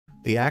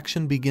The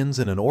action begins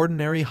in an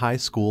ordinary high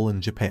school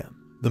in Japan.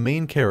 The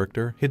main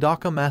character,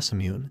 Hidaka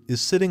Masamune,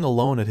 is sitting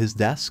alone at his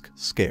desk,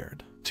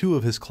 scared. Two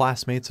of his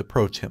classmates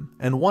approach him,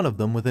 and one of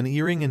them with an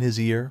earring in his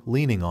ear,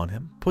 leaning on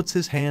him, puts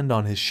his hand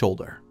on his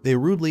shoulder. They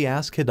rudely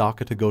ask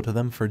Hidaka to go to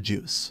them for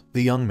juice.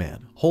 The young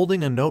man,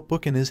 holding a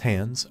notebook in his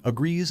hands,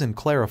 agrees and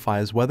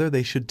clarifies whether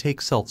they should take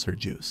seltzer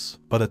juice.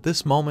 But at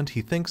this moment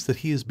he thinks that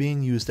he is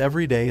being used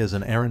every day as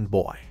an errand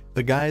boy.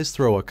 The guys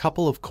throw a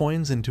couple of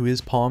coins into his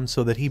palm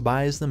so that he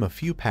buys them a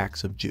few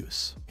packs of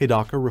juice.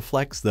 Hidaka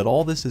reflects that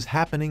all this is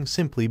happening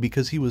simply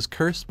because he was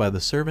cursed by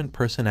the servant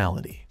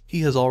personality. He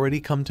has already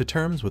come to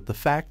terms with the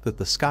fact that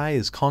the sky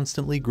is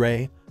constantly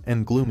gray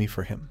and gloomy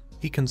for him.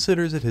 He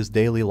considers it his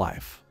daily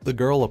life. The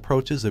girl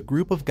approaches a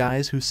group of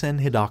guys who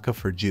send Hidaka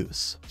for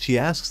juice. She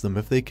asks them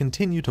if they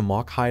continue to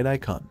mock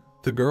Hidaka.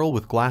 The girl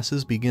with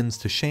glasses begins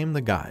to shame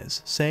the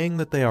guys, saying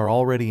that they are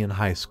already in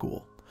high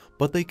school,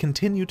 but they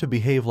continue to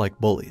behave like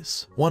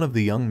bullies. One of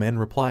the young men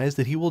replies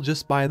that he will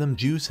just buy them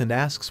juice and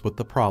asks what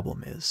the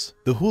problem is.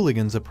 The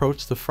hooligans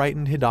approach the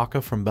frightened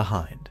Hidaka from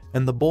behind,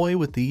 and the boy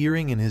with the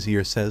earring in his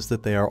ear says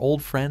that they are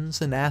old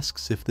friends and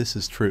asks if this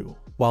is true.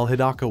 While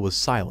Hidaka was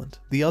silent,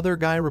 the other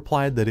guy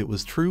replied that it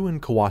was true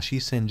and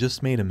Kawashi-san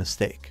just made a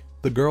mistake.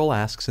 The girl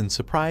asks in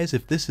surprise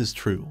if this is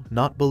true,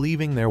 not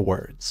believing their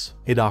words.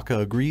 Hidaka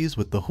agrees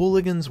with the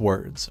hooligan's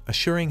words,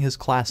 assuring his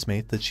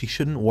classmate that she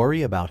shouldn't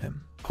worry about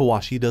him.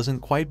 Kawashi doesn't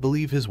quite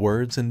believe his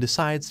words and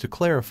decides to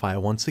clarify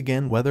once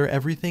again whether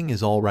everything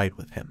is alright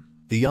with him.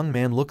 The young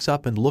man looks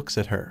up and looks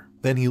at her.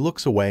 Then he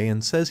looks away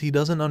and says he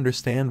doesn't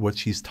understand what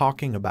she's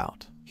talking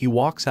about. He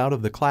walks out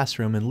of the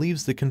classroom and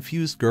leaves the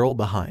confused girl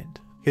behind.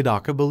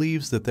 Hidaka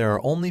believes that there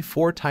are only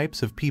 4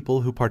 types of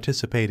people who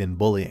participate in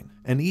bullying,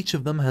 and each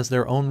of them has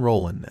their own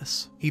role in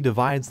this. He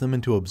divides them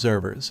into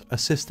observers,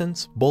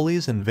 assistants,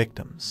 bullies, and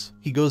victims.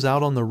 He goes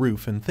out on the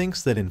roof and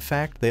thinks that in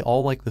fact they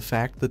all like the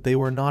fact that they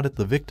were not at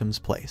the victim's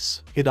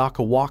place.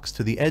 Hidaka walks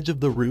to the edge of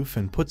the roof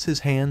and puts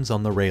his hands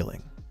on the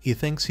railing. He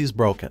thinks he's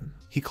broken.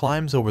 He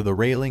climbs over the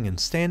railing and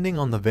standing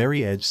on the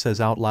very edge says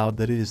out loud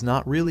that it is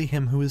not really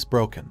him who is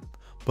broken,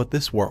 but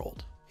this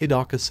world.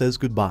 Hidaka says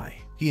goodbye.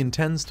 He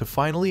intends to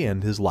finally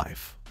end his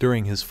life.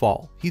 During his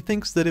fall, he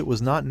thinks that it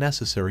was not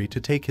necessary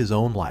to take his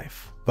own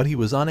life, but he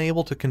was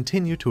unable to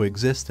continue to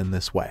exist in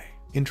this way.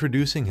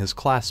 Introducing his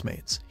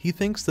classmates, he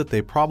thinks that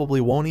they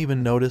probably won't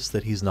even notice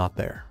that he's not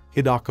there.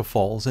 Hidaka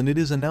falls and it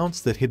is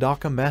announced that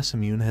Hidaka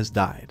Masamune has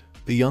died.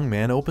 The young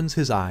man opens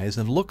his eyes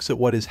and looks at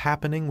what is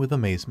happening with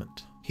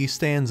amazement. He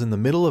stands in the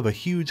middle of a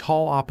huge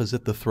hall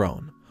opposite the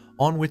throne,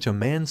 on which a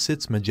man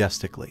sits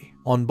majestically.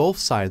 On both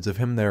sides of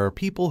him there are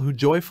people who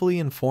joyfully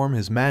inform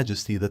His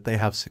Majesty that they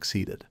have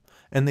succeeded,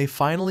 and they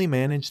finally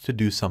managed to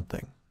do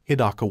something.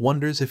 Hidaka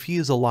wonders if he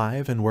is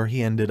alive and where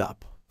he ended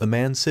up. The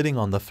man sitting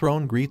on the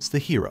throne greets the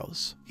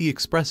heroes. He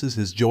expresses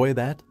his joy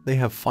that they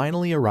have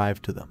finally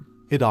arrived to them.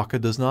 Hidaka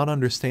does not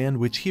understand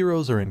which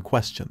heroes are in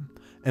question,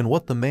 and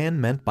what the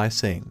man meant by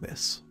saying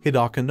this.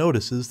 Hidaka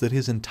notices that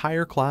his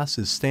entire class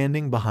is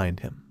standing behind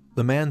him.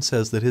 The man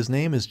says that his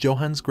name is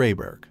Johannes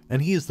Greyberg,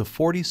 and he is the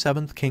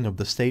 47th king of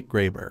the state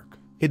Greyberg.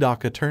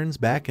 Hidaka turns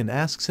back and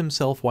asks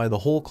himself why the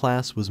whole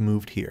class was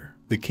moved here.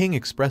 The king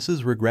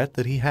expresses regret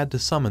that he had to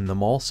summon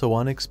them all so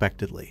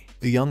unexpectedly.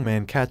 The young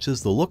man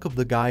catches the look of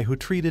the guy who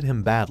treated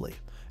him badly,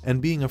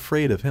 and being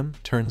afraid of him,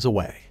 turns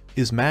away.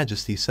 His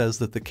Majesty says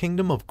that the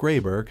kingdom of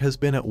Greyberg has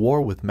been at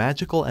war with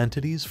magical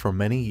entities for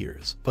many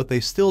years, but they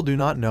still do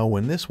not know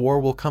when this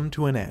war will come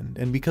to an end,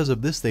 and because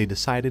of this they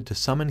decided to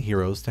summon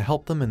heroes to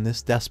help them in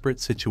this desperate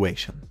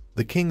situation.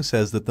 The king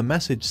says that the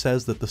message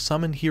says that the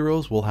summoned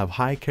heroes will have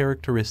high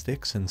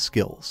characteristics and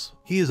skills.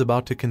 He is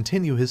about to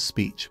continue his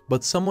speech,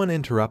 but someone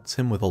interrupts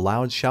him with a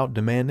loud shout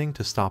demanding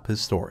to stop his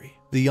story.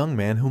 The young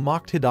man who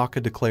mocked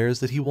Hidaka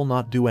declares that he will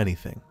not do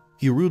anything.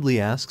 He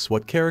rudely asks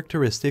what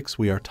characteristics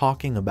we are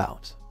talking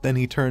about. Then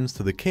he turns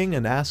to the king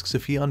and asks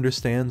if he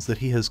understands that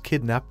he has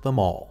kidnapped them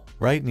all.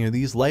 Right near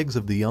these legs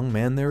of the young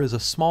man there is a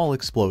small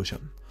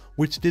explosion,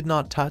 which did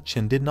not touch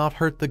and did not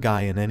hurt the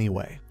guy in any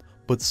way,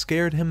 but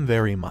scared him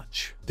very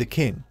much. The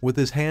king, with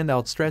his hand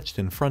outstretched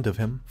in front of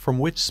him, from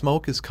which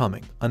smoke is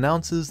coming,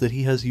 announces that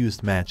he has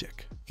used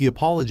magic. He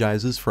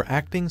apologizes for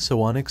acting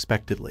so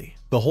unexpectedly.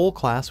 The whole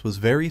class was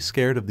very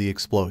scared of the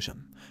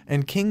explosion,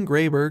 and King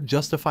Greyberg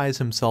justifies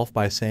himself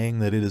by saying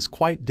that it is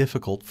quite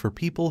difficult for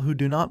people who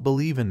do not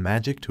believe in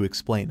magic to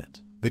explain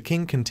it. The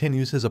king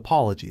continues his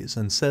apologies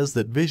and says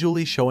that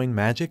visually showing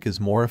magic is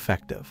more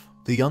effective.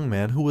 The young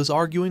man who was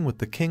arguing with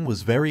the king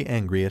was very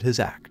angry at his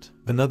act.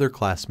 Another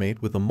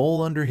classmate with a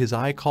mole under his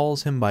eye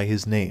calls him by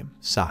his name,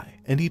 Sai,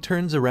 and he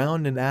turns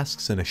around and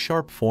asks in a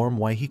sharp form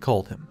why he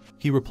called him.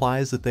 He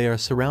replies that they are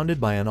surrounded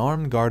by an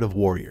armed guard of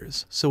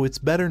warriors, so it's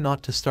better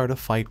not to start a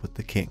fight with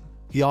the king.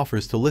 He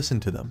offers to listen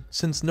to them,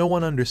 since no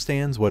one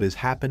understands what is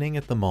happening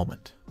at the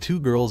moment. Two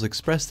girls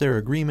express their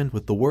agreement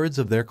with the words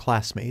of their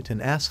classmate and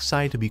ask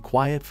Sai to be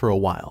quiet for a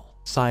while.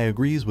 Sai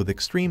agrees with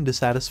extreme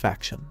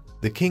dissatisfaction.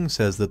 The king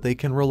says that they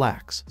can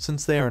relax,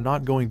 since they are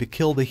not going to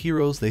kill the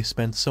heroes they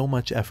spent so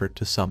much effort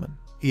to summon.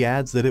 He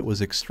adds that it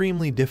was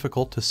extremely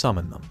difficult to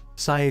summon them.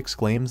 Sai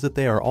exclaims that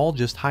they are all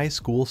just high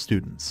school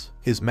students.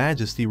 His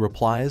Majesty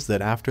replies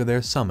that after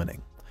their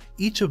summoning,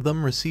 each of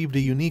them received a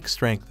unique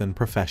strength and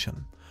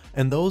profession,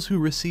 and those who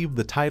received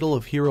the title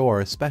of hero are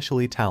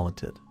especially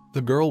talented.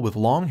 The girl with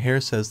long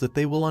hair says that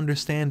they will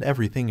understand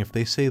everything if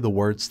they say the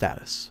word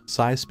status.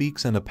 Sai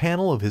speaks and a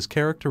panel of his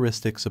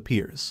characteristics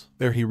appears.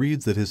 There he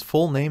reads that his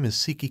full name is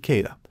Siki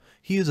Keita.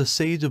 He is a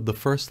sage of the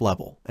first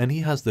level, and he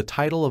has the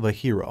title of a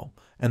hero,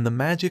 and the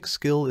magic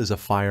skill is a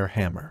fire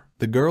hammer.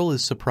 The girl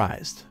is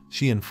surprised.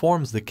 She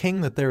informs the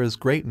king that there is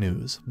great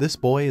news, this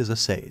boy is a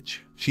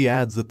sage. She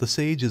adds that the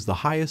sage is the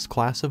highest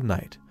class of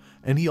knight,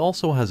 and he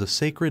also has a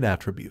sacred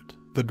attribute.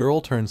 The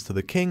girl turns to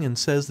the king and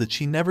says that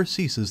she never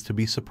ceases to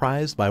be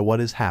surprised by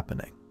what is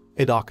happening.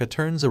 Hidaka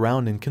turns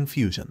around in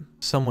confusion.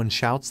 Someone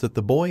shouts that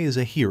the boy is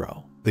a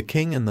hero. The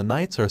king and the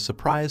knights are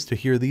surprised to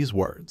hear these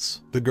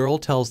words. The girl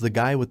tells the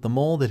guy with the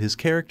mole that his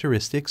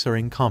characteristics are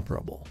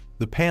incomparable.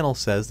 The panel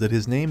says that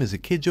his name is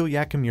Ikijo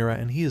Yakamura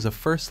and he is a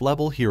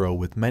first-level hero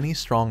with many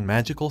strong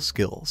magical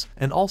skills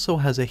and also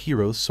has a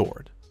hero's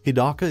sword.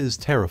 Hidaka is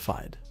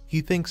terrified.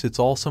 He thinks it's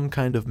all some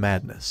kind of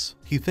madness.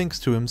 He thinks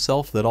to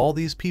himself that all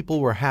these people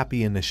were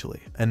happy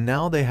initially, and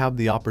now they have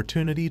the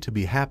opportunity to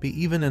be happy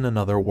even in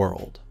another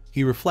world.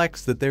 He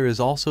reflects that there is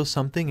also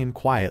something and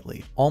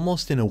quietly,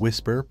 almost in a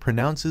whisper,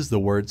 pronounces the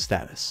word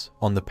status.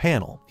 On the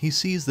panel, he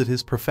sees that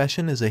his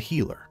profession is a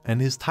healer,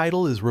 and his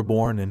title is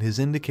reborn and his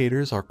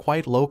indicators are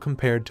quite low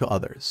compared to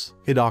others.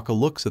 Hidaka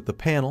looks at the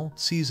panel,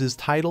 sees his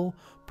title,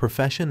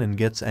 profession and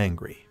gets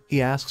angry.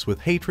 He asks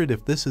with hatred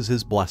if this is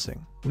his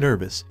blessing.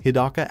 Nervous,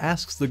 Hidaka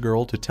asks the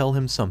girl to tell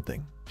him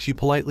something. She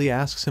politely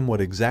asks him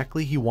what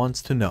exactly he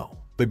wants to know.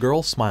 The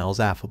girl smiles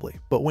affably,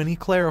 but when he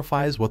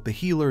clarifies what the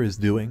healer is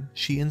doing,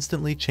 she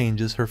instantly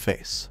changes her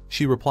face.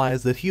 She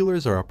replies that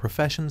healers are a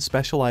profession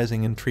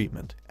specializing in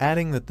treatment,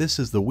 adding that this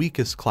is the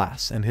weakest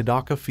class, and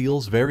Hidaka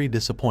feels very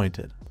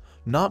disappointed,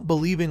 not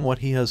believing what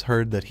he has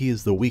heard that he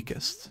is the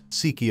weakest.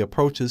 Siki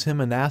approaches him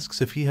and asks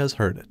if he has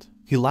heard it.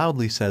 He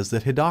loudly says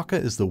that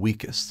Hidaka is the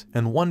weakest,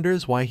 and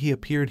wonders why he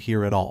appeared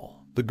here at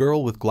all. The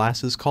girl with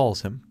glasses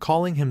calls him,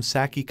 calling him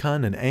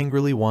Saki-kun, and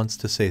angrily wants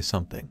to say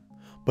something,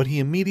 but he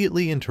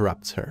immediately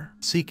interrupts her.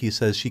 Siki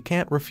says she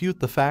can't refute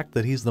the fact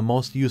that he's the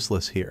most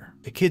useless here.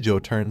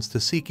 Ikijo turns to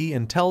Siki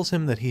and tells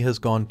him that he has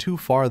gone too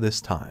far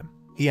this time.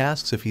 He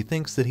asks if he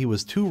thinks that he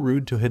was too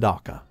rude to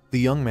Hidaka. The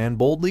young man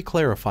boldly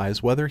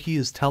clarifies whether he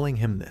is telling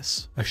him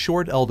this. A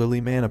short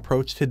elderly man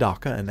approached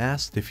Hidaka and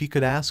asked if he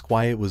could ask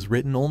why it was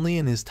written only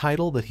in his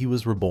title that he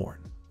was reborn.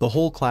 The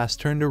whole class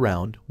turned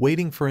around,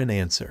 waiting for an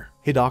answer.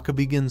 Hidaka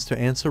begins to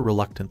answer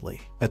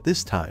reluctantly. At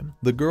this time,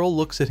 the girl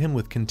looks at him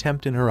with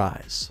contempt in her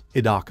eyes.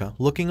 Hidaka,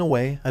 looking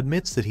away,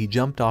 admits that he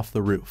jumped off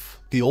the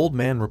roof. The old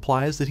man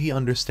replies that he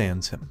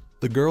understands him.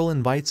 The girl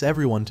invites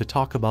everyone to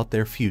talk about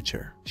their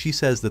future. She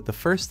says that the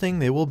first thing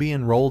they will be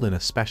enrolled in a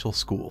special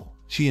school.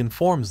 She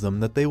informs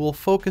them that they will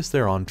focus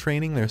there on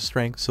training their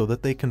strength so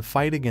that they can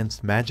fight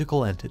against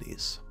magical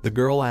entities. The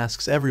girl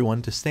asks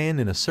everyone to stand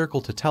in a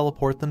circle to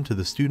teleport them to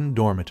the student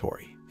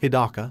dormitory.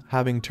 Hidaka,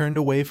 having turned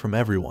away from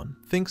everyone,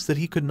 thinks that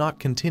he could not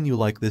continue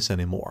like this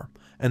anymore,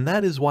 and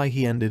that is why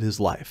he ended his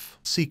life.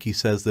 Siki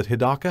says that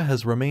Hidaka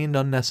has remained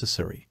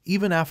unnecessary,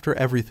 even after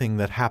everything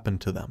that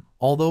happened to them,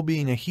 although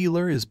being a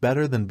healer is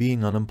better than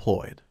being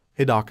unemployed.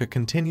 Hidaka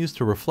continues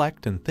to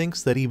reflect and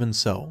thinks that even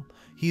so,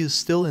 he is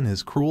still in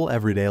his cruel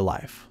everyday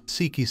life.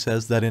 Siki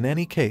says that in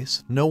any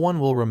case, no one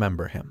will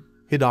remember him.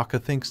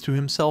 Hidaka thinks to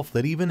himself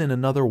that even in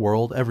another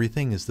world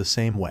everything is the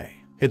same way.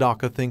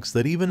 Hidaka thinks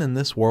that even in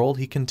this world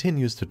he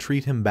continues to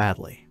treat him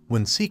badly.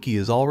 When Siki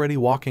is already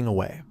walking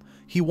away,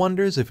 he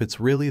wonders if it's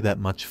really that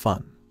much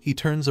fun. He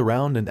turns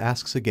around and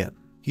asks again.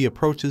 He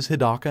approaches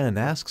Hidaka and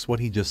asks what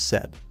he just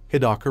said.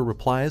 Hidaka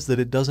replies that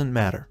it doesn't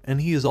matter,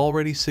 and he is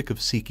already sick of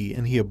Siki,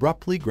 and he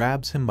abruptly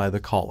grabs him by the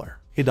collar.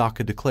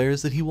 Hidaka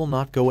declares that he will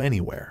not go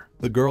anywhere.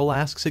 The girl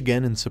asks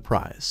again in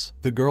surprise.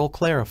 The girl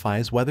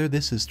clarifies whether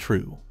this is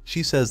true.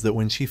 She says that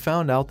when she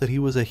found out that he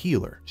was a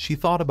healer, she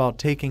thought about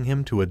taking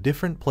him to a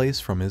different place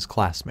from his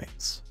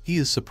classmates. He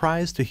is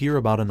surprised to hear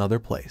about another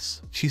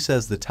place. She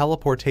says the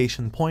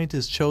teleportation point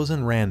is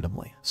chosen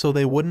randomly, so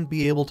they wouldn't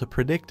be able to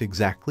predict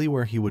exactly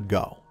where he would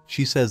go.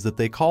 She says that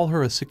they call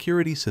her a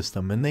security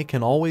system and they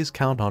can always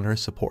count on her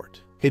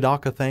support.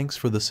 Hidaka thanks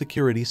for the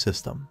security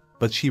system,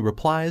 but she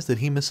replies that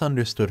he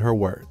misunderstood her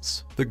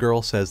words. The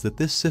girl says that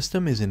this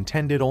system is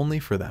intended only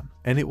for them,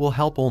 and it will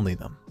help only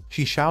them.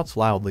 She shouts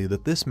loudly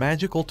that this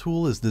magical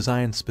tool is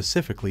designed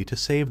specifically to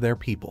save their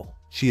people.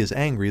 She is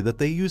angry that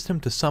they used him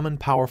to summon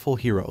powerful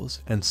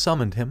heroes, and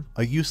summoned him,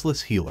 a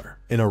useless healer.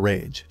 In a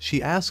rage,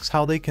 she asks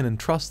how they can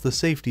entrust the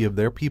safety of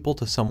their people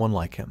to someone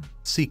like him.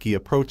 Siki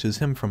approaches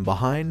him from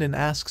behind and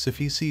asks if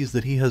he sees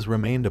that he has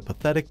remained a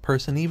pathetic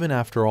person even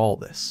after all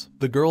this.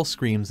 The girl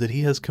screams that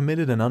he has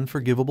committed an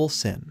unforgivable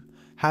sin,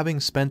 having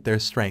spent their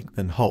strength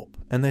and hope,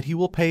 and that he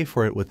will pay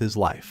for it with his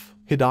life.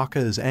 Hidaka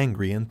is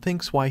angry and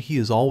thinks why he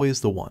is always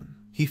the one.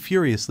 He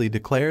furiously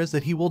declares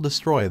that he will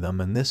destroy them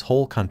and this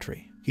whole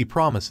country. He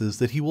promises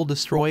that he will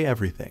destroy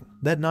everything,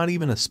 that not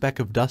even a speck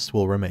of dust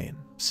will remain.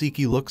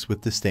 Siki looks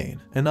with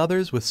disdain, and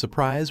others with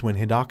surprise when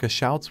Hidaka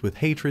shouts with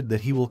hatred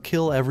that he will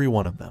kill every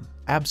one of them.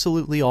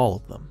 Absolutely all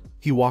of them.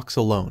 He walks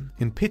alone,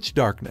 in pitch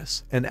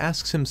darkness, and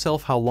asks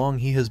himself how long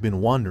he has been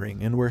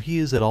wandering and where he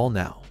is at all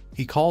now.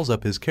 He calls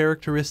up his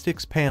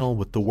characteristics panel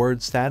with the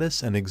word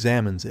status and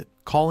examines it,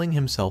 calling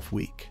himself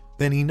weak.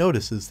 Then he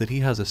notices that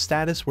he has a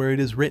status where it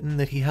is written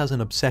that he has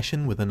an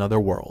obsession with another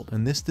world,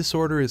 and this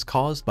disorder is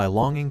caused by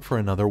longing for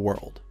another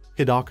world.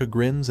 Hidaka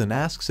grins and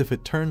asks if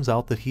it turns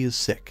out that he is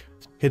sick.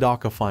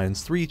 Hidaka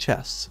finds 3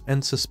 chests,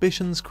 and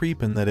suspicions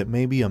creep in that it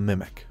may be a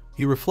mimic.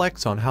 He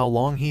reflects on how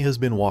long he has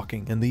been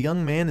walking, and the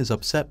young man is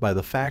upset by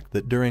the fact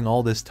that during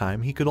all this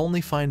time he could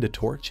only find a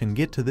torch and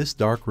get to this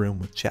dark room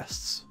with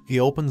chests. He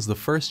opens the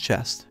first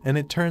chest, and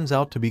it turns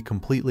out to be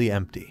completely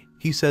empty.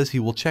 He says he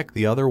will check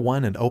the other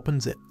one and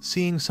opens it.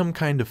 Seeing some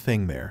kind of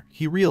thing there,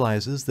 he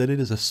realizes that it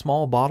is a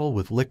small bottle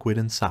with liquid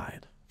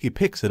inside. He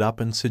picks it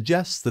up and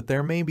suggests that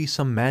there may be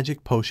some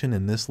magic potion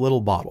in this little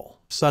bottle.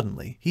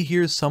 Suddenly, he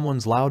hears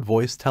someone's loud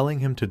voice telling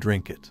him to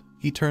drink it.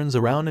 He turns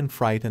around in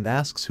fright and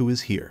asks who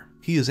is here.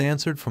 He is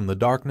answered from the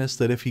darkness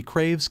that if he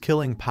craves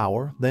killing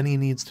power, then he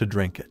needs to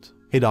drink it.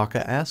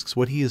 Hidaka asks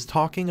what he is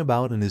talking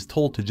about and is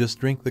told to just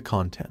drink the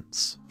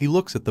contents. He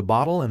looks at the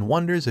bottle and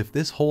wonders if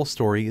this whole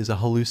story is a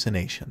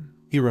hallucination.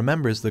 He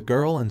remembers the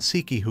girl and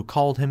Siki who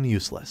called him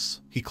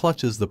useless. He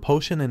clutches the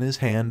potion in his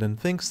hand and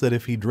thinks that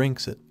if he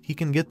drinks it, he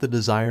can get the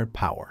desired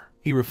power.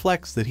 He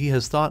reflects that he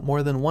has thought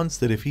more than once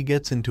that if he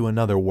gets into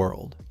another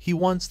world, he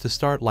wants to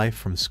start life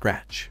from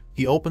scratch.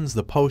 He opens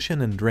the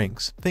potion and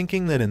drinks,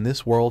 thinking that in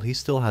this world he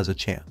still has a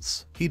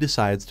chance. He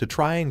decides to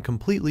try and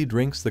completely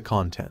drinks the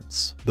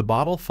contents. The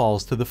bottle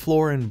falls to the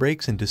floor and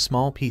breaks into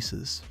small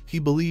pieces. He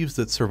believes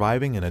that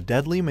surviving in a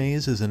deadly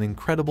maze is an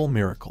incredible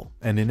miracle,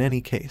 and in any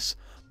case,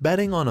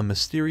 betting on a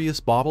mysterious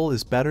bottle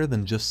is better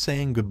than just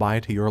saying goodbye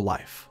to your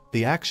life.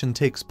 The action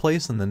takes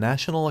place in the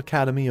National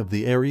Academy of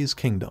the Ares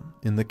Kingdom,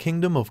 in the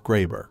Kingdom of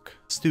Greyberg.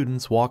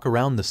 Students walk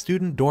around the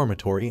student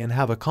dormitory and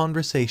have a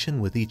conversation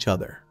with each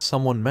other.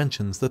 Someone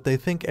mentions that they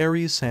think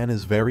Ares-san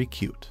is very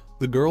cute.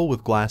 The girl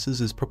with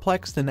glasses is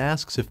perplexed and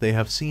asks if they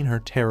have seen her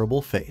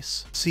terrible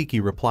face.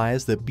 Siki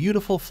replies that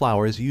beautiful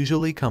flowers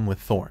usually come with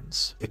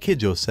thorns.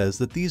 Ikijo says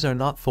that these are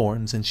not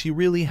thorns and she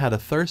really had a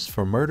thirst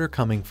for murder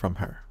coming from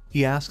her.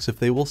 He asks if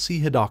they will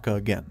see Hidaka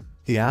again.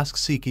 He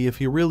asks Siki if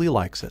he really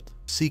likes it.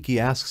 Siki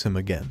asks him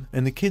again,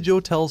 and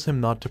Ikijo tells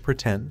him not to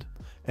pretend,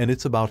 and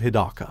it's about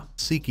Hidaka.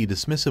 Siki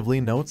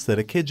dismissively notes that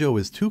Ikijo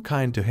is too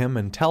kind to him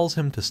and tells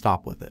him to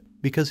stop with it,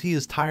 because he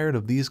is tired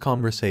of these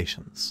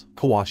conversations.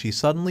 Kawashi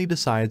suddenly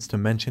decides to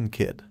mention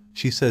Kid.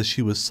 She says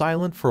she was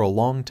silent for a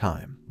long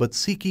time, but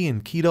Siki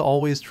and Kita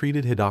always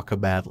treated Hidaka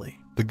badly.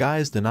 The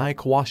guys deny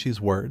Kawashi's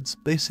words.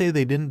 They say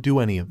they didn't do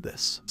any of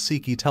this.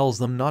 Siki tells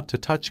them not to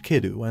touch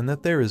Kidu and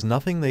that there is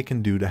nothing they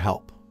can do to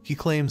help. He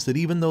claims that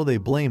even though they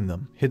blame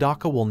them,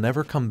 Hidaka will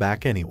never come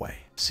back anyway.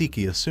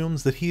 Siki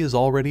assumes that he is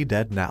already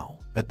dead now.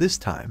 At this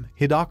time,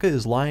 Hidaka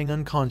is lying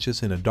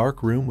unconscious in a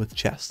dark room with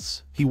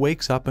chests. He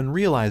wakes up and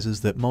realizes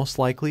that most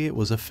likely it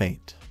was a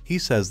faint. He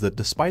says that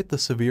despite the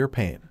severe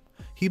pain,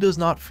 he does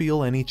not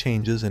feel any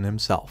changes in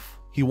himself.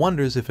 He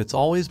wonders if it's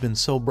always been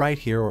so bright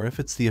here or if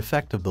it's the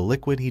effect of the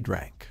liquid he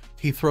drank.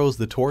 He throws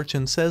the torch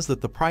and says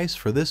that the price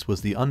for this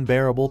was the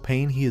unbearable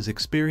pain he is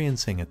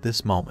experiencing at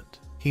this moment.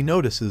 He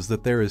notices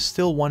that there is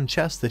still one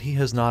chest that he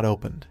has not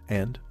opened,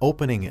 and,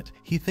 opening it,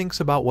 he thinks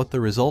about what the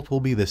result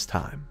will be this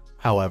time.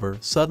 However,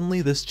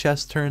 suddenly this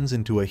chest turns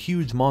into a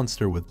huge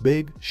monster with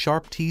big,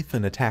 sharp teeth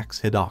and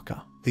attacks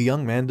Hidaka. The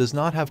young man does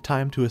not have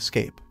time to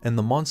escape, and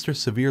the monster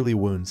severely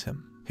wounds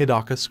him.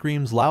 Hidaka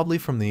screams loudly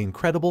from the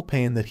incredible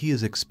pain that he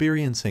is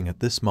experiencing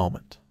at this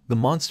moment. The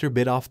monster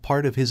bit off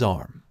part of his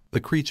arm. The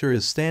creature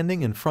is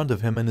standing in front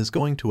of him and is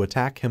going to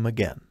attack him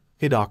again.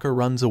 Hidaka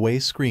runs away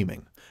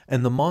screaming,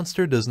 and the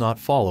monster does not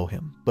follow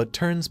him, but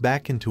turns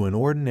back into an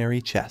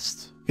ordinary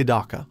chest.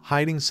 Hidaka,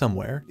 hiding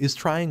somewhere, is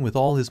trying with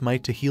all his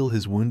might to heal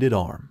his wounded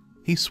arm.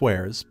 He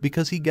swears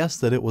because he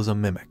guessed that it was a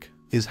mimic.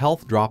 His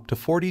health dropped to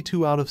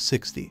 42 out of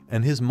 60,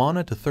 and his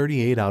mana to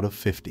 38 out of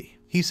 50.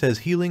 He says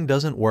healing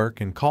doesn't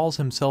work and calls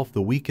himself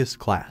the weakest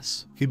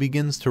class. He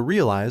begins to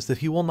realize that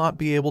he will not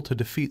be able to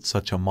defeat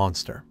such a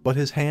monster, but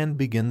his hand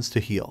begins to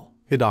heal.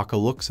 Hidaka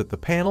looks at the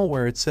panel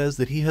where it says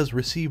that he has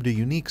received a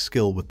unique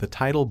skill with the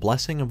title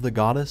Blessing of the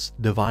Goddess,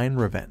 Divine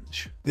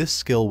Revenge. This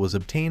skill was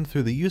obtained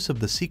through the use of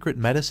the secret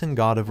medicine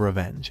god of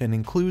revenge and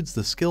includes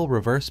the skill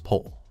Reverse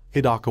Pole.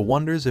 Hidaka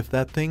wonders if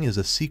that thing is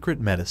a secret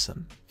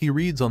medicine. He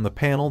reads on the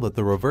panel that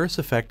the reverse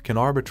effect can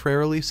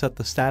arbitrarily set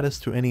the status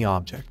to any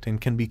object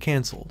and can be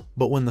cancelled,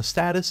 but when the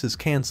status is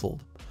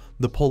cancelled,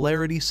 the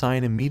polarity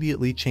sign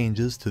immediately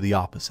changes to the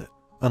opposite.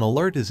 An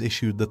alert is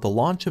issued that the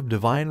launch of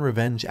Divine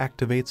Revenge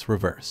activates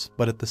reverse,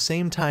 but at the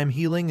same time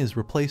healing is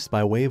replaced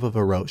by Wave of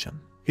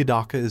Erosion.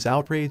 Hidaka is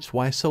outraged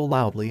why so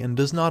loudly and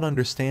does not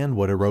understand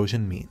what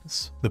erosion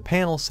means. The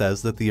panel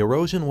says that the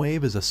erosion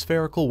wave is a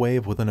spherical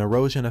wave with an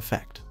erosion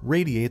effect,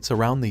 radiates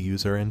around the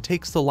user and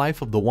takes the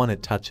life of the one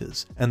it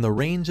touches, and the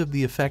range of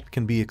the effect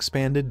can be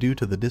expanded due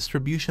to the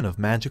distribution of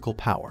magical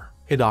power.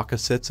 Hidaka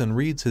sits and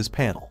reads his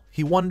panel.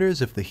 He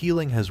wonders if the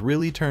healing has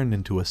really turned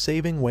into a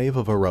saving wave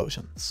of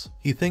erosions.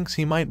 He thinks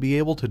he might be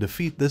able to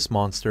defeat this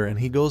monster, and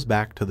he goes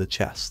back to the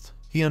chest.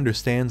 He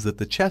understands that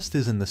the chest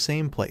is in the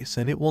same place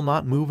and it will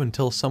not move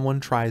until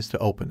someone tries to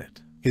open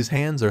it. His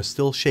hands are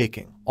still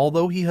shaking,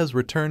 although he has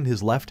returned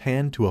his left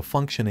hand to a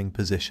functioning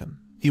position.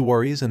 He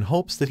worries and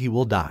hopes that he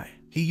will die.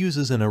 He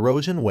uses an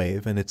erosion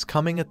wave and it's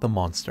coming at the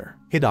monster.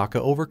 Hidaka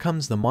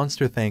overcomes the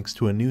monster thanks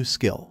to a new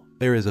skill.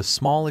 There is a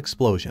small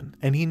explosion,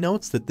 and he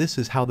notes that this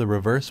is how the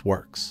reverse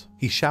works.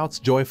 He shouts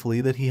joyfully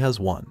that he has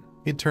won.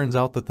 It turns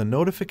out that the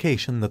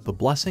notification that the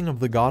blessing of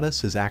the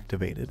goddess is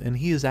activated, and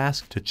he is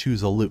asked to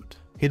choose a loot.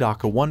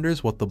 Hidaka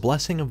wonders what the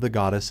blessing of the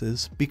goddess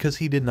is because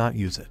he did not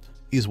use it.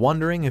 He's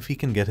wondering if he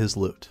can get his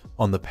loot.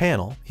 On the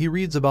panel, he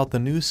reads about the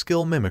new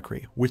skill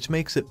Mimicry, which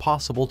makes it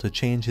possible to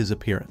change his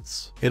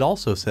appearance. It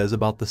also says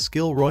about the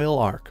skill Royal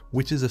Arc,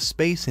 which is a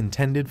space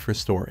intended for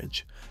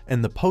storage,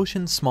 and the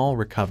potion Small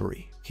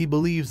Recovery. He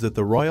believes that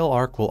the Royal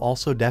Arc will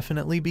also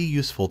definitely be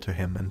useful to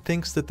him and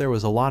thinks that there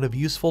was a lot of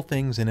useful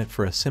things in it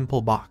for a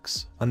simple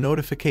box. A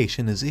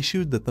notification is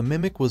issued that the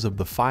mimic was of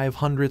the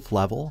 500th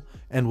level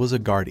and was a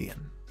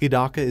guardian.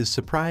 Hidaka is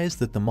surprised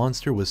that the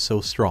monster was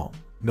so strong.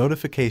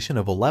 Notification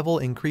of a level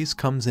increase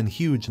comes in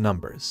huge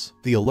numbers.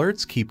 The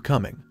alerts keep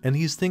coming, and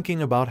he's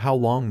thinking about how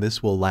long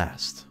this will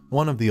last.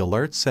 One of the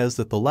alerts says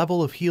that the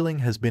level of healing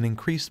has been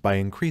increased by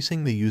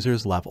increasing the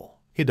user's level.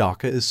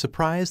 Hidaka is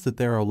surprised that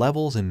there are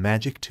levels in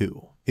Magic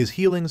too. His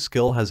healing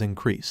skill has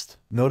increased.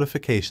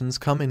 Notifications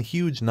come in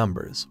huge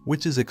numbers,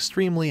 which is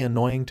extremely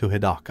annoying to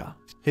Hidaka.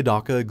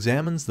 Hidaka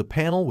examines the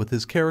panel with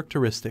his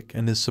characteristic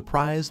and is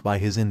surprised by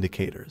his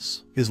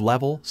indicators. His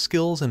level,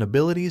 skills, and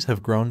abilities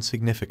have grown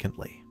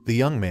significantly. The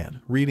young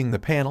man, reading the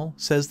panel,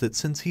 says that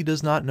since he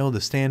does not know the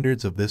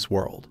standards of this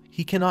world,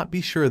 he cannot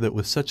be sure that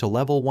with such a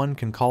level one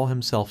can call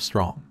himself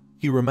strong.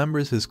 He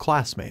remembers his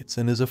classmates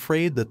and is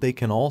afraid that they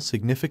can all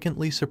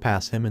significantly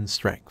surpass him in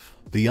strength.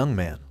 The young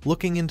man,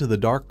 looking into the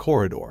dark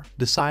corridor,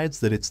 decides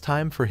that it's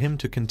time for him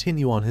to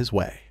continue on his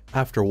way.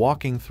 After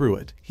walking through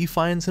it, he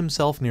finds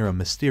himself near a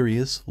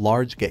mysterious,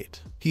 large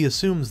gate. He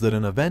assumes that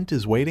an event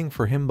is waiting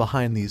for him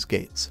behind these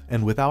gates,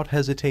 and without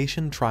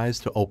hesitation tries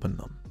to open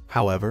them.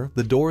 However,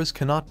 the doors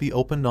cannot be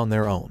opened on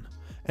their own,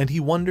 and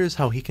he wonders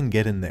how he can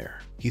get in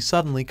there. He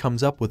suddenly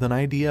comes up with an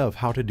idea of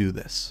how to do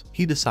this.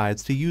 He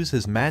decides to use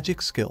his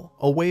magic skill,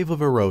 a wave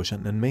of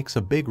erosion, and makes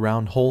a big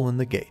round hole in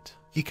the gate.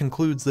 He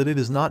concludes that it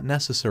is not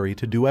necessary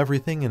to do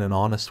everything in an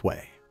honest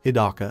way.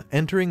 Hidaka,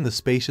 entering the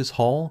spacious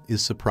hall,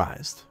 is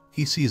surprised.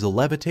 He sees a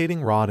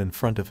levitating rod in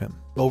front of him.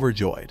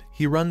 Overjoyed,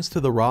 he runs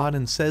to the rod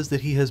and says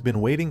that he has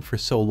been waiting for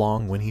so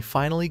long when he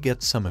finally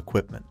gets some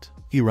equipment.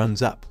 He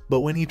runs up, but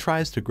when he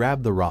tries to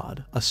grab the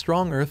rod, a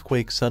strong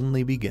earthquake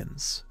suddenly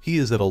begins. He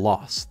is at a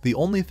loss. The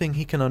only thing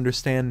he can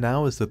understand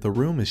now is that the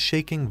room is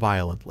shaking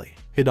violently.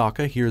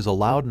 Hidaka hears a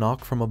loud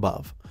knock from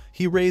above.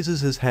 He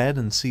raises his head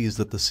and sees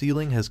that the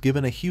ceiling has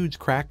given a huge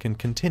crack and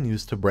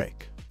continues to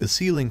break. The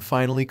ceiling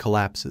finally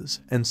collapses,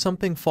 and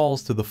something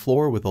falls to the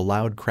floor with a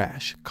loud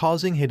crash,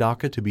 causing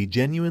Hidaka to be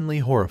genuinely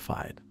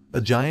horrified.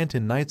 A giant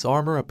in knight's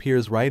armor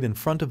appears right in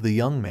front of the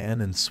young man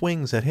and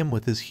swings at him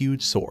with his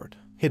huge sword.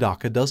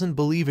 Hidaka doesn't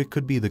believe it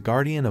could be the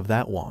guardian of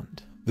that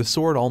wand. The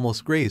sword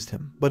almost grazed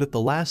him, but at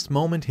the last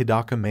moment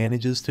Hidaka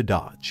manages to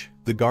dodge.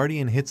 The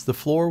guardian hits the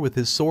floor with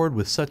his sword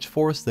with such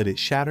force that it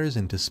shatters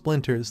into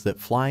splinters that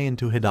fly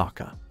into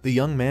Hidaka. The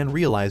young man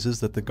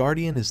realizes that the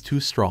guardian is too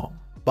strong,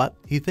 but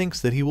he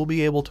thinks that he will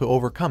be able to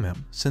overcome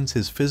him since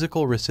his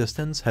physical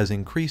resistance has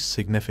increased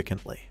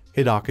significantly.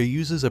 Hidaka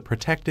uses a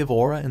protective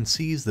aura and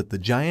sees that the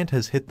giant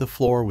has hit the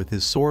floor with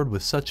his sword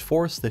with such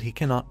force that he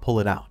cannot pull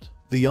it out.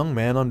 The young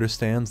man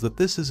understands that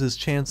this is his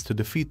chance to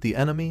defeat the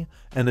enemy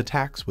and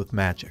attacks with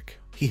magic.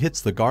 He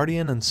hits the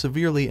guardian and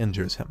severely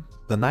injures him.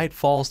 The knight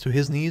falls to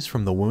his knees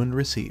from the wound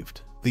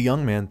received. The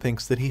young man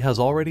thinks that he has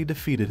already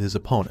defeated his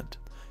opponent.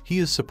 He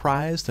is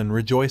surprised and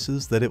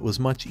rejoices that it was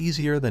much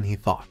easier than he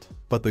thought.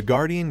 But the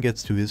guardian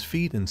gets to his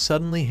feet and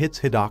suddenly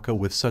hits Hidaka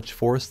with such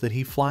force that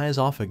he flies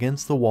off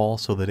against the wall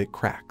so that it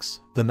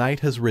cracks. The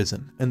knight has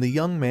risen, and the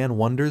young man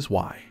wonders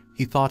why.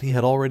 He thought he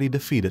had already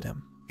defeated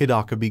him.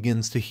 Hidaka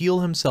begins to heal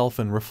himself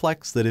and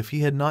reflects that if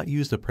he had not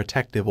used a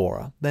protective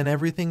aura, then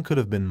everything could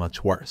have been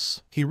much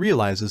worse. He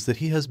realizes that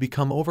he has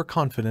become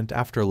overconfident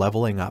after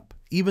leveling up,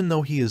 even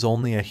though he is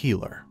only a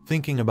healer.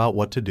 Thinking about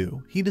what to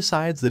do, he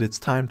decides that it's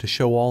time to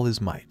show all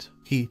his might.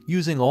 He,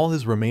 using all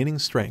his remaining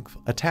strength,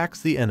 attacks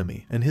the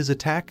enemy, and his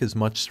attack is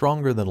much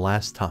stronger than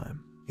last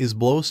time. His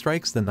blow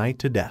strikes the knight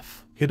to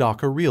death.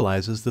 Hidaka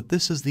realizes that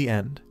this is the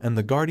end, and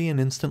the guardian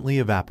instantly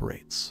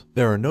evaporates.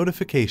 There are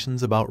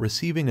notifications about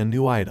receiving a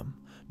new item,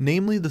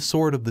 namely the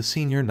sword of the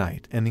senior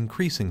knight and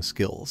increasing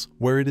skills,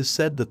 where it is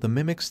said that the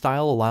mimic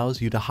style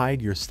allows you to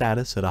hide your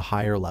status at a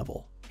higher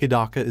level.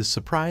 Hidaka is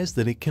surprised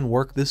that it can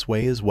work this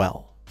way as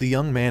well. The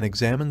young man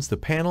examines the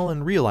panel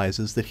and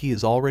realizes that he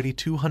is already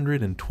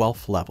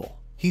 212th level.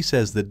 He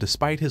says that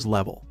despite his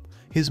level,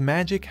 his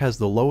magic has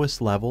the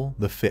lowest level,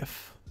 the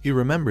 5th. He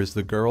remembers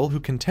the girl who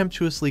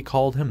contemptuously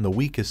called him the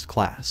weakest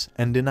class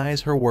and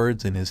denies her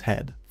words in his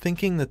head,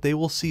 thinking that they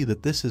will see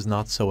that this is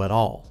not so at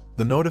all.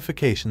 The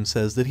notification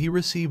says that he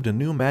received a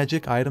new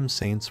magic item,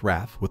 Saint's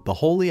Wrath, with the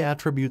holy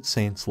attribute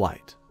Saint's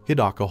Light.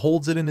 Hidaka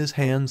holds it in his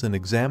hands and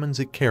examines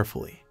it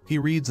carefully. He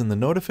reads in the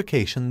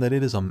notification that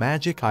it is a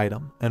magic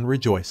item and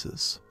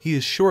rejoices. He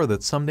is sure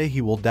that someday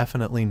he will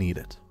definitely need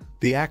it.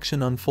 The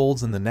action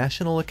unfolds in the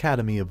National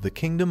Academy of the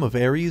Kingdom of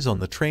Aries on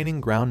the training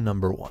ground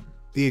number 1.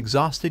 The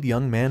exhausted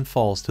young man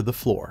falls to the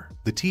floor.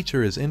 The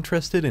teacher is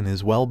interested in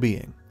his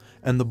well-being,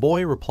 and the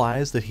boy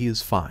replies that he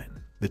is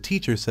fine. The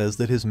teacher says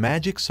that his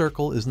magic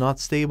circle is not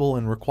stable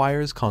and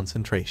requires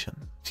concentration.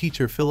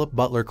 Teacher Philip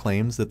Butler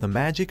claims that the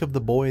magic of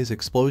the boy's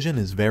explosion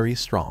is very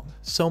strong,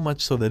 so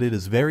much so that it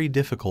is very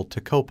difficult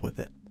to cope with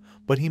it.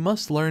 But he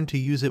must learn to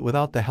use it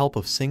without the help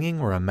of singing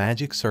or a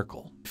magic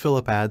circle.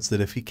 Philip adds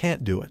that if he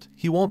can't do it,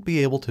 he won't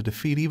be able to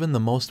defeat even the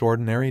most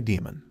ordinary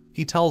demon.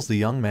 He tells the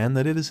young man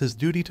that it is his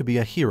duty to be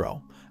a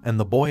hero, and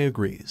the boy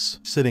agrees.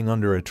 Sitting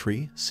under a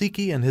tree,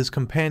 Siki and his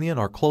companion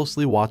are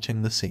closely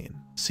watching the scene.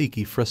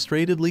 Siki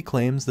frustratedly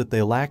claims that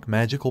they lack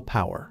magical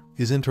power.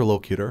 His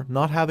interlocutor,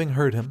 not having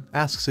heard him,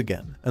 asks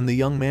again, and the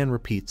young man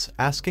repeats,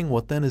 asking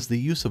what then is the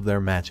use of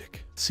their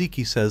magic.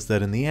 Siki says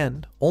that in the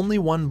end, only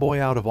one boy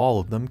out of all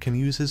of them can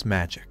use his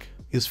magic.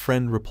 His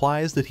friend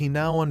replies that he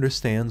now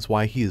understands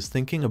why he is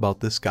thinking about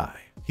this guy.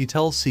 He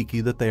tells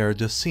Siki that they are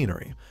just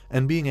scenery,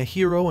 and being a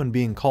hero and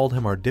being called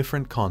him are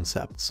different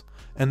concepts,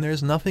 and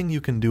there's nothing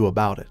you can do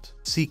about it.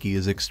 Siki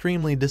is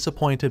extremely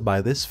disappointed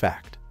by this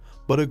fact,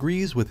 but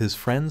agrees with his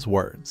friend's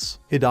words.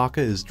 Hidaka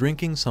is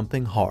drinking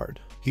something hard.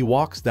 He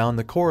walks down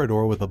the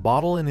corridor with a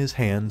bottle in his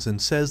hands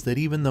and says that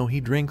even though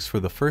he drinks for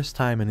the first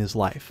time in his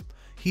life,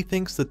 he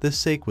thinks that this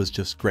sake was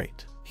just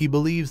great. He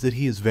believes that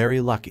he is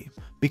very lucky,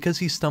 because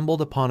he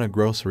stumbled upon a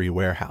grocery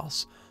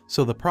warehouse,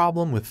 so the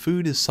problem with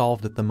food is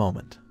solved at the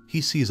moment. He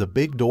sees a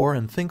big door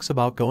and thinks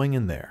about going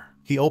in there.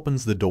 He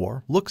opens the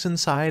door, looks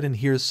inside and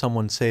hears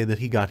someone say that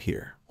he got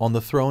here. On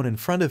the throne in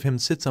front of him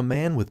sits a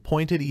man with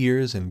pointed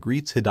ears and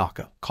greets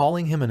Hidaka,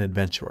 calling him an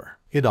adventurer.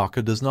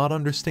 Hidaka does not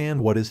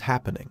understand what is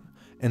happening,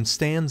 and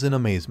stands in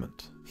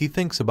amazement. He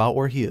thinks about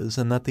where he is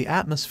and that the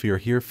atmosphere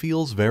here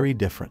feels very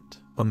different.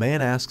 A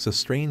man asks a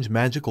strange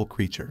magical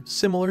creature,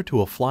 similar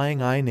to a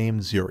flying eye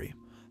named Zuri,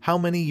 how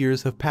many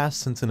years have passed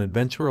since an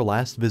adventurer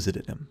last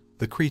visited him.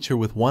 The creature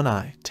with one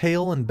eye,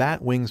 tail and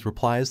bat wings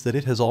replies that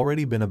it has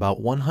already been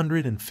about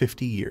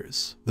 150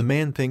 years. The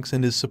man thinks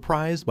and is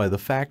surprised by the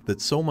fact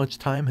that so much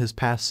time has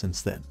passed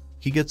since then.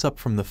 He gets up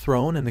from the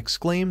throne and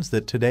exclaims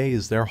that today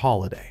is their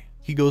holiday.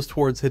 He goes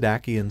towards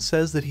Hidaki and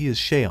says that he is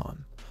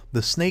Sheon,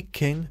 the Snake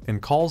King,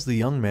 and calls the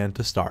young man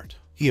to start.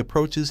 He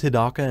approaches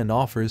Hidaka and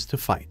offers to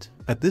fight.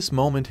 At this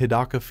moment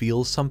Hidaka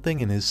feels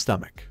something in his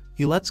stomach.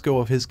 He lets go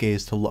of his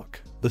gaze to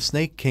look. The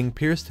Snake King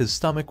pierced his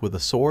stomach with a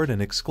sword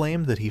and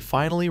exclaimed that he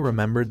finally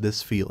remembered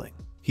this feeling.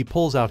 He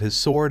pulls out his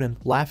sword and,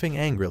 laughing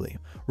angrily,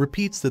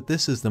 repeats that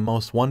this is the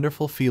most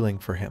wonderful feeling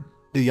for him.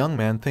 The young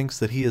man thinks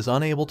that he is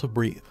unable to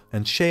breathe,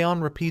 and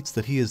Sheon repeats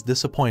that he is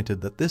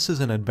disappointed that this is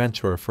an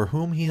adventurer for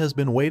whom he has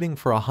been waiting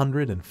for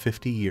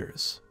 150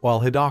 years. While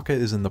Hidaka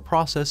is in the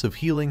process of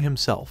healing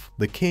himself,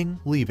 the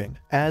king, leaving,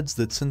 adds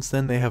that since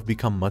then they have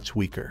become much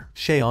weaker.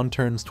 Sheon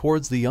turns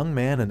towards the young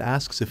man and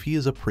asks if he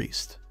is a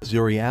priest.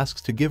 Zuri asks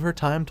to give her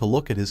time to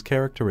look at his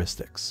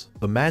characteristics.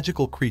 The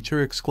magical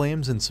creature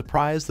exclaims in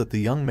surprise that the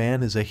young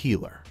man is a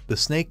healer. The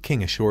Snake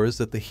King assures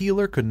that the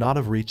healer could not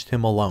have reached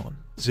him alone.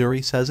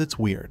 Zuri says it's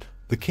weird.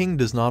 The king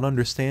does not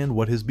understand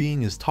what his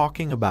being is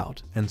talking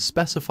about and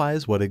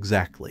specifies what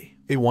exactly.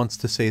 It wants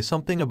to say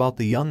something about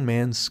the young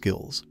man's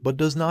skills, but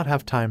does not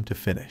have time to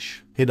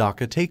finish.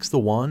 Hidaka takes the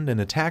wand and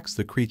attacks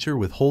the creature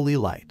with holy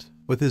light.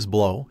 With his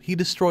blow, he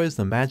destroys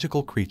the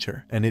magical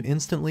creature and it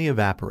instantly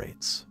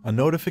evaporates. A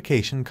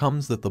notification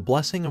comes that the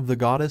blessing of the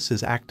goddess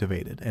is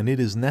activated and it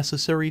is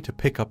necessary to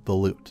pick up the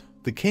loot.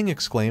 The king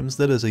exclaims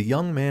that as a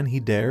young man he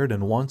dared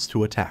and wants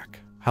to attack.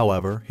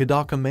 However,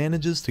 Hidaka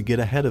manages to get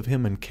ahead of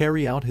him and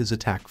carry out his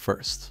attack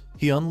first.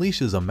 He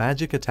unleashes a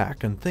magic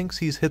attack and thinks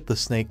he's hit the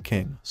Snake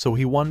King, so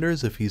he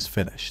wonders if he's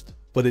finished.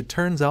 But it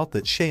turns out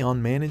that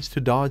Sheon managed to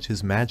dodge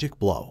his magic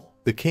blow.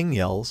 The king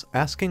yells,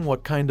 asking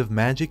what kind of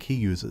magic he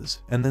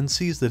uses, and then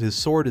sees that his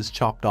sword is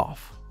chopped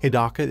off.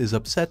 Hidaka is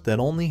upset that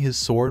only his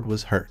sword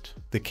was hurt.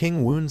 The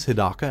king wounds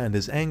Hidaka and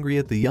is angry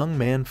at the young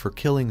man for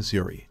killing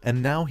Zuri,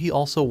 and now he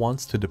also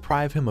wants to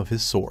deprive him of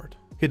his sword.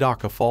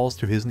 Hidaka falls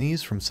to his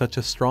knees from such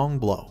a strong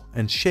blow,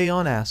 and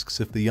Sheon asks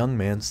if the young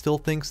man still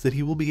thinks that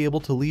he will be able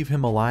to leave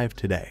him alive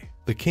today.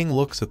 The king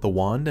looks at the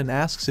wand and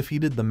asks if he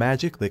did the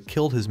magic that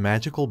killed his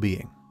magical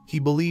being. He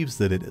believes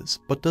that it is,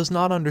 but does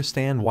not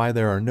understand why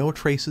there are no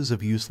traces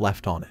of use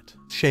left on it.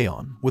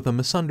 Sheon, with a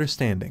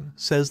misunderstanding,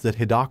 says that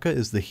Hidaka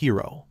is the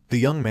hero. The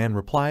young man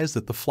replies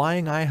that the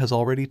flying eye has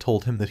already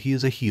told him that he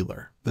is a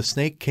healer. The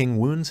Snake King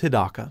wounds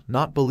Hidaka,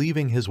 not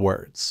believing his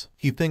words.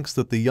 He thinks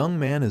that the young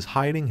man is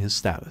hiding his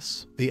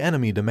status. The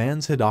enemy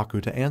demands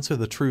Hidaka to answer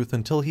the truth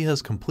until he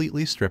has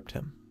completely stripped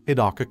him.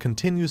 Hidaka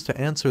continues to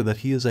answer that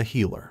he is a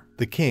healer.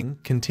 The king,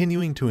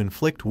 continuing to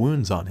inflict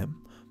wounds on him,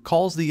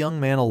 calls the young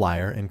man a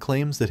liar and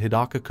claims that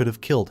Hidaka could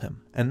have killed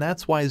him, and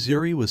that's why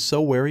Zuri was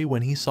so wary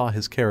when he saw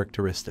his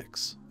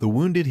characteristics. The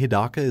wounded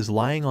Hidaka is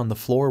lying on the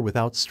floor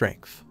without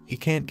strength. He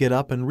can't get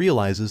up and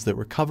realizes that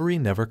recovery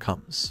never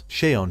comes.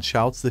 Shaon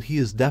shouts that he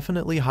is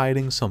definitely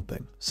hiding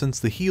something, since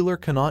the healer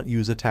cannot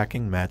use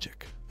attacking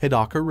magic.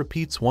 Hidaka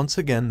repeats once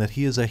again that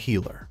he is a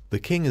healer. The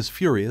king is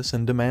furious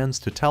and demands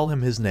to tell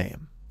him his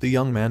name. The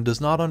young man does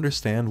not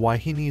understand why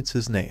he needs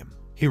his name.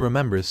 He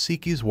remembers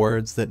Siki's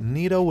words that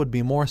Nido would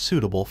be more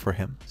suitable for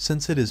him,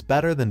 since it is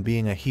better than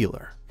being a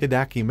healer.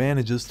 Hidaki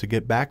manages to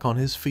get back on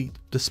his feet,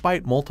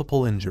 despite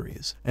multiple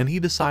injuries, and he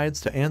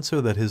decides to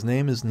answer that his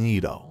name is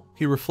Nido.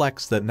 He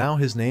reflects that now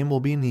his name will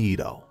be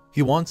Nido.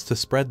 He wants to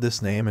spread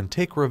this name and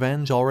take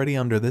revenge already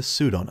under this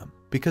pseudonym,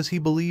 because he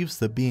believes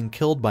that being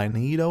killed by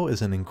Nido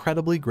is an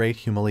incredibly great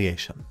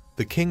humiliation.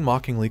 The king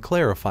mockingly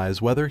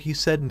clarifies whether he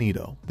said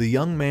Nido. The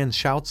young man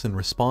shouts in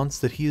response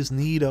that he is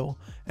Nido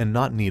and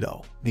not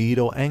Nido.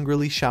 Nido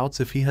angrily shouts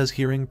if he has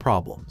hearing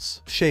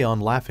problems.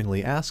 Shaon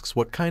laughingly asks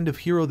what kind of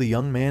hero the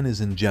young man is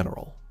in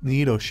general.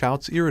 Nido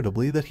shouts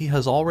irritably that he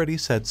has already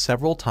said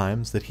several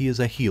times that he is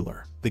a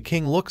healer. The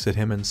king looks at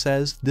him and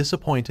says,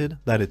 disappointed,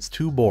 that it's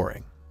too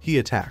boring. He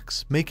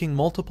attacks, making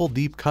multiple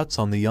deep cuts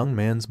on the young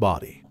man's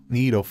body.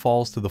 Nido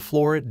falls to the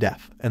floor at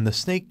death, and the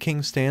Snake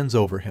King stands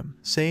over him,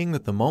 saying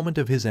that the moment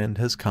of his end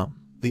has come.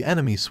 The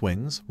enemy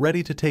swings,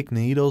 ready to take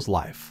Nido's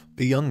life.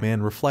 The young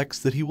man reflects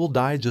that he will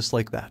die just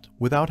like that,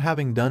 without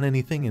having done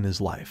anything in his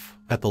life.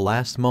 At the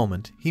last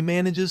moment, he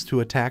manages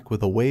to attack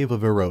with a wave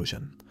of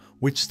erosion,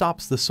 which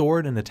stops the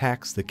sword and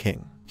attacks the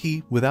king.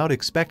 He, without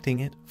expecting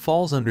it,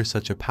 falls under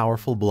such a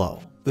powerful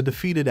blow. The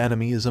defeated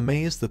enemy is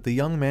amazed that the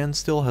young man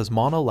still has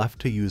mana left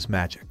to use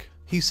magic.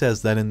 He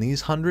says that in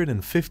these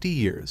 150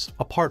 years,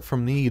 apart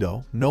from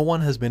Nido, no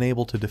one has been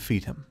able to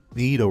defeat him.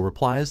 Nido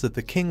replies that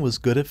the king was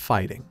good at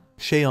fighting.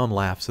 Shaon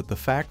laughs at the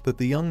fact that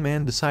the young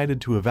man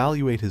decided to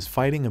evaluate his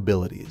fighting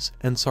abilities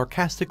and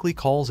sarcastically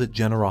calls it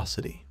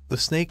generosity. The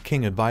Snake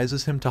King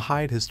advises him to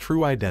hide his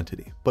true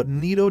identity, but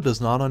Nido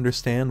does not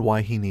understand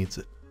why he needs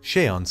it.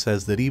 Shaon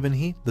says that even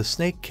he, the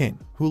Snake King,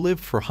 who lived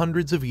for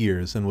hundreds of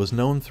years and was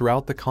known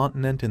throughout the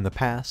continent in the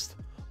past,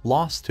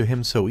 lost to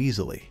him so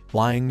easily.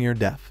 Lying near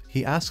death,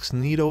 he asks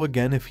Nido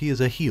again if he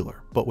is a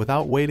healer, but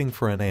without waiting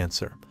for an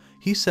answer,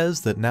 he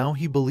says that now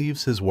he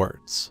believes his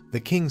words. The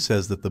king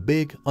says that the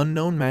big,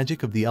 unknown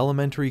magic of the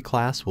elementary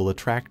class will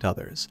attract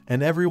others,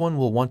 and everyone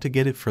will want to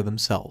get it for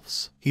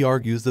themselves. He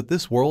argues that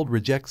this world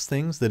rejects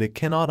things that it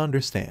cannot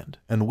understand,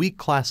 and weak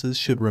classes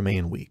should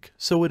remain weak,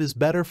 so it is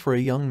better for a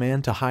young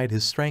man to hide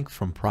his strength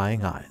from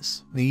prying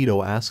eyes.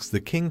 Nido asks the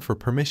king for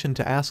permission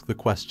to ask the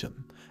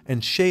question,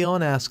 and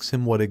Shaon asks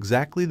him what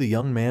exactly the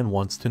young man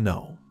wants to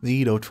know.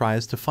 Nido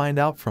tries to find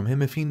out from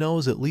him if he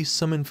knows at least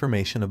some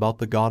information about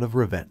the god of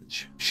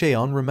revenge.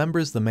 Shaon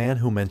remembers the man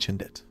who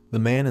mentioned it. The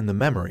man in the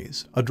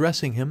memories,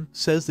 addressing him,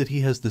 says that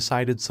he has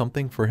decided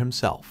something for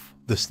himself.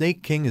 The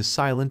Snake King is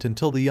silent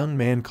until the young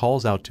man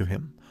calls out to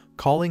him,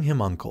 calling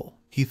him uncle.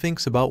 He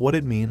thinks about what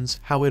it means,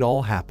 how it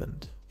all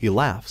happened. He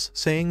laughs,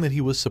 saying that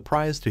he was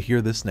surprised to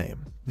hear this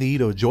name.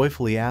 Nido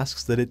joyfully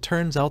asks that it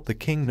turns out the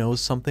king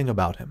knows something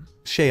about him.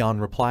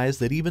 Shaon replies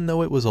that even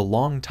though it was a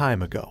long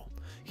time ago,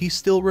 he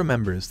still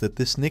remembers that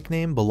this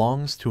nickname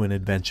belongs to an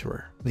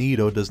adventurer.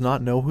 Nido does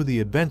not know who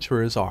the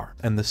adventurers are,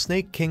 and the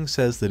Snake King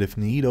says that if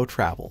Nido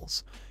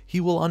travels,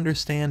 he will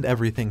understand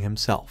everything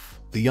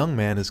himself. The young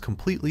man is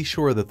completely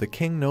sure that the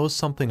king knows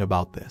something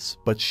about this,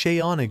 but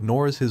Shaon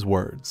ignores his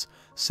words,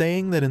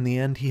 saying that in the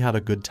end he had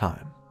a good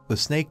time. The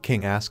Snake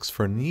King asks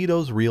for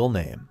Nido's real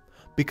name,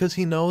 because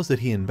he knows that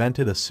he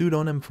invented a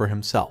pseudonym for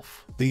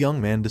himself. The young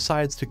man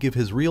decides to give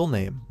his real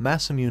name,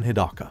 Masamune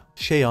Hidaka.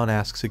 Shaon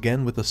asks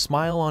again with a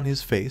smile on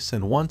his face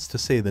and wants to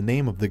say the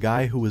name of the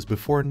guy who was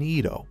before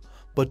Nido,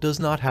 but does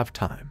not have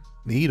time.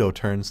 Nido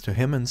turns to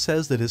him and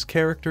says that his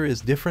character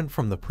is different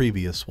from the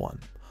previous one,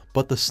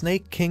 but the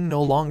Snake King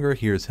no longer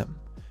hears him.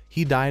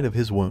 He died of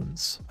his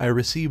wounds. I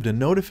received a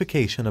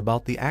notification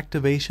about the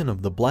activation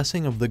of the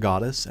blessing of the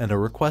goddess and a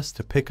request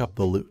to pick up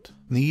the loot.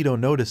 Nido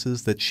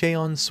notices that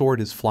Shaon's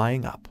sword is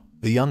flying up.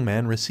 The young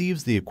man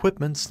receives the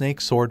equipment Snake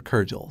Sword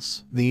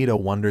Kurgils. Nido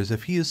wonders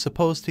if he is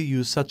supposed to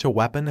use such a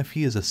weapon if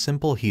he is a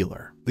simple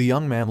healer. The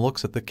young man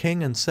looks at the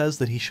king and says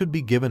that he should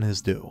be given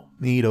his due.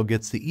 Nido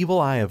gets the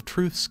Evil Eye of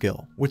Truth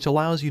skill, which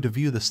allows you to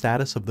view the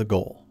status of the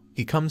goal.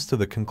 He comes to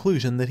the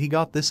conclusion that he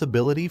got this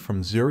ability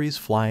from Zuri's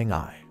Flying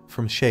Eye.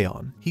 From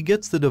Shaon, he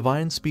gets the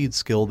Divine Speed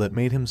skill that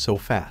made him so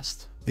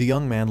fast. The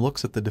young man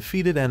looks at the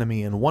defeated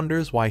enemy and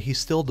wonders why he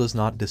still does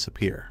not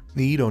disappear.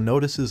 Nido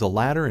notices a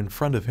ladder in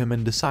front of him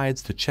and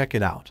decides to check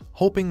it out,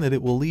 hoping that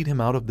it will lead him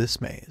out of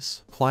this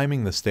maze.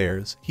 Climbing the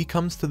stairs, he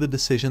comes to the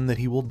decision that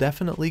he will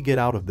definitely get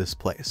out of this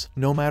place,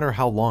 no matter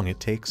how long it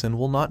takes, and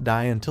will not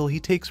die until he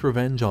takes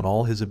revenge on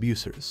all his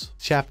abusers.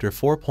 Chapter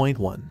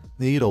 4.1.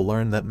 Nido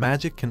learned that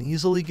magic can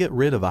easily get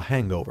rid of a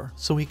hangover,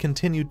 so he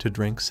continued to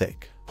drink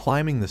sake.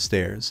 Climbing the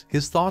stairs,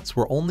 his thoughts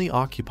were only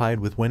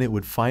occupied with when it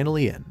would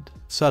finally end.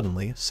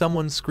 Suddenly,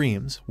 someone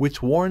screams,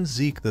 which warns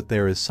Zeke that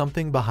there is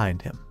something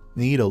behind him.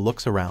 Niito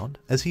looks around,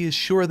 as he is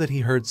sure that he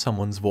heard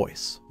someone's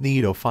voice.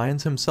 Niito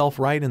finds himself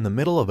right in the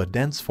middle of a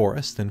dense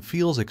forest and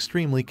feels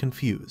extremely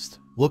confused.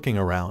 Looking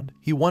around,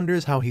 he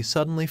wonders how he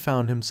suddenly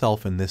found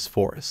himself in this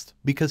forest,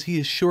 because he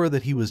is sure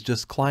that he was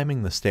just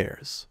climbing the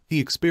stairs. He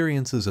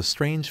experiences a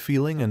strange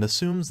feeling and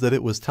assumes that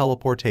it was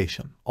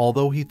teleportation,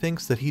 although he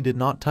thinks that he did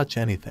not touch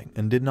anything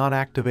and did not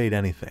activate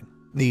anything.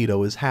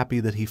 Niito is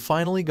happy that he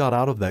finally got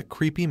out of that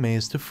creepy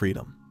maze to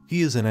freedom.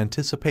 He is in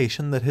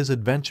anticipation that his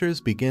adventures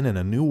begin in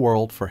a new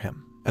world for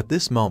him. At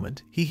this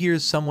moment, he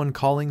hears someone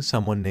calling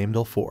someone named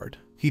Elford.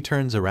 He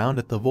turns around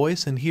at the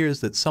voice and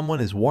hears that someone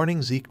is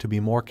warning Zeke to be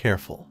more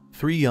careful.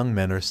 3 young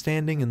men are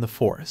standing in the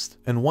forest,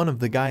 and one of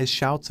the guys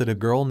shouts at a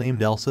girl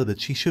named Elsa that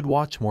she should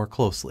watch more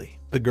closely.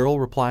 The girl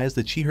replies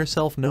that she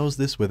herself knows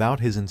this without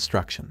his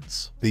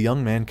instructions. The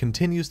young man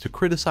continues to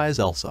criticize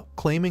Elsa,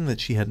 claiming that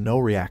she had no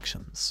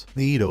reactions.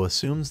 Niito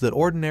assumes that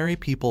ordinary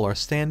people are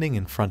standing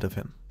in front of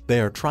him. They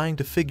are trying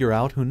to figure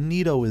out who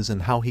Niito is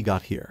and how he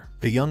got here.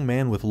 A young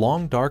man with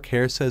long dark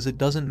hair says it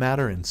doesn't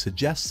matter and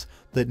suggests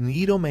that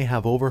Niito may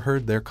have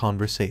overheard their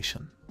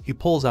conversation. He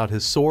pulls out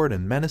his sword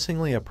and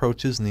menacingly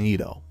approaches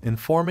Niito,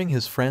 informing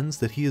his friends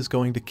that he is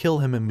going to kill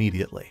him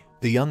immediately.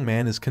 The young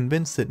man is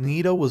convinced that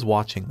Niito was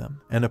watching them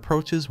and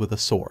approaches with a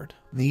sword.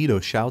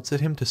 Niito shouts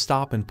at him to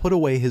stop and put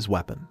away his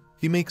weapon.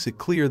 He makes it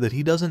clear that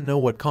he doesn't know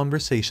what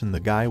conversation the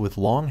guy with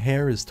long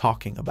hair is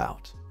talking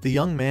about. The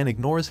young man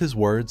ignores his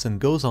words and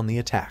goes on the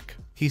attack.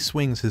 He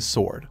swings his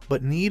sword,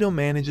 but Niito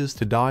manages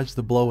to dodge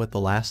the blow at the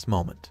last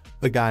moment.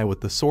 The guy with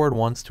the sword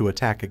wants to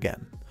attack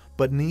again,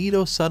 but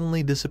Niito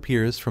suddenly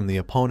disappears from the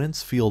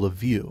opponent's field of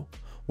view,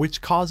 which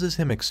causes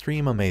him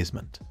extreme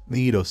amazement.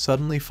 Niito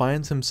suddenly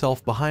finds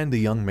himself behind the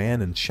young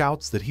man and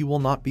shouts that he will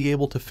not be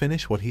able to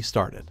finish what he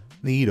started.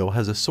 Niito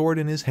has a sword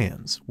in his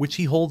hands, which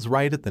he holds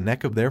right at the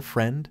neck of their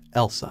friend,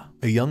 Elsa.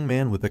 A young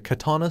man with a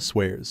katana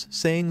swears,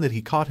 saying that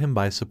he caught him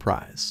by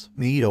surprise.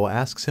 Niito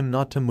asks him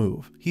not to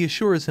move. He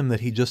assures him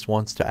that he just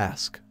wants to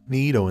ask.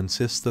 Niito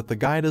insists that the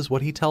guy does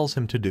what he tells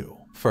him to do.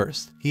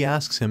 First, he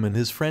asks him and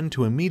his friend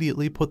to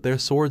immediately put their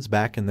swords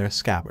back in their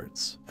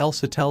scabbards.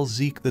 Elsa tells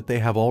Zeke that they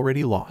have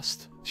already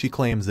lost. She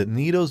claims that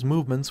Niito's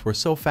movements were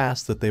so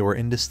fast that they were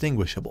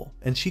indistinguishable,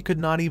 and she could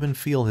not even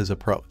feel his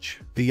approach.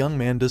 The young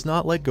man does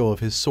not let go of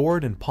his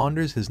sword and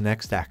ponders his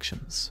next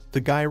actions. The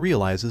guy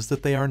realizes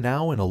that they are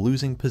now in a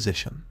losing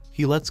position.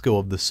 He lets go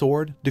of the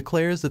sword,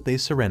 declares that they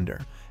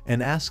surrender,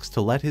 and asks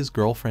to let his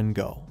girlfriend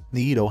go.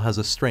 Niito has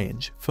a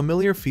strange,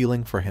 familiar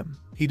feeling for him.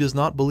 He does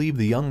not believe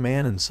the young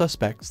man and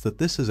suspects that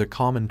this is a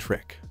common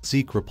trick.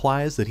 Zeke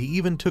replies that he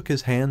even took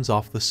his hands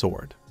off the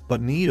sword.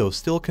 But Niito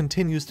still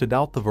continues to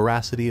doubt the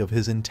veracity of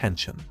his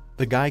intention.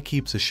 The guy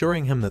keeps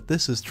assuring him that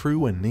this is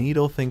true and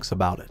Niito thinks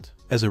about it.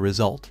 As a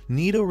result,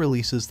 Niito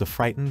releases the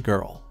frightened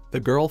girl. The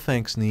girl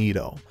thanks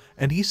Niito,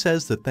 and he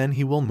says that then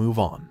he will move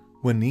on.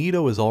 When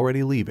Niito is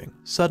already leaving,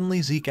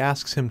 suddenly Zeke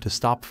asks him to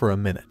stop for a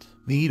minute.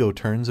 Niito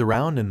turns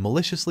around and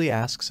maliciously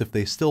asks if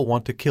they still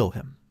want to kill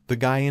him. The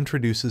guy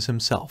introduces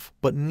himself,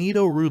 but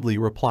Niito rudely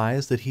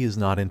replies that he is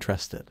not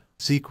interested.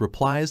 Zeke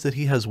replies that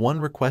he has one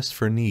request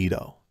for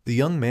Niito. The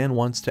young man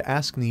wants to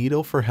ask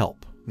Niito for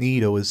help.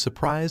 Niito is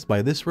surprised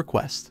by this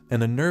request,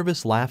 and a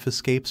nervous laugh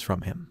escapes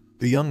from him.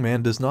 The young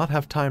man does not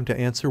have time to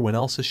answer when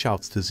Elsa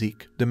shouts to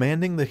Zeke,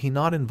 demanding that he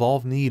not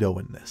involve Niito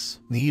in this.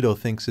 Niito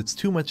thinks it's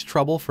too much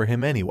trouble for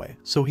him anyway,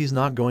 so he's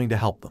not going to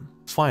help them.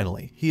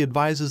 Finally, he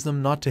advises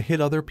them not to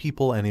hit other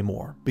people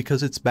anymore,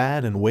 because it's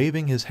bad, and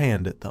waving his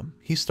hand at them,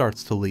 he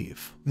starts to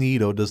leave.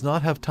 Niito does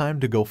not have time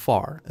to go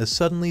far, as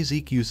suddenly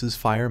Zeke uses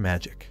fire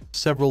magic.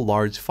 Several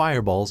large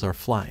fireballs are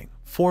flying,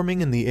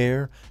 forming in the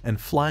air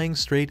and flying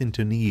straight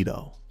into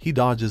Niito. He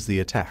dodges the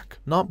attack,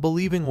 not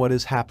believing what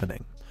is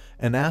happening,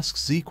 and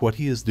asks Zeke what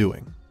he is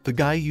doing. The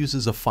guy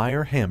uses a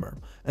fire hammer,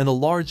 and a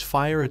large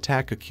fire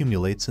attack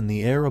accumulates in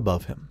the air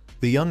above him.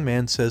 The young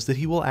man says that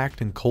he will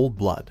act in cold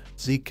blood.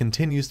 Zeke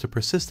continues to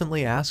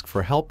persistently ask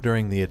for help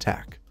during the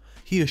attack.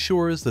 He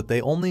assures that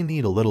they only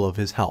need a little of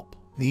his help.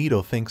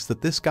 Niito thinks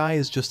that this guy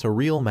is just a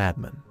real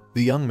madman.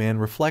 The young man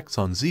reflects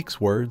on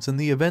Zeke's words and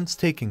the events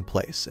taking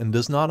place and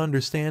does not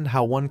understand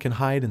how one can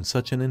hide in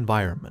such an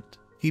environment.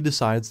 He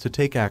decides to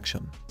take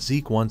action.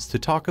 Zeke wants to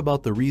talk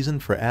about the reason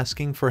for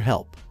asking for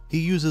help. He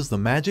uses the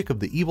magic of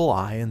the evil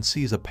eye and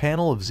sees a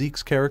panel of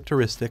Zeke's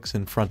characteristics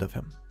in front of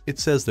him. It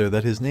says there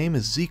that his name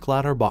is Zeke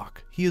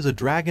Latterbach. He is a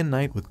dragon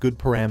knight with good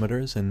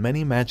parameters and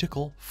many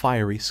magical,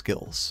 fiery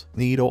skills.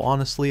 Niito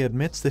honestly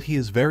admits that he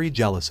is very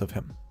jealous of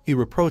him. He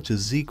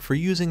reproaches Zeke for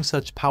using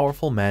such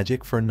powerful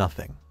magic for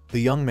nothing. The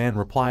young man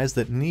replies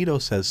that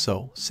Niito says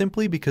so,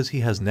 simply because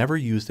he has never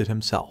used it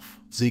himself.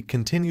 Zeke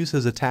continues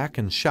his attack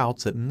and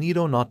shouts at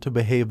Niito not to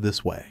behave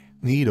this way.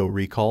 Niito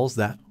recalls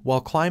that,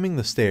 while climbing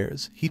the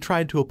stairs, he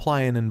tried to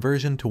apply an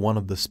inversion to one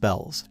of the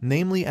spells,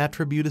 namely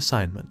attribute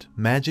assignment,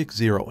 magic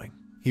zeroing.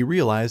 He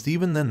realized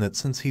even then that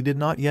since he did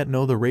not yet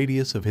know the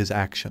radius of his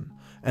action,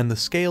 and the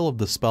scale of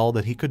the spell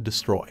that he could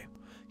destroy,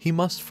 he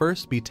must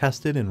first be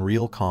tested in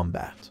real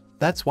combat.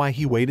 That's why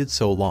he waited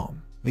so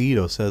long.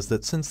 Niito says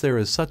that since there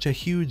is such a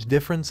huge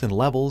difference in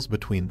levels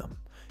between them,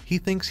 he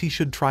thinks he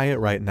should try it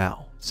right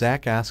now.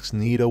 Zack asks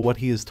Nito what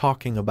he is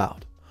talking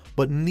about,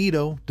 but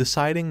Nito,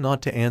 deciding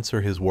not to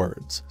answer his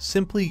words,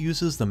 simply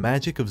uses the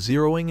magic of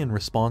zeroing in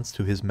response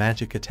to his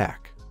magic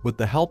attack. With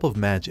the help of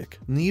magic,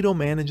 Nito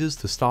manages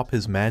to stop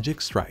his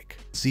magic strike.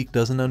 Zeke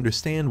doesn't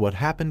understand what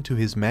happened to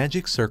his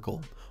magic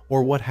circle,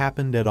 or what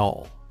happened at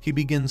all. He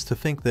begins to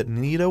think that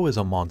Nito is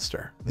a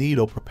monster.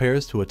 Nito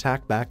prepares to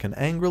attack back and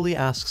angrily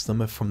asks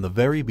them if from the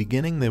very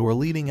beginning they were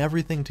leading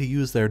everything to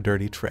use their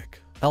dirty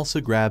trick.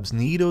 Elsa grabs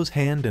Nito's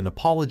hand and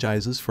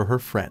apologizes for her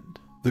friend.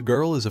 The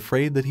girl is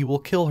afraid that he will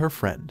kill her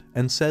friend,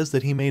 and says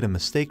that he made a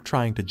mistake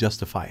trying to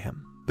justify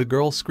him. The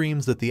girl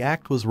screams that the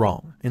act was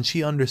wrong, and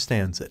she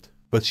understands it.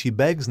 But she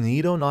begs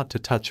Nito not to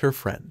touch her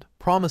friend,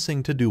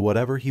 promising to do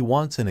whatever he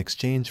wants in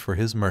exchange for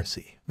his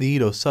mercy.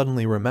 Nito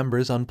suddenly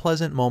remembers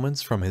unpleasant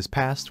moments from his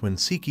past when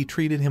Siki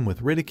treated him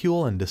with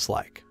ridicule and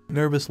dislike.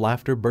 Nervous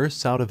laughter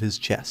bursts out of his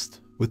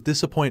chest. With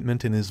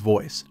disappointment in his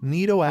voice,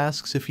 Nito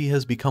asks if he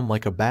has become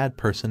like a bad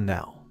person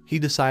now. He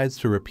decides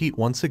to repeat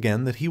once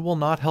again that he will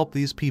not help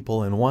these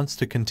people and wants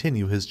to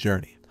continue his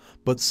journey.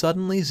 But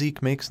suddenly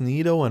Zeke makes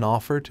Nito an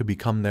offer to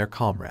become their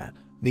comrade.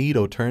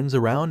 Nito turns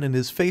around and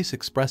his face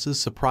expresses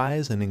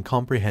surprise and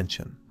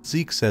incomprehension.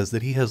 Zeke says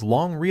that he has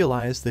long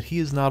realized that he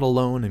is not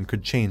alone and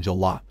could change a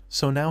lot,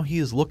 so now he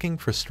is looking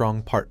for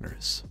strong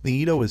partners.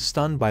 Nito is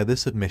stunned by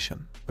this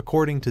admission.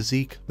 According to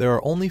Zeke, there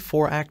are only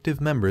 4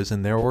 active members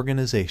in their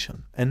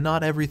organization, and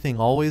not everything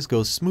always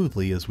goes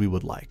smoothly as we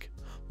would like.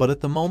 But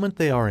at the moment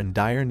they are in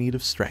dire need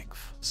of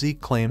strength.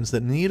 Zeke claims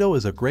that Nito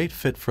is a great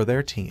fit for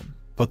their team,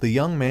 but the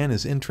young man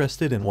is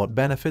interested in what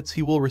benefits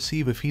he will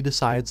receive if he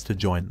decides to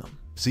join them.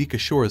 Zeke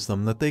assures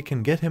them that they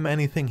can get him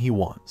anything he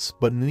wants,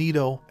 but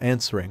Nito,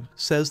 answering,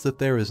 says that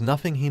there is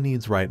nothing he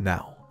needs right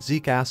now.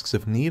 Zeke asks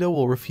if Nito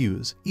will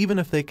refuse, even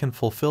if they can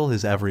fulfill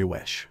his every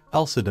wish.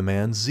 Elsa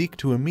demands Zeke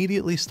to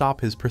immediately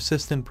stop his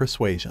persistent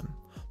persuasion,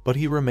 but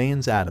he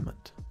remains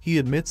adamant. He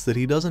admits that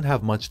he doesn't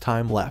have much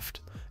time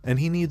left, and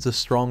he needs a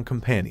strong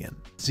companion.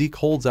 Zeke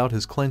holds out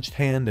his clenched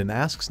hand and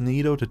asks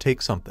Nito to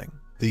take something.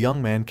 The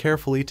young man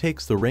carefully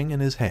takes the ring in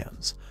his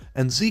hands,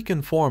 and Zeke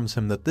informs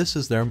him that this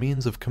is their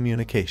means of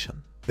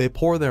communication. They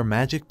pour their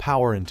magic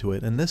power into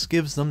it, and this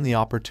gives them the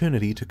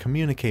opportunity to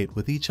communicate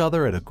with each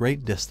other at a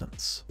great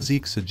distance.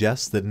 Zeke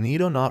suggests that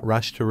Nito not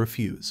rush to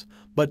refuse,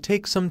 but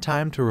take some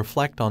time to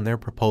reflect on their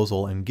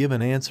proposal and give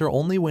an answer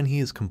only when he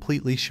is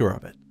completely sure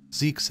of it.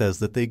 Zeke says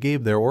that they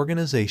gave their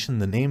organization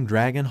the name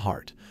Dragon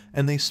Heart,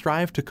 and they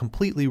strive to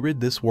completely rid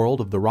this world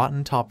of the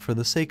rotten top for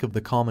the sake of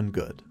the common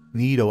good.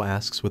 Nito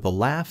asks with a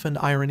laugh and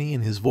irony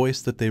in his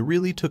voice that they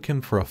really took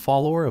him for a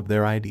follower of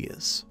their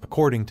ideas.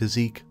 According to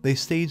Zeke, they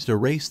staged a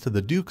race to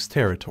the Duke's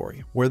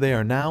territory, where they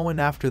are now,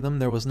 and after them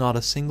there was not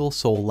a single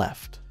soul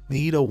left.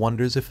 Nito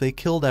wonders if they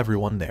killed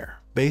everyone there.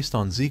 Based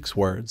on Zeke's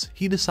words,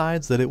 he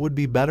decides that it would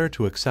be better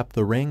to accept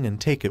the ring and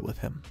take it with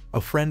him.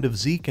 A friend of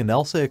Zeke and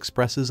Elsa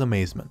expresses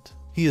amazement.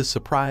 He is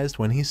surprised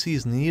when he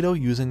sees Nito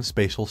using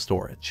spatial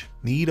storage.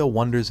 Nito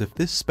wonders if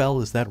this spell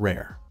is that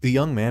rare. The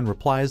young man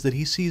replies that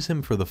he sees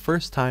him for the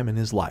first time in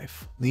his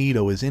life.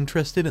 Nito is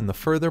interested in the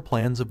further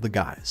plans of the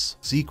guys.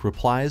 Zeke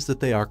replies that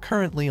they are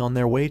currently on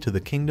their way to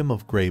the kingdom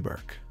of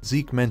Greyberk.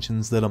 Zeke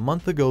mentions that a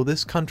month ago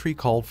this country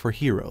called for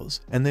heroes,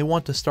 and they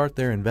want to start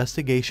their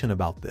investigation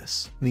about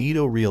this.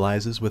 Nito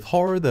realizes with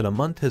horror that a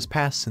month has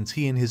passed since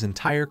he and his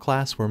entire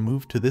class were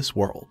moved to this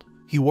world.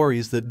 He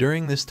worries that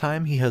during this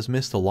time he has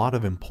missed a lot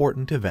of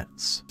important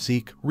events.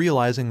 Zeke,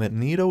 realizing that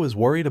Nito is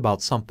worried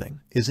about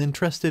something, is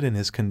interested in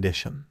his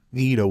condition.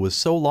 Nito was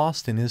so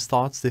lost in his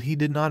thoughts that he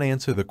did not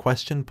answer the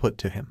question put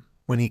to him.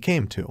 When he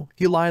came to,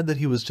 he lied that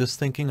he was just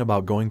thinking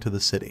about going to the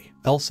city.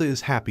 Elsa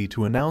is happy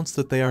to announce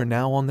that they are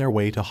now on their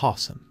way to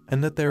Hassan,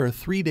 and that there are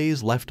 3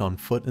 days left on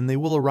foot and they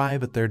will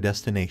arrive at their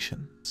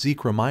destination.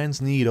 Zeke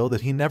reminds Nito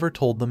that he never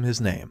told them his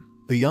name.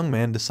 The young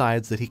man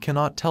decides that he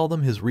cannot tell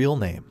them his real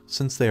name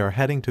since they are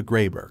heading to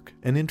Greyberk,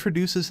 and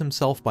introduces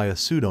himself by a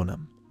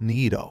pseudonym,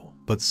 Nito.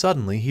 But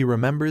suddenly he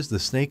remembers the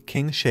Snake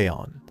King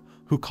Sheon,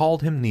 who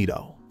called him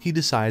Nito. He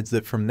decides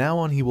that from now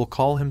on he will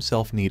call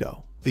himself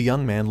Nito. The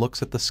young man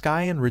looks at the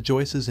sky and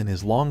rejoices in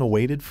his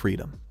long-awaited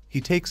freedom. He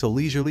takes a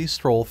leisurely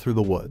stroll through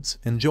the woods,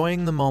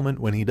 enjoying the moment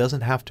when he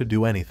doesn't have to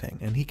do anything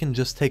and he can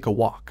just take a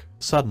walk.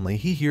 Suddenly,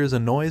 he hears a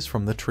noise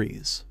from the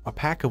trees. A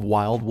pack of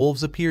wild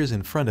wolves appears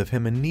in front of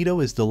him, and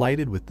Nito is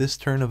delighted with this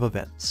turn of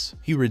events.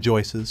 He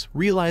rejoices,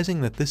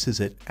 realizing that this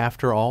is it.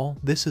 After all,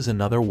 this is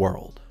another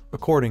world.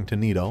 According to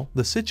Nito,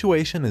 the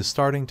situation is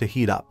starting to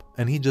heat up,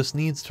 and he just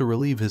needs to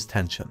relieve his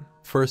tension.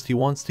 First, he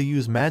wants to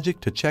use magic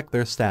to check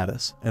their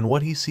status, and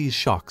what he sees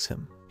shocks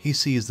him. He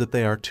sees that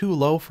they are too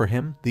low for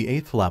him, the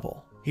 8th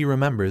level. He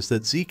remembers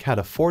that Zeke had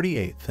a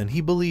 48th, and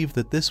he believed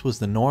that this was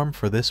the norm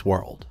for this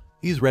world.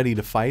 He's ready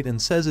to fight and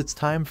says it's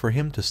time for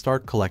him to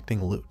start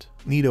collecting loot.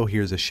 Nito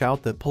hears a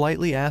shout that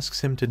politely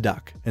asks him to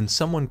duck, and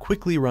someone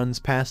quickly runs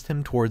past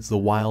him towards the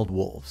wild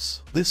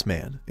wolves. This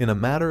man, in a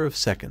matter of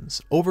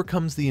seconds,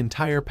 overcomes the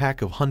entire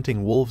pack of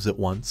hunting wolves at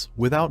once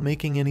without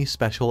making any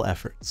special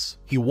efforts.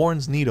 He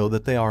warns Nito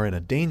that they are in a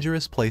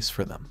dangerous place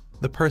for them.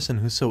 The person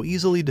who so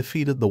easily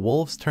defeated the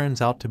wolves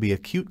turns out to be a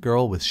cute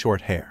girl with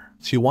short hair.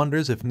 She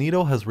wonders if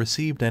Nito has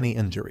received any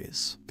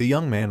injuries. The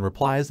young man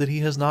replies that he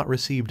has not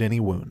received any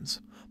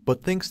wounds,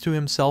 but thinks to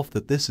himself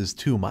that this is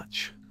too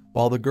much.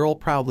 While the girl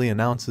proudly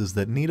announces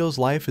that Nito's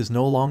life is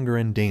no longer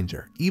in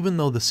danger, even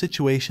though the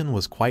situation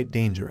was quite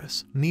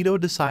dangerous, Nito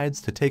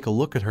decides to take a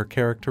look at her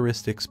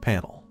characteristics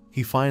panel.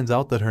 He finds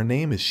out that her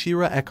name is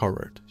Shira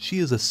Ekarurt. She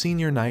is a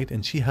senior knight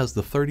and she has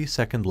the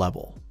 32nd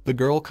level. The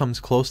girl comes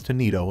close to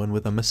Nito and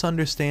with a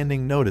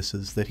misunderstanding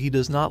notices that he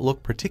does not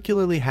look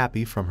particularly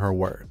happy from her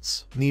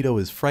words. Nito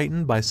is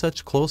frightened by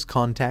such close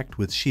contact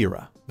with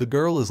Shira. The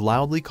girl is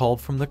loudly called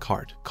from the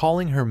cart,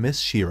 calling her Miss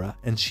Shira,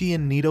 and she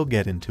and Nito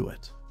get into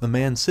it. The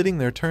man sitting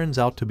there turns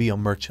out to be a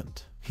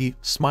merchant. He,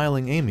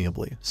 smiling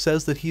amiably,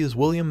 says that he is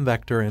William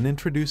Vector and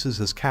introduces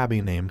his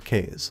cabbie named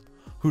Kaze,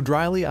 who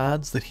dryly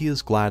adds that he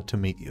is glad to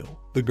meet you.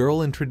 The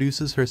girl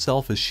introduces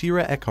herself as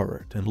Shira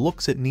Ekarurt and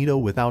looks at Nito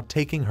without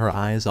taking her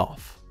eyes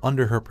off.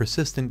 Under her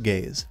persistent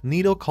gaze,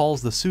 Nito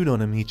calls the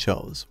pseudonym he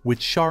chose, which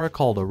Shara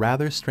called a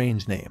rather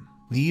strange name.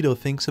 Nito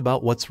thinks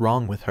about what's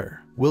wrong with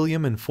her.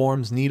 William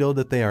informs Nito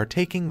that they are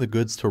taking the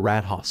goods to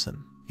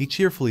Radhausen. He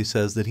cheerfully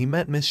says that he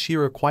met Miss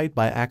Shira quite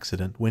by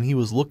accident when he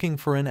was looking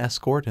for an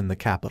escort in the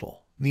capital.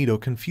 Nito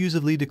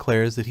confusedly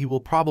declares that he will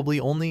probably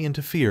only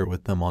interfere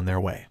with them on their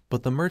way,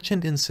 but the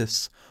merchant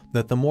insists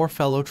that the more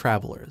fellow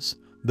travelers,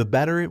 the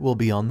better it will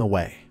be on the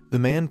way. The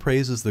man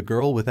praises the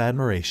girl with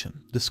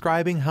admiration,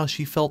 describing how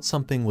she felt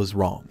something was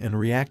wrong and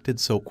reacted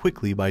so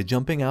quickly by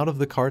jumping out of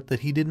the cart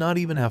that he did not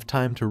even have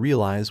time to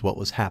realize what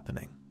was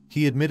happening.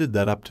 He admitted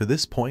that up to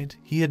this point,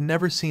 he had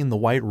never seen the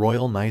White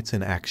Royal Knights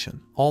in action,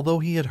 although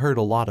he had heard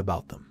a lot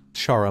about them.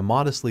 Shara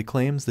modestly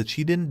claims that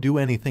she didn't do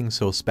anything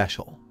so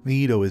special.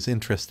 Nito is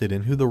interested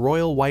in who the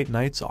Royal White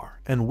Knights are,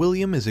 and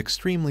William is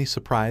extremely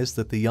surprised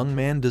that the young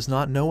man does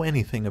not know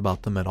anything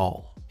about them at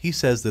all. He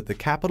says that the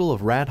capital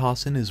of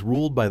Radhausen is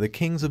ruled by the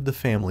kings of the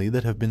family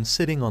that have been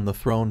sitting on the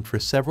throne for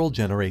several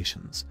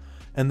generations,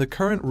 and the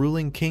current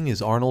ruling king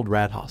is Arnold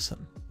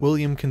Radhausen.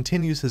 William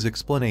continues his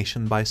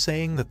explanation by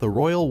saying that the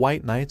Royal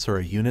White Knights are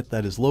a unit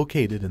that is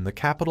located in the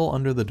capital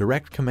under the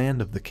direct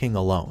command of the king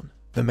alone.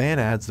 The man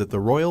adds that the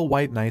Royal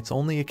White Knights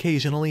only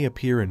occasionally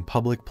appear in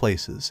public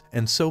places,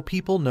 and so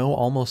people know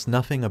almost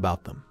nothing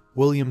about them.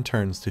 William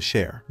turns to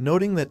Cher,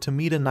 noting that to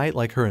meet a knight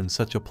like her in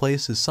such a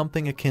place is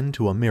something akin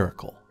to a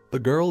miracle. The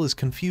girl is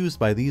confused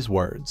by these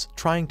words,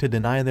 trying to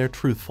deny their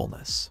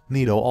truthfulness.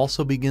 Nito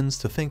also begins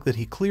to think that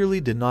he clearly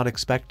did not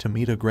expect to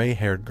meet a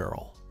gray-haired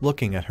girl.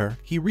 Looking at her,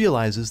 he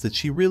realizes that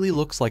she really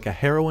looks like a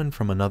heroine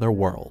from another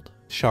world.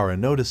 Shara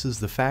notices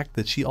the fact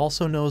that she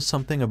also knows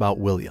something about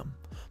William,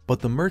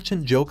 but the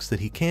merchant jokes that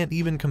he can't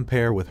even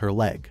compare with her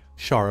leg.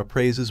 Shara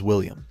praises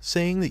William,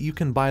 saying that you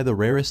can buy the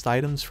rarest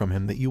items from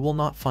him that you will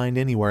not find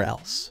anywhere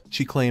else.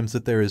 She claims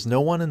that there is no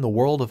one in the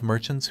world of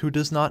merchants who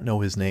does not know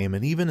his name,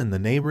 and even in the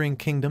neighboring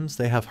kingdoms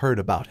they have heard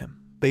about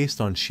him.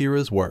 Based on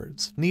Shira's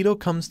words, Nito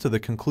comes to the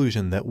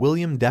conclusion that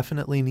William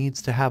definitely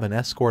needs to have an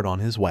escort on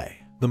his way.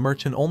 The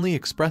merchant only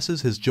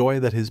expresses his joy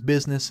that his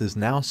business is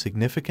now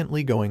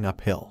significantly going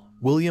uphill.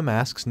 William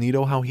asks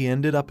Nito how he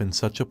ended up in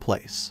such a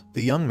place.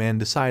 The young man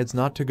decides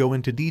not to go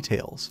into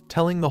details,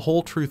 telling the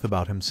whole truth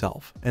about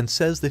himself, and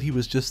says that he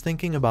was just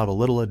thinking about a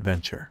little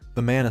adventure.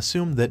 The man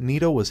assumed that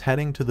Nito was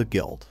heading to the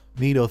guild.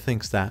 Nito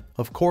thinks that,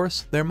 of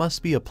course, there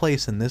must be a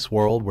place in this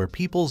world where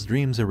people's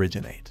dreams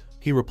originate.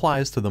 He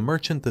replies to the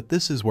merchant that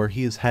this is where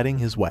he is heading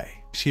his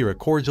way. Shira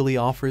cordially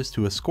offers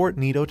to escort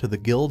Nito to the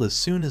guild as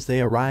soon as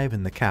they arrive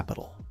in the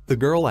capital. The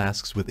girl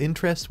asks with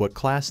interest what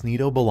class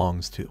Nito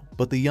belongs to,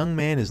 but the young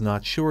man is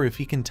not sure if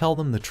he can tell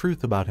them the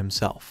truth about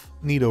himself.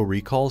 Nito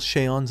recalls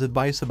Cheon's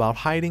advice about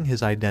hiding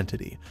his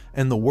identity,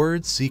 and the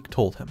words Zeke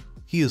told him.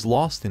 He is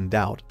lost in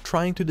doubt,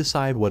 trying to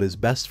decide what is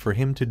best for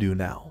him to do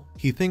now.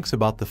 He thinks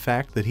about the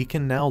fact that he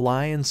can now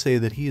lie and say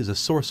that he is a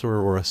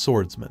sorcerer or a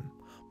swordsman,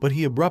 but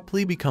he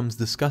abruptly becomes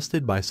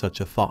disgusted by such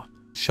a thought.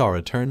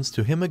 Shara turns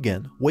to him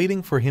again,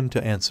 waiting for him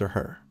to answer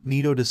her.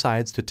 Nito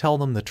decides to tell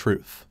them the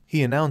truth.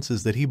 He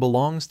announces that he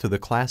belongs to the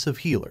class of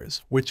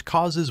healers, which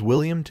causes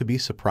William to be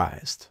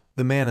surprised.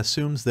 The man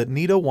assumes that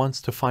Nito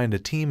wants to find a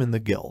team in the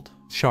guild.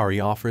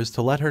 Shari offers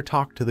to let her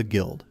talk to the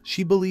guild.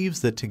 She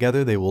believes that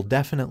together they will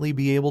definitely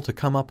be able to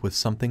come up with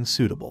something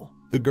suitable.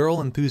 The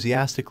girl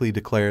enthusiastically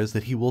declares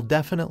that he will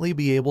definitely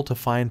be able to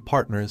find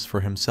partners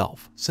for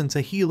himself, since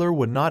a healer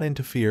would not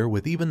interfere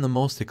with even the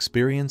most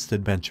experienced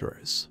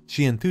adventurers.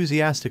 She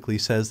enthusiastically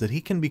says that he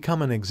can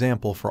become an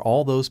example for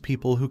all those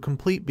people who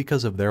complete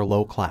because of their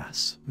low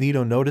class.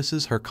 Nito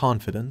notices her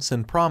confidence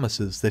and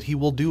promises that he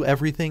will do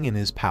everything in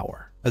his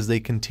power. As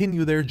they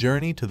continue their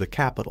journey to the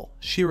capital,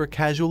 Shira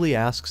casually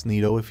asks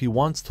Nito if he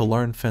wants to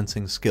learn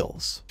fencing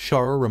skills.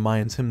 Shara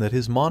reminds him that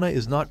his mana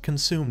is not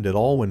consumed at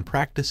all when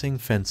practicing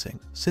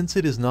fencing, since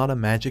it is not a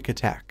magic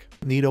attack.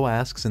 Nito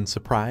asks in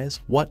surprise,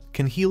 "What,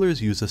 can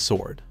healers use a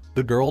sword?"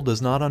 The girl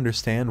does not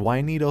understand why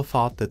Nito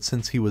thought that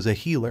since he was a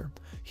healer,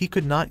 he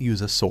could not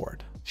use a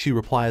sword. She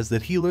replies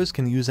that healers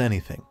can use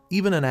anything,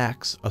 even an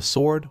axe, a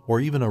sword, or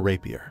even a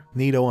rapier.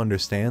 Nito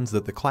understands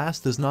that the class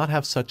does not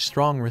have such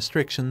strong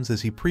restrictions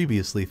as he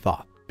previously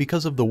thought.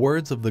 because of the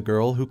words of the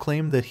girl who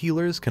claimed that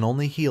healers can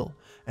only heal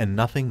and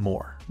nothing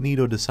more.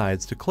 Nito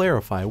decides to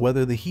clarify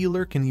whether the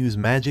healer can use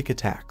magic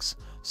attacks,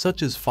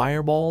 such as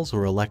fireballs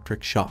or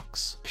electric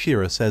shocks.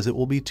 Shira says it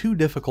will be too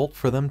difficult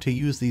for them to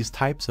use these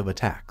types of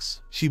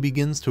attacks. She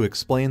begins to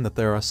explain that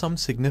there are some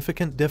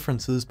significant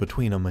differences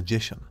between a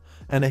magician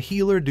and a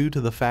healer due to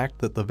the fact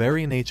that the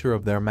very nature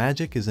of their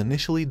magic is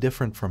initially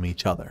different from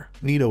each other.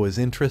 Nito is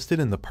interested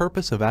in the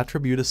purpose of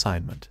attribute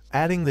assignment,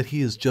 adding that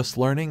he is just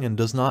learning and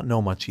does not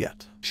know much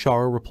yet.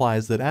 Shara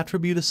replies that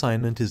attribute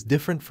assignment is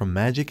different from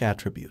magic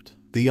attribute.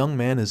 The young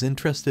man is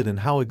interested in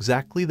how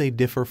exactly they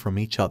differ from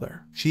each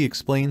other. She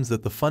explains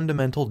that the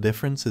fundamental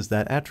difference is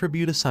that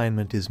attribute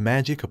assignment is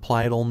magic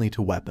applied only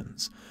to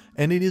weapons,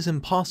 and it is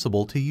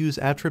impossible to use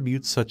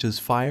attributes such as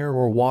fire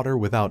or water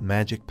without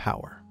magic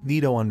power.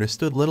 Nito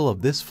understood little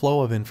of this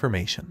flow of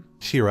information.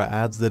 Shira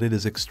adds that it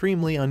is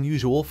extremely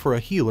unusual for a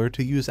healer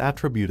to use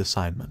attribute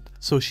assignment,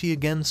 so she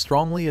again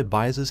strongly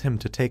advises him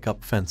to take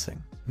up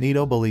fencing.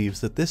 Nito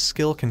believes that this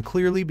skill can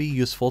clearly be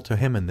useful to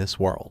him in this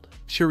world.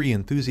 Shuri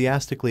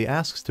enthusiastically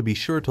asks to be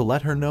sure to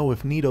let her know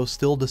if Nito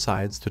still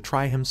decides to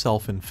try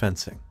himself in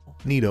fencing.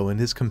 Nito and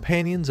his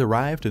companions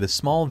arrived at a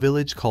small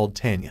village called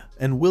Tanya,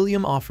 and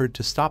William offered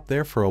to stop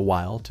there for a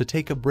while to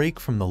take a break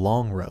from the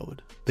long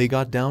road. They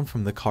got down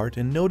from the cart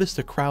and noticed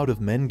a crowd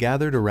of men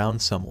gathered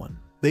around someone.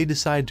 They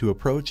decide to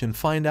approach and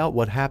find out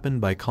what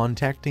happened by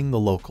contacting the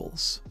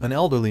locals. An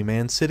elderly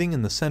man sitting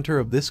in the center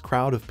of this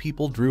crowd of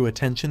people drew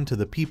attention to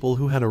the people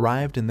who had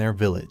arrived in their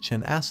village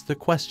and asked a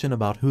question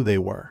about who they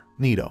were.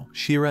 Nito,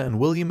 Shira, and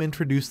William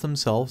introduced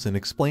themselves and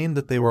explained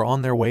that they were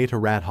on their way to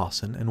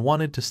Radhausen and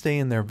wanted to stay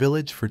in their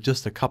village for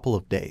just a couple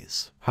of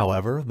days.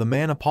 However, the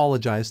man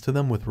apologized to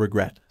them with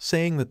regret,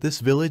 saying that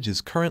this village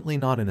is currently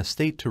not in a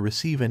state to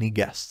receive any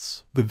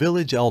guests. The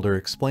village elder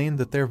explained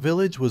that their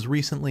village was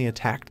recently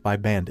attacked by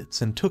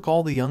bandits and took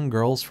all the young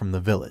girls from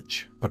the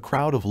village. A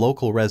crowd of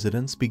local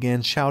residents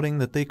began shouting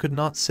that they could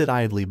not sit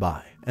idly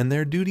by, and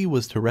their duty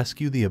was to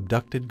rescue the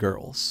abducted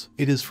girls.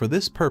 It is for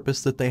this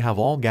purpose that they have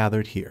all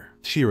gathered here.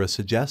 Shira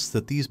suggests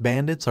that these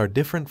bandits are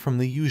different from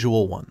the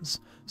usual ones,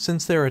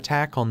 since their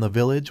attack on the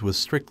village was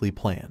strictly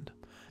planned,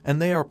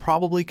 and they are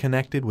probably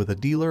connected with a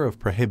dealer of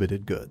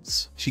prohibited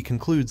goods. She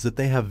concludes that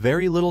they have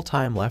very little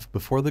time left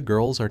before the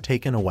girls are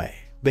taken away.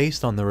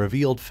 Based on the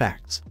revealed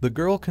facts, the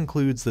girl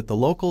concludes that the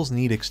locals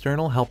need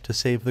external help to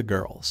save the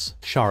girls.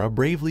 Shara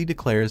bravely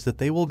declares that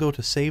they will go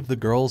to save the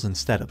girls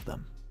instead of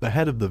them. The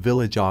head of the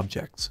village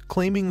objects,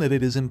 claiming that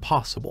it is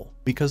impossible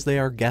because they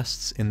are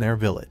guests in their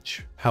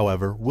village.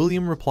 However,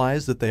 William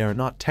replies that they are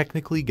not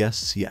technically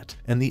guests yet,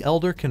 and the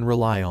elder can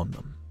rely on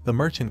them. The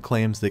merchant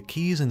claims that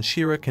Keys and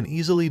Shira can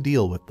easily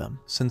deal with them,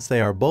 since they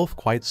are both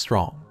quite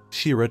strong.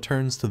 Shira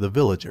turns to the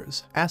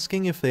villagers,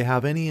 asking if they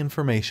have any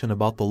information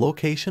about the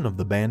location of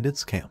the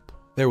bandits' camp.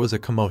 There was a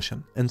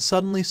commotion, and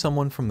suddenly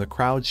someone from the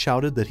crowd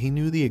shouted that he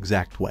knew the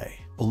exact way.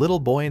 A little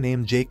boy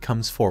named Jake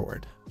comes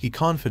forward. He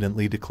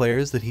confidently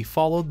declares that he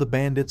followed the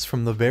bandits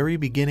from the very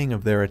beginning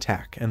of their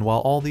attack, and while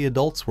all the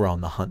adults were on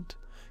the hunt,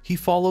 he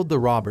followed the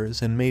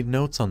robbers and made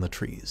notes on the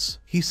trees.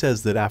 He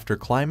says that after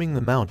climbing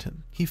the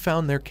mountain, he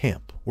found their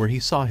camp, where he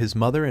saw his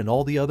mother and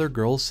all the other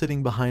girls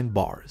sitting behind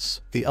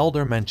bars. The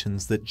elder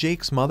mentions that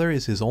Jake's mother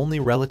is his only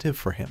relative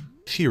for him.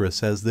 Shira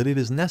says that it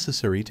is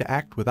necessary to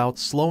act without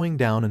slowing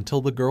down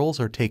until the girls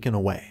are taken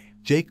away.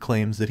 Jake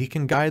claims that he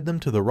can guide them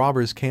to the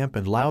robbers' camp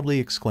and loudly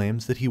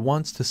exclaims that he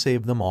wants to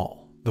save them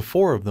all. The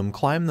four of them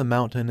climb the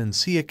mountain and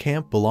see a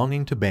camp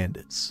belonging to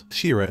bandits.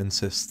 Shira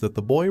insists that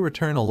the boy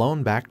return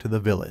alone back to the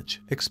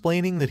village,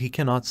 explaining that he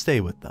cannot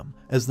stay with them,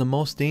 as the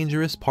most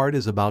dangerous part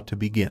is about to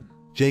begin.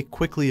 Jake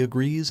quickly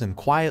agrees and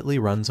quietly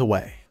runs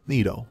away.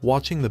 Nito,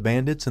 watching the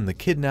bandits and the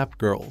kidnapped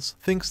girls,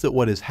 thinks that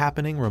what is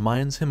happening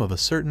reminds him of a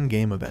certain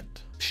game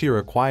event.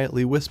 Shira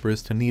quietly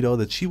whispers to Nito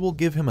that she will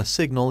give him a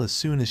signal as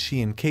soon as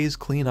she and Kei's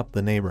clean up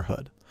the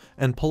neighborhood,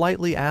 and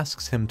politely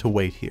asks him to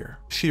wait here.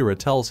 Shira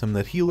tells him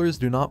that healers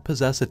do not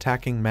possess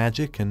attacking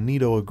magic, and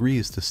Nito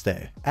agrees to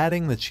stay,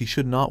 adding that she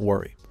should not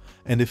worry,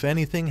 and if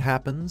anything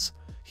happens,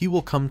 he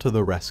will come to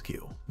the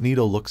rescue.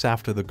 Nito looks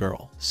after the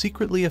girl,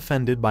 secretly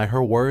offended by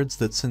her words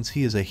that since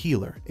he is a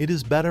healer, it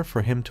is better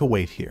for him to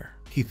wait here.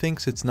 He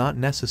thinks it's not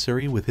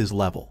necessary with his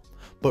level,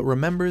 but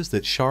remembers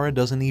that Shara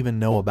doesn't even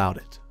know about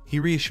it. He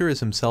reassures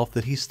himself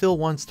that he still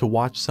wants to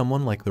watch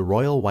someone like the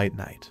Royal White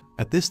Knight.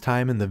 At this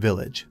time in the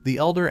village, the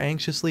elder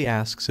anxiously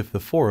asks if the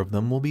four of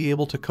them will be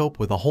able to cope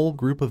with a whole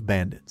group of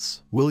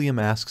bandits. William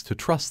asks to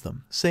trust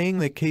them, saying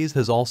that Kei's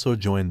has also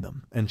joined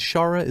them, and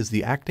Shara is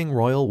the acting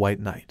Royal White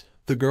Knight.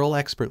 The girl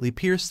expertly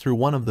pierced through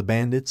one of the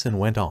bandits and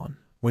went on.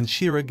 When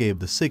Shira gave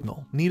the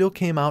signal, Nito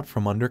came out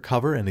from under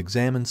cover and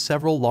examined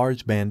several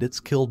large bandits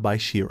killed by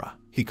Shira.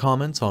 He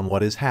comments on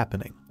what is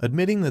happening,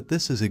 admitting that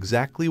this is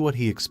exactly what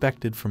he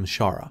expected from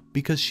Shara,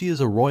 because she is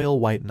a Royal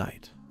White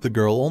Knight. The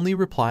girl only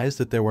replies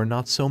that there were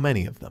not so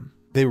many of them.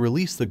 They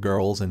release the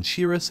girls and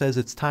Shira says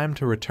it's time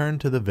to return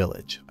to the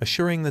village,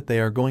 assuring that they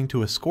are going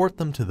to escort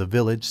them to the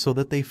village so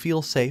that they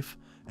feel safe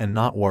and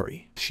not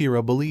worry.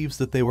 Shira believes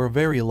that they were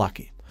very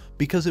lucky,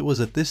 because it was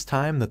at this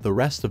time that the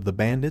rest of the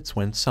bandits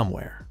went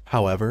somewhere.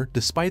 However,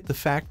 despite the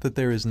fact that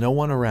there is no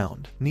one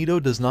around, Nito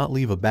does not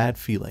leave a bad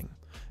feeling,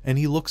 and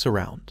he looks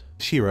around.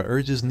 Shira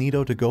urges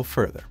Nito to go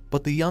further,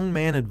 but the young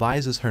man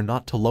advises her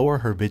not to lower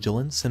her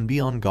vigilance and be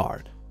on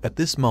guard. At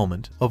this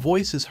moment, a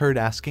voice is heard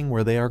asking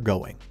where they are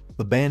going.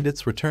 The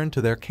bandits returned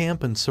to their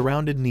camp and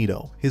surrounded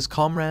Nito, his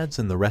comrades,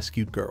 and the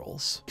rescued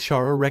girls.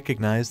 Shara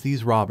recognized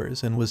these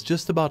robbers and was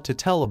just about to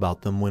tell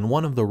about them when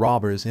one of the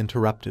robbers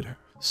interrupted her,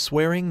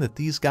 swearing that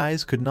these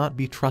guys could not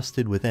be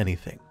trusted with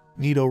anything.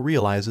 Nito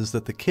realizes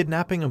that the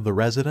kidnapping of the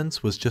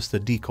residents was just a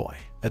decoy.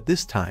 At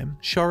this time,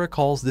 Shara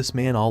calls this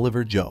man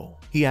Oliver Joe.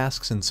 He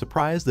asks in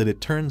surprise that it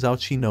turns out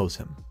she knows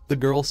him. The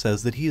girl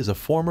says that he is a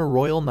former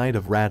Royal Knight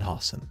of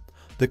Radhausen,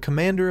 the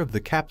commander of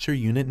the capture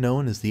unit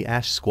known as the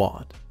Ash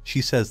Squad.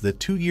 She says that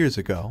 2 years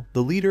ago,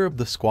 the leader of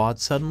the squad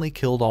suddenly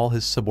killed all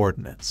his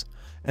subordinates,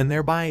 and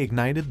thereby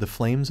ignited the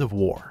flames of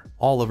war.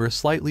 Oliver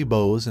slightly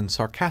bows and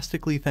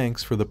sarcastically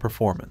thanks for the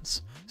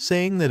performance,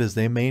 saying that as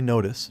they may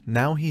notice,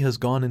 now he has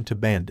gone into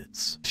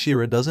bandits.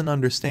 Shira doesn't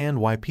understand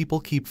why people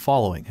keep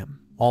following him.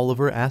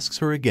 Oliver asks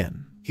her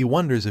again. He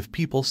wonders if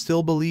people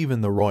still believe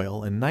in the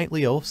royal and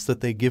knightly oaths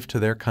that they give to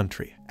their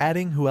country,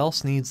 adding who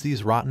else needs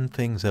these rotten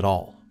things at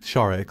all.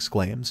 Shara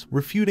exclaims,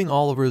 refuting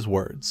Oliver's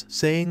words,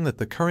 saying that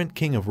the current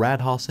king of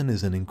Radhausen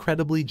is an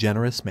incredibly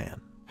generous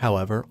man.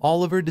 However,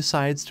 Oliver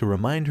decides to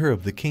remind her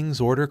of the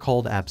king's order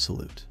called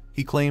Absolute.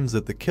 He claims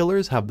that the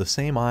killers have the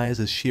same eyes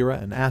as Shira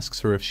and asks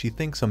her if she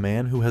thinks a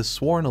man who has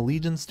sworn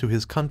allegiance to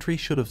his country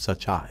should have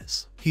such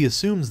eyes. He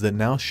assumes that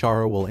now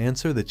Shara will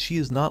answer that she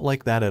is not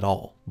like that at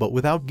all, but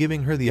without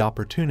giving her the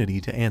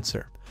opportunity to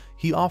answer,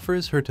 he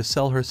offers her to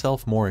sell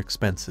herself more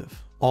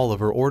expensive.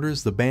 Oliver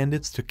orders the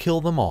bandits to kill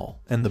them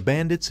all, and the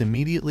bandits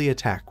immediately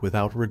attack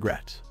without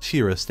regret.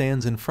 Shira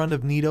stands in front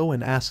of Nito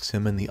and asks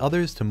him and the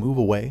others to move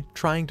away,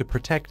 trying to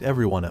protect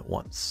everyone at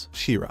once.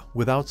 Shira,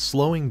 without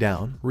slowing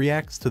down,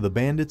 reacts to the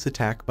bandits'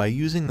 attack by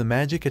using the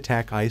magic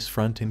attack Ice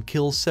Front and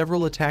kills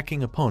several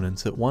attacking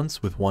opponents at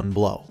once with one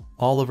blow.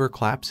 Oliver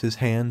claps his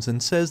hands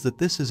and says that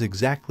this is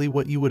exactly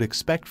what you would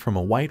expect from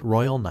a white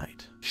royal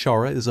knight.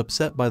 Shara is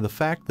upset by the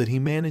fact that he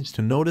managed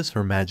to notice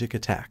her magic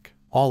attack.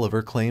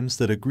 Oliver claims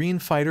that a green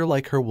fighter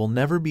like her will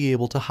never be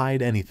able to hide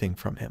anything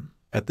from him.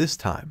 At this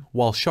time,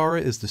 while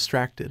Shara is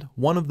distracted,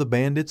 one of the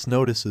bandits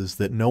notices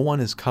that no one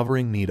is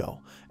covering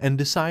Nito and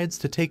decides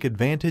to take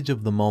advantage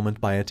of the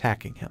moment by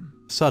attacking him.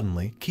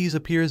 Suddenly, Keys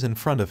appears in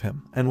front of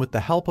him and with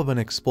the help of an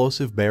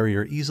explosive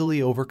barrier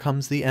easily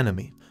overcomes the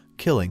enemy,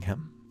 killing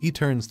him. He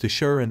turns to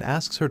Shura and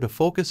asks her to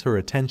focus her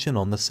attention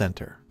on the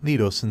center.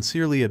 Nito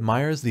sincerely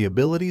admires the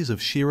abilities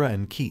of Shira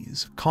and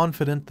Keys,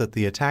 confident that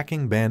the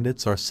attacking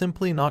bandits are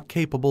simply not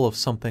capable of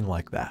something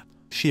like that.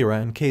 Shira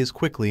and Keys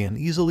quickly and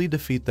easily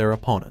defeat their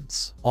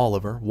opponents.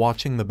 Oliver,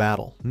 watching the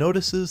battle,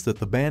 notices that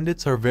the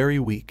bandits are very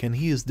weak and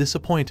he is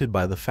disappointed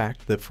by the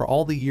fact that for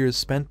all the years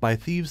spent by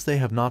thieves they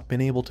have not been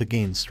able to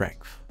gain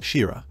strength.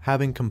 Shira,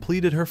 having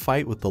completed her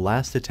fight with the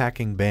last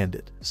attacking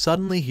bandit,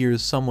 suddenly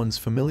hears someone's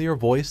familiar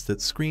voice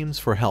that screams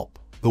for help.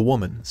 The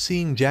woman,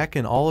 seeing Jack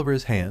in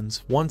Oliver's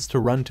hands, wants to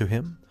run to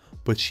him,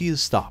 but she is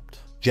stopped.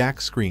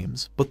 Jack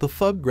screams, but the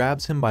thug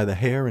grabs him by the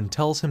hair and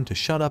tells him to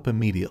shut up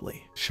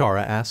immediately.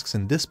 Shara asks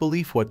in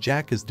disbelief what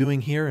Jack is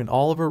doing here and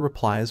Oliver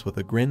replies with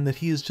a grin that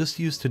he is just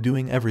used to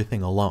doing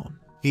everything alone.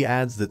 He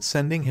adds that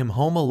sending him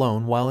home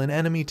alone while in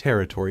enemy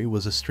territory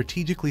was a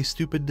strategically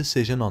stupid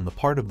decision on the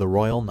part of the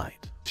Royal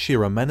Knight.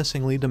 Shira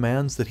menacingly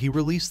demands that he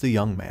release the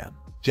young man.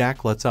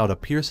 Jack lets out a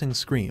piercing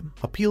scream,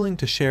 appealing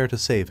to Cher to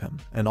save him,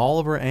 and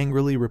Oliver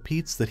angrily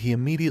repeats that he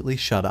immediately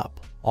shut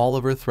up.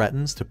 Oliver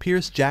threatens to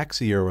pierce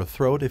Jack's ear or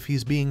throat if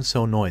he's being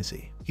so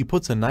noisy. He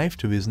puts a knife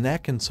to his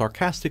neck and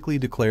sarcastically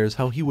declares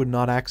how he would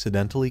not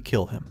accidentally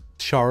kill him.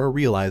 Shara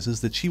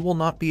realizes that she will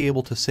not be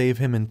able to save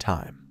him in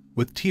time.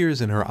 With tears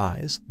in her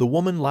eyes, the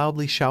woman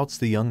loudly shouts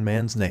the young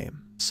man's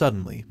name.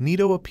 Suddenly,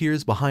 Nito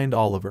appears behind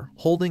Oliver,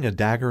 holding a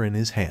dagger in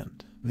his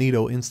hand.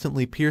 Nito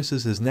instantly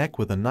pierces his neck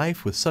with a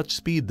knife with such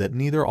speed that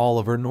neither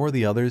Oliver nor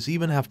the others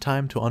even have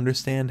time to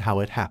understand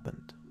how it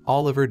happened.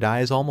 Oliver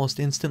dies almost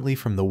instantly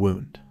from the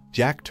wound.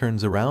 Jack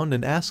turns around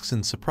and asks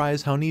in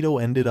surprise how Nito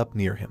ended up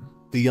near him.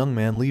 The young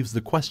man leaves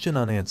the question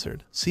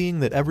unanswered, seeing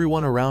that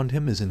everyone around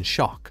him is in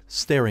shock,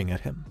 staring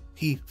at him.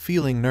 He,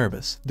 feeling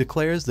nervous,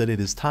 declares that it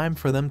is time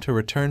for them to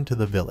return to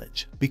the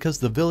village, because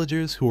the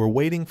villagers who are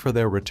waiting for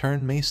their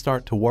return may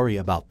start to worry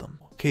about them.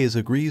 Kaze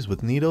agrees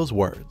with Nito's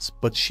words,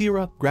 but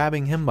Shira,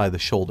 grabbing him by the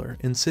shoulder,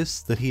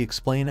 insists that he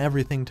explain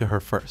everything to her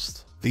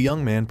first. The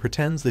young man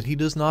pretends that he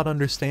does not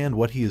understand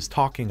what he is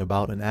talking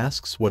about and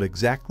asks what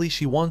exactly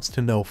she wants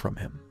to know from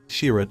him.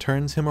 Shira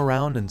turns him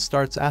around and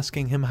starts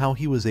asking him how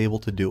he was able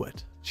to do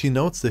it. She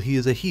notes that he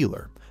is a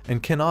healer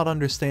and cannot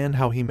understand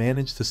how he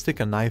managed to stick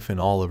a knife in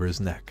Oliver's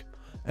neck,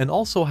 and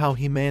also how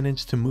he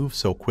managed to move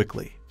so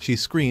quickly. She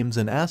screams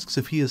and asks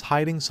if he is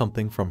hiding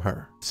something from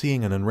her.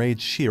 Seeing an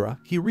enraged Shira,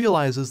 he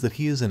realizes that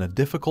he is in a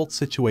difficult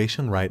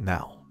situation right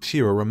now.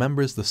 Shira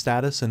remembers the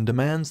status and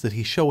demands that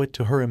he show it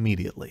to her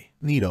immediately.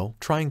 Nito,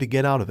 trying to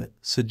get out of it,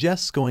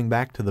 suggests going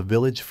back to the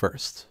village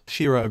first.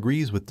 Shira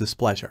agrees with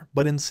displeasure,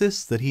 but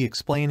insists that he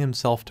explain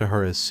himself to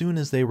her as soon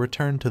as they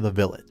return to the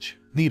village.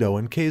 Nito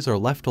and Kei's are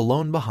left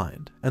alone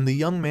behind, and the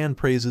young man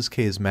praises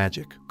Kei's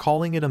magic,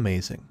 calling it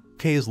amazing.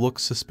 Kei's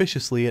looks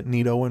suspiciously at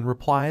Nito and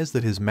replies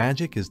that his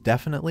magic is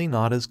definitely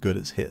not as good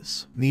as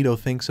his. Nito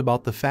thinks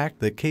about the fact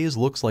that Kei's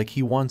looks like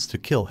he wants to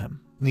kill him.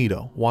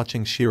 Nito,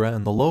 watching Shira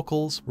and the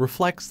locals,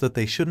 reflects that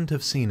they shouldn't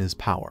have seen his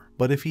power,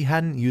 but if he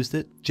hadn't used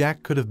it,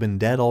 Jack could have been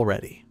dead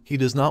already. He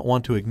does not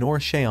want to ignore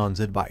Cheon's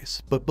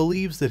advice, but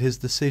believes that his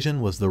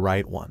decision was the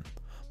right one,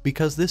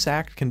 because this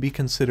act can be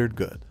considered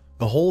good.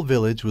 The whole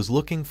village was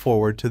looking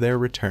forward to their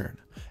return,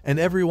 and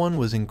everyone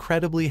was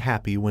incredibly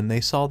happy when they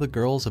saw the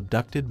girls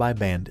abducted by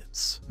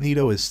bandits.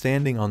 Nito is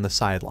standing on the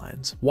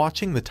sidelines,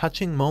 watching the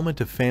touching moment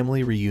of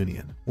family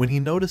reunion, when he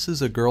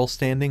notices a girl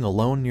standing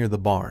alone near the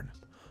barn,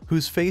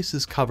 whose face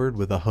is covered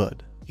with a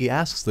hood. He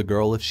asks the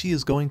girl if she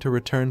is going to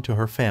return to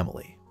her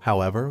family.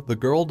 However, the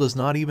girl does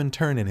not even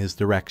turn in his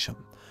direction,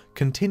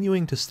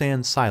 continuing to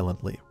stand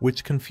silently,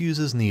 which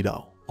confuses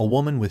Nito. A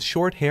woman with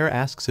short hair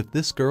asks if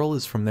this girl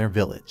is from their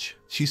village.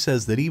 She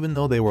says that even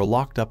though they were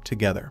locked up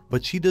together,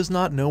 but she does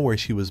not know where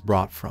she was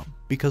brought from,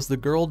 because the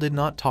girl did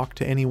not talk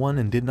to anyone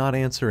and did not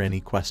answer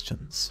any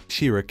questions.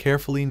 Shira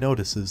carefully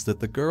notices that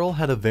the girl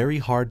had a very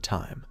hard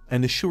time,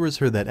 and assures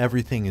her that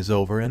everything is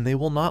over and they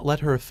will not let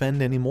her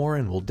offend anymore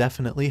and will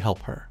definitely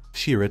help her.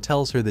 Shira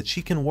tells her that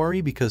she can worry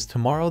because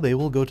tomorrow they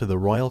will go to the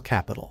royal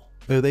capital.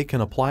 There they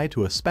can apply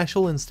to a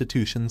special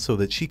institution so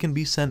that she can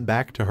be sent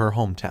back to her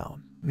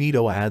hometown.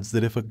 Nito adds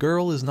that if a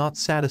girl is not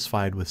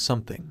satisfied with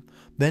something,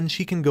 then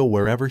she can go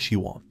wherever she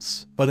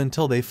wants. But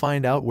until they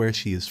find out where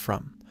she is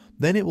from,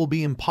 then it will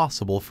be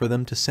impossible for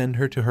them to send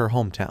her to her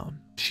hometown.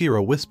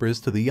 Shira whispers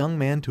to the young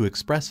man to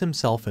express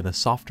himself in a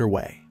softer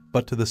way.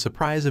 But to the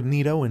surprise of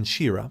Nito and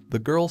Shira, the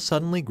girl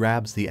suddenly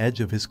grabs the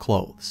edge of his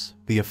clothes.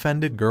 The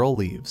offended girl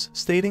leaves,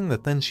 stating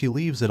that then she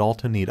leaves it all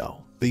to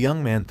Nito. The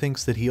young man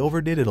thinks that he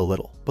overdid it a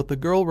little, but the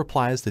girl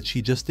replies that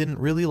she just didn't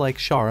really like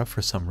Shara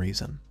for some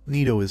reason.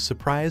 Nito is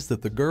surprised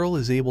that the girl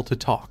is able to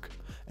talk,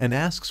 and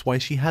asks why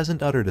she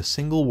hasn't uttered a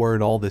single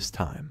word all this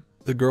time.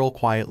 The girl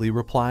quietly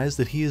replies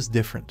that he is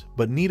different,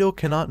 but Nito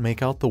cannot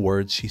make out the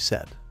words she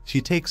said.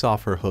 She takes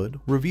off her hood,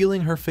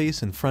 revealing her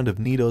face in front of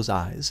Nito's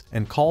eyes,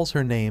 and calls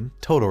her name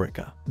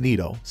Todorika.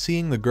 Nito,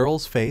 seeing the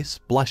girl's face,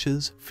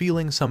 blushes,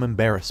 feeling some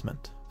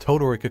embarrassment.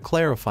 Todorika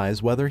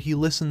clarifies whether he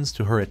listens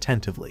to her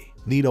attentively.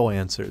 Nito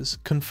answers,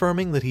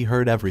 confirming that he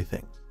heard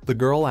everything. The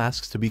girl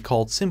asks to be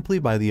called simply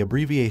by the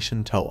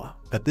abbreviation TOA.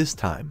 At this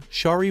time,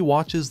 Shari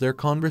watches their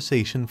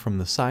conversation from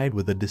the side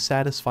with a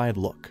dissatisfied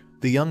look.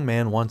 The young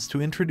man wants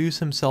to introduce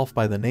himself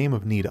by the name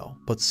of Nito,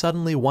 but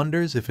suddenly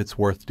wonders if it's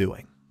worth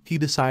doing. He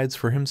decides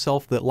for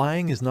himself that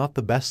lying is not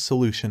the best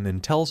solution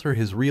and tells her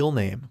his real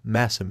name,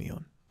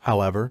 Masamune.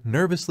 However,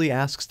 nervously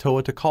asks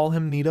Toa to call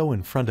him Nito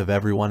in front of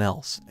everyone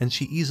else, and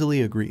she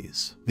easily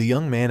agrees. The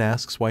young man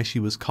asks why she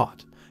was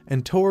caught,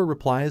 and Toa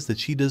replies that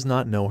she does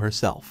not know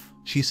herself.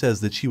 She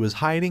says that she was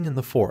hiding in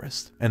the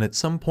forest, and at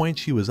some point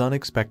she was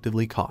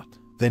unexpectedly caught.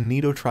 Then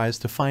Nito tries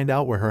to find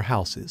out where her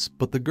house is,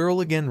 but the girl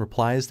again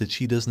replies that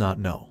she does not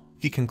know.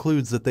 He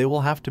concludes that they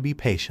will have to be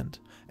patient,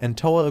 and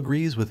Toa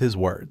agrees with his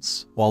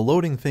words. While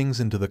loading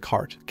things into the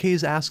cart,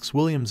 Kei's asks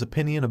William's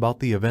opinion about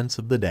the events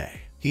of the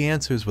day. He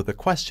answers with a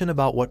question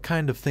about what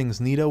kind of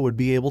things Nito would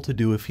be able to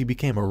do if he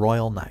became a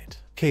royal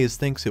knight. Kei's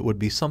thinks it would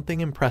be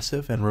something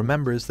impressive and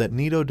remembers that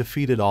Nito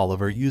defeated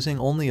Oliver using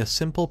only a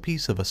simple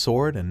piece of a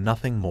sword and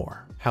nothing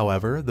more.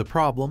 However, the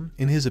problem,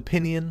 in his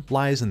opinion,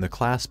 lies in the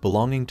class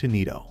belonging to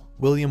Nito.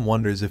 William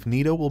wonders if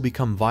Nito will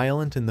become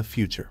violent in the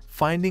future,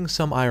 finding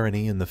some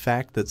irony in the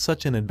fact that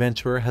such an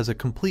adventurer has a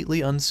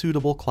completely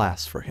unsuitable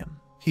class for him.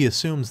 He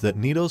assumes that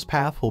Nito's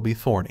path will be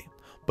thorny,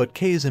 but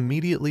Kei's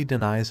immediately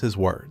denies his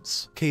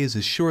words. Kei's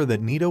is sure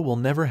that Nito will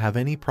never have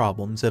any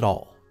problems at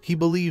all. He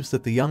believes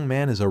that the young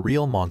man is a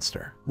real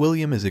monster.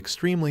 William is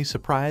extremely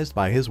surprised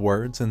by his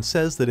words and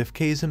says that if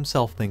Kei's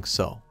himself thinks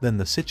so, then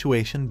the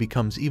situation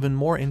becomes even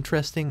more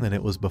interesting than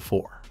it was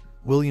before.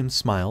 William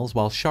smiles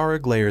while Shara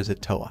glares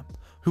at Toa,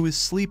 who is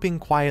sleeping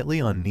quietly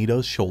on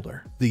Nito's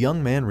shoulder. The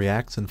young man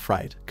reacts in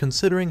fright,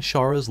 considering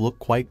Shara's look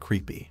quite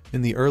creepy.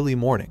 In the early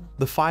morning,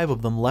 the five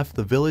of them left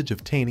the village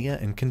of Tania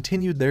and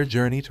continued their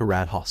journey to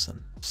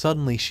Radhausen.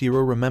 Suddenly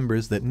Shira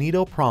remembers that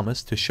Nito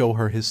promised to show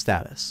her his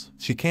status.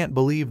 She can't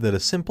believe that a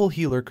simple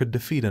healer could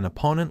defeat an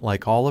opponent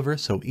like Oliver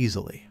so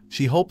easily.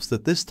 She hopes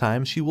that this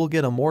time she will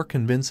get a more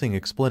convincing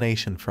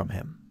explanation from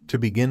him. To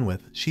begin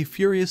with, she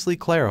furiously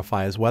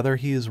clarifies whether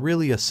he is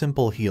really a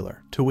simple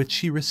healer, to which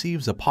she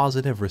receives a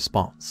positive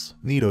response.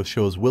 Nito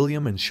shows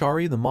William and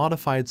Shari the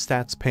modified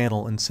stats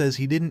panel and says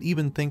he didn't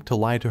even think to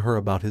lie to her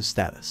about his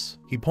status.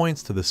 He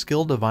points to the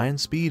skill Divine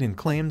Speed and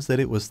claims that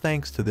it was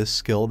thanks to this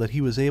skill that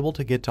he was able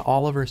to get to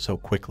Oliver so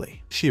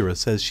quickly. Shira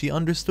says she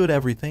understood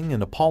everything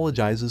and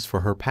apologizes for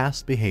her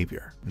past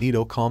behavior.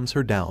 Nito calms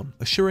her down,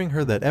 assuring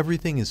her that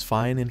everything is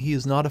fine and he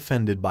is not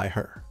offended by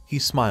her. He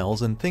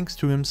smiles and thinks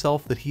to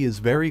himself that he is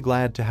very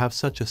glad to have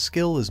such a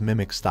skill as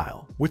mimic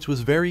style, which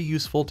was very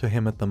useful to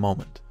him at the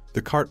moment.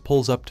 The cart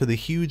pulls up to the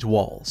huge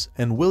walls,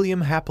 and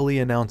William happily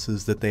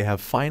announces that they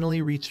have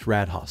finally reached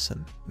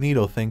Radhausen.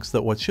 Nito thinks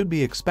that what should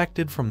be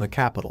expected from the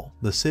capital,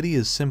 the city,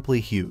 is simply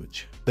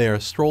huge. They are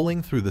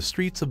strolling through the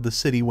streets of the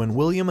city when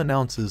William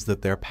announces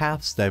that their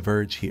paths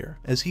diverge here,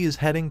 as he is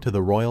heading to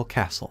the royal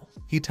castle.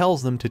 He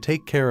tells them to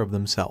take care of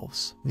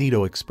themselves.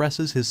 Nito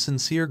expresses his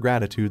sincere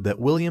gratitude that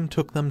William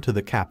took them to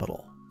the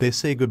capital. They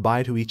say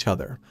goodbye to each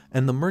other,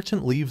 and the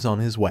merchant leaves on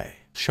his way.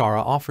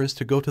 Shara offers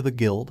to go to the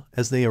guild,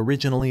 as they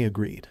originally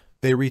agreed.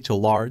 They reach a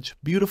large,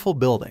 beautiful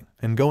building,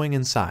 and going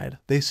inside,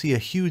 they see a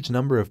huge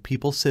number of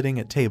people sitting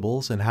at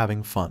tables and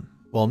having fun.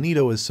 While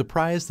Nito is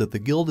surprised that the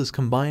guild is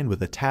combined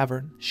with a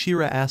tavern,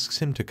 Shira asks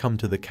him to come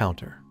to the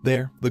counter.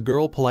 There, the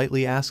girl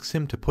politely asks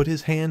him to put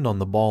his hand on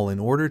the ball in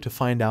order to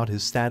find out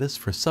his status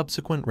for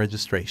subsequent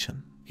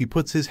registration. He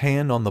puts his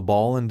hand on the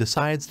ball and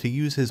decides to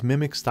use his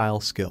mimic style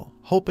skill,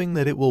 hoping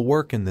that it will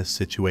work in this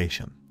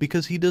situation,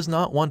 because he does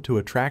not want to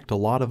attract a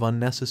lot of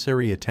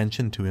unnecessary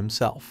attention to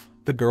himself.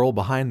 The girl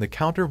behind the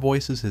counter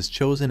voices his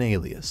chosen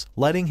alias,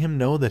 letting him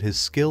know that his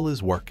skill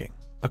is working.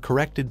 A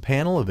corrected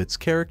panel of its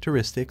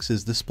characteristics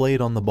is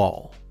displayed on the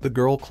ball. The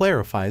girl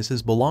clarifies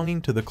his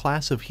belonging to the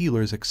class of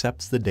healers,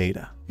 accepts the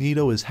data.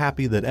 Nito is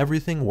happy that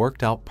everything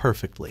worked out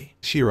perfectly.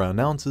 Shira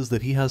announces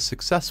that he has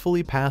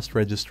successfully passed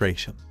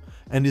registration,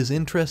 and is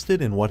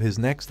interested in what his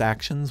next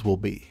actions will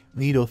be.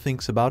 Nito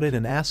thinks about it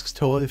and asks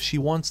Toa if she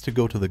wants to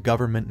go to the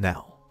government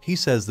now. He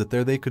says that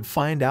there they could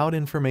find out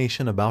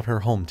information about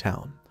her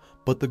hometown,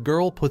 but the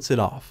girl puts it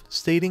off,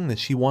 stating that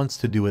she wants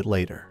to do it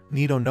later.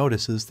 Nito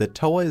notices that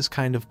Toa is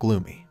kind of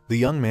gloomy. The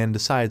young man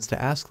decides to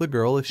ask the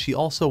girl if she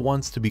also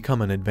wants to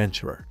become an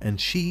adventurer,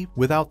 and she,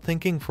 without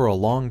thinking for a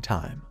long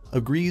time,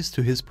 agrees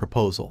to his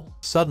proposal.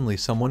 Suddenly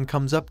someone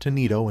comes up to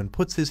Nito and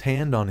puts his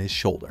hand on his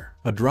shoulder.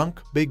 A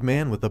drunk, big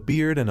man with a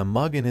beard and a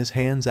mug in his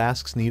hands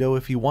asks Nito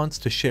if he wants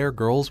to share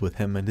girls with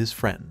him and his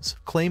friends,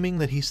 claiming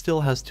that he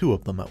still has 2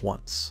 of them at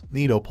once.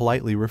 Nito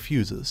politely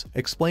refuses,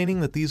 explaining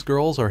that these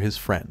girls are his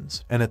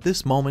friends, and at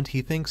this moment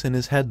he thinks in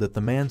his head that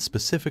the man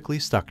specifically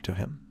stuck to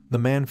him. The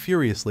man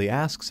furiously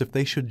asks if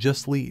they should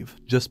just leave,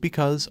 just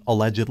because,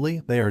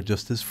 allegedly, they are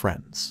just his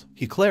friends.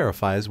 He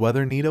clarifies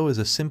whether Nito is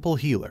a simple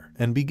healer,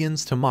 and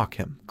begins to mock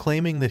him,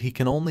 claiming that he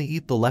can only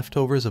eat the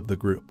leftovers of the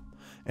group,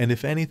 and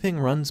if anything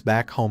runs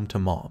back home to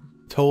mom.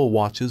 Toa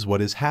watches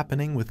what is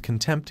happening with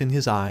contempt in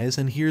his eyes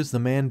and hears the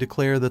man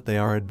declare that they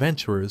are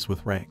adventurers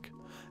with rank,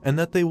 and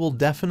that they will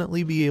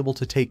definitely be able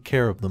to take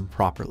care of them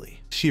properly.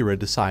 Shira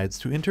decides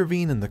to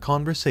intervene in the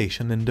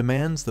conversation and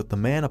demands that the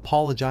man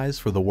apologize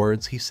for the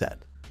words he said.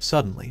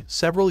 Suddenly,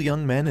 several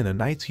young men in a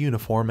knight's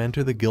uniform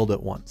enter the guild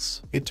at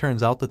once. It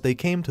turns out that they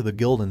came to the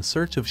guild in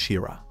search of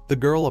Shira. The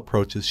girl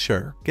approaches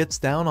Shir, gets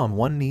down on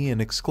one knee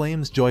and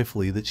exclaims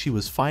joyfully that she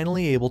was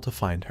finally able to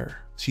find her.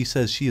 She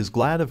says she is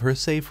glad of her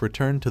safe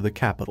return to the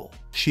capital.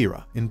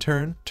 Shira, in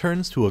turn,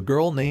 turns to a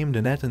girl named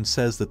Annette and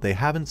says that they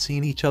haven't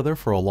seen each other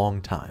for a long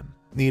time.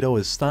 Nito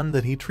is stunned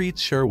that he treats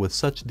Shir with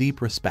such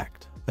deep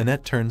respect.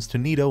 Annette turns to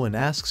Nito and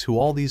asks who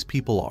all these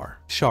people are.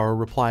 Shara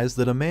replies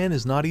that a man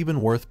is not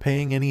even worth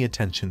paying any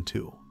attention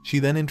to. She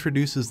then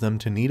introduces them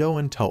to Nito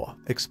and Toa,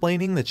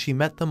 explaining that she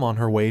met them on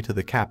her way to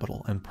the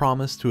capital and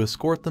promised to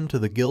escort them to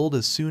the guild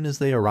as soon as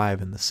they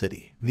arrive in the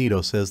city.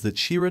 Nito says that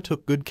Shira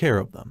took good care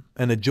of them,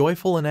 and a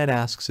joyful Annette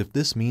asks if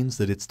this means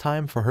that it's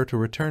time for her to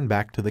return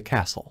back to the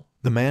castle.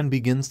 The man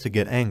begins to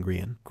get angry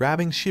and,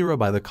 grabbing Shira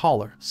by the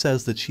collar,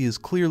 says that she is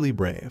clearly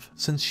brave,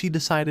 since she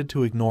decided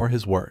to ignore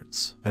his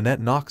words.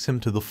 Annette knocks him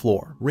to the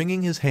floor,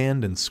 wringing his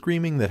hand and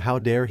screaming that how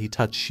dare he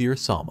touch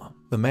Shir-sama.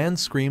 The man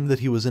screamed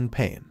that he was in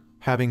pain.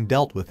 Having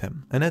dealt with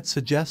him, Annette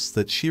suggests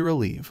that Shira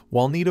leave,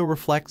 while Nito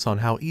reflects on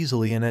how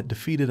easily Annette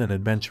defeated an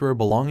adventurer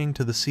belonging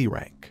to the C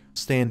rank.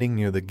 Standing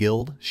near the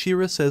guild,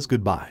 Shira says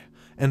goodbye,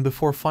 and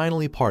before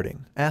finally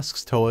parting,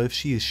 asks Toa if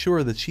she is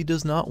sure that she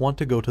does not want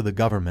to go to the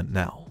government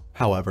now.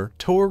 However,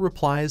 Toa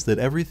replies that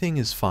everything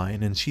is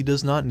fine and she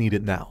does not need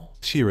it now.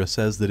 Shira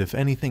says that if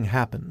anything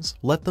happens,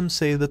 let them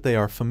say that they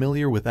are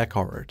familiar with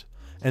Exiled,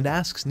 and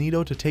asks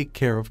Nito to take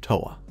care of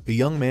Toa. The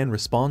young man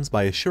responds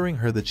by assuring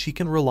her that she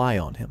can rely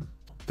on him.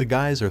 The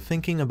guys are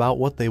thinking about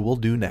what they will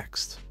do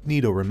next.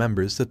 Nito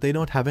remembers that they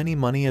don't have any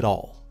money at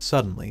all.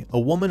 Suddenly, a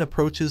woman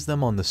approaches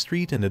them on the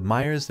street and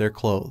admires their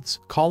clothes,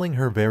 calling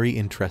her very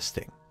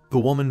interesting. The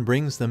woman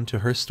brings them to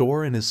her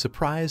store and is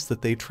surprised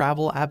that they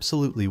travel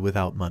absolutely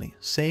without money,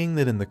 saying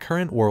that in the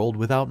current world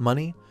without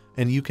money,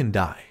 and you can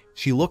die.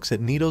 She looks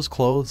at Nito's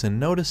clothes and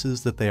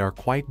notices that they are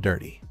quite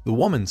dirty. The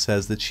woman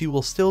says that she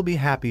will still be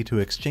happy to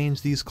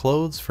exchange these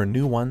clothes for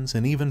new ones,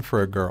 and even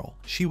for a girl,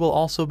 she will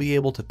also be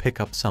able to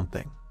pick up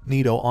something.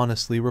 Nito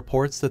honestly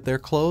reports that their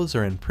clothes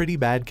are in pretty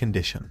bad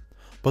condition,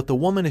 but the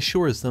woman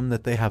assures them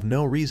that they have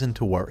no reason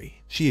to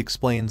worry. She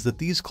explains that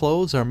these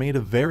clothes are made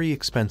of very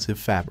expensive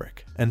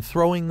fabric, and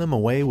throwing them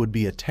away would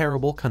be a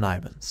terrible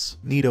connivance.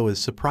 Nito is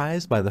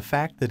surprised by the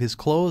fact that his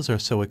clothes are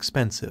so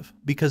expensive,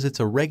 because it's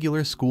a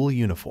regular school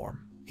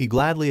uniform. He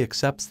gladly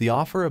accepts the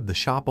offer of the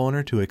shop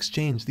owner to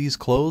exchange these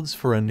clothes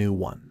for a new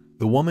one.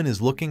 The woman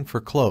is looking for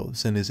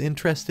clothes and is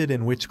interested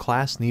in which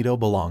class Nito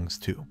belongs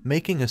to,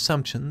 making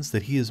assumptions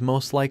that he is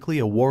most likely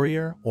a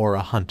warrior or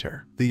a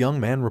hunter. The young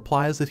man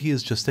replies that he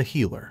is just a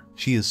healer.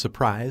 She is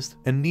surprised,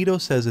 and Nito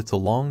says it's a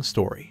long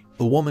story.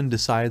 The woman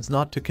decides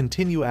not to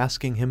continue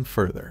asking him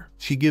further.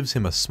 She gives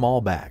him a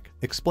small bag,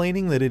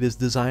 explaining that it is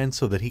designed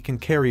so that he can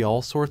carry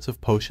all sorts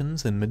of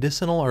potions and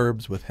medicinal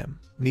herbs with him.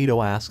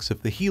 Nito asks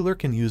if the healer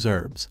can use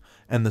herbs,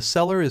 and the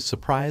seller is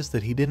surprised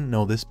that he didn't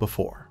know this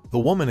before. The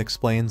woman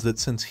explains that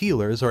since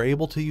healers are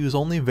able to use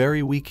only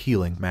very weak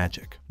healing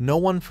magic, no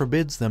one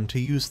forbids them to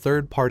use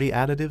third-party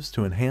additives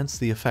to enhance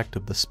the effect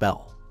of the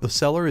spell. The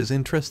seller is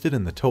interested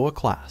in the Toa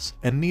class,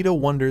 and Nito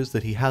wonders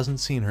that he hasn't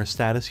seen her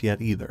status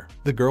yet either.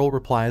 The girl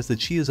replies that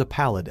she is a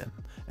paladin,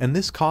 and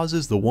this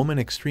causes the woman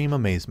extreme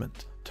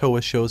amazement.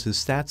 Toa shows his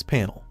stats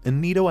panel, and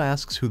Nito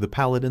asks who the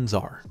paladins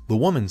are. The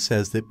woman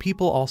says that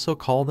people also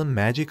call them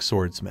magic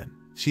swordsmen.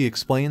 She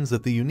explains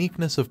that the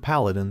uniqueness of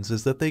paladins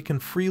is that they can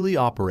freely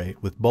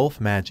operate with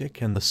both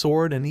magic and the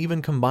sword and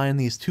even combine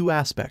these two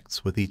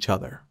aspects with each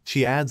other.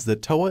 She adds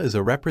that Toa is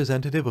a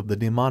representative of the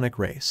demonic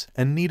race,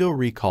 and Nito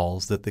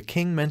recalls that the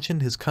king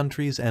mentioned his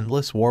country's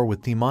endless war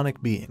with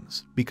demonic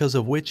beings, because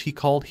of which he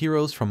called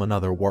heroes from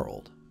another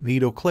world.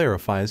 Nito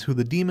clarifies who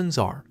the demons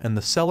are, and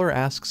the seller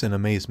asks in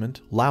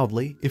amazement,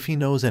 loudly, if he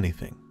knows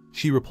anything.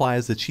 She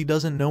replies that she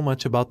doesn't know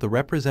much about the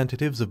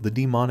representatives of the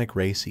demonic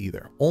race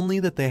either, only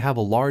that they have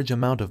a large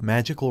amount of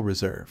magical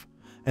reserve,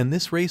 and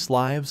this race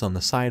lives on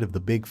the side of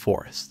the big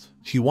forest.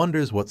 She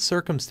wonders what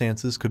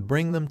circumstances could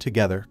bring them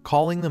together,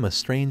 calling them a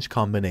strange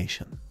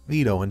combination.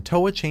 Nito and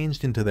Toa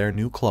changed into their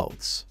new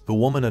clothes. The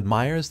woman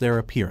admires their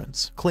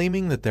appearance,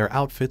 claiming that their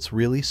outfits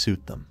really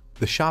suit them.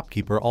 The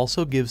shopkeeper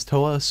also gives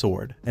Toa a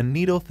sword, and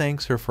Nito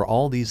thanks her for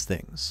all these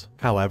things.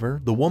 However,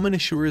 the woman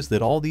assures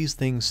that all these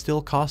things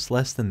still cost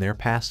less than their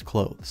past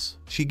clothes.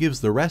 She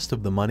gives the rest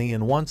of the money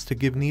and wants to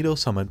give Nito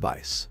some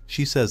advice.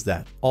 She says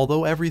that,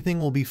 although everything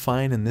will be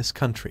fine in this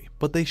country,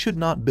 but they should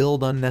not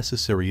build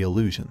unnecessary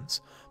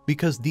illusions,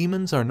 because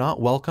demons are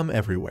not welcome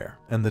everywhere,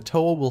 and the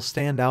Toa will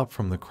stand out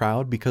from the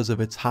crowd because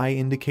of its high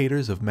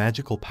indicators of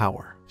magical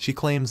power. She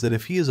claims that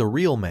if he is a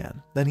real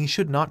man, then he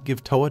should not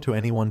give Toa to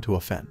anyone to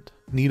offend.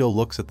 Nito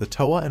looks at the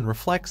Toa and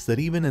reflects that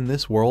even in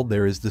this world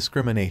there is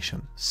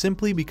discrimination,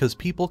 simply because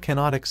people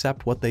cannot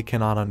accept what they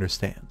cannot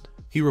understand.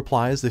 He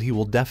replies that he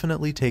will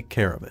definitely take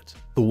care of it.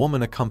 The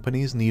woman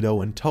accompanies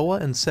Nito and Toa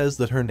and says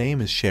that her name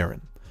is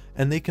Sharon,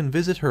 and they can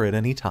visit her at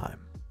any time.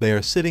 They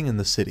are sitting in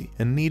the city,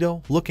 and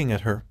Nito, looking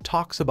at her,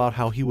 talks about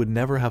how he would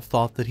never have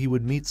thought that he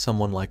would meet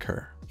someone like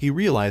her. He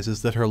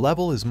realizes that her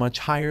level is much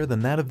higher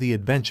than that of the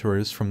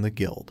adventurers from the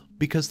guild,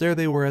 because there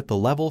they were at the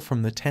level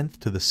from the 10th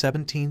to the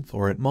 17th,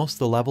 or at most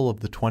the level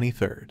of the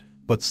 23rd.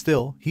 But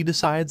still, he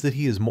decides that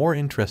he is more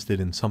interested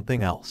in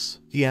something else.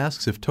 He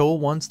asks if Toa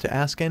wants to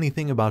ask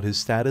anything about his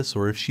status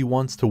or if she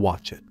wants to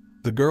watch it.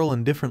 The girl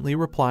indifferently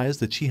replies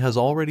that she has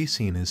already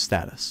seen his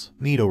status.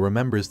 Nito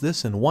remembers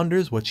this and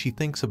wonders what she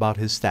thinks about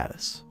his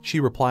status. She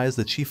replies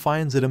that she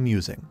finds it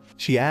amusing.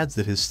 She adds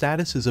that his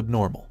status is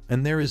abnormal,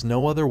 and there is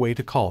no other way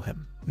to call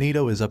him.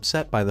 Nito is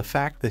upset by the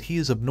fact that he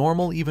is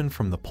abnormal even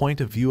from the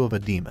point of view of a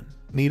demon.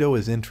 Nito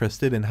is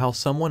interested in how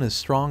someone as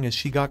strong as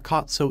she got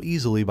caught so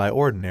easily by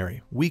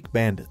ordinary, weak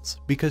bandits,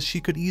 because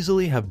she could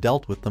easily have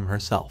dealt with them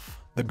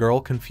herself. The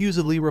girl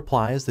confusedly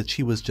replies that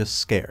she was just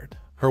scared.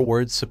 Her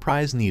words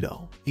surprise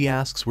Nito. He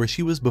asks where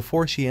she was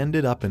before she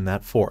ended up in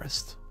that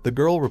forest. The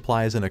girl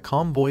replies in a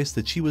calm voice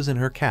that she was in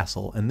her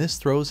castle, and this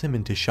throws him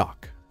into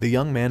shock. The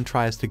young man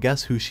tries to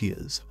guess who she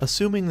is,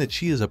 assuming that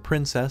she is a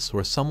princess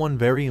or someone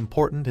very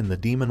important in the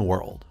demon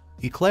world.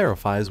 He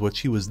clarifies what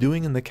she was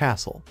doing in the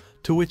castle,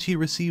 to which he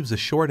receives a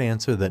short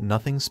answer that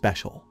nothing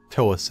special.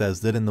 Toa says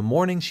that in the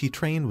morning she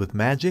trained with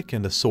magic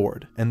and a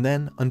sword, and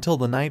then, until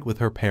the night with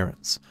her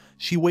parents,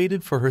 she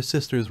waited for her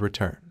sister's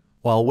return.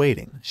 While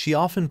waiting, she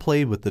often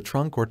played with the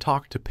trunk or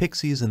talked to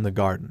pixies in the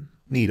garden.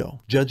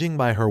 Nito, judging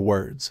by her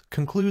words,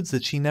 concludes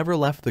that she never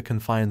left the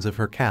confines of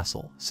her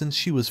castle, since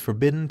she was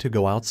forbidden to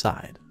go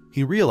outside.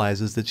 He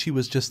realizes that she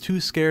was just too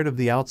scared of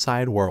the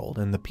outside world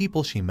and the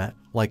people she met,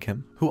 like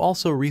him, who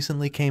also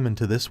recently came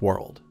into this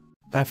world.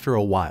 After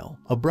a while,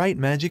 a bright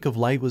magic of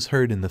light was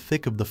heard in the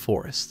thick of the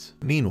forest.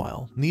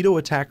 Meanwhile, Nito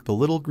attacked the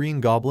little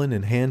green goblin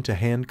in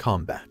hand-to-hand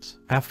combat.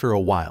 After a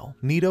while,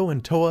 Nito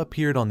and Toa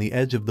appeared on the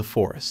edge of the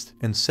forest,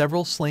 and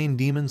several slain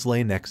demons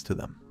lay next to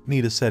them.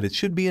 Nito said it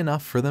should be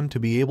enough for them to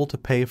be able to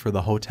pay for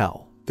the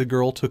hotel. The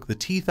girl took the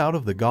teeth out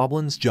of the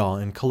goblin's jaw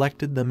and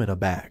collected them in a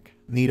bag.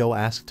 Nito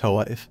asked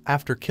Toa if,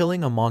 after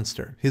killing a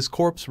monster, his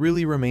corpse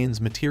really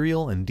remains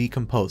material and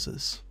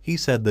decomposes. He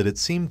said that it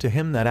seemed to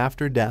him that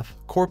after death,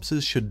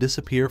 corpses should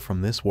disappear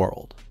from this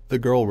world. The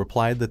girl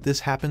replied that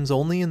this happens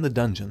only in the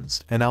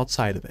dungeons, and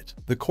outside of it,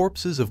 the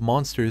corpses of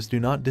monsters do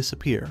not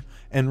disappear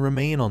and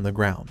remain on the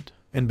ground.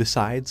 And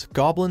besides,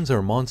 goblins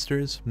are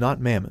monsters, not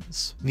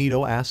mammons.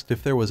 Nito asked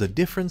if there was a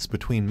difference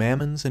between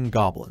mammons and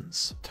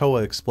goblins.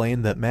 Toa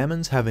explained that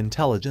mammons have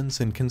intelligence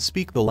and can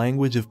speak the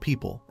language of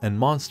people, and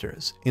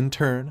monsters, in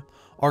turn,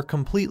 are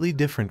completely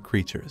different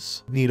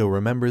creatures. Nito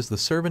remembers the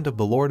servant of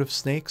the Lord of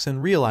Snakes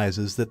and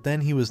realizes that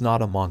then he was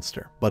not a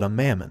monster, but a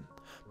mammon,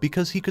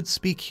 because he could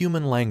speak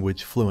human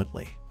language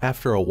fluently.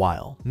 After a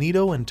while,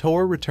 Nito and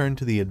Toa returned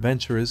to the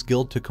Adventurers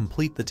Guild to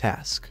complete the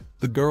task.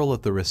 The girl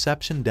at the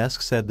reception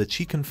desk said that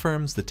she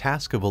confirms the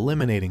task of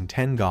eliminating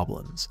 10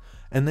 goblins,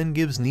 and then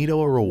gives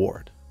Nito a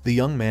reward. The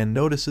young man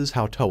notices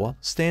how Toa,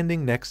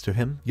 standing next to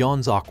him,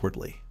 yawns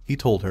awkwardly. He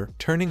told her,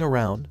 turning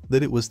around,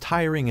 that it was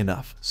tiring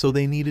enough, so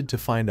they needed to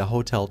find a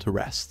hotel to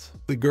rest.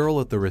 The girl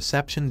at the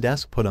reception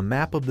desk put a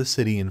map of the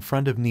city in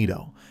front of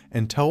Nito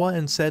and Toa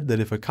and said that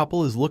if a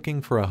couple is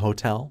looking for a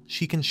hotel,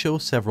 she can show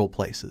several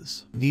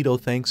places. Nito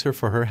thanks her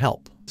for her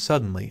help.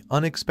 Suddenly,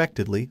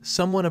 unexpectedly,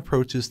 someone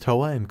approaches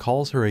Toa and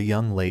calls her a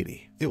young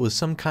lady. It was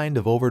some kind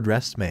of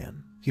overdressed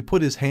man. He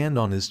put his hand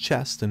on his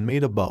chest and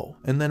made a bow,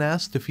 and then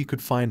asked if he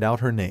could find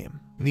out her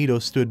name. Nito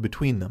stood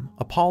between them,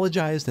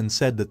 apologized and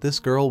said that this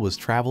girl was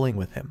traveling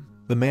with him.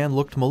 The man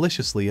looked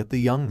maliciously at the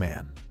young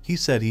man. He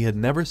said he had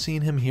never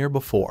seen him here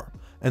before,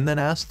 and then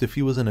asked if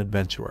he was an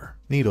adventurer.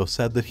 Nito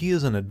said that he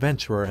is an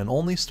adventurer and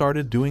only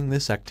started doing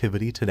this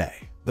activity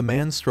today. The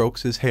man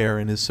strokes his hair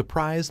and is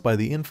surprised by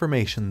the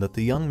information that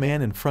the young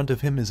man in front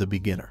of him is a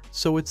beginner,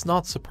 so it's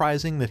not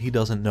surprising that he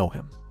doesn't know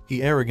him.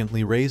 He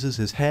arrogantly raises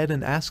his head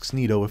and asks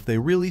Nito if they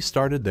really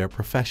started their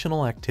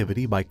professional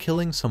activity by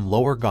killing some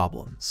lower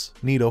goblins.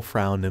 Nito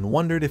frowned and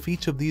wondered if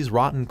each of these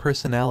rotten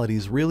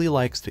personalities really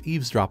likes to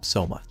eavesdrop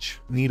so much.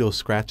 Nito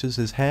scratches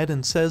his head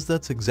and says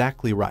that's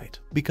exactly right,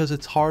 because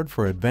it's hard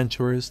for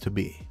adventurers to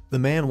be. The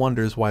man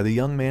wonders why the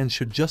young man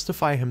should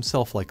justify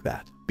himself like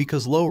that,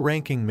 because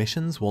low-ranking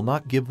missions will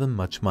not give them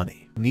much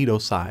money. Nito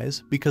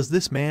sighs, because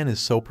this man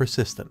is so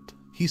persistent.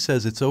 He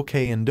says it's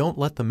okay and don't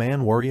let the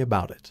man worry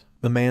about it.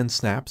 The man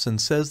snaps and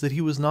says that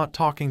he was not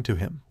talking to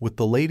him, with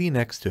the lady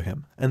next to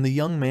him, and the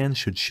young man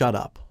should shut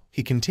up.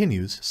 He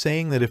continues,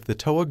 saying that if the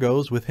Toa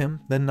goes with him,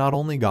 then not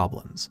only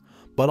goblins,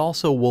 but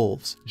also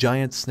wolves,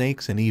 giant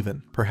snakes and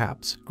even,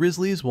 perhaps,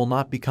 grizzlies will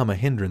not become a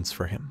hindrance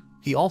for him.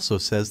 He also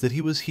says that he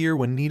was here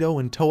when Nito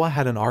and Toa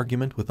had an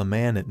argument with a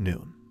man at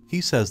noon.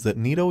 He says that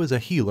Nito is a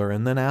healer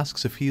and then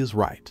asks if he is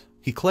right.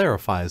 He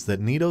clarifies that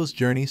Nito's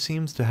journey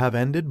seems to have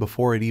ended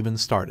before it even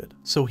started,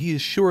 so he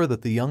is sure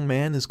that the young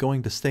man is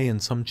going to stay in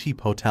some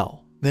cheap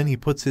hotel. Then he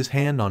puts his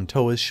hand on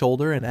Toa's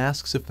shoulder and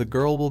asks if the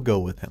girl will go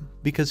with him,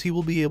 because he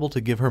will be able to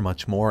give her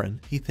much more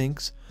and, he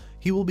thinks,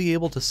 he will be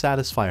able to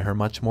satisfy her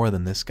much more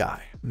than this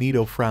guy.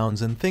 Nito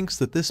frowns and thinks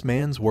that this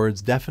man's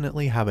words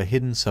definitely have a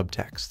hidden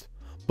subtext.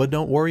 But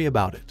don't worry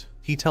about it.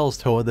 He tells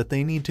Toa that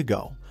they need to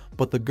go,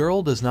 but the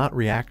girl does not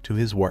react to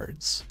his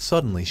words.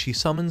 Suddenly she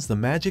summons the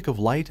magic of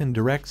light and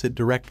directs it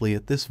directly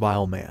at this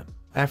vile man.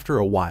 After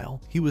a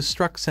while, he was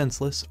struck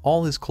senseless,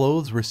 all his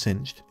clothes were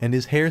singed, and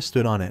his hair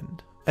stood on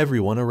end.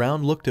 Everyone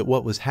around looked at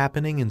what was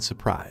happening in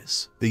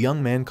surprise. The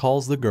young man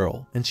calls the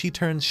girl, and she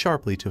turns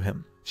sharply to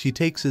him. She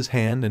takes his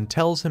hand and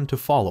tells him to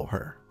follow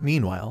her.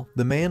 Meanwhile,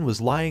 the man was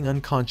lying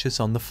unconscious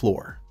on the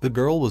floor. The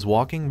girl was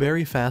walking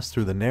very fast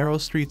through the narrow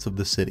streets of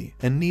the city,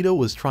 and Nito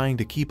was trying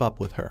to keep up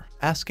with her,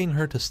 asking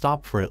her to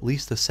stop for at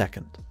least a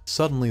second.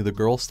 Suddenly the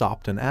girl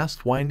stopped and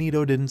asked why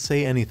Nito didn't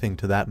say anything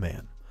to that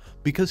man.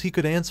 Because he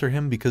could answer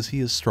him because he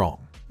is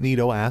strong.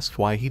 Nito asked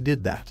why he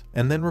did that,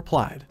 and then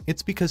replied,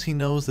 it's because he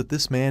knows that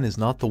this man is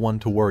not the one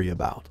to worry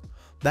about.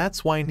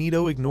 That's why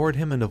Nito ignored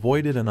him and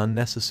avoided an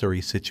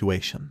unnecessary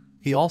situation.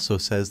 He also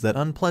says that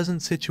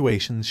unpleasant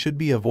situations should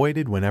be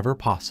avoided whenever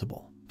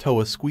possible.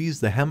 Toa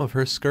squeezed the hem of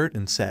her skirt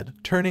and said,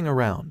 turning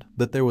around,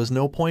 that there was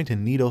no point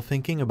in Nito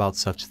thinking about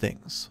such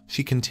things.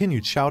 She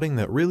continued shouting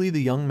that really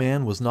the young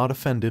man was not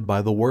offended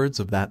by the words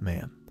of that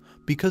man,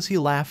 because he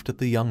laughed at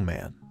the young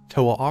man.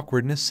 Toa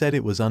awkwardness said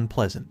it was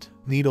unpleasant.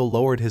 Nito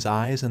lowered his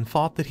eyes and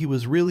thought that he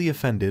was really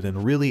offended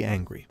and really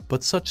angry,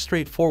 but such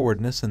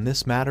straightforwardness in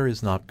this matter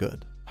is not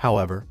good.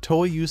 However,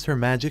 Toa used her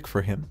magic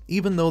for him,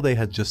 even though they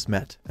had just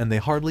met, and they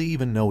hardly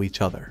even know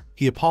each other.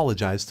 He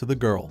apologized to the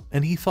girl,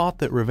 and he thought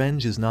that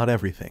revenge is not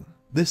everything.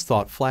 This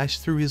thought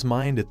flashed through his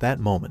mind at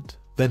that moment.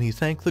 Then he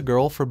thanked the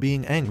girl for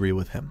being angry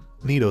with him.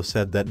 Nito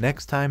said that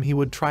next time he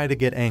would try to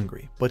get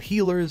angry, but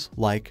healers,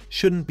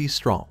 shouldn't be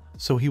strong,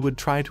 so he would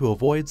try to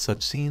avoid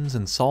such scenes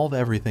and solve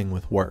everything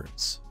with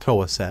words.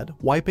 Toa said,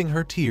 wiping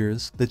her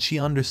tears, that she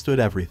understood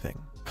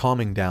everything.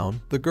 Calming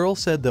down, the girl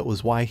said that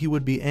was why he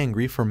would be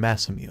angry for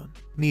Masamune.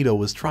 Nito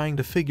was trying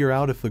to figure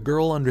out if the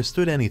girl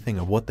understood anything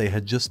of what they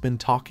had just been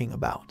talking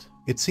about.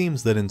 It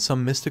seems that in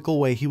some mystical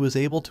way he was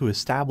able to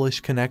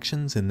establish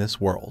connections in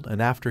this world,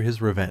 and after his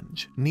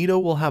revenge, Nito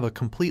will have a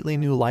completely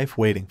new life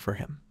waiting for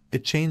him.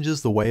 It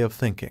changes the way of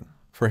thinking.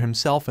 For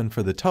himself and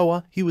for the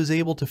Toa, he was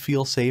able to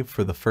feel safe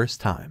for the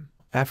first time.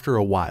 After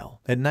a while,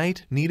 at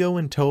night, Nito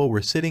and Toa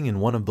were sitting in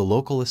one of the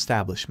local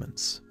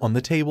establishments. On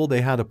the table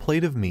they had a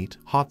plate of meat,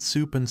 hot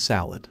soup and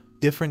salad.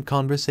 Different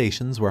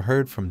conversations were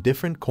heard from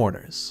different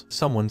corners.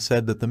 Someone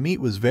said that the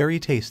meat was very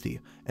tasty,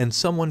 and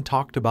someone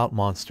talked about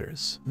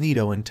monsters.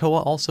 Nito and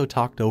Toa also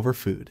talked over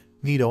food.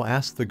 Nito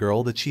asked the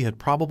girl that she had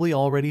probably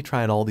already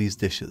tried all these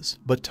dishes,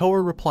 but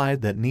Toa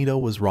replied that Nito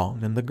was wrong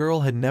and the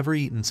girl had never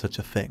eaten such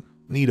a thing.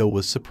 Nido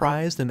was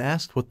surprised and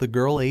asked what the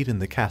girl ate in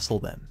the castle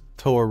then.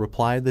 Toa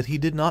replied that he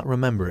did not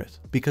remember it,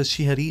 because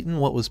she had eaten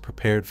what was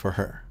prepared for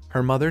her.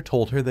 Her mother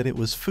told her that it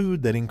was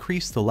food that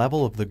increased the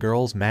level of the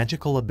girl's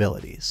magical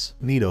abilities.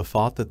 Nido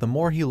thought that the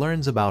more he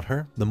learns about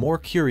her, the more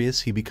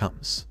curious he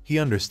becomes. He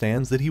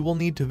understands that he will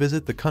need to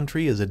visit the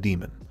country as a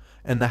demon,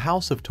 and the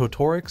house of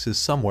Totorix is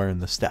somewhere in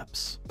the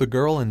steppes. The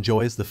girl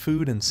enjoys the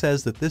food and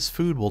says that this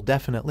food will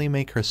definitely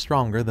make her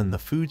stronger than the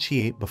food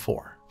she ate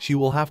before. She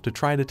will have to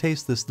try to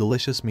taste this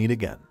delicious meat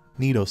again.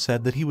 Nido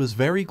said that he was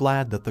very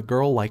glad that the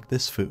girl liked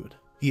this food.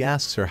 He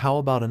asks her how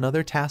about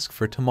another task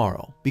for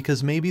tomorrow,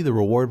 because maybe the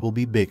reward will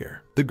be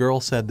bigger. The girl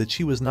said that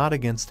she was not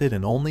against it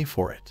and only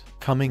for it.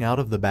 Coming out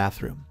of the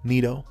bathroom,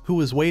 Nido, who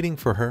was waiting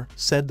for her,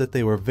 said that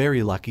they were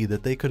very lucky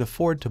that they could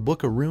afford to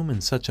book a room in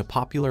such a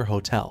popular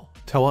hotel.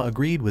 Toa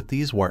agreed with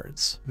these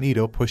words.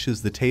 Nido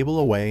pushes the table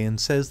away and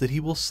says that he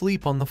will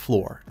sleep on the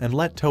floor and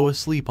let Toa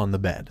sleep on the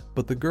bed,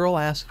 but the girl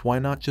asked why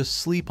not just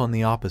sleep on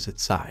the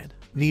opposite side.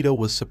 Nido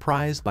was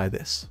surprised by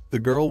this. The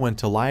girl went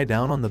to lie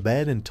down on the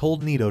bed and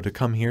told Nido to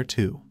come here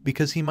too,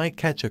 because he might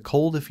catch a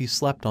cold if he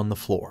slept on the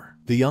floor.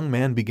 The young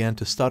man began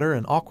to stutter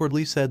and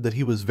awkwardly said that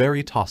he was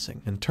very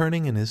tossing and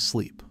turning in his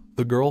sleep.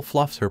 The girl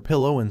fluffs her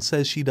pillow and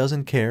says she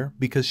doesn't care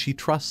because she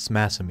trusts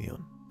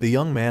Masamune. The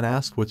young man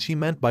asked what she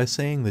meant by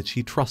saying that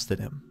she trusted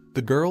him.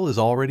 The girl is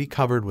already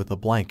covered with a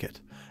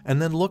blanket,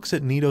 and then looks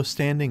at Nido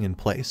standing in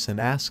place and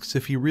asks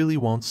if he really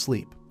won't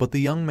sleep, but the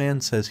young man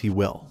says he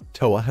will.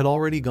 Toa had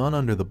already gone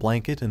under the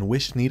blanket and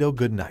wished Nido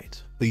good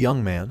night. The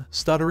young man,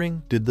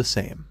 stuttering, did the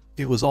same.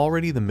 It was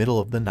already the middle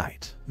of the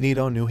night.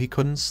 Nido knew he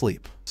couldn't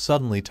sleep.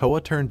 Suddenly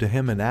Toa turned to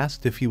him and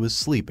asked if he was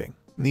sleeping.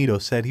 Nido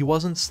said he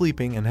wasn't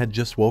sleeping and had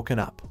just woken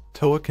up.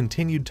 Toa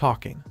continued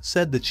talking,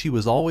 said that she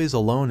was always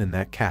alone in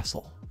that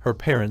castle. Her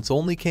parents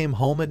only came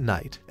home at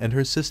night, and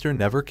her sister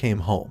never came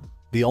home.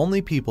 The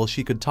only people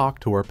she could talk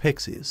to were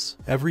pixies.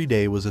 Every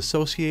day was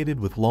associated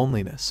with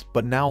loneliness,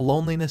 but now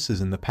loneliness is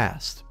in the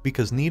past,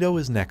 because Nido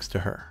is next to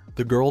her.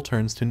 The girl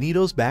turns to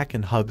Nido's back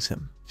and hugs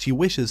him. She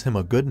wishes him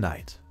a good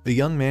night. The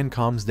young man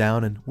calms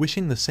down and,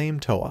 wishing the same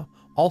Toa,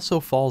 also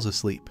falls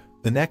asleep.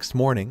 The next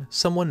morning,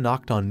 someone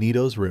knocked on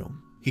Nido's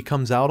room. He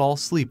comes out all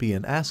sleepy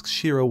and asks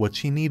Shira what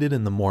she needed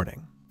in the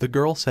morning. The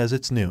girl says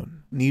it's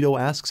noon. Nido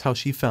asks how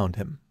she found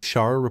him.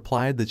 Shara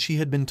replied that she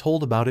had been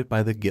told about it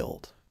by the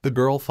guild. The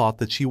girl thought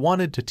that she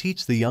wanted to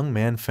teach the young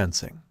man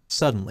fencing.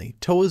 Suddenly,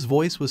 Toa's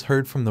voice was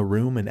heard from the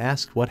room and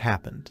asked what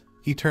happened.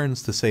 He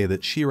turns to say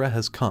that Shira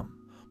has come,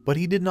 but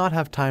he did not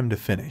have time to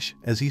finish,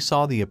 as he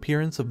saw the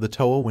appearance of the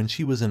Toa when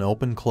she was in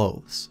open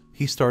clothes.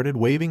 He started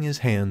waving his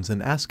hands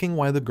and asking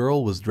why the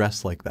girl was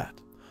dressed like that,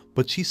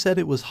 but she said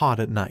it was hot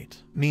at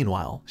night.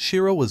 Meanwhile,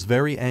 Shira was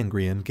very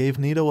angry and gave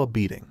Nido a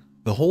beating.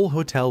 The whole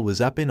hotel was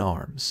up in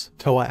arms.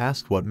 Toa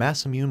asked what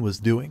Masamune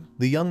was doing.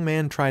 The young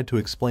man tried to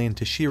explain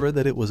to Shira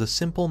that it was a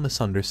simple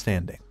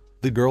misunderstanding.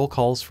 The girl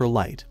calls for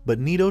light, but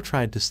Nido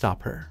tried to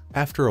stop her.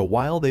 After a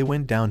while they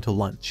went down to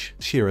lunch.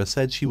 Shira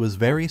said she was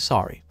very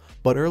sorry,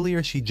 but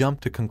earlier she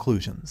jumped to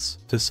conclusions.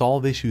 To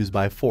solve issues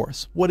by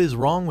force, what is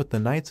wrong with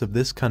the knights of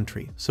this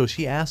country, so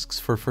she asks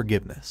for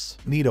forgiveness.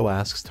 Nido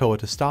asks Toa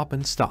to stop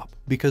and stop,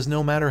 because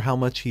no matter how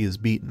much he is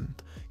beaten,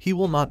 he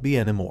will not be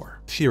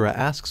anymore. Shira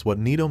asks what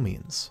Nido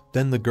means.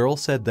 Then the girl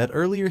said that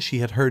earlier she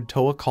had heard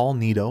Toa call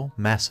Nido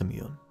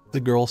Masamune. The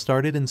girl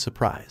started in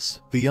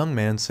surprise. The young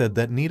man said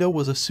that Nido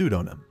was a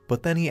pseudonym,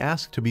 but then he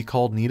asked to be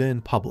called Nida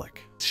in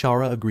public.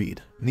 Shara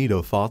agreed.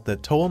 Nido thought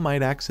that Toa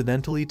might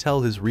accidentally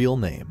tell his real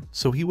name,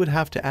 so he would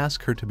have to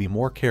ask her to be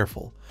more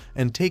careful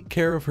and take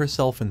care of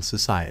herself in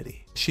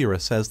society. Shira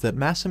says that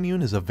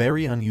Masamune is a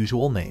very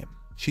unusual name.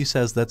 She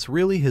says that's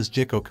really his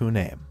Jikoku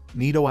name.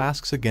 Nido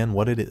asks again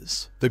what it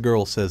is. The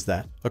girl says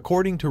that,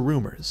 according to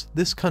rumors,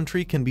 this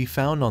country can be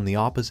found on the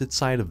opposite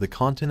side of the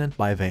continent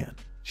by van.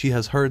 She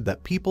has heard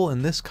that people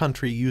in this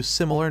country use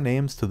similar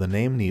names to the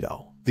name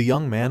Nido. The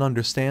young man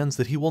understands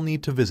that he will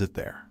need to visit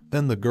there.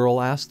 Then the girl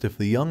asked if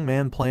the young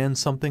man planned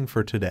something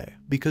for today,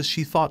 because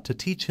she thought to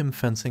teach him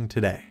fencing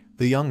today.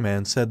 The young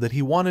man said that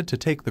he wanted to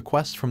take the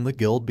quest from the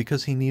guild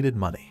because he needed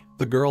money.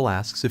 The girl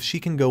asks if she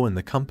can go in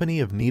the company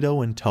of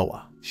Nido and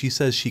Toa. She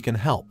says she can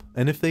help,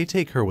 and if they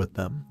take her with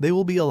them, they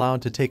will be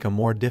allowed to take a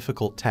more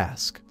difficult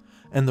task,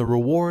 and the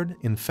reward,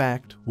 in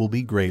fact, will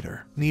be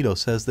greater. Nido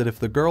says that if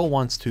the girl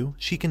wants to,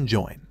 she can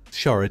join.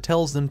 Shara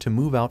tells them to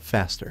move out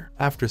faster.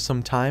 After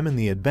some time in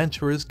the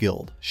Adventurers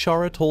Guild,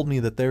 Shara told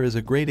me that there is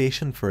a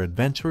gradation for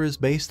adventurers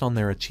based on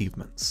their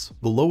achievements.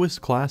 The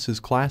lowest class is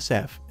Class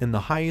F, and the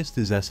highest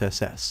is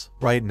SSS.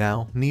 Right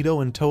now,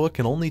 Nido and Toa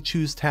can only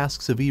choose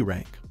tasks of E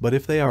rank, but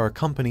if they are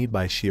accompanied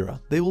by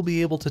Shira, they will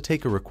be able to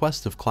take a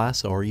request of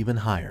Class or even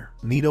higher.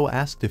 Nido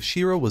asked if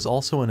Shira was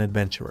also an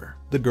adventurer.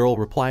 The girl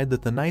replied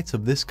that the knights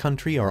of this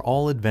country are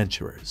all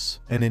adventurers,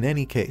 and in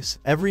any case,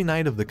 every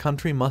knight of the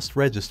country must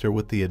register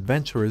with the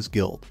Adventurers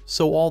Guild,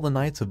 so all the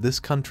knights of this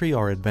country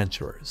are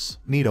adventurers.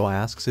 Nido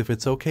asks if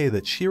it's okay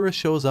that Shira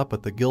shows up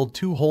at the guild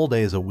 2 whole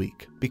days a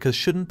week, because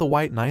shouldn't the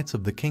white knights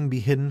of the king be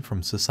hidden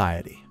from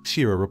society?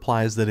 Shira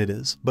replies that it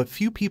is, but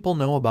few people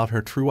know about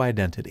her true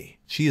identity.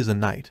 She is a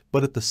knight,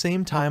 but at the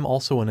same time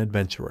also an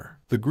adventurer.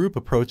 The group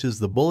approaches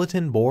the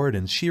bulletin board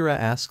and Shira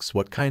asks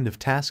what kind of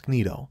task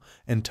Nito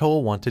and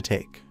Toa want to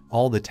take.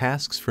 All the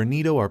tasks for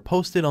Nito are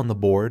posted on the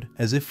board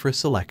as if for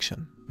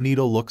selection.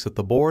 Nito looks at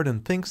the board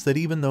and thinks that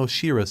even though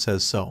Shira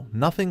says so,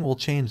 nothing will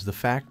change the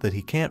fact that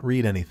he can't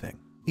read anything.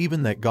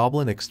 Even that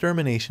goblin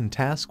extermination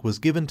task was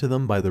given to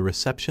them by the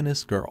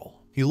receptionist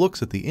girl. He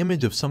looks at the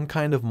image of some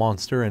kind of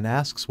monster and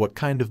asks what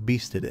kind of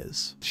beast it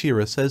is.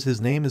 Shira says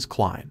his name is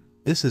Klein.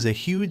 This is a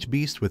huge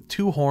beast with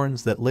 2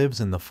 horns that lives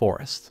in the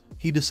forest.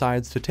 He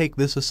decides to take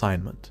this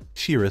assignment.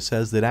 Shira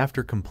says that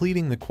after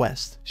completing the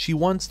quest, she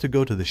wants to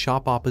go to the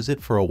shop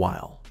opposite for a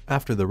while.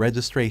 After the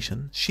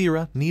registration,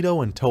 Shira, Nito,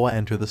 and Toa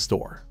enter the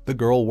store. The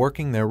girl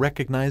working there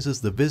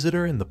recognizes the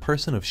visitor in the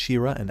person of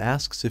Shira and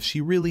asks if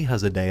she really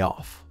has a day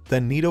off.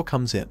 Then Nito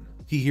comes in.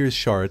 He hears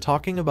Shara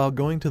talking about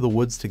going to the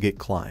woods to get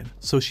Klein,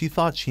 so she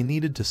thought she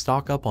needed to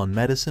stock up on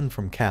medicine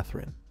from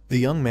Catherine. The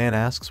young man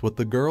asks what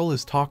the girl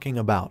is talking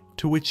about,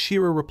 to which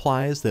Shira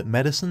replies that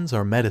medicines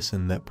are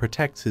medicine that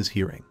protects his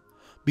hearing.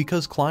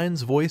 Because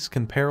Klein's voice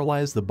can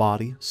paralyze the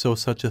body, so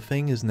such a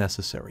thing is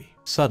necessary.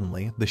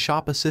 Suddenly, the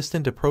shop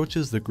assistant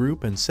approaches the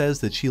group and says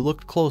that she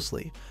looked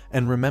closely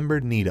and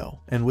remembered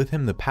Nito, and with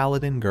him the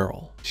paladin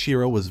girl.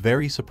 Shira was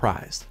very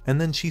surprised, and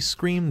then she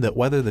screamed that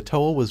whether the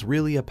Toa was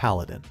really a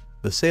paladin.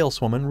 The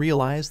saleswoman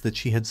realized that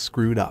she had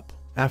screwed up.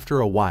 After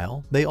a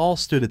while, they all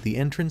stood at the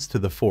entrance to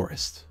the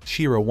forest.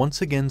 Shira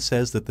once again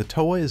says that the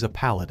Toa is a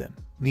paladin.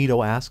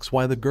 Nito asks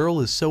why the girl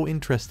is so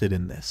interested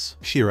in this.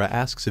 Shira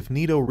asks if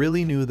Nito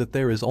really knew that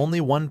there is only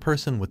one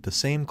person with the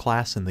same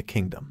class in the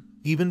kingdom.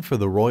 Even for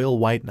the Royal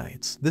White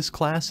Knights, this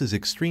class is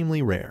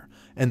extremely rare,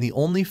 and the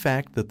only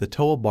fact that the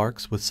Toa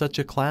barks with such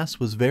a class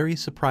was very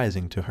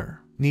surprising to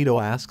her.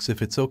 Nito asks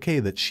if it's okay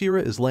that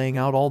Shira is laying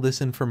out all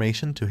this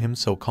information to him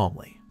so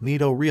calmly.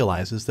 Nito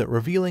realizes that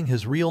revealing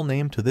his real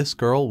name to this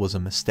girl was a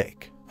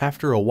mistake.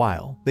 After a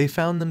while, they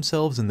found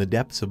themselves in the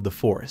depths of the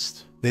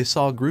forest. They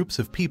saw groups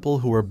of people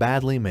who were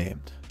badly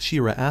maimed.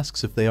 Shira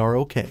asks if they are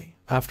okay.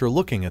 After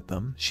looking at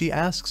them, she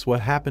asks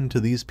what happened to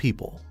these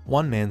people.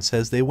 One man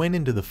says they went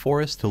into the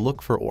forest to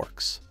look for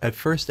orcs. At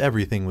first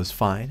everything was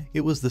fine,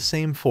 it was the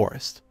same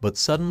forest, but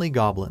suddenly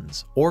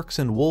goblins, orcs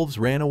and wolves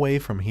ran away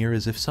from here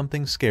as if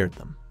something scared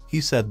them.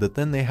 He said that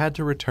then they had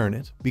to return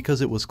it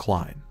because it was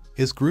Klein.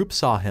 His group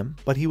saw him,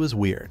 but he was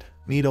weird.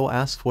 Nito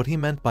asked what he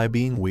meant by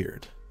being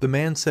weird. The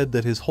man said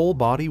that his whole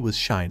body was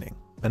shining.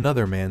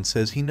 Another man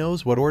says he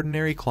knows what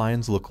ordinary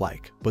Kleins look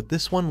like, but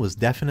this one was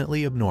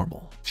definitely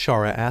abnormal.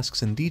 Shara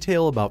asks in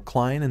detail about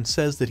Klein and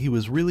says that he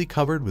was really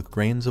covered with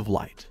grains of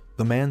light.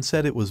 The man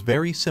said it was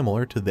very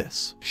similar to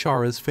this.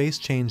 Shara's face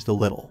changed a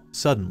little.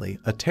 Suddenly,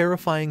 a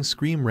terrifying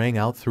scream rang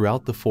out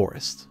throughout the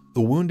forest. The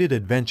wounded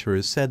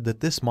adventurers said that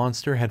this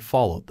monster had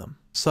followed them.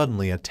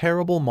 Suddenly, a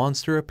terrible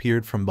monster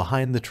appeared from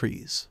behind the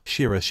trees.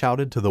 Shira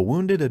shouted to the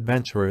wounded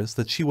adventurers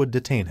that she would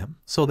detain him,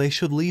 so they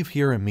should leave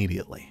here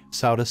immediately.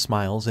 Sauda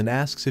smiles and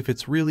asks if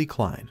it's really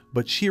Klein,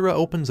 but Shira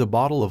opens a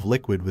bottle of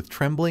liquid with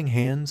trembling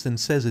hands and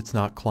says it's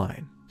not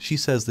Klein. She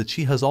says that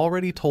she has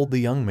already told the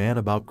young man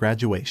about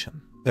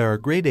graduation. There are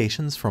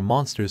gradations for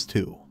monsters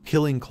too.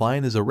 Killing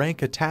Klein is a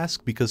rank A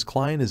task because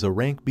Klein is a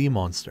rank B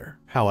monster.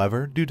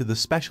 However, due to the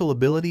special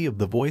ability of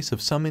the voice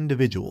of some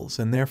individuals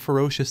and their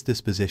ferocious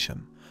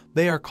disposition,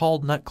 they are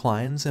called Nut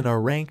Kleins and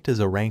are ranked as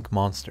a rank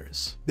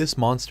monsters. This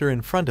monster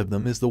in front of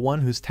them is the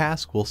one whose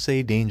task will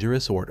say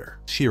dangerous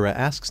order. Shira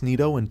asks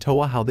Nito and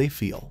Toa how they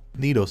feel.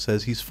 Nito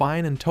says he's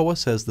fine and Toa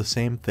says the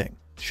same thing.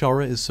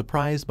 Shara is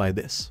surprised by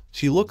this.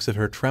 She looks at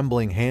her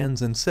trembling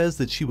hands and says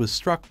that she was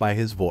struck by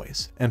his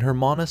voice, and her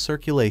mana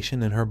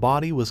circulation in her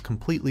body was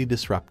completely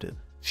disrupted.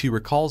 She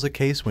recalls a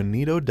case when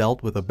Nito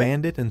dealt with a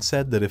bandit and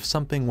said that if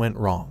something went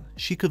wrong,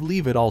 she could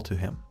leave it all to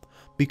him,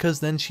 because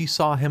then she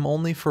saw him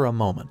only for a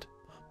moment,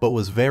 but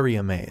was very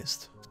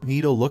amazed.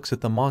 Nito looks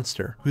at the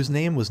monster, whose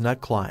name was Nut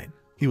Klein.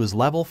 He was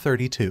level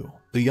 32.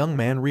 The young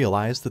man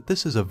realized that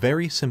this is a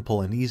very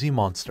simple and easy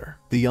monster.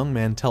 The young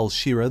man tells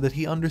Shira that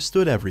he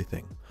understood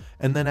everything,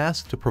 and then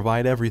asks to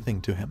provide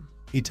everything to him.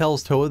 He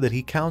tells Toa that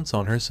he counts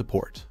on her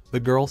support. The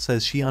girl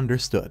says she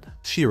understood.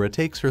 Shira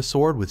takes her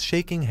sword with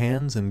shaking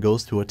hands and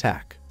goes to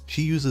attack.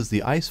 She uses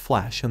the Ice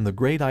Flash and the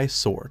Great Ice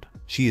Sword.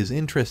 She is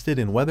interested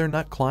in whether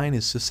Nut Klein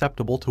is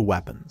susceptible to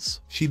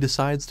weapons. She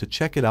decides to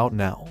check it out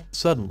now.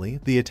 Suddenly,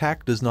 the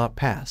attack does not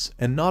pass,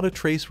 and not a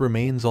trace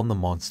remains on the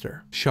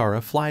monster.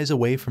 Shara flies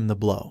away from the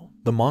blow.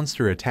 The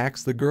monster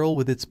attacks the girl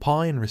with its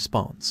paw in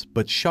response,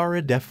 but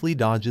Shara deftly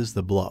dodges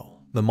the blow.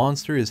 The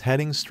monster is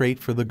heading straight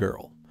for the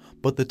girl,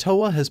 but the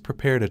Toa has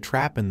prepared a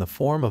trap in the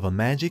form of a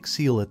magic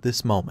seal at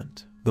this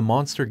moment. The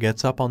monster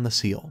gets up on the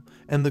seal,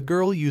 and the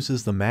girl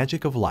uses the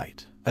magic of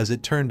light. As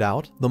it turned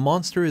out, the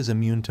monster is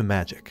immune to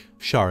magic.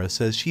 Shara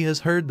says she has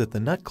heard that the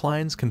Nut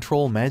Kleins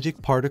control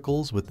magic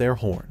particles with their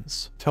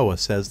horns. Toa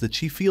says that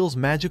she feels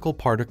magical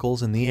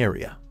particles in the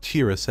area.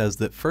 Shira says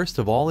that first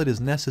of all it is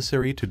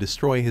necessary to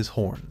destroy his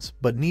horns,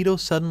 but Nito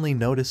suddenly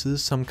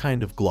notices some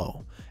kind of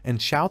glow,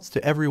 and shouts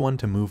to everyone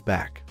to move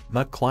back.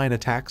 Nut Klein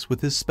attacks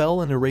with his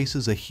spell and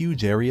erases a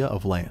huge area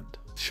of land.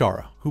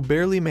 Shara, who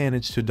barely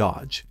managed to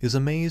dodge, is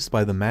amazed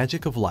by the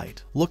magic of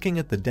light, looking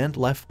at the dent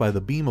left by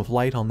the beam of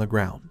light on the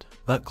ground.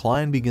 Nut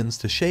Klein begins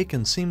to shake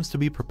and seems to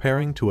be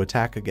preparing to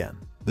attack again.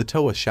 The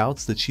Toa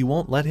shouts that she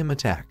won't let him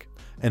attack,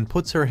 and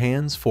puts her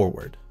hands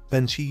forward.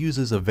 Then she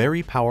uses a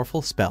very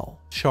powerful spell.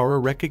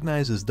 Shara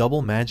recognizes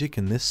double magic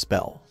in this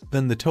spell.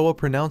 Then the Toa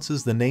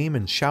pronounces the name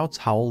and shouts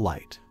Howl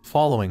Light.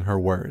 Following her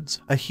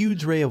words, a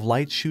huge ray of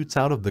light shoots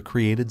out of the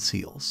created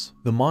seals.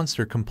 The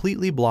monster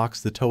completely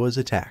blocks the Toa's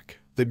attack.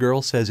 The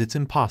girl says it's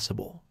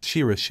impossible.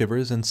 Shira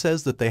shivers and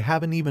says that they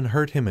haven't even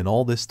hurt him in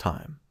all this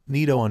time.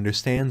 Nito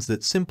understands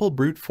that simple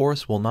brute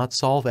force will not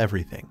solve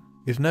everything.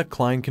 If Nut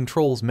Klein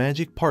controls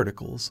magic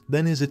particles,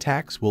 then his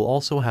attacks will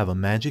also have a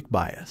magic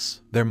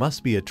bias. There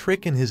must be a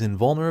trick in his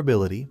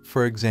invulnerability,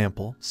 for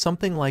example,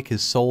 something like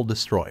his Soul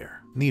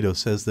Destroyer. Nito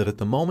says that at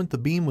the moment the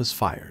beam was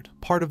fired,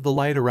 part of the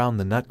light around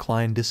the Nut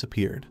Klein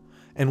disappeared,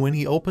 and when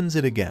he opens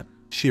it again,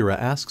 Shira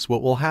asks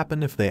what will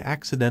happen if they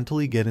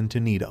accidentally get into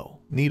Nito.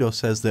 Nito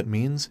says that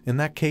means, in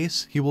that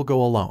case, he will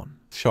go alone.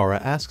 Shara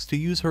asks to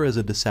use her as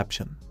a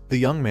deception. The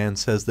young man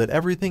says that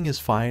everything is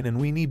fine and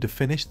we need to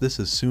finish this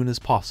as soon as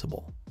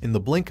possible. In the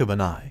blink of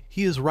an eye,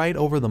 he is right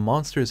over the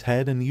monster's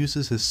head and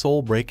uses his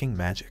soul-breaking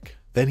magic.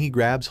 Then he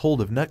grabs hold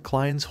of Nut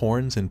Klein's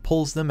horns and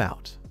pulls them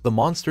out. The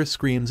monster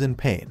screams in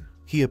pain.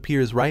 He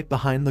appears right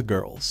behind the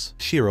girls.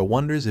 Shira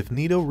wonders if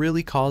Nito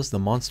really caused the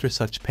monster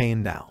such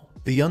pain now.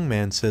 The young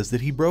man says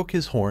that he broke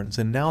his horns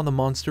and now the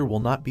monster will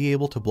not be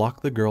able to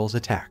block the girls'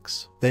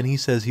 attacks. Then he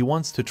says he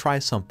wants to try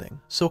something,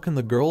 so can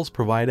the girls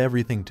provide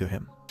everything to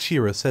him.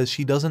 Shira says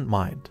she doesn't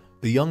mind.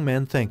 The young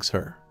man thanks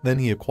her. Then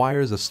he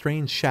acquires a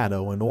strange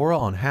shadow and aura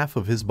on half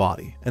of his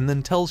body, and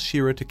then tells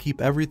Shira to keep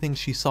everything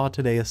she saw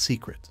today a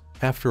secret.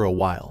 After a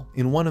while,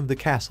 in one of the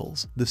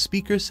castles, the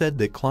speaker said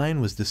that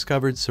Klein was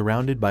discovered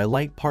surrounded by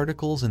light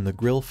particles in the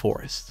Grill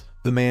Forest.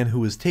 The man who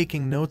was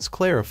taking notes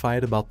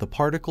clarified about the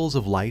particles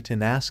of light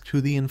and asked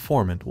who the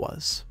informant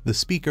was. The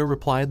speaker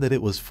replied that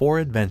it was 4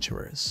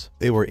 adventurers.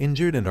 They were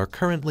injured and are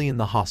currently in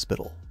the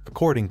hospital.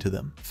 According to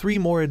them, 3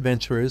 more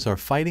adventurers are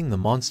fighting the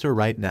monster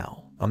right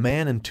now. A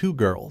man and 2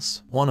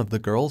 girls. One of the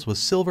girls was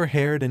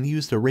silver-haired and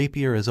used a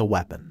rapier as a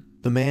weapon.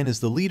 The man is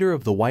the leader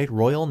of the White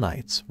Royal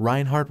Knights,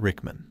 Reinhard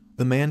Rickman.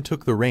 The man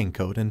took the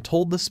raincoat and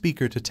told the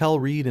speaker to tell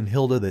Reed and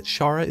Hilda that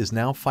Shara is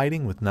now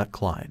fighting with Nut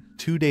Klein.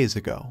 2 days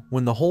ago,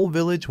 when the whole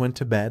village went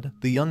to bed,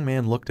 the young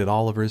man looked at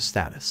Oliver's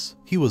status.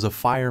 He was a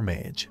fire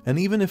mage, and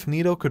even if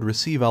Nito could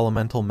receive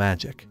elemental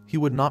magic, he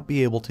would not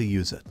be able to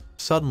use it.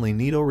 Suddenly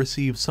Nito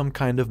receives some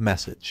kind of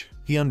message.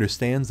 He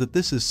understands that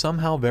this is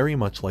somehow very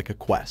much like a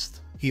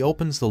quest. He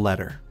opens the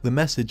letter. The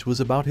message was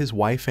about his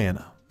wife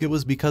Anna. It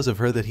was because of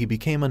her that he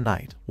became a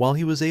knight, while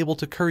he was able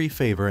to curry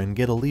favor and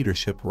get a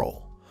leadership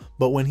role.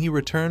 But when he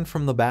returned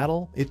from the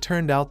battle, it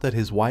turned out that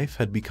his wife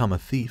had become a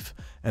thief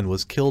and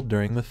was killed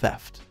during the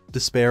theft.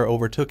 Despair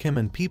overtook him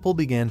and people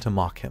began to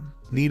mock him.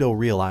 Nito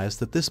realized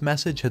that this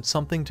message had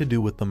something to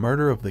do with the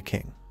murder of the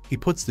king. He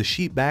puts the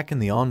sheet back in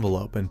the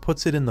envelope and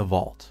puts it in the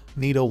vault.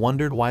 Nito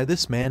wondered why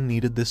this man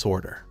needed this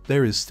order.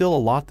 There is still a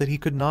lot that he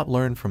could not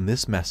learn from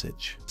this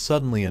message.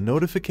 Suddenly a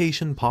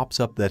notification pops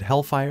up that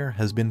Hellfire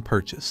has been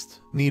purchased.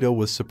 Nito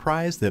was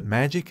surprised that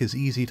magic is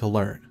easy to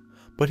learn.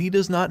 But he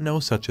does not know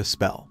such a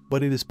spell,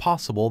 but it is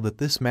possible that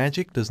this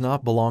magic does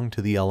not belong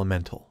to the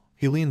elemental.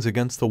 He leans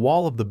against the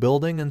wall of the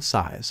building and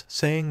sighs,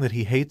 saying that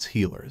he hates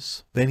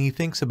healers. Then he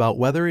thinks about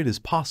whether it is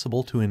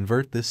possible to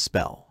invert this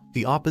spell.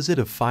 The opposite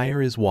of fire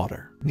is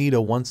water.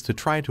 Nito wants to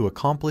try to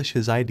accomplish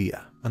his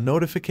idea. A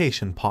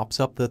notification pops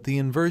up that the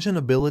inversion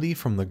ability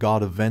from the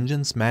God of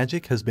Vengeance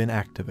magic has been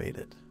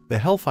activated. The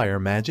Hellfire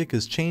magic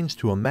is changed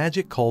to a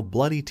magic called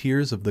Bloody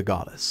Tears of the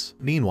Goddess.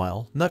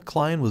 Meanwhile, Nut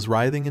Klein was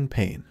writhing in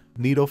pain.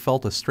 Nito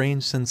felt a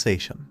strange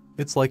sensation.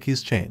 It's like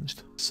he's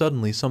changed.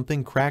 Suddenly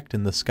something cracked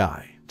in the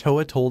sky.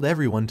 Toa told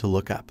everyone to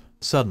look up.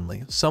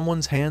 Suddenly,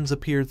 someone's hands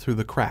appeared through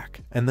the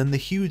crack, and then the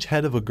huge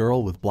head of a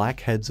girl with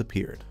black heads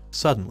appeared.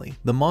 Suddenly,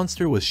 the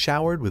monster was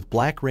showered with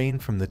black rain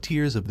from the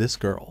tears of this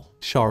girl.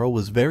 Shara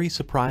was very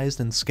surprised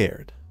and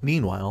scared.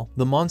 Meanwhile,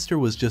 the monster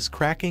was just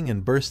cracking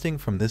and bursting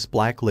from this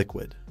black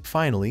liquid.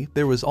 Finally,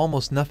 there was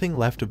almost nothing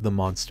left of the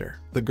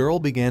monster. The girl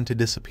began to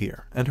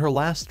disappear, and her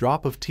last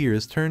drop of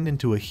tears turned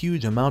into a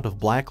huge amount of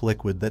black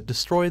liquid that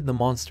destroyed the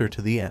monster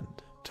to the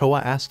end.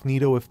 Toa asked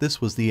Nito if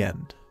this was the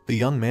end. The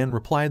young man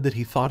replied that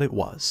he thought it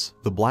was.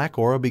 The black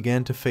aura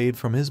began to fade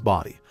from his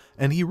body,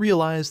 and he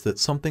realized that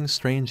something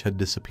strange had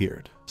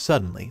disappeared.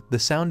 Suddenly, the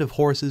sound of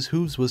horses'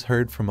 hooves was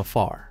heard from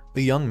afar.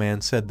 The young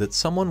man said that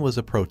someone was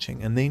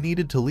approaching and they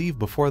needed to leave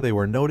before they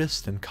were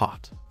noticed and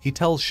caught. He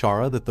tells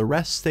Shara that the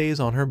rest stays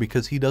on her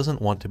because he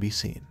doesn't want to be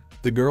seen.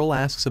 The girl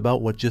asks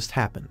about what just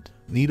happened.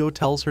 Nito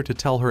tells her to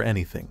tell her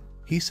anything.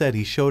 He said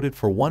he showed it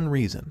for one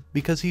reason,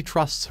 because he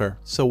trusts her,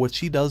 so what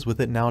she does with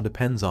it now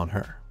depends on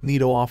her.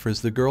 Nito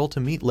offers the girl to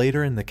meet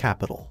later in the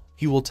capital.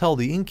 He will tell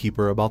the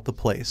innkeeper about the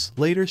place.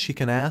 Later she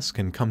can ask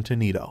and come to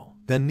Nito.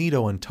 Then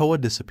Nito and Toa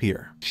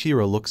disappear.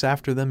 Shira looks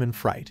after them in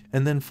fright,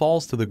 and then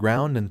falls to the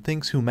ground and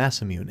thinks who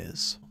Masamune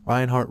is.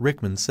 Reinhardt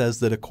Rickman says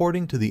that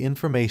according to the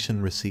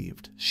information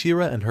received,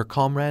 Shira and her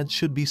comrades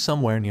should be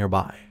somewhere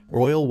nearby.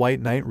 Royal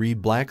White Knight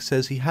Reed Black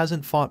says he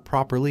hasn't fought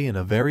properly in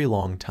a very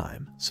long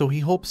time, so he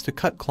hopes to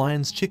cut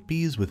Klein's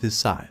chickpeas with his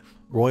scythe.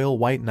 Royal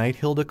White Knight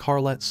Hilda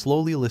Carlette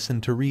slowly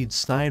listened to Reed's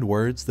snide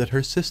words that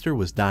her sister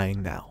was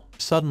dying now.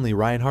 Suddenly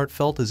Reinhardt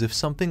felt as if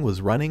something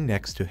was running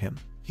next to him.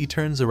 He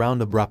turns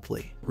around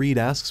abruptly. Reed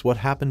asks what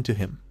happened to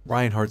him.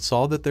 Reinhardt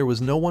saw that there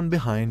was no one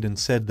behind and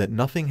said that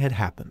nothing had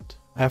happened.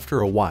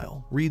 After a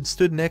while, Reed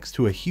stood next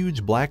to a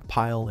huge black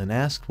pile and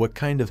asked what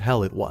kind of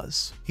hell it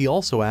was. He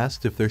also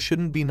asked if there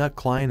shouldn't be Nut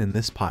Klein in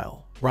this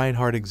pile.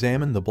 Reinhardt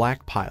examined the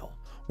black pile,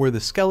 where the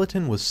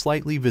skeleton was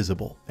slightly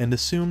visible, and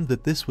assumed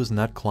that this was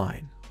Nut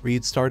Klein.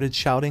 Reed started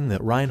shouting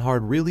that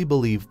Reinhardt really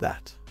believed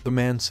that. The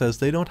man says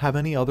they don't have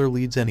any other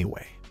leads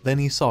anyway. Then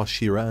he saw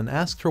Shira and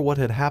asked her what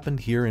had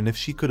happened here and if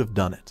she could have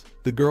done it.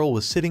 The girl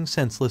was sitting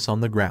senseless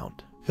on the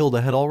ground.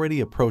 Hilda had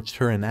already approached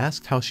her and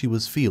asked how she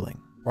was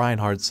feeling.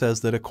 Reinhardt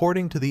says that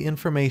according to the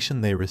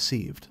information they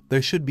received,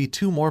 there should be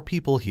 2 more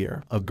people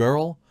here, a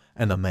girl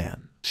and a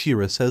man.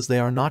 Shira says they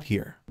are not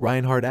here.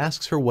 Reinhardt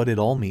asks her what it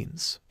all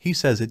means. He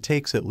says it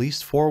takes at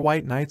least 4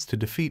 white knights to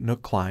defeat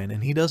Nook Klein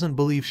and he doesn't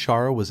believe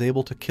Shara was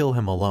able to kill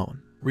him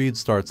alone. Reed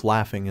starts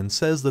laughing and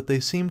says that they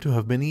seem to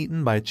have been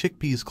eaten by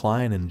Chickpeas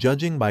Klein, and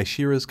judging by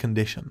Shira's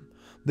condition,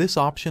 this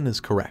option is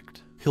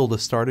correct. Hilda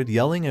started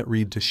yelling at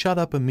Reed to shut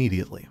up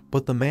immediately,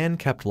 but the man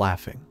kept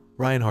laughing.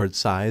 Reinhardt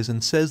sighs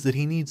and says that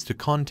he needs to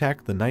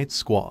contact the Knight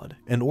Squad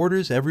and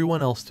orders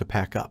everyone else to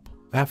pack up.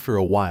 After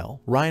a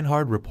while,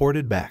 Reinhardt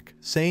reported back,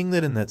 saying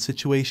that in that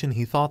situation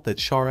he thought that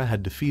Shara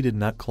had defeated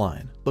Nut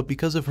Klein, but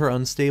because of her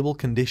unstable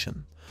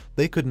condition,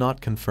 they could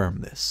not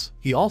confirm this.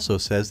 He also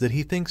says that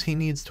he thinks he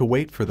needs to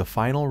wait for the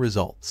final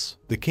results.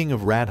 The king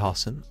of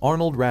Radhausen,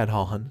 Arnold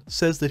Radhagen,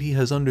 says that he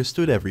has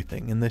understood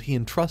everything and that he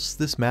entrusts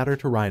this matter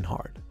to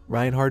Reinhardt.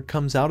 Reinhardt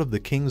comes out of the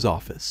king's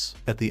office.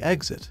 At the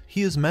exit,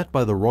 he is met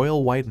by the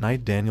Royal White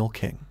Knight Daniel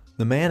King.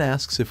 The man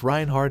asks if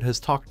Reinhardt has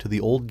talked to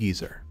the old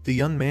geezer. The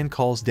young man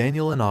calls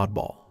Daniel an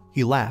oddball.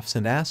 He laughs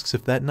and asks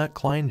if that Nut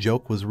Klein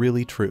joke was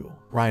really true.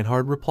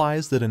 Reinhardt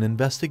replies that an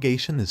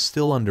investigation is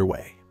still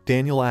underway.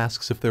 Daniel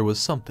asks if there was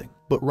something,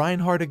 but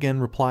Reinhardt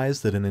again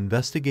replies that an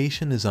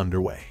investigation is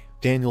underway.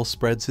 Daniel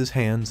spreads his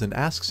hands and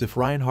asks if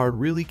Reinhardt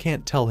really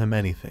can't tell him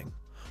anything,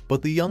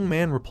 but the young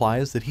man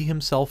replies that he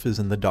himself is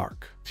in the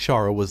dark.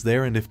 Shara was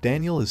there and if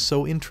Daniel is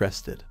so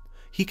interested,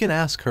 he can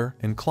ask her,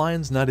 and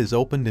Klein's nut is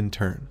opened in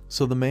turn,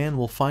 so the man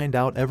will find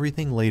out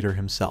everything later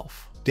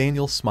himself.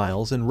 Daniel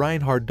smiles and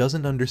Reinhardt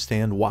doesn't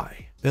understand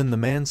why. Then the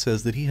man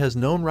says that he has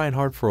known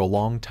Reinhardt for a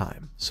long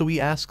time, so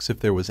he asks if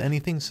there was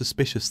anything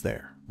suspicious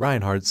there.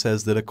 Reinhardt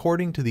says that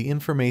according to the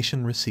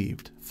information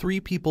received, 3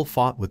 people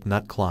fought with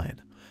Nut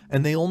Klein,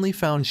 and they only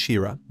found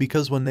Shira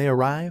because when they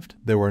arrived,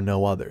 there were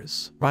no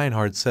others.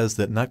 Reinhardt says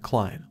that Nut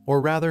Klein,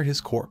 or rather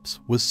his corpse,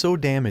 was so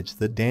damaged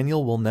that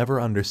Daniel will never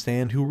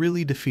understand who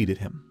really defeated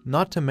him,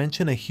 not to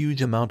mention a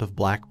huge amount of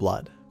black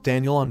blood.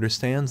 Daniel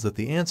understands that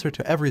the answer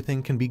to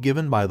everything can be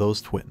given by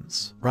those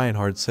twins.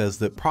 Reinhardt says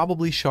that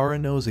probably Shara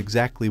knows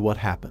exactly what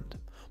happened,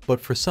 but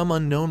for some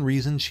unknown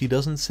reason she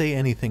doesn't say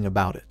anything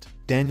about it.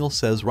 Daniel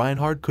says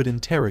Reinhardt could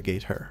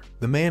interrogate her.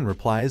 The man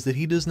replies that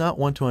he does not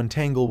want to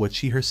untangle what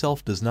she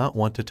herself does not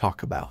want to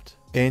talk about.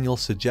 Daniel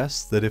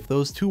suggests that if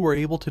those 2 were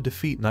able to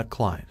defeat Nut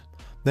Klein,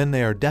 then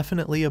they are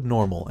definitely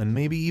abnormal and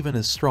maybe even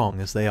as strong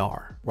as they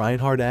are.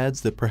 Reinhardt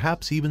adds that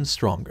perhaps even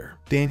stronger.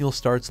 Daniel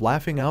starts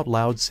laughing out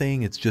loud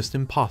saying it's just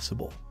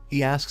impossible.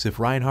 He asks if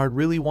Reinhardt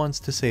really wants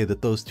to say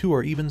that those 2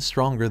 are even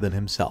stronger than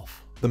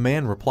himself. The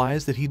man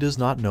replies that he does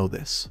not know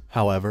this.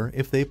 However,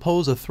 if they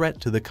pose a threat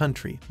to the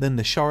country, then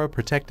the Shara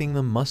protecting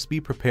them must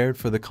be prepared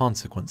for the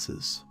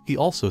consequences. He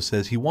also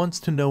says he wants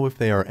to know if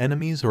they are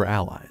enemies or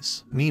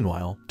allies.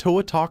 Meanwhile,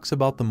 Toa talks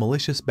about the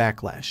malicious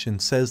backlash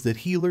and says that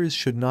healers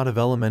should not have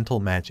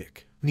elemental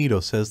magic. Nito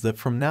says that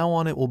from now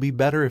on it will be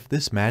better if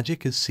this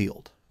magic is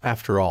sealed.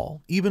 After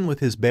all, even with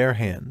his bare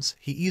hands,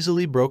 he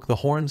easily broke the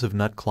horns of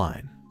Nut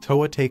Klein.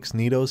 Toa takes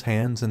Nito's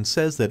hands and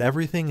says that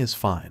everything is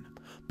fine,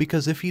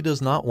 because if he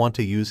does not want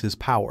to use his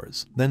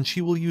powers, then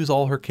she will use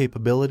all her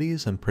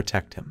capabilities and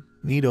protect him.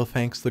 Nito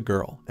thanks the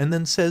girl, and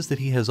then says that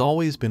he has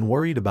always been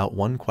worried about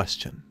one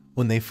question.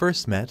 When they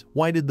first met,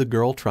 why did the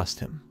girl trust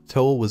him?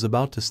 Toa was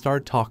about to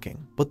start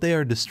talking, but they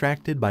are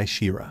distracted by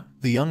Shira.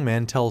 The young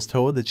man tells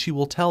Toa that she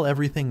will tell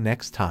everything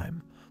next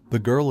time. The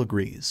girl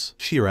agrees.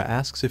 Shira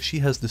asks if she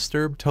has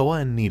disturbed Toa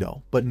and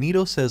Nito, but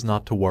Nito says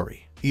not to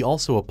worry. He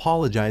also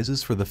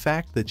apologizes for the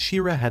fact that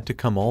Shira had to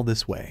come all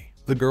this way.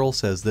 The girl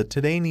says that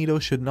today Nito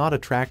should not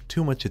attract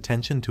too much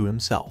attention to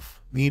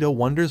himself. Nito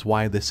wonders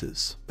why this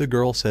is. The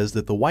girl says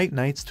that the White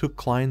Knights took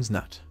Klein's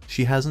nut.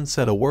 She hasn't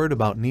said a word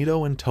about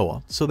Nito and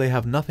Toa, so they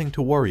have nothing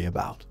to worry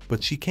about,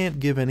 but she can't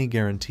give any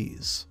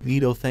guarantees.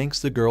 Nito thanks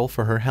the girl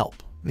for her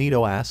help.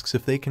 Nito asks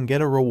if they can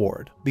get a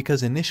reward,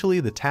 because initially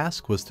the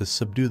task was to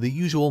subdue the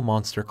usual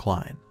monster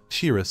Klein.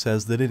 Shira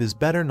says that it is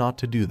better not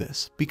to do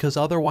this, because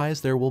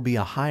otherwise there will be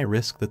a high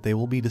risk that they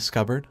will be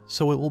discovered,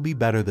 so it will be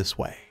better this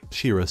way.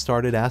 Shira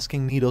started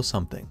asking Nito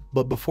something,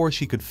 but before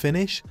she could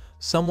finish,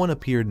 someone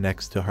appeared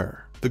next to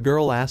her. The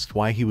girl asked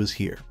why he was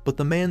here, but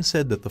the man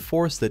said that the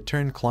force that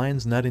turned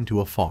Klein's nut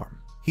into a farm.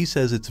 He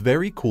says it's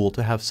very cool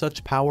to have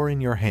such power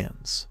in your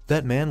hands.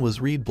 That man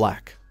was Reed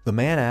Black. The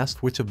man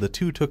asked which of the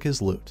two took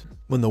his loot.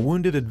 When the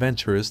wounded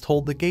adventurers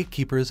told the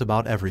gatekeepers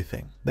about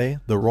everything, they,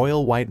 the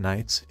Royal White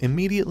Knights,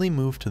 immediately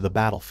moved to the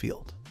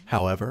battlefield.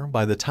 However,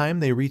 by the time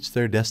they reached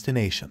their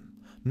destination,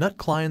 Nut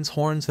Klein's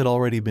horns had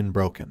already been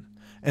broken,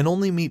 and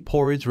only meat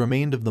porridge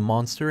remained of the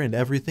monster and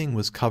everything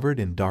was covered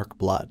in dark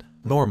blood.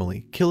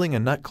 Normally, killing a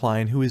Nut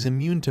Klein who is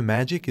immune to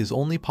magic is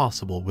only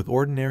possible with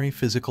ordinary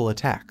physical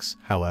attacks.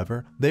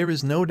 However, there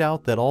is no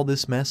doubt that all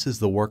this mess is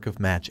the work of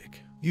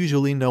magic.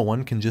 Usually no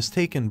one can just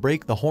take and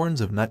break the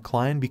horns of Nut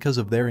Klein because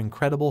of their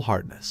incredible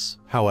hardness.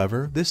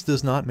 However, this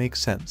does not make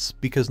sense,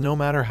 because no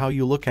matter how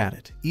you look at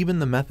it, even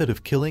the method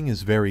of killing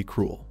is very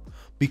cruel.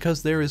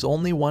 Because there is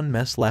only one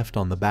mess left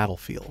on the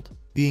battlefield.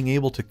 Being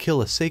able to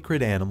kill a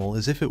sacred animal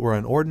as if it were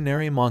an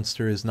ordinary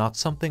monster is not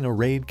something a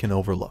raid can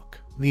overlook.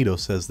 Nito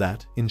says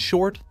that, in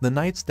short, the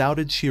knights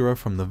doubted Shira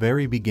from the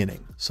very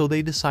beginning, so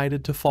they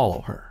decided to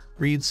follow her.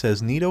 Reed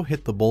says Nito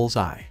hit the bull's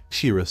eye.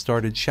 Shira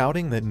started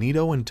shouting that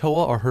Nito and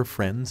Toa are her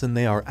friends and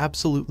they are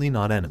absolutely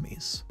not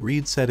enemies.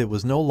 Reed said it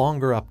was no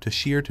longer up to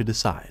Shira to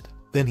decide.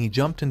 Then he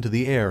jumped into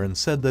the air and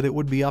said that it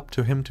would be up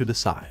to him to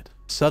decide.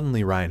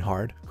 Suddenly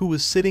Reinhard, who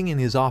was sitting in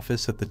his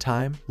office at the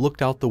time,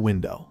 looked out the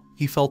window.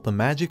 He felt the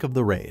magic of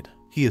the raid.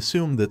 He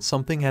assumed that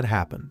something had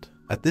happened.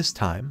 At this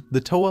time, the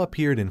Toa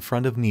appeared in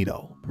front of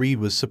Nito. Reed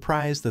was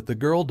surprised that the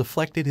girl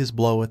deflected his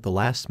blow at the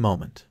last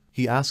moment.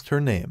 He asked her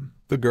name.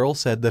 The girl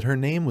said that her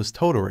name was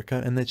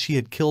Todorika and that she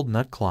had killed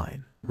Nut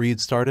Klein.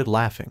 Reed started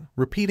laughing,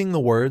 repeating the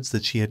words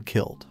that she had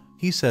killed.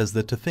 He says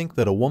that to think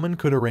that a woman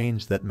could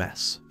arrange that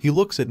mess. He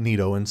looks at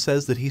Nito and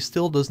says that he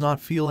still does not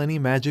feel any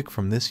magic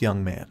from this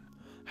young man.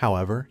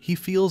 However, he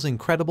feels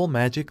incredible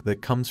magic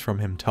that comes from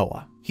him.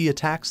 Toa. He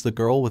attacks the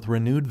girl with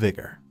renewed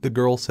vigor. The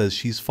girl says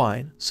she's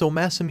fine, so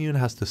Masamune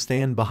has to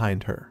stand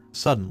behind her.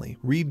 Suddenly,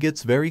 Reed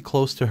gets very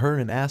close to her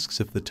and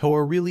asks if the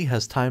Toa really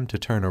has time to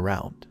turn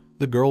around.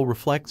 The girl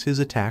reflects his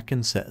attack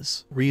and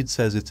says, Reed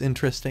says it's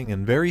interesting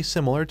and very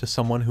similar to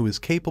someone who is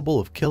capable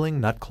of killing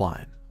Nut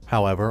Klein.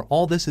 However,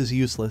 all this is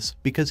useless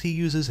because he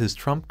uses his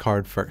trump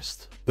card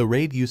first. The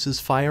raid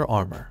uses fire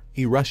armor.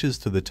 He rushes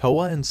to the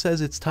Toa and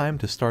says it's time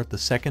to start the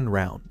second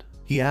round.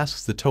 He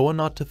asks the Toa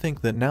not to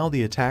think that now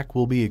the attack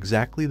will be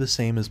exactly the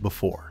same as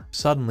before.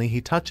 Suddenly he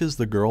touches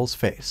the girl's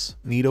face.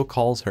 Nito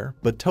calls her,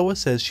 but Toa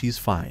says she's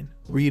fine.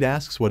 Reed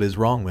asks what is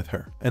wrong with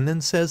her, and then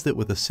says that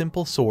with a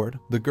simple sword,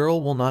 the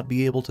girl will not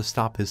be able to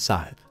stop his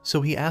scythe.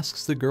 So he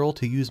asks the girl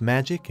to use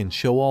magic and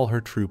show all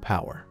her true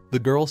power. The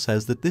girl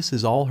says that this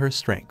is all her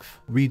strength.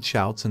 Reed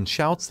shouts and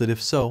shouts that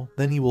if so,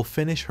 then he will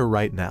finish her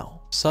right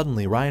now.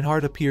 Suddenly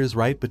Reinhard appears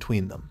right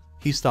between them.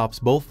 He stops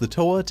both the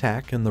Toa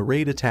attack and the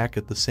raid attack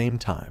at the same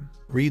time.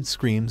 Reed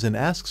screams and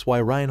asks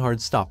why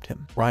Reinhard stopped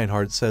him.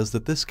 Reinhard says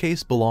that this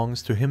case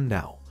belongs to him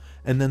now,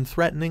 and then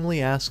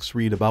threateningly asks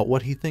Reed about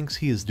what he thinks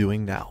he is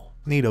doing now.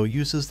 Nito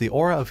uses the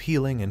aura of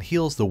healing and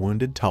heals the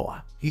wounded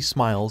Toa. He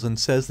smiles and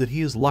says that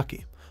he is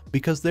lucky,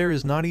 because there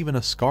is not even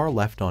a scar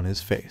left on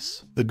his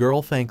face. The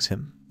girl thanks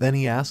him. Then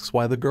he asks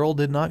why the girl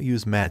did not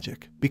use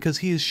magic, because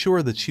he is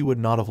sure that she would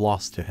not have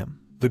lost to him.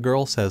 The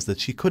girl says that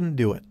she couldn't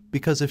do it,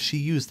 because if she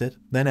used it,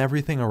 then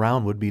everything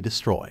around would be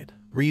destroyed.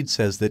 Reed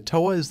says that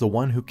Toa is the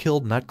one who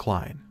killed Nut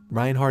Klein.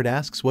 Reinhard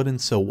asks what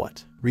and so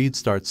what. Reed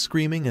starts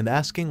screaming and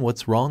asking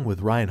what's wrong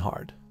with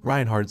Reinhard.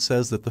 Reinhard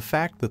says that the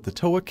fact that the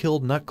Toa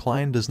killed Nut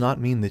Klein does not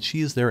mean that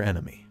she is their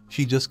enemy.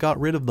 She just got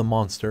rid of the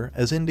monster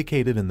as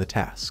indicated in the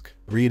task.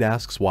 Reed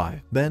asks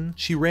why. Then,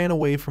 she ran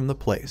away from the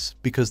place,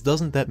 because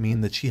doesn't that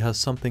mean that she has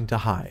something to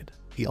hide?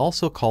 He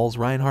also calls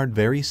Reinhard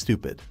very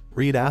stupid.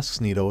 Reed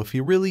asks Nito if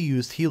he really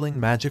used healing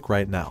magic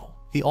right now.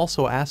 He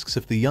also asks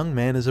if the young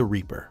man is a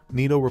reaper.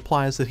 Nito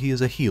replies that he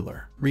is a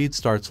healer. Reed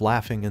starts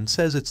laughing and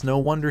says it's no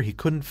wonder he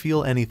couldn't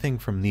feel anything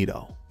from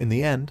Nito. In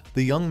the end,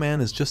 the young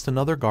man is just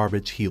another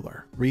garbage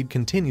healer. Reed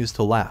continues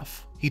to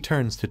laugh. He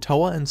turns to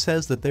Toa and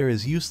says that there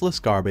is useless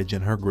garbage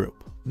in her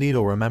group.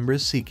 Nito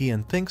remembers Siki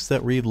and thinks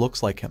that Reed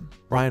looks like him.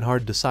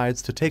 Reinhard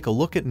decides to take a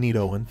look at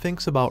Nito and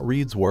thinks about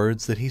Reed's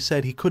words that he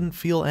said he couldn't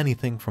feel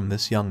anything from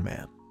this young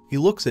man. He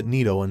looks at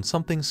Nito and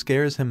something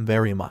scares him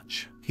very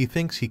much. He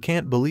thinks he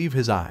can't believe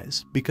his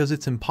eyes, because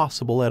it's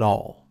impossible at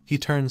all. He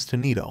turns to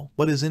Nito,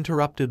 but is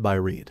interrupted by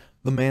Reed.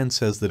 The man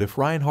says that if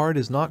Reinhard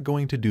is not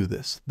going to do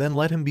this, then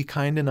let him be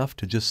kind enough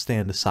to just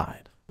stand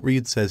aside.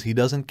 Reed says he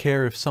doesn't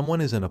care if someone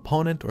is an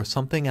opponent or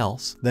something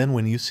else, then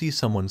when you see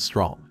someone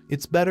strong,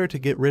 it's better to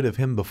get rid of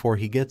him before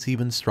he gets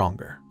even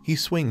stronger. He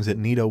swings at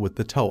Nito with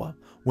the Toa,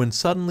 when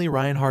suddenly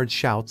Reinhard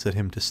shouts at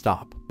him to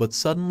stop, but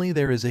suddenly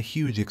there is a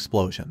huge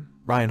explosion.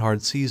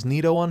 Reinhard sees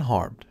Nito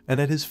unharmed,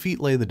 and at his feet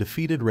lay the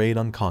defeated raid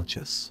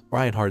unconscious.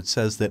 Reinhard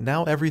says that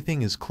now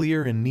everything is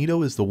clear and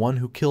Nito is the one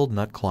who killed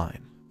Nut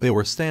Klein. They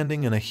were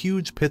standing in a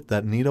huge pit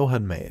that Nito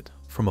had made.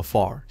 From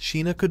afar,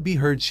 Sheena could be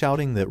heard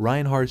shouting that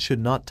Reinhard should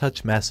not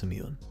touch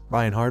Masamune.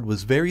 Reinhard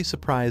was very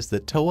surprised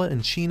that Toa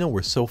and Sheena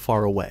were so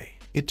far away.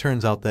 It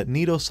turns out that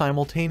Nito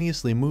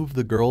simultaneously moved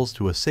the girls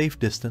to a safe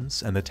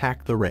distance and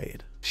attacked the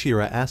raid.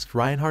 Shira asked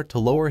Reinhardt to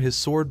lower his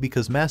sword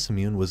because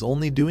Masamune was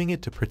only doing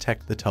it to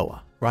protect the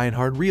Toa.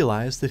 Reinhardt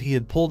realized that he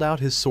had pulled out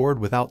his sword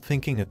without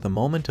thinking at the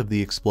moment of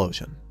the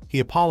explosion. He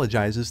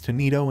apologizes to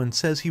Nito and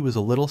says he was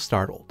a little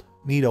startled.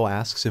 Nito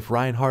asks if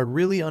Reinhardt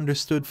really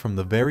understood from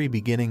the very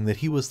beginning that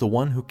he was the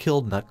one who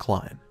killed Nut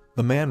Klein.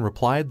 The man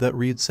replied that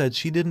Reed said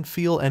she didn't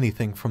feel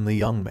anything from the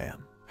young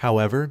man.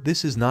 However,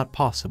 this is not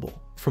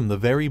possible. From the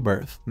very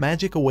birth,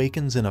 magic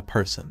awakens in a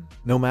person.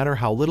 No matter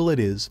how little it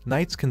is,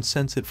 knights can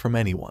sense it from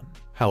anyone.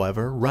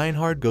 However,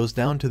 Reinhardt goes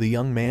down to the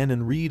young man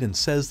and Reed and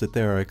says that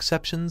there are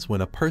exceptions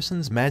when a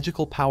person's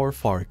magical power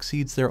far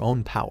exceeds their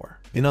own power.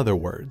 In other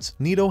words,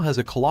 Nito has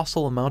a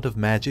colossal amount of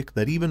magic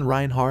that even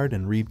Reinhardt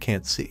and Reed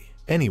can't see.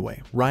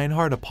 Anyway,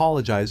 Reinhardt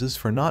apologizes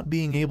for not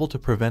being able to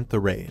prevent the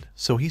raid,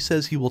 so he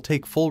says he will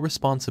take full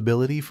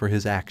responsibility for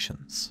his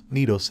actions.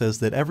 Nito says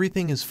that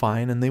everything is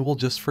fine and they will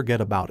just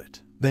forget about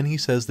it. Then he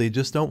says they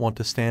just don't want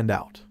to stand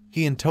out.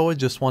 He and Toa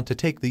just want to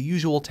take the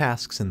usual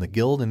tasks in the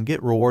guild and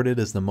get rewarded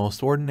as the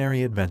most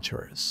ordinary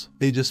adventurers.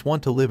 They just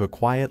want to live a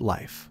quiet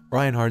life.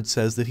 Reinhardt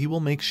says that he will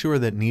make sure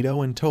that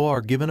Nito and Toa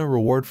are given a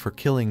reward for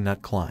killing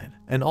Nut Klein,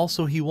 and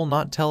also he will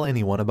not tell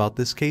anyone about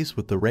this case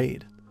with the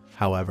raid.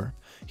 However,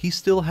 he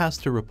still has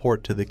to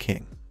report to the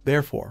king.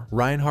 Therefore,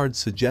 Reinhardt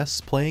suggests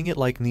playing it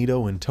like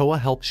Nito and Toa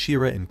helped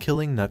Shira in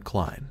killing Nut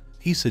Klein.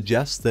 He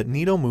suggests that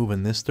Nito move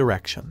in this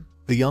direction.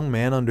 The young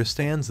man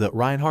understands that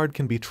Reinhardt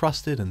can be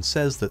trusted and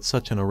says that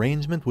such an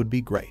arrangement would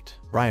be great.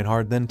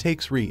 Reinhardt then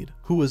takes Reed,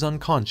 who is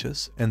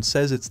unconscious, and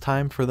says it's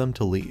time for them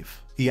to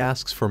leave. He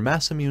asks for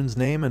Masamune's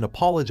name and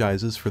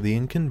apologizes for the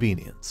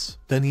inconvenience.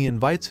 Then he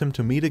invites him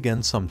to meet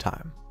again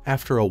sometime.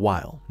 After a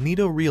while,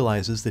 Nito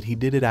realizes that he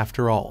did it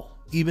after all.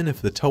 Even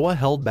if the Toa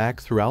held back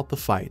throughout the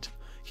fight,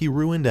 he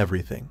ruined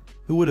everything.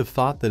 Who would have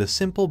thought that a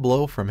simple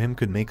blow from him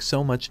could make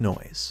so much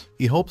noise?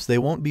 He hopes they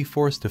won't be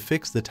forced to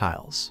fix the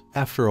tiles.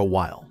 After a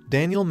while,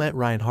 Daniel met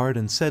Reinhardt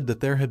and said that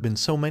there had been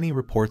so many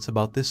reports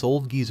about this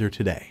old geezer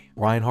today.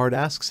 Reinhardt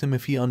asks him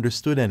if he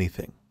understood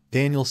anything.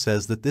 Daniel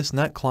says that this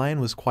Nut Klein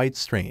was quite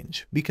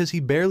strange, because he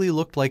barely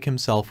looked like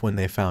himself when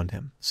they found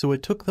him, so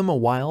it took them a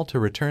while to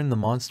return the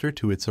monster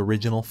to its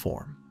original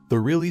form. The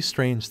really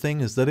strange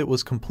thing is that it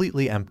was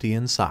completely empty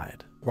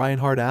inside.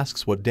 Reinhardt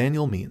asks what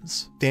Daniel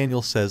means.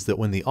 Daniel says that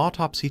when the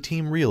autopsy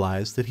team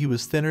realized that he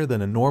was thinner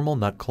than a normal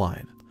Nut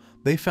Klein,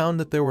 they found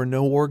that there were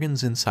no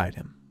organs inside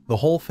him. The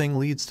whole thing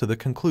leads to the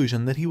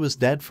conclusion that he was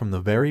dead from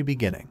the very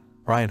beginning.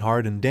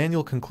 Reinhardt and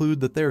Daniel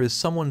conclude that there is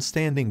someone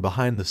standing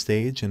behind the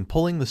stage and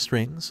pulling the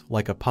strings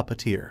like a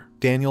puppeteer.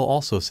 Daniel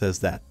also says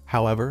that,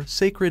 however,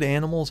 sacred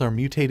animals are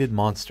mutated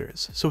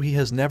monsters, so he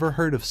has never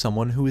heard of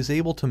someone who is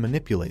able to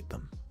manipulate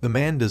them. The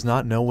man does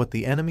not know what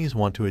the enemies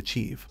want to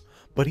achieve,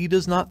 but he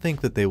does not think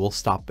that they will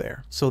stop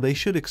there, so they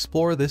should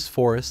explore this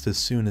forest as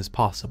soon as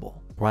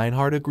possible.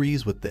 Reinhardt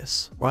agrees with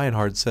this.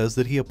 Reinhardt says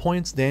that he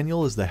appoints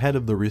Daniel as the head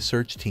of the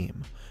research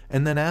team,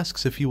 and then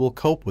asks if he will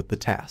cope with the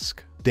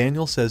task.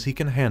 Daniel says he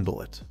can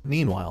handle it.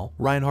 Meanwhile,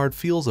 Reinhardt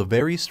feels a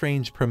very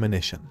strange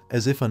premonition,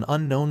 as if an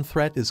unknown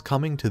threat is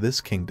coming to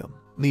this kingdom.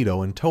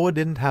 Nito and Toa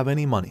didn't have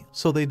any money,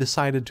 so they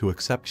decided to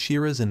accept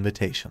Shira's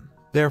invitation.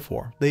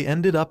 Therefore, they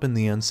ended up in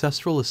the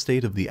ancestral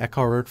estate of the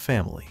Exiled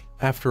family.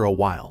 After a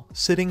while,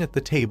 sitting at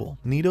the table,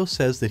 Nito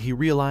says that he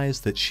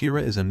realized that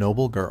Shira is a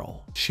noble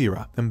girl.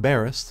 Shira,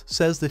 embarrassed,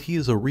 says that he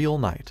is a real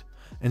knight,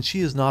 and she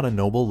is not a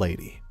noble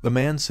lady. The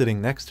man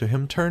sitting next to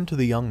him turned to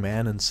the young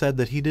man and said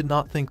that he did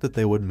not think that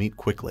they would meet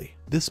quickly.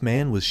 This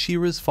man was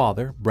Shira's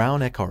father,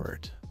 Brown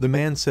Eckhart. The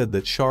man said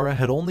that Shara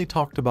had only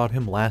talked about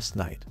him last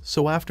night,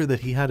 so after that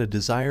he had a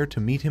desire to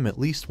meet him at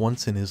least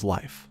once in his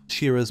life.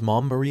 Shira's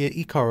mom Maria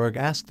Ikarug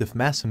asked if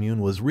Masamune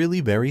was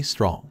really very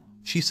strong.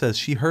 She says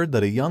she heard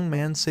that a young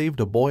man saved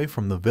a boy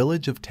from the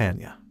village of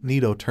Tanya.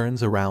 Nito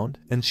turns around,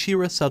 and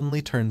Shira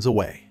suddenly turns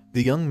away.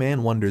 The young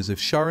man wonders if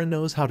Shara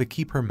knows how to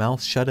keep her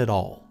mouth shut at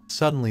all.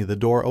 Suddenly the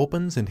door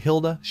opens and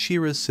Hilda,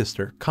 Shira's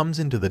sister, comes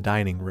into the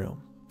dining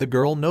room. The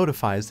girl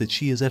notifies that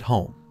she is at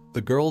home. The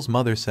girl's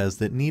mother says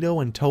that Nito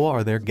and Toa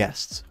are their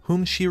guests,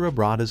 whom Shira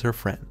brought as her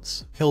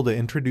friends. Hilda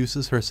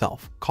introduces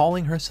herself,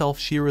 calling herself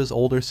Shira's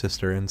older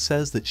sister, and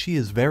says that she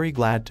is very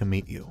glad to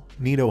meet you.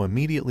 Nito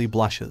immediately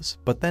blushes,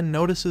 but then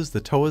notices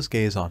the Toa's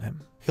gaze on him.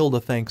 Hilda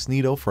thanks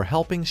Nito for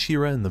helping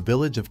Shira in the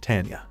village of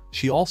Tanya.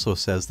 She also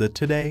says that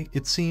today,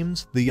 it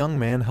seems, the young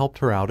man helped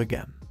her out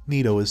again.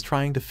 Nito is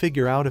trying to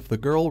figure out if the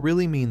girl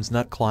really means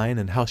Nut Klein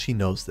and how she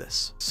knows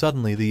this.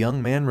 Suddenly the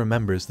young man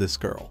remembers this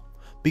girl,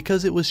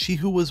 because it was she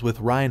who was with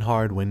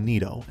Reinhardt when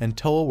Nito and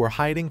Toa were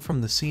hiding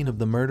from the scene of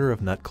the murder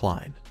of Nut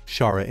Klein.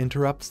 Shara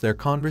interrupts their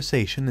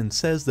conversation and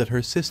says that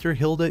her sister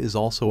Hilda is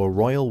also a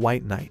royal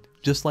white knight,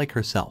 just like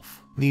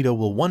herself. Nito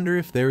will wonder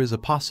if there is a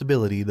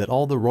possibility that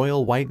all the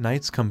royal white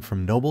knights come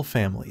from noble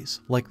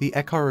families, like the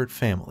Exiled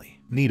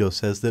family. Nito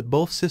says that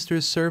both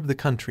sisters serve the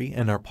country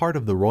and are part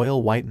of the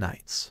royal white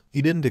knights.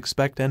 He didn't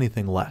expect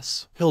anything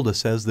less. Hilda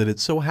says that it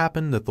so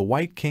happened that the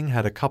White King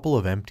had a couple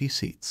of empty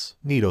seats.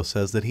 Nito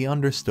says that he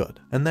understood,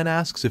 and then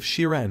asks if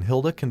Shira and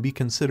Hilda can be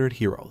considered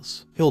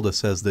heroes. Hilda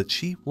says that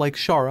she, like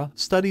Shara,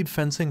 studied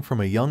fencing from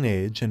a young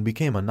age and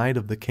became a knight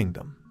of the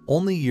kingdom.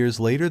 Only years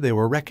later they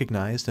were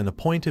recognized and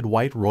appointed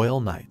White Royal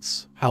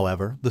Knights.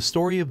 However, the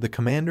story of the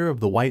commander of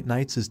the White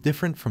Knights is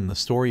different from the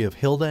story of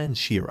Hilda and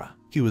Shira.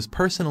 He was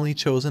personally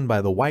chosen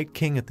by the White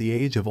King at the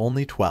age of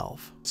only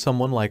 12.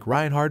 Someone like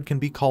Reinhard can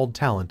be called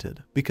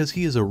talented, because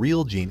he is a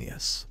real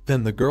genius.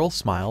 Then the girl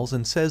smiles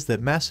and says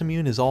that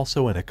Masamune is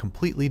also in a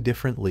completely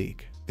different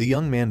league. The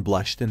young man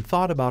blushed and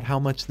thought about how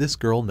much this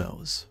girl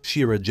knows.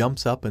 Shira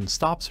jumps up and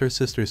stops her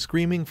sister,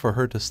 screaming for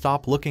her to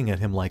stop looking at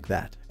him like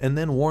that, and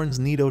then warns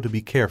Nito to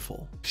be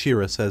careful.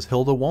 Shira says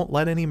Hilda won't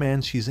let any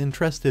man she's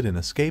interested in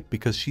escape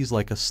because she's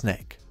like a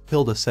snake.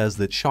 Hilda says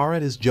that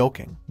Shara is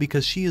joking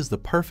because she is the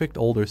perfect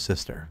older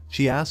sister.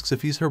 She asks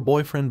if he's her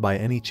boyfriend by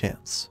any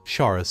chance.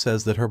 Shara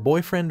says that her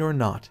boyfriend or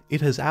not,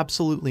 it has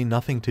absolutely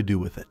nothing to do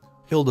with it.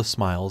 Hilda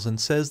smiles and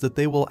says that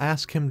they will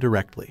ask him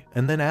directly,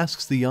 and then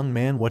asks the young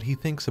man what he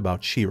thinks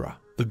about Shira.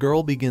 The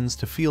girl begins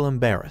to feel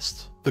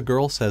embarrassed. The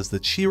girl says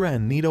that Shira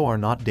and Nito are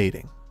not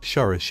dating.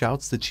 Shara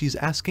shouts that she's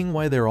asking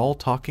why they're all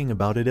talking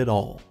about it at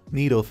all.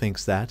 Nito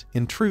thinks that,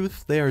 in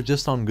truth, they are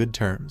just on good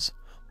terms,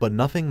 but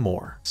nothing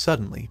more.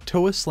 Suddenly,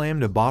 Toa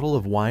slammed a bottle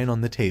of wine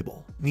on the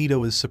table.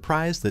 Nito is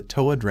surprised that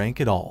Toa drank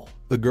it all.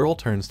 The girl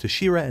turns to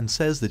Shira and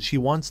says that she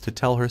wants to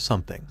tell her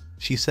something.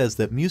 She says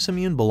that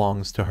Masamune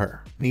belongs to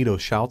her. Nito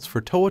shouts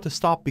for Toa to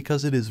stop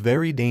because it is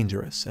very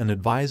dangerous and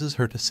advises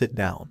her to sit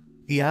down.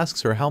 He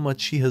asks her how much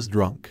she has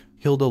drunk.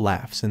 Hilda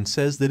laughs and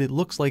says that it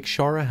looks like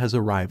Shara has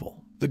a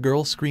rival. The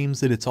girl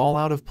screams that it's all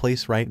out of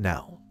place right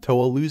now.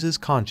 Toa loses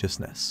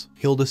consciousness.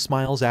 Hilda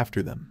smiles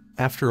after them.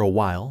 After a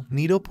while,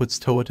 Nito puts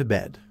Toa to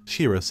bed.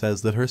 Shira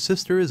says that her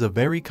sister is a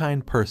very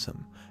kind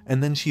person,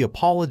 and then she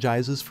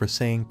apologizes for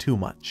saying too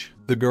much.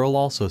 The girl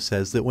also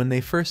says that when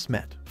they first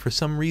met, for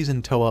some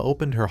reason Toa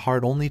opened her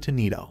heart only to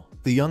Nito.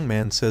 The young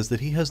man says that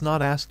he has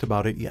not asked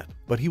about it yet,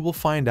 but he will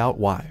find out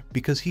why,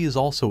 because he is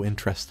also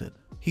interested.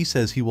 He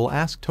says he will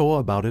ask Toa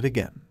about it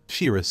again.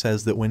 Shira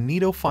says that when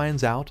Nito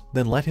finds out,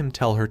 then let him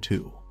tell her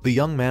too. The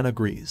young man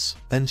agrees.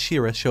 Then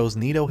Shira shows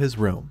Nito his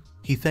room.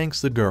 He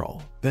thanks the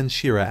girl. Then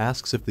Shira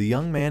asks if the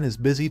young man is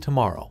busy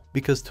tomorrow,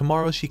 because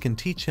tomorrow she can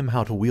teach him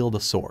how to wield a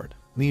sword.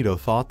 Nito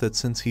thought that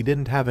since he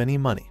didn't have any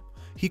money,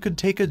 he could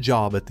take a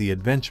job at the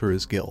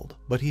Adventurers Guild,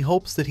 but he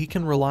hopes that he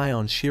can rely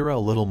on Shira a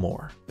little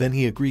more. Then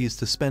he agrees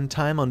to spend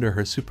time under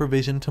her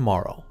supervision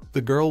tomorrow.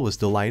 The girl was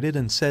delighted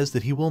and says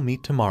that he will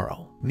meet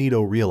tomorrow.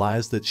 Nito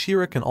realized that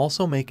Shira can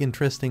also make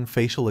interesting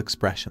facial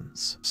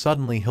expressions.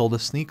 Suddenly Hilda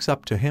sneaks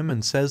up to him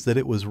and says that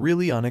it was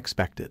really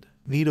unexpected.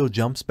 Nito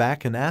jumps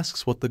back and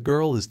asks what the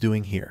girl is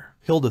doing here.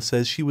 Hilda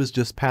says she was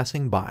just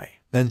passing by.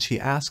 Then she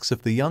asks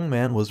if the young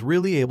man was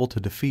really able to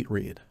defeat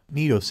Reed.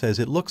 Nito says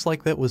it looks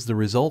like that was the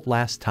result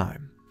last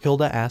time.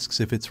 Hilda asks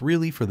if it's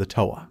really for the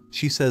Toa.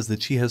 She says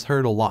that she has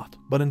heard a lot,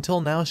 but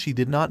until now she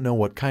did not know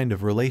what kind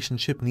of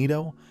relationship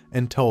Nito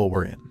and Toa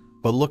were in.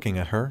 But looking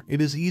at her, it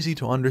is easy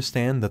to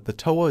understand that the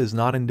Toa is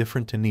not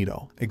indifferent to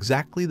Nito,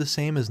 exactly the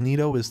same as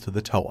Nito is to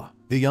the Toa.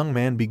 The young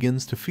man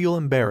begins to feel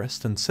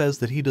embarrassed and says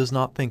that he does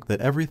not think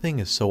that everything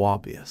is so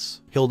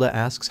obvious. Hilda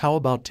asks how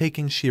about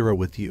taking Shira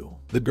with you.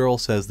 The girl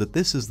says that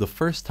this is the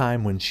first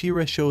time when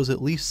Shira shows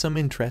at least some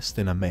interest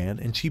in a man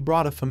and she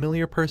brought a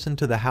familiar person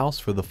to the house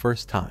for the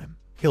first time.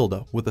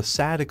 Hilda, with a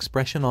sad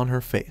expression on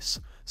her face,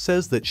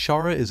 says that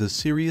Shara is as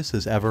serious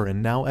as ever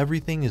and now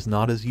everything is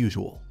not as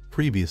usual.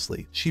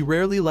 Previously, she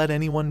rarely let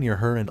anyone near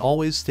her and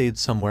always stayed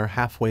somewhere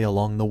halfway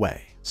along the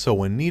way. So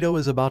when Nito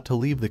is about to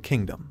leave the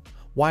kingdom,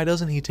 why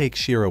doesn't he take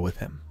Shira with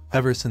him?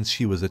 Ever since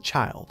she was a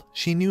child,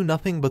 she knew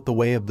nothing but the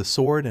way of the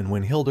sword, and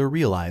when Hilda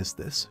realized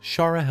this,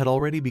 Shara had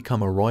already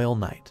become a royal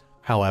knight.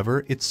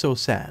 However, it's so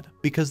sad,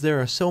 because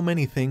there are so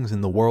many things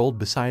in the world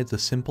besides a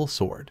simple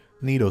sword.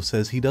 Nito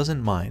says he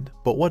doesn't mind,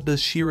 but what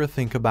does Shira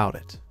think about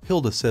it?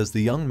 Hilda says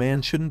the young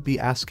man shouldn't be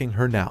asking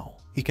her now.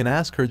 He can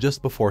ask her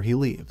just before he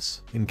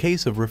leaves. In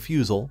case of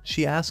refusal,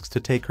 she asks to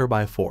take her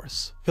by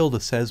force. Hilda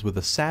says with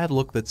a sad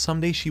look that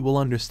someday she will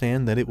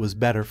understand that it was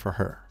better for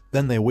her.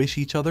 Then they wish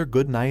each other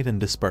good night and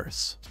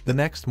disperse. The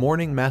next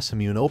morning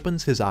Masamune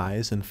opens his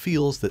eyes and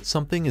feels that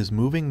something is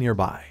moving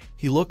nearby.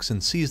 He looks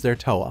and sees their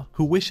Toa,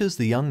 who wishes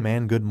the young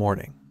man good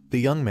morning.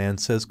 The young man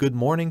says good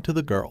morning to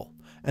the girl,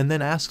 and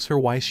then asks her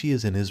why she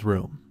is in his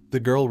room. The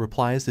girl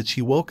replies that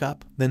she woke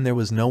up, then there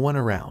was no one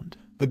around.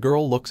 The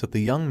girl looks at the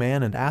young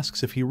man and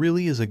asks if he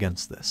really is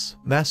against this.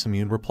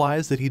 Masamune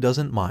replies that he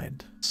doesn't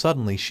mind.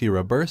 Suddenly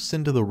Shira bursts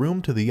into the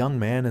room to the young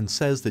man and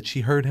says that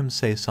she heard him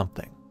say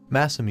something.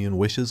 Masamune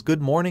wishes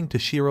good morning to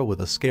Shira with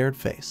a scared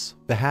face.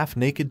 The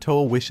half-naked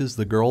Toa wishes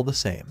the girl the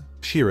same.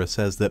 Shira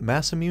says that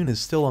Masamune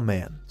is still a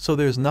man, so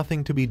there's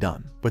nothing to be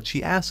done, but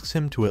she asks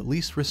him to at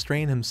least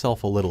restrain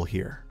himself a little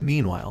here.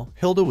 Meanwhile,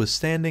 Hilda was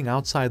standing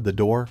outside the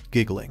door,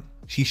 giggling.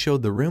 She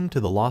showed the room to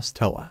the lost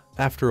Toa.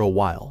 After a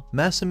while,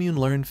 Masamune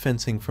learned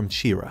fencing from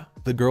Shira.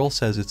 The girl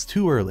says it's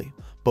too early,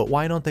 but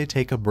why don't they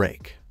take a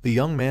break? The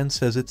young man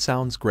says it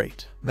sounds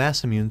great.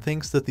 Masamune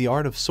thinks that the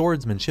art of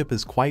swordsmanship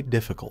is quite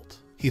difficult.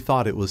 He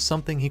thought it was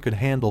something he could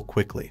handle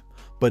quickly,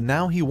 but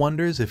now he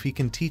wonders if he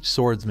can teach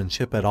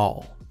swordsmanship at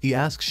all. He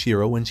asks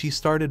Shira when she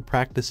started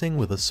practicing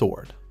with a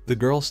sword. The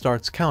girl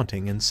starts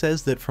counting and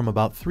says that from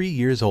about 3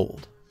 years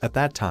old. At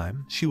that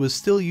time, she was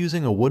still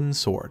using a wooden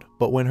sword,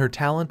 but when her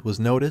talent was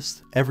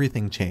noticed,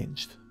 everything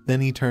changed. Then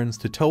he turns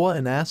to Toa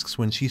and asks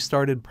when she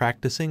started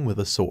practicing with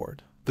a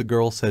sword. The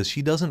girl says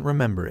she doesn't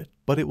remember it,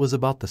 but it was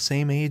about the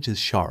same age as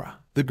Shara.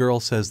 The girl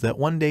says that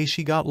one day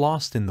she got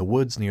lost in the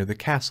woods near the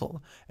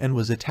castle and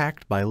was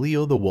attacked by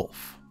Leo the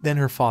wolf. Then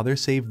her father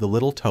saved the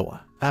little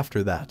Toa.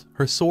 After that,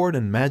 her sword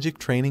and magic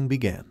training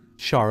began.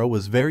 Shara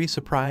was very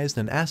surprised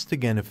and asked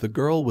again if the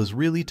girl was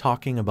really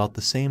talking about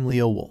the same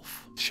Leo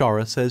wolf.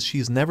 Shara says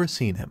she's never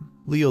seen him.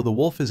 Leo the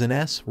wolf is an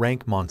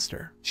S-rank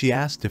monster. She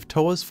asked if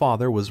Toa's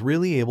father was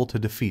really able to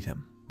defeat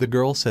him. The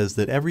girl says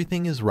that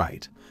everything is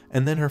right,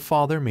 and then her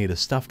father made a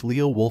stuffed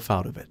Leo wolf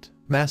out of it.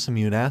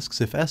 Masamune asks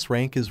if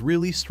S-rank is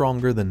really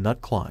stronger than Nut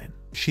Klein.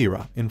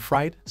 Shira, in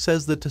fright,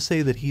 says that to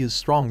say that he is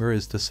stronger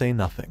is to say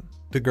nothing.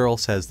 The girl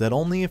says that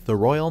only if the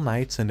royal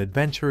knights and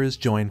adventurers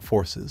join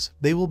forces,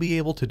 they will be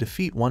able to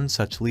defeat one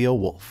such Leo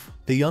wolf.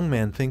 The young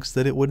man thinks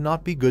that it would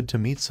not be good to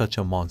meet such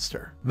a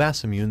monster.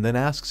 Masamune then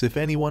asks if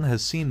anyone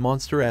has seen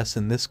Monster S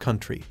in this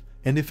country,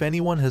 and if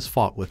anyone has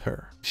fought with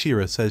her.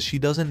 Shira says she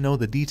doesn't know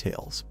the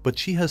details, but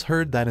she has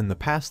heard that in the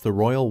past the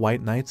Royal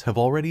White Knights have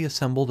already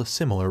assembled a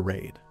similar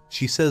raid.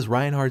 She says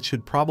Reinhard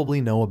should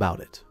probably know about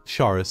it.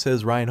 Shara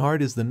says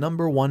Reinhard is the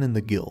 #1 in the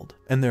guild,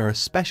 and there are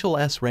special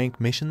S-rank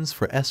missions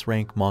for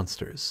S-rank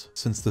monsters.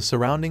 Since the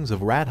surroundings of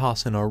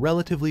Radhausen are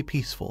relatively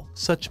peaceful,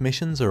 such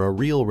missions are a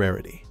real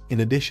rarity. In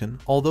addition,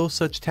 although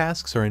such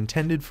tasks are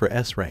intended for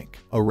S-rank,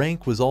 a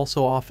rank was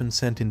also often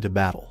sent into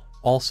battle.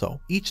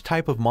 Also, each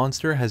type of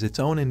monster has its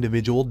own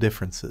individual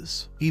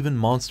differences. Even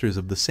monsters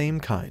of the same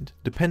kind,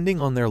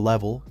 depending on their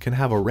level, can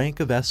have a rank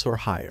of S or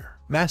higher.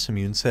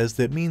 Masamune says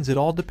that means it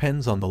all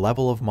depends on the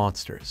level of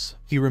monsters.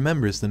 He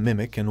remembers the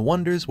mimic and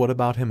wonders what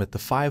about him at the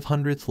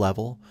 500th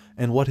level,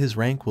 and what his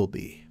rank will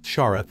be.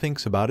 Shara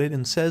thinks about it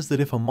and says that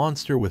if a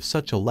monster with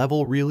such a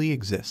level really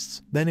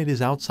exists, then it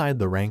is outside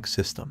the rank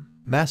system.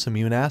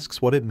 Masamune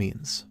asks what it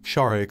means.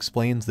 Shara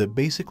explains that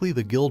basically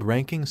the guild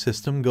ranking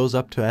system goes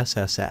up to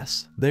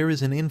SSS. There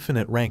is an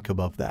infinite rank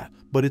above that,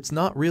 but it's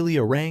not really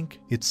a rank,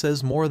 it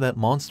says more that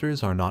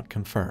monsters are not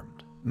confirmed.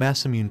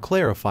 Masamune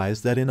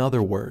clarifies that in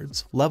other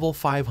words, level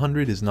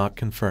 500 is not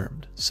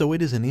confirmed, so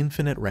it is an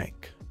infinite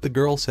rank. The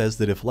girl says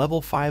that if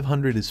level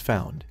 500 is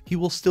found, he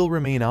will still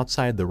remain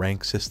outside the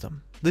rank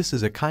system. This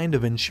is a kind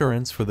of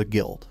insurance for the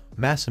guild.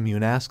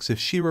 Masamune asks if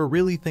Shira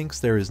really thinks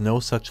there is no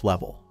such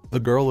level. The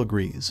girl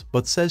agrees,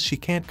 but says she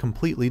can't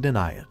completely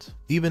deny it.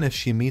 Even if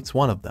she meets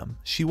one of them,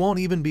 she won't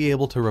even be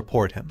able to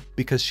report him,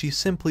 because she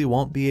simply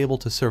won't be able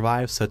to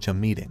survive such a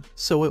meeting,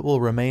 so it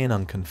will remain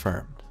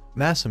unconfirmed.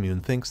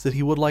 Masamune thinks that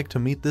he would like to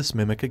meet this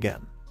mimic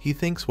again. He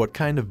thinks what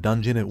kind of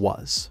dungeon it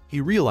was.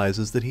 He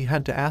realizes that he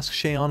had to ask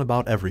Cheon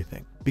about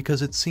everything,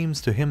 because it seems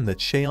to him that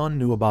Cheon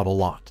knew about a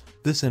lot.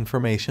 This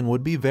information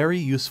would be very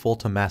useful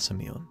to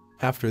Masamune.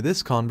 After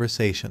this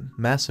conversation,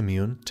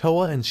 Masamune,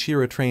 Toa and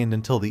Shira trained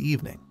until the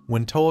evening.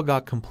 When Toa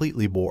got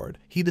completely bored,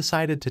 he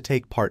decided to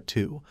take part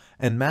 2,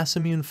 and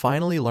Masamune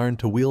finally learned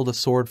to wield a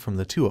sword from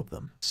the two of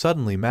them.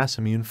 Suddenly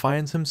Masamune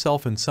finds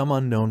himself in some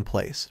unknown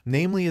place,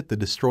 namely at the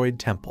destroyed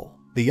temple.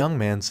 The young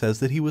man says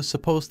that he was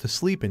supposed to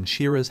sleep in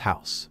Shira's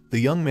house. The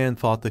young man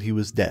thought that he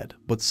was dead,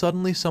 but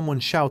suddenly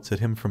someone shouts at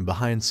him from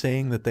behind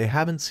saying that they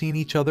haven't seen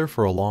each other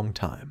for a long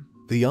time.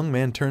 The young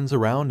man turns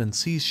around and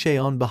sees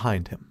Cheon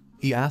behind him.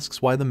 He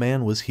asks why the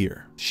man was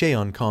here.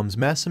 Cheon calms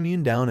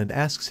Masamune down and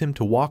asks him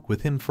to walk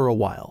with him for a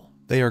while.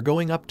 They are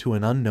going up to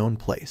an unknown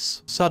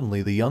place.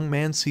 Suddenly the young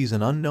man sees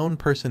an unknown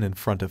person in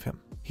front of him.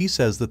 He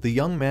says that the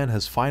young man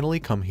has finally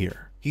come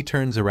here. He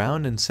turns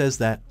around and says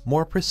that,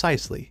 more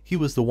precisely, he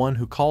was the one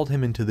who called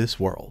him into this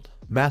world.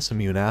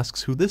 Masamune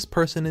asks who this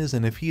person is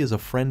and if he is a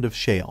friend of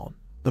Cheon.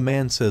 The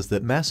man says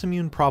that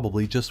Masamune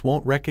probably just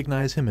won't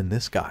recognize him in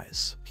this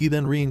guise. He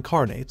then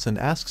reincarnates and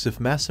asks if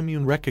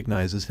Masamune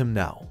recognizes him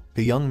now.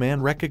 The young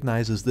man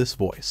recognizes this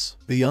voice.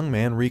 The young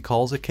man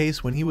recalls a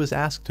case when he was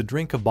asked to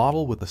drink a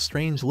bottle with a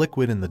strange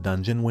liquid in the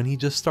dungeon when he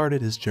just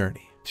started his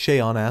journey.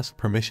 Cheon asked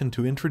permission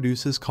to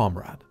introduce his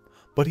comrade,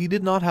 but he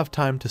did not have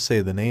time to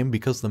say the name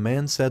because the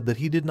man said that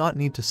he did not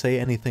need to say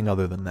anything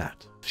other than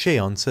that.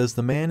 Cheon says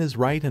the man is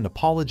right and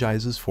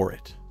apologizes for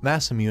it.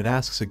 Masamune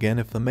asks again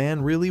if the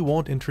man really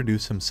won't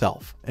introduce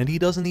himself, and he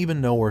doesn't even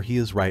know where he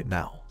is right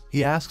now.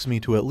 He asks me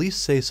to at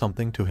least say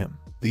something to him.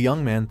 The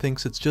young man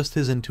thinks it's just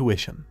his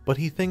intuition, but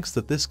he thinks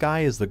that this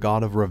guy is the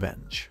god of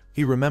revenge.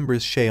 He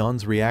remembers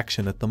Cheon's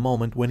reaction at the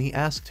moment when he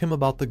asked him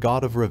about the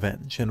god of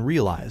revenge and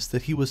realized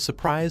that he was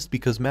surprised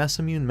because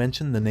Masamune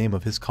mentioned the name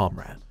of his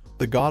comrade.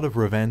 The god of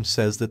revenge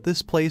says that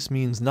this place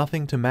means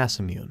nothing to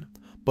Masamune,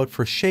 but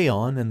for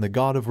Cheon and the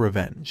god of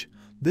revenge,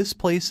 this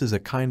place is a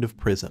kind of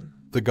prison.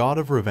 The god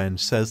of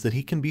revenge says that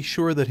he can be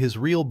sure that his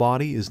real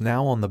body is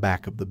now on the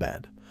back of the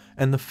bed,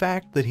 and the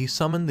fact that he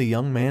summoned the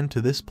young man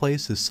to this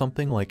place is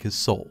something like his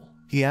soul.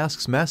 He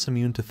asks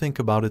Masamune to think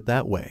about it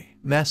that way.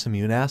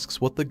 Masamune asks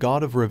what the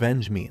god of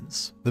revenge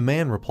means. The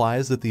man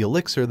replies that the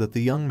elixir that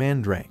the young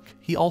man drank,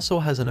 he also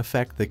has an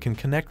effect that can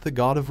connect the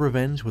god of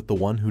revenge with the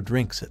one who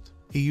drinks it.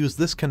 He used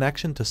this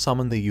connection to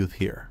summon the youth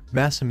here.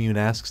 Masamune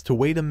asks to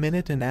wait a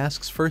minute and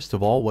asks first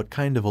of all what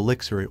kind of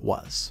elixir it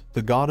was.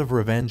 The god of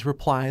revenge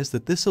replies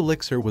that this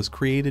elixir was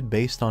created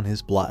based on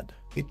his blood.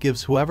 It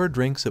gives whoever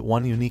drinks it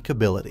one unique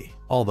ability.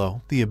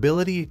 Although, the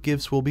ability it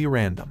gives will be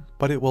random,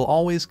 but it will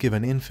always give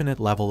an infinite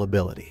level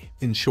ability.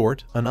 In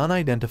short, an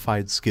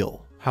unidentified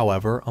skill.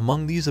 However,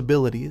 among these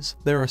abilities,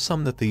 there are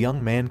some that the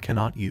young man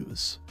cannot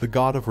use. The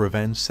god of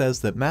revenge says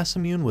that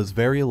Masamune was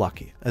very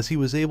lucky, as he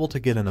was able to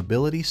get an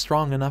ability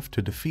strong enough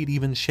to defeat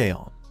even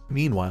Cheon.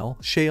 Meanwhile,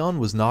 Cheon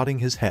was nodding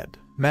his head.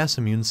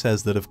 Masamune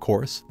says that of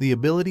course, the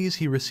abilities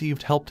he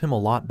received helped him a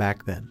lot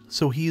back then,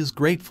 so he is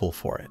grateful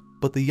for it.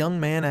 But the young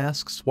man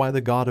asks why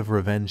the god of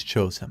revenge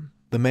chose him.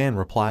 The man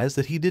replies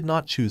that he did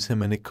not choose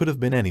him and it could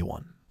have been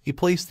anyone. He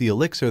placed the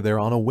elixir there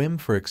on a whim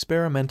for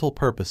experimental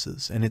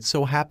purposes, and it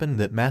so happened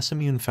that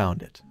Masamune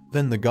found it.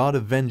 Then the god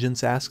of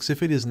vengeance asks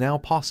if it is now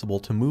possible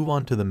to move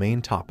on to the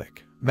main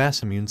topic.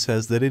 Masamune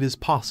says that it is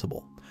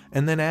possible,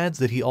 and then adds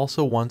that he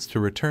also wants to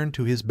return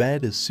to his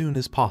bed as soon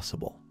as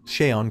possible.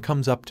 Cheon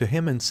comes up to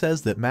him and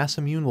says that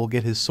Masamune will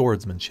get his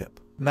swordsmanship.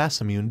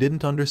 Masamune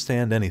didn't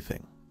understand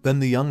anything. Then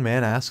the young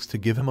man asks to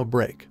give him a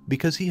break,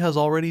 because he has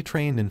already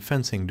trained in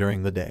fencing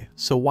during the day,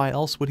 so why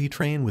else would he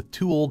train with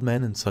two old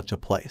men in such a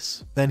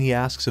place? Then he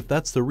asks if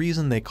that's the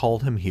reason they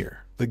called him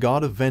here. The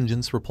god of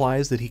vengeance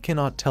replies that he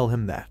cannot tell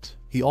him that.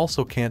 He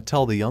also can't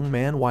tell the young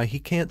man why he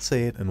can't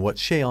say it, and what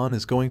Cheon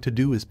is going to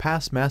do is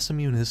pass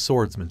Masamune his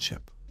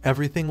swordsmanship.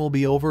 Everything will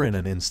be over in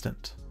an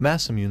instant.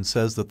 Masamune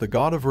says that the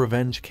god of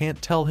revenge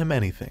can't tell him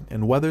anything,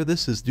 and whether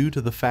this is due to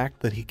the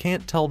fact that he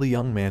can't tell the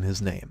young man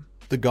his name.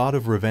 The god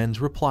of revenge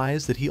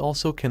replies that he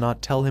also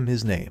cannot tell him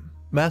his name.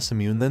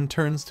 Masamune then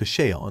turns to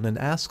Cheon and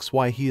asks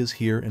why he is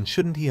here and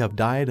shouldn't he have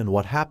died and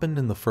what happened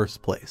in the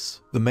first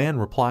place. The man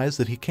replies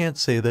that he can't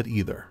say that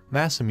either.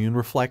 Masamune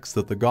reflects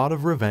that the god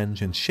of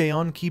revenge and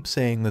Cheon keep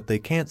saying that they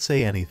can't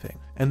say anything,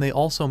 and they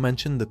also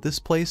mention that this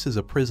place is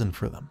a prison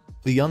for them.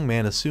 The young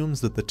man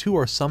assumes that the two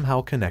are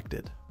somehow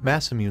connected.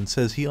 Masamune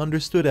says he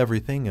understood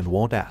everything and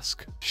won't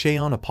ask.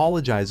 Cheon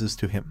apologizes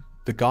to him.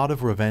 The god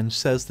of revenge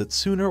says that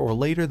sooner or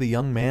later the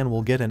young man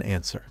will get an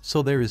answer,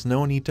 so there is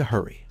no need to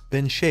hurry.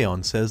 Then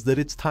Cheon says that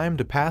it's time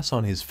to pass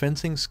on his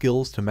fencing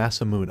skills to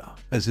Masamune.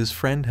 As his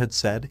friend had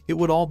said, it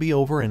would all be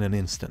over in an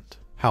instant.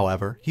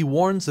 However, he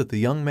warns that the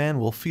young man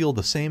will feel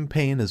the same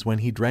pain as when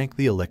he drank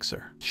the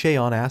elixir.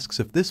 Cheon asks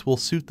if this will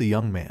suit the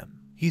young man.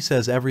 He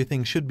says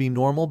everything should be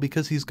normal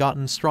because he's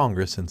gotten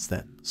stronger since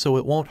then, so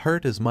it won't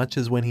hurt as much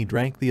as when he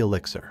drank the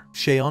elixir.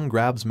 Cheon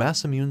grabs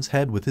Masamune's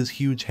head with his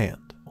huge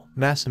hand.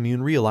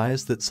 Masamune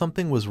realized that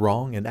something was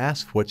wrong and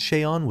asked what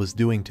Cheon was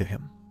doing to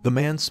him. The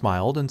man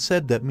smiled and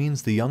said that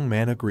means the young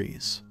man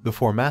agrees.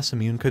 Before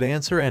Masamune could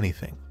answer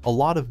anything, a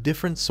lot of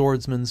different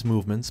swordsman's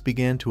movements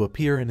began to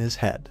appear in his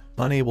head.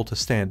 Unable to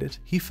stand it,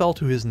 he fell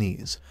to his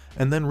knees,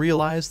 and then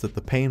realized that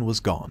the pain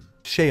was gone.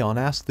 Cheon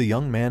asked the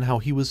young man how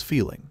he was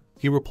feeling.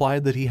 He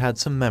replied that he had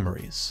some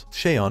memories.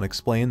 Cheon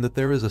explained that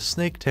there is a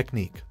snake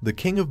technique, the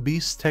King of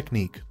Beasts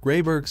technique,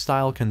 Greyberg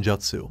style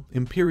Kenjutsu,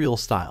 Imperial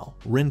style,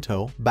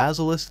 Rinto,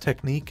 Basilisk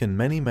technique, and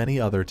many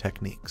other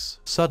techniques.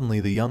 Suddenly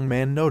the young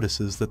man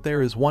notices that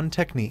there is one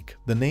technique,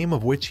 the name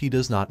of which he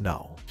does not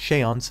know.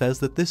 Cheon says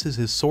that this is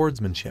his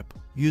swordsmanship.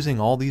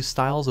 Using all these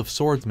styles of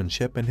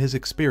swordsmanship and his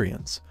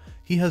experience,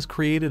 he has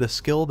created a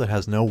skill that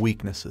has no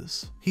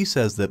weaknesses. He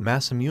says that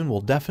Masamune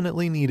will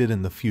definitely need it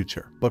in the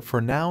future, but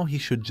for now he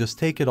should just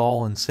take it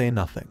all and say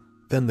nothing.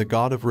 Then the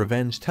god of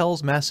revenge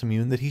tells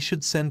Masamune that he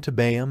should send to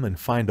Bayam and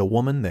find a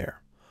woman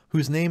there,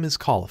 whose name is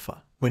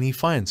Khalifa. When he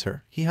finds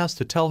her, he has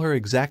to tell her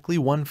exactly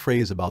one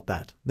phrase about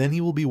that, then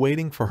he will be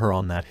waiting for her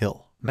on that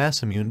hill.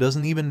 Masamune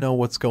doesn't even know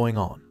what's going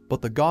on,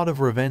 but the god of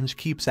revenge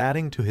keeps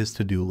adding to his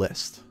to-do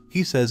list.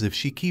 He says if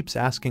she keeps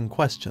asking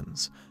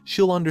questions,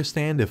 she'll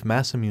understand if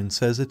Masamune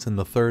says it's in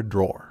the third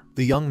drawer.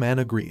 The young man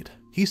agreed.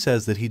 He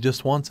says that he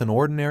just wants an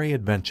ordinary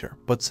adventure,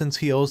 but since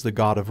he owes the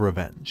god of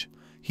revenge,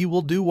 he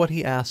will do what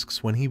he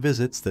asks when he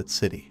visits that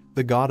city.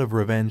 The god of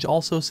revenge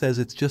also says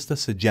it's just a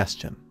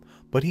suggestion,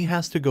 but he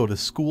has to go to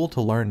school to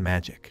learn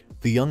magic.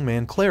 The young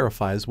man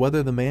clarifies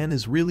whether the man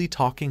is really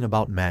talking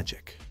about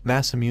magic.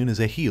 Masamune is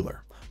a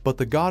healer, but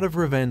the god of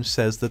revenge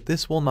says that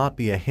this will not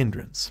be a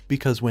hindrance,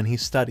 because when he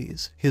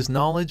studies, his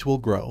knowledge will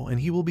grow and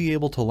he will be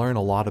able to learn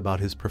a lot about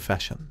his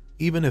profession.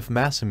 Even if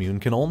Masamune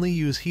can only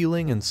use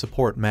healing and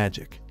support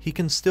magic, he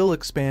can still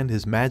expand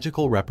his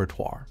magical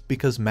repertoire,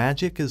 because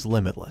magic is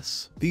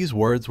limitless. These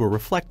words were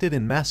reflected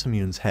in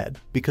Masamune's head,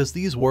 because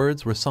these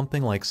words were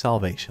something like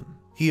salvation.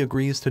 He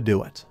agrees to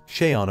do it.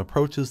 Shaon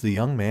approaches the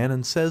young man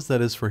and says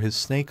that as for his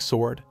snake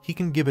sword, he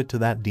can give it to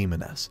that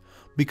demoness,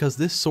 because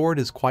this sword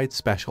is quite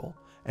special,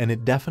 and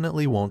it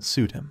definitely won't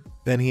suit him.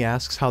 Then he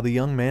asks how the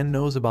young man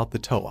knows about the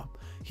Toa.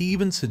 He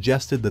even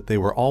suggested that they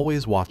were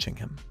always watching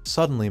him.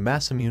 Suddenly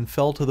Masamune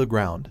fell to the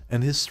ground,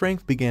 and his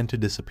strength began to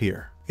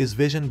disappear. His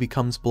vision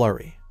becomes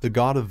blurry. The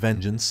god of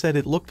vengeance said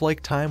it looked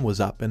like time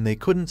was up and they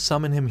couldn't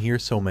summon him here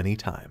so many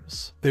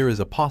times. There is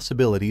a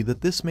possibility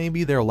that this may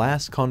be their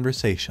last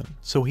conversation,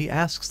 so he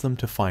asks them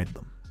to find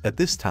them. At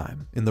this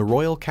time, in the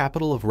royal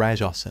capital of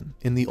Rajasan,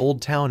 in the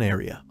old town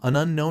area, an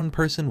unknown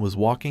person was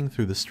walking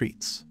through the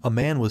streets. A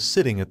man was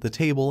sitting at the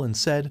table and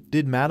said,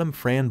 "Did Madame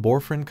Fran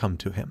Borfrin come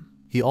to him?"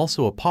 He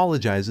also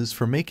apologizes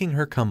for making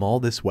her come all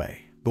this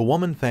way. The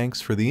woman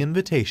thanks for the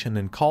invitation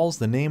and calls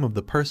the name of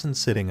the person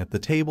sitting at the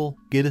table,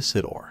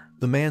 Gidesidor.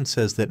 The man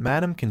says that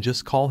Madame can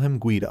just call him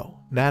Guido.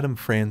 Madame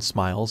Fran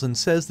smiles and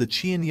says that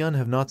she and Yun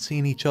have not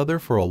seen each other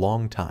for a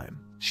long time.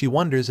 She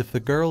wonders if the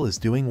girl is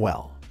doing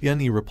well.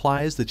 Yuni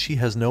replies that she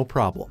has no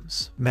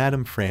problems.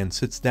 Madame Fran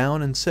sits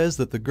down and says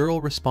that the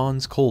girl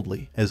responds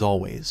coldly, as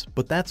always,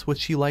 but that's what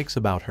she likes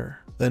about her.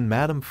 Then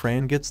Madame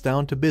Fran gets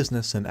down to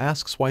business and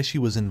asks why she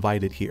was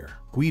invited here.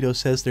 Guido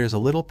says there's a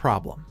little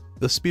problem.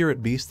 The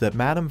spirit beast that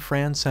Madame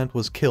Fran sent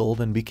was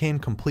killed and became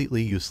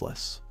completely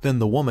useless. Then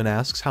the woman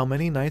asks how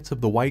many knights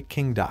of the White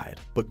King died,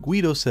 but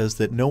Guido says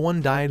that no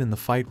one died in the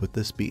fight with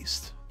this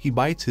beast. He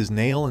bites his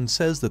nail and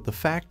says that the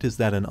fact is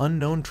that an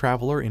unknown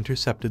traveler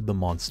intercepted the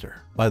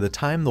monster. By the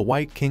time the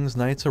White King's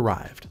knights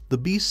arrived, the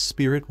beast's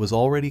spirit was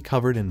already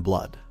covered in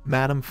blood.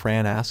 Madame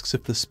Fran asks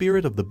if the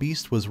spirit of the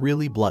beast was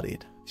really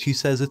bloodied. She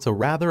says it's a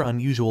rather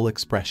unusual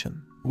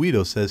expression.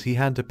 Guido says he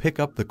had to pick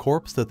up the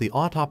corpse that the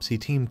autopsy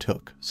team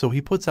took, so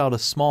he puts out a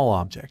small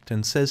object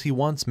and says he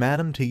wants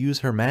Madame to use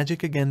her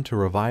magic again to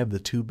revive the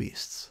two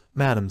beasts.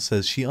 Madame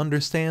says she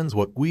understands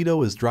what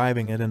Guido is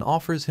driving at and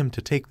offers him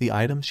to take the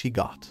item she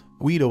got.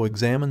 Guido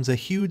examines a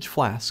huge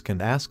flask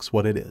and asks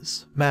what it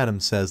is. Madame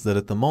says that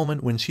at the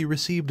moment when she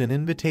received an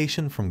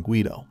invitation from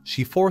Guido,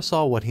 she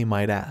foresaw what he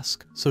might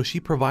ask, so she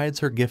provides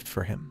her gift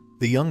for him.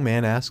 The young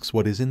man asks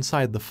what is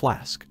inside the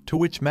flask, to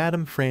which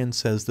Madame Fran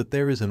says that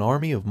there is an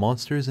army of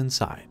monsters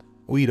inside.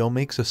 Guido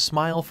makes a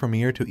smile from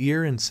ear to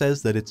ear and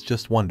says that it's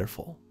just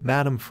wonderful.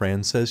 Madame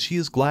Fran says she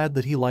is glad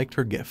that he liked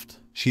her gift.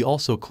 She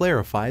also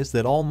clarifies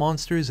that all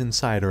monsters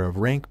inside are of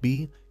rank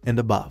B and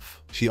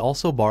above. She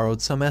also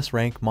borrowed some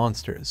S-rank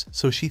monsters,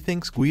 so she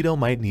thinks Guido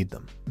might need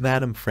them.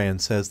 Madame Fran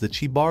says that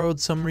she borrowed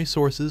some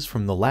resources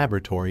from the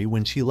laboratory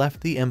when she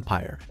left the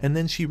Empire, and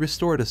then she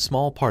restored a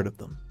small part of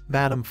them.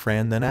 Madame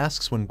Fran then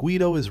asks when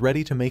Guido is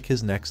ready to make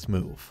his next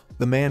move.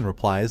 The man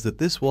replies that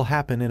this will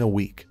happen in a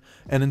week,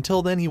 and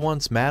until then he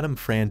wants Madame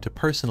Fran to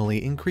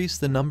personally increase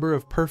the number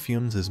of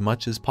perfumes as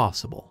much as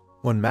possible.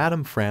 When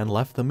Madame Fran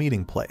left the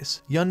meeting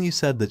place, Yunyi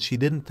said that she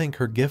didn't think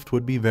her gift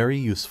would be very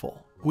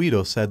useful.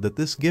 Guido said that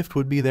this gift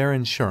would be their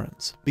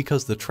insurance,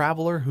 because the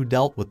traveler who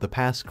dealt with the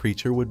past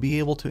creature would be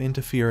able to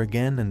interfere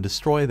again and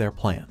destroy their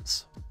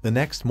plans. The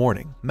next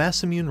morning,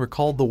 Masamune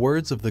recalled the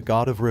words of the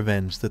god of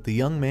revenge that the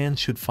young man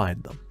should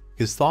find them.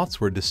 His thoughts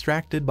were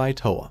distracted by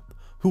Toa,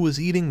 who was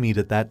eating meat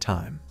at that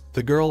time.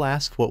 The girl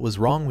asked what was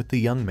wrong with the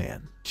young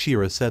man.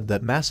 Shira said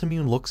that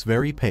Masamune looks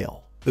very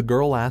pale. The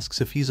girl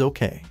asks if he's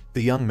okay.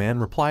 The young man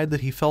replied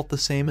that he felt the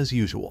same as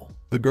usual.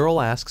 The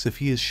girl asks if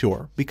he is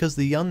sure, because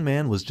the young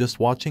man was just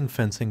watching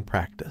fencing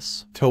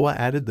practice. Toa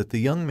added that the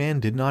young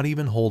man did not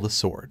even hold a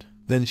sword.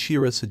 Then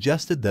Shira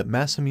suggested that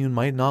Masamune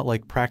might not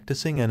like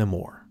practicing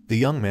anymore. The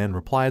young man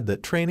replied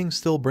that training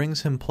still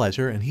brings him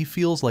pleasure and he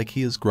feels like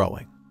he is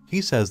growing.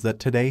 He says that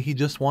today he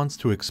just wants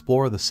to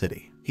explore the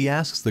city. He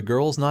asks the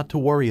girls not to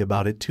worry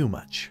about it too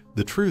much.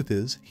 The truth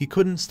is, he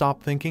couldn't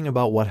stop thinking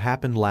about what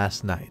happened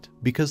last night,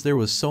 because there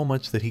was so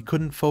much that he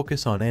couldn't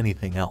focus on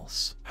anything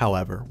else.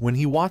 However, when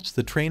he watched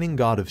the training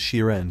god of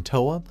Shira and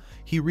Toa,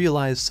 he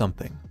realized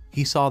something.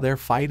 He saw their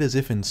fight as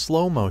if in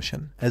slow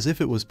motion, as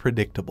if it was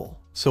predictable.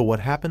 So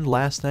what happened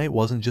last night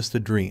wasn't just a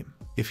dream.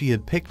 If he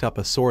had picked up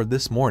a sword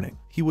this morning,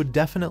 he would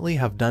definitely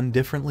have done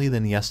differently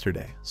than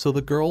yesterday, so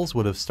the girls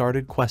would have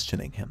started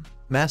questioning him.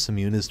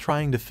 Masamune is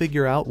trying to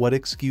figure out what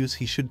excuse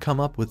he should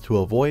come up with to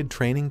avoid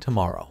training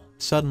tomorrow.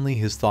 Suddenly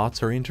his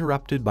thoughts are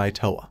interrupted by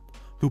Toa,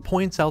 who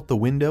points out the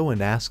window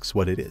and asks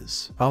what it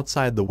is.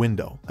 Outside the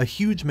window, a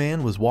huge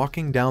man was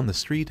walking down the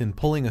street and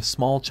pulling a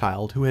small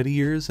child who had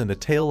ears and a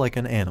tail like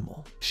an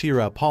animal.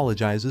 Shira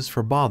apologizes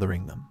for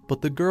bothering them,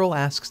 but the girl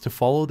asks to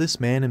follow this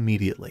man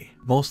immediately.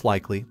 Most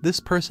likely, this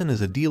person is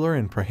a dealer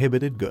in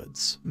prohibited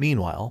goods.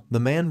 Meanwhile, the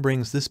man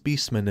brings this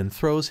beastman and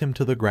throws him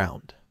to the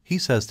ground. He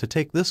says to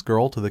take this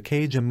girl to the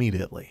cage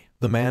immediately.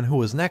 The man who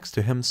was next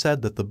to him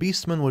said that the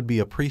beastman would be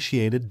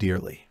appreciated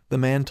dearly. The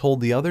man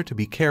told the other to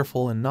be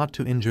careful and not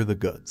to injure the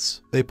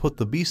goods. They put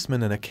the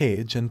beastman in a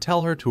cage and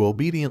tell her to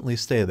obediently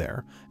stay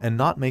there and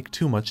not make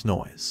too much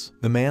noise.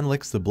 The man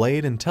licks the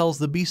blade and tells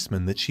the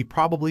beastman that she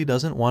probably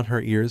doesn't want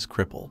her ears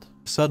crippled.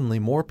 Suddenly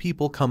more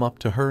people come up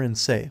to her and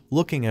say,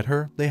 looking at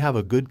her, they have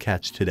a good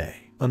catch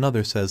today.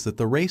 Another says that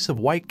the race of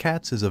white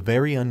cats is a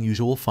very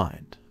unusual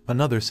find.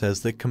 Another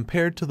says that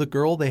compared to the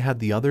girl they had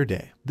the other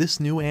day, this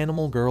new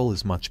animal girl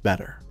is much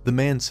better. The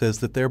man says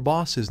that their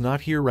boss is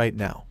not here right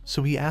now,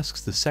 so he asks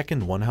the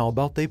second one how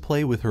about they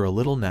play with her a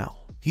little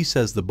now. He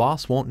says the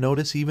boss won't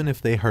notice even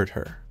if they hurt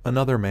her.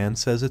 Another man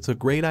says it's a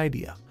great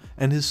idea,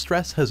 and his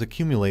stress has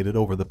accumulated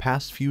over the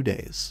past few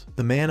days.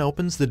 The man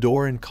opens the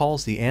door and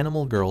calls the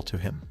animal girl to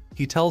him.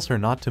 He tells her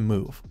not to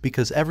move,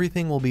 because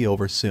everything will be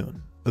over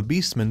soon. The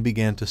beastman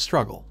began to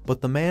struggle, but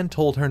the man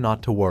told her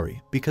not to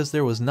worry, because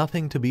there was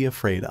nothing to be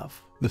afraid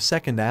of. The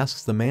second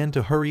asks the man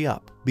to hurry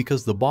up,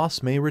 because the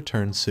boss may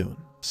return soon.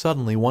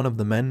 Suddenly one of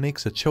the men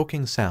makes a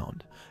choking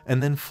sound,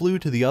 and then flew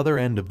to the other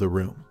end of the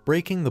room,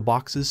 breaking the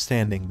boxes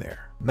standing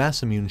there.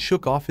 Masamune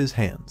shook off his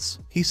hands.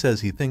 He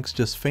says he thinks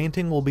just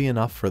fainting will be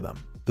enough for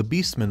them. The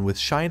beastman with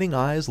shining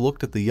eyes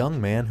looked at the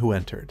young man who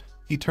entered.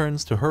 He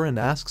turns to her and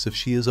asks if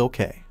she is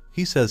okay.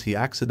 He says he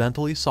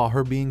accidentally saw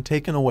her being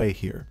taken away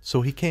here,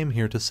 so he came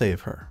here to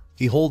save her.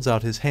 He holds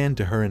out his hand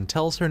to her and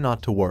tells her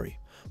not to worry,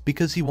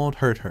 because he won't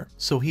hurt her,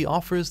 so he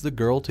offers the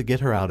girl to get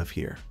her out of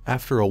here.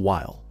 After a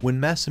while, when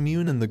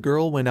Masamune and the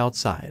girl went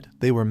outside,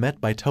 they were met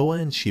by Toa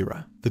and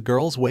Shira. The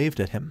girls waved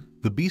at him.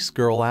 The beast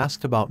girl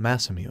asked about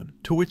Masamune,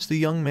 to which the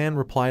young man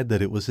replied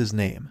that it was his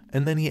name,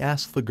 and then he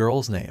asked the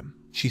girl's name.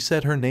 She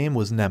said her name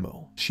was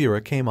Nemu.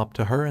 Shira came up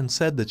to her and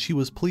said that she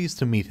was pleased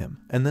to meet him,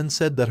 and then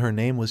said that her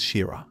name was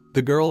Shira.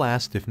 The girl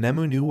asked if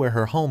Nemu knew where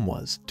her home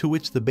was, to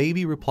which the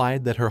baby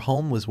replied that her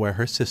home was where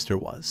her sister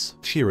was.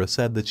 Shira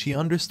said that she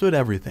understood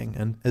everything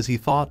and, as he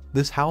thought,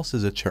 this house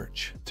is a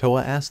church.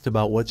 Toa asked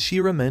about what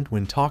Shira meant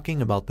when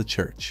talking about the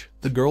church.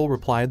 The girl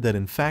replied that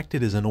in fact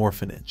it is an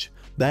orphanage.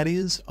 That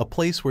is, a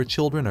place where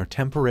children are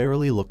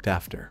temporarily looked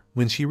after.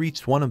 When she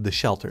reached one of the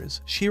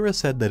shelters, Shira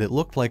said that it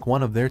looked like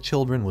one of their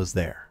children was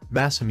there.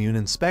 Masamune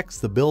inspects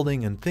the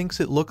building and thinks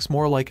it looks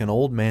more like an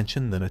old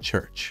mansion than a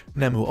church.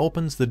 Nemu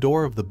opens the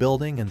door of the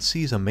building and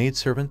sees a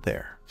maidservant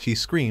there. She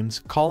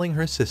screams, calling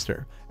her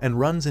sister, and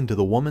runs into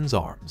the woman's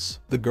arms.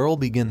 The girl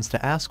begins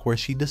to ask where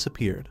she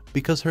disappeared,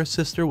 because her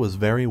sister was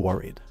very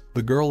worried.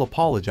 The girl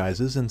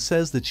apologizes and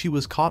says that she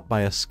was caught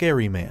by a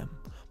scary man,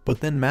 but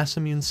then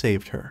Masamune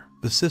saved her.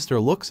 The sister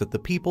looks at the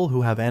people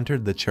who have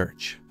entered the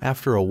church.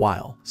 After a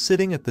while,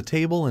 sitting at the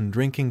table and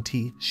drinking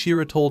tea,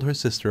 Shira told her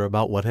sister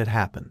about what had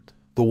happened.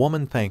 The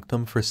woman thanked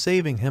them for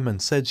saving him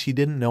and said she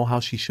didn't know how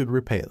she should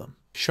repay them.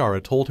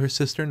 Shara told her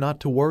sister not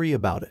to worry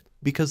about it,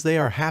 because they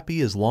are happy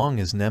as long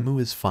as Nemu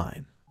is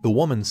fine. The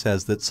woman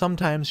says that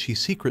sometimes she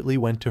secretly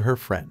went to her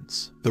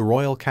friends. The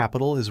royal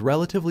capital is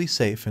relatively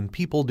safe and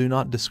people do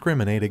not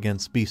discriminate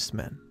against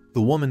beastmen.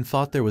 The woman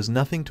thought there was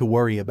nothing to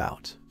worry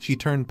about. She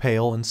turned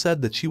pale and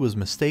said that she was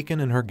mistaken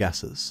in her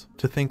guesses,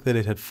 to think that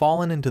it had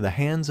fallen into the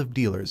hands of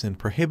dealers in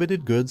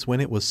prohibited goods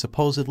when it was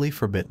supposedly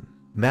forbidden.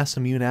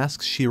 Masamune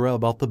asks Shira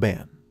about the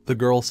ban. The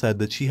girl said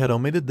that she had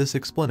omitted this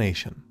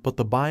explanation, but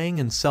the buying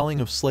and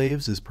selling of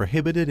slaves is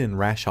prohibited in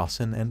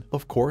Rashosen and,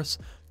 of course,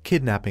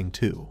 kidnapping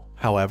too.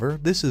 However,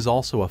 this is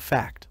also a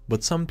fact,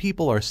 but some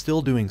people are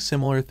still doing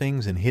similar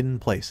things in hidden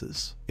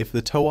places. If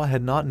the Toa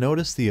had not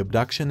noticed the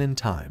abduction in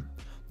time,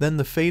 then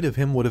the fate of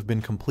him would have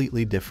been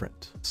completely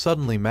different.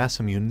 Suddenly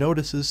Masamune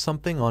notices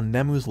something on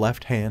Nemu's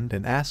left hand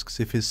and asks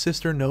if his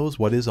sister knows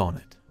what is on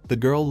it. The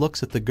girl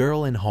looks at the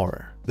girl in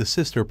horror. The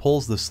sister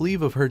pulls the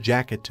sleeve of her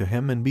jacket to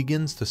him and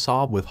begins to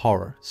sob with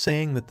horror,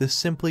 saying that this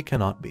simply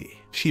cannot be.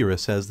 Shira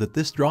says that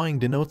this drawing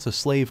denotes a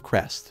slave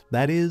crest,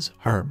 that is,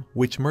 herm,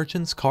 which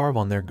merchants carve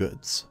on their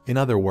goods. In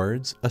other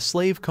words, a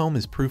slave comb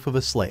is proof of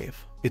a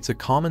slave. It's a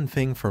common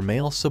thing for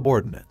male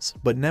subordinates,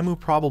 but Nemu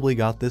probably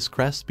got this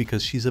crest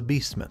because she's a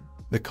beastman.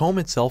 The comb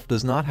itself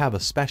does not have a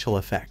special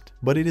effect,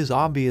 but it is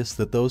obvious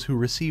that those who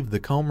receive the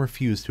comb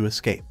refuse to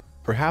escape.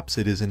 Perhaps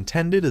it is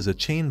intended as a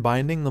chain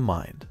binding the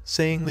mind,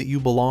 saying that you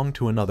belong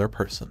to another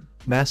person.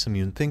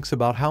 Masamune thinks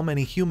about how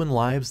many human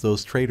lives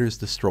those traitors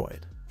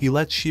destroyed. He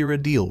lets Shira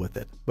deal with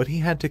it, but he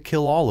had to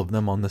kill all of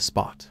them on the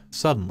spot.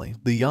 Suddenly,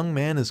 the young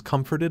man is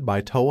comforted by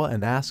Toa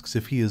and asks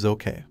if he is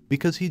okay,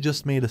 because he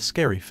just made a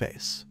scary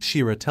face.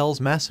 Shira tells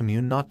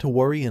Masamune not to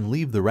worry and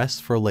leave the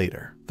rest for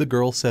later. The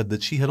girl said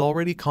that she had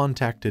already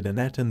contacted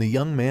Annette and the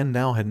young man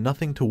now had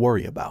nothing to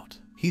worry about.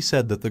 He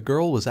said that the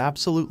girl was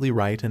absolutely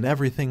right and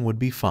everything would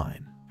be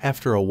fine.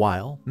 After a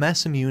while,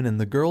 Masamune and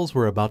the girls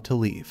were about to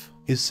leave.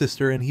 His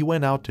sister and he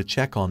went out to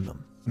check on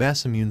them.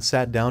 Masamune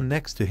sat down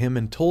next to him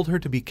and told her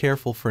to be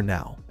careful for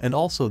now, and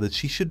also that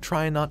she should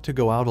try not to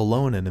go out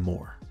alone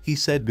anymore. He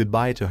said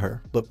goodbye to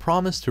her, but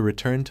promised to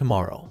return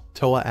tomorrow.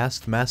 Toa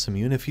asked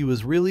Masamune if he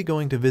was really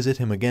going to visit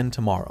him again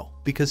tomorrow,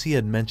 because he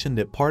had mentioned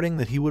at parting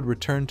that he would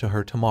return to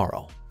her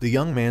tomorrow. The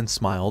young man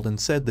smiled and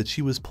said that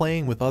she was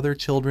playing with other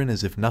children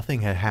as if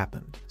nothing had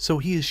happened, so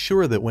he is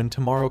sure that when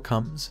tomorrow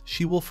comes,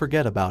 she will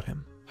forget about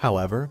him.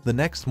 However, the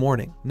next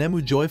morning,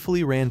 Nemu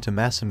joyfully ran to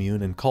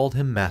Masamune and called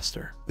him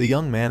master. The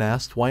young man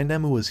asked why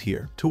Nemu was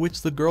here, to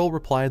which the girl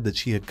replied that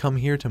she had come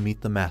here to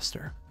meet the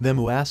master.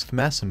 Nemu asked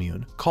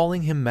Masamune,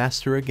 calling him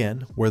master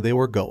again, where they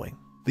were going.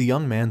 The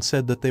young man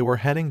said that they were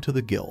heading to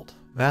the guild.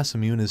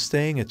 Masamune is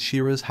staying at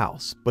Shira's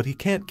house, but he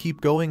can't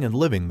keep going and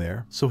living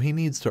there, so he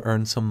needs to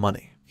earn some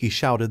money. He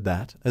shouted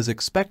that, as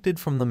expected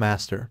from the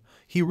master,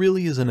 he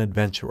really is an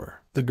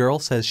adventurer. The girl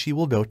says she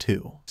will go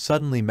too.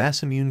 Suddenly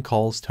Masamune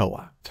calls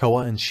Toa.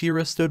 Toa and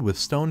Shira stood with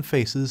stone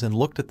faces and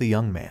looked at the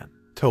young man.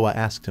 Toa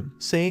asked him,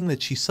 saying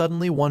that she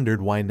suddenly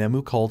wondered why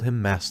Nemu called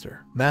him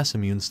master.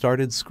 Masamune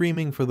started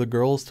screaming for the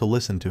girls to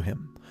listen to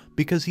him,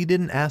 because he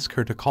didn't ask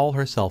her to call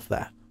herself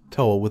that.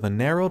 Toa with a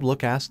narrowed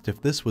look asked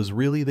if this was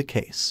really the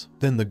case.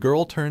 Then the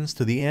girl turns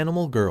to the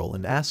animal girl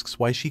and asks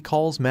why she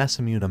calls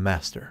Masamune a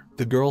master.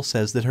 The girl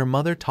says that her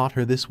mother taught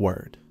her this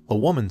word. A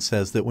woman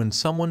says that when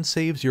someone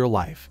saves your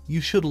life, you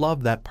should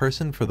love that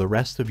person for the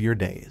rest of your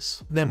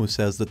days. Nemu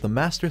says that the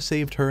master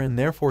saved her and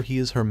therefore he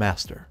is her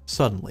master.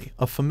 Suddenly,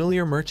 a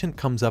familiar merchant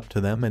comes up to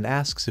them and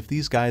asks if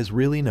these guys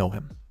really know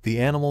him.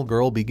 The animal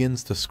girl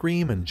begins to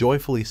scream and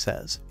joyfully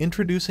says,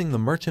 introducing the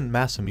merchant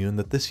Masamune,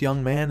 that this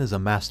young man is a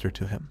master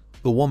to him.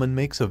 The woman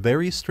makes a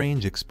very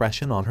strange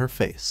expression on her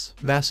face.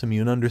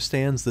 Masamune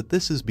understands that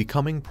this is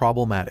becoming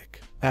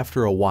problematic.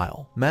 After a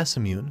while,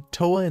 Masamune,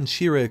 Toa and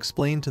Shira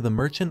explained to the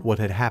merchant what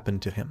had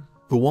happened to him.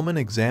 The woman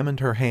examined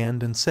her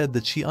hand and said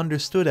that she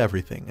understood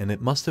everything and it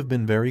must have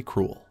been very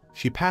cruel.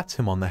 She pats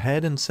him on the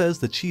head and says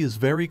that she is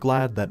very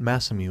glad that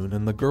Masamune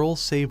and the girls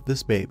saved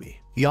this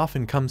baby. He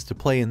often comes to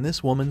play in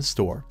this woman's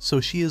store,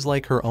 so she is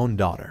like her own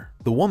daughter.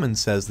 The woman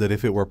says that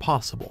if it were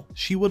possible,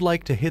 she would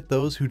like to hit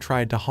those who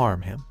tried to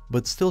harm him,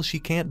 but still she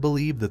can't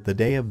believe that the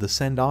day of the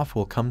send-off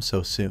will come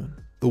so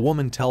soon. The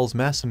woman tells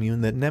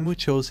Masamune that Nemu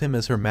chose him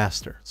as her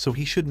master, so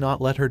he should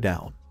not let her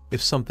down.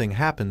 If something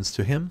happens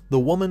to him, the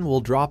woman will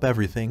drop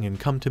everything and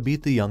come to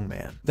beat the young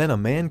man. Then a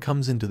man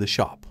comes into the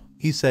shop.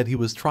 He said he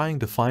was trying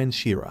to find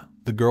Shira.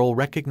 The girl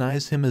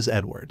recognized him as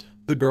Edward.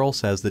 The girl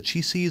says that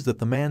she sees that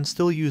the man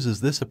still uses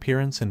this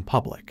appearance in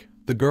public.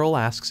 The girl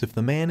asks if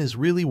the man is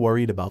really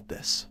worried about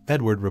this.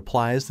 Edward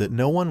replies that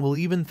no one will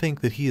even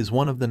think that he is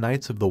one of the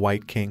Knights of the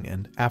White King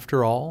and,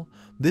 after all,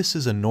 this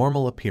is a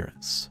normal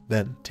appearance.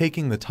 Then,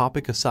 taking the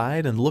topic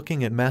aside and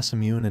looking at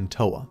Masamune and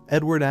Toa,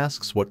 Edward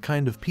asks what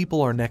kind of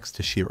people are next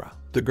to Shira.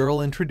 The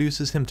girl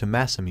introduces him to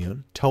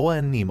Masamune, Toa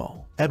and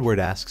Nemo. Edward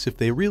asks if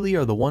they really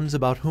are the ones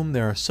about whom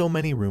there are so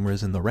many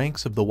rumors in the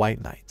ranks of the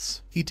White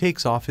Knights. He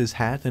takes off his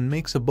hat and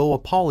makes a bow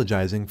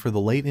apologizing for the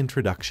late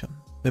introduction.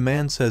 The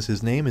man says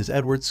his name is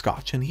Edward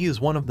Scotch and he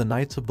is one of the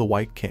Knights of the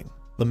White King.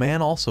 The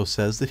man also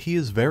says that he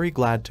is very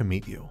glad to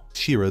meet you.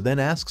 Shira then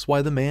asks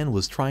why the man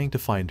was trying to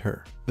find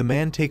her. The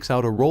man takes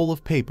out a roll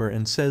of paper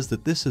and says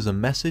that this is a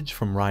message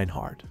from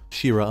Reinhard.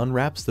 Shira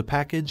unwraps the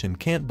package and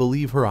can't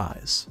believe her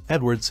eyes.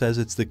 Edward says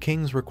it's the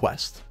king's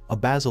request. A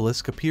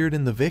basilisk appeared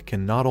in the Vic,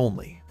 and not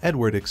only.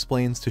 Edward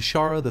explains to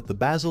Shara that the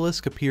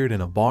basilisk appeared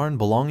in a barn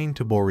belonging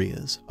to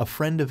Boreas, a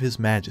friend of his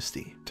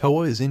majesty.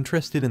 Toa is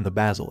interested in the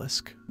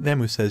basilisk.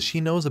 Nemu says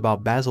she knows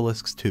about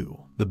basilisks too.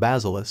 The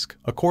basilisk,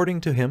 according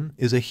to him,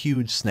 is a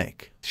huge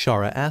snake.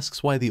 Shara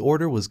asks why the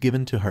order was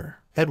given to her.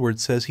 Edward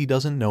says he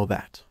doesn't know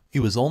that. He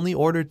was only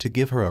ordered to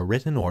give her a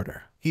written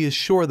order. He is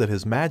sure that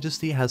his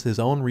majesty has his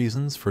own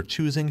reasons for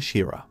choosing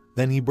Shira.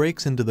 Then he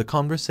breaks into the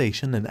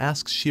conversation and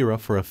asks Shira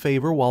for a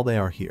favor while they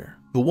are here.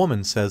 The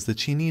woman says that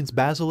she needs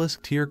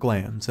basilisk tear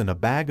glands and a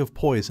bag of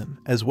poison,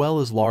 as well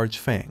as large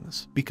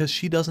fangs, because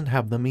she doesn't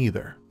have them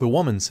either. The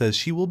woman says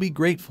she will be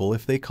grateful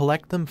if they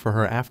collect them for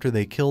her after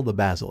they kill the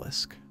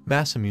basilisk.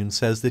 Masamune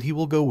says that he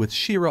will go with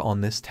Shira on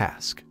this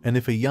task, and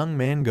if a young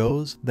man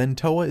goes, then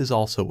Toa is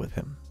also with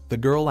him. The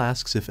girl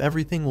asks if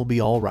everything will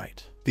be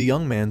alright. The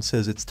young man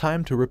says it's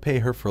time to repay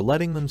her for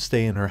letting them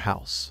stay in her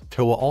house.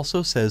 Toa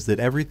also says that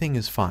everything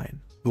is fine.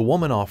 The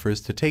woman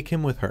offers to take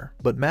him with her,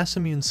 but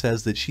Masamune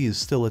says that she is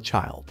still a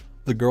child.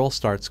 The girl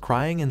starts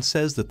crying and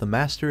says that the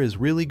master is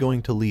really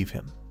going to leave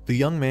him. The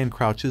young man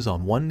crouches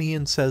on one knee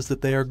and says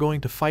that they are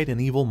going to fight an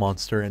evil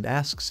monster and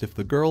asks if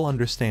the girl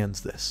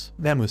understands this.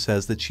 Nemu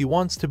says that she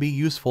wants to be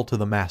useful to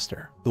the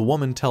master. The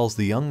woman tells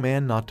the young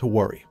man not to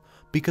worry,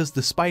 because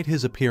despite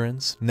his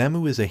appearance,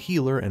 Nemu is a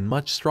healer and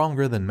much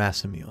stronger than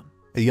Masamune.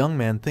 A young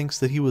man thinks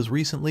that he was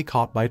recently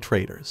caught by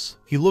traitors.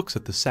 He looks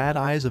at the sad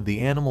eyes of the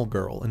animal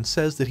girl and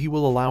says that he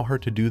will allow her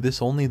to do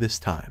this only this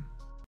time.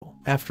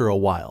 After a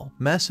while,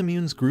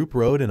 Masamune's group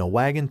rode in a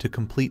wagon to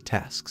complete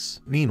tasks.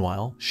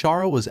 Meanwhile,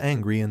 Shara was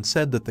angry and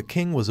said that the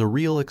king was a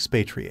real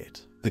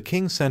expatriate. The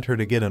king sent her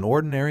to get an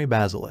ordinary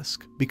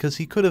basilisk, because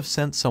he could have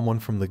sent someone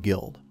from the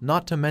guild,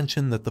 not to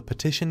mention that the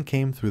petition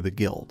came through the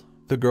guild.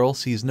 The girl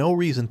sees no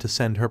reason to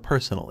send her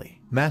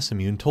personally.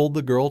 Masamune told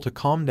the girl to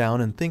calm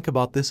down and think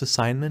about this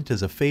assignment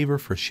as a favor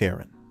for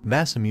Sharon.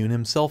 Masamune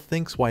himself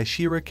thinks why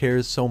Shira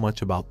cares so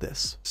much about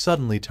this.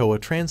 Suddenly Toa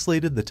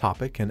translated the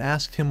topic and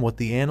asked him what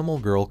the animal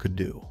girl could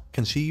do.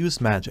 Can she use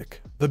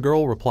magic? The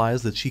girl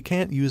replies that she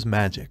can't use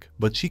magic,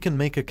 but she can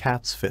make a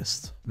cat's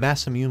fist.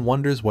 Masamune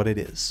wonders what it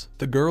is.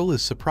 The girl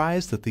is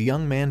surprised that the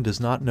young man does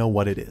not know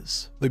what it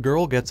is. The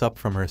girl gets up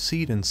from her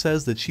seat and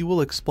says that she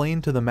will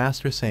explain to the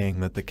master, saying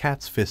that the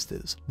cat's fist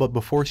is, but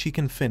before she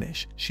can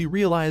finish, she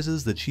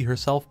realizes that she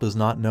herself does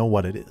not know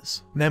what it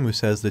is. Nemu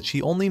says that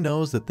she only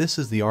knows that this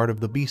is the art of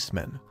the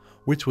beastmen,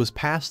 which was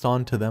passed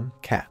on to them,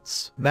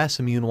 cats.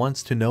 Masamune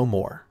wants to know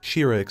more.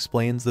 Shira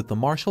explains that the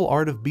martial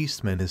art of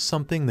beastmen is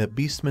something that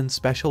beastmen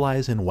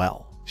specialize in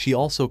well. She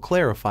also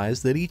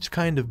clarifies that each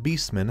kind of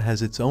beastman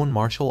has its own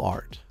martial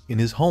art. In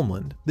his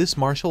homeland, this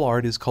martial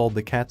art is called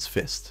the cat's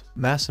fist.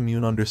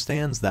 Masamune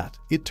understands that.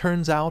 It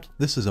turns out,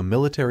 this is a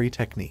military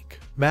technique.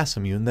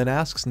 Masamune then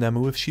asks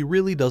Nemu if she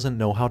really doesn't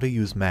know how to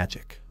use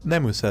magic.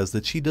 Nemu says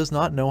that she does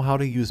not know how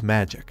to use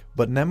magic,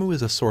 but Nemu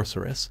is a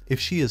sorceress. If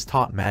she is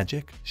taught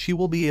magic, she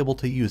will be able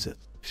to use it.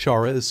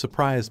 Shara is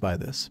surprised by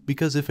this,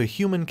 because if a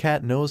human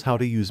cat knows how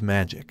to use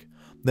magic,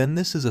 then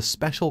this is a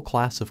special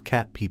class of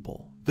cat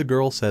people. The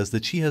girl says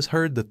that she has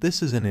heard that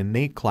this is an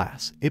innate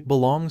class, it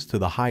belongs to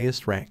the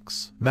highest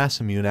ranks.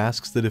 Masamune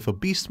asks that if a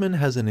beastman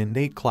has an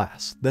innate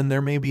class, then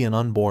there may be an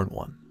unborn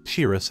one.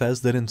 Shira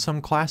says that in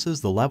some classes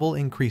the level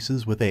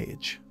increases with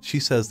age. She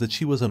says that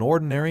she was an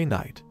ordinary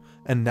knight,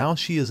 and now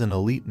she is an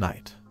elite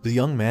knight. The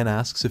young man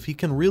asks if he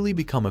can really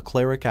become a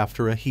cleric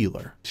after a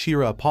healer.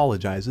 Shira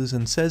apologizes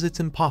and says it's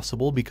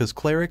impossible because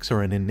clerics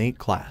are an innate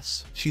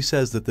class. She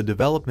says that the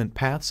development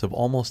paths of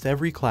almost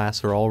every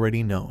class are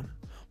already known,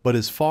 but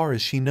as far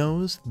as she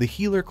knows, the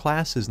healer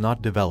class is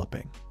not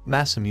developing.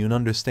 Masamune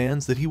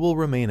understands that he will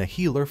remain a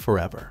healer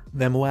forever.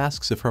 Nemu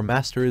asks if her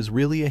master is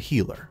really a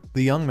healer.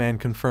 The young man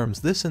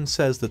confirms this and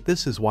says that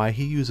this is why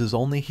he uses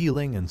only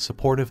healing and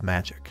supportive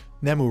magic.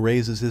 Nemu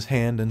raises his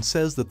hand and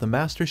says that the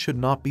master should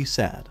not be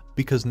sad,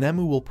 because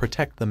Nemu will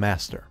protect the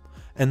master,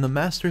 and the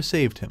master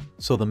saved him,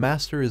 so the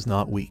master is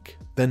not weak.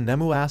 Then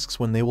Nemu asks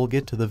when they will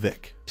get to the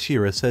Vic.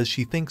 Shira says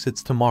she thinks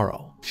it's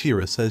tomorrow.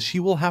 Shira says she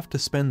will have to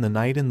spend the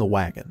night in the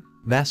wagon.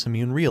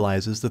 Masamune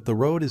realizes that the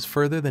road is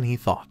further than he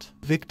thought.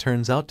 Vic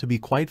turns out to be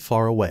quite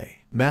far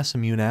away.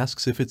 Masamune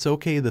asks if it's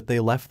okay that they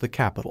left the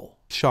capital.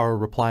 Shara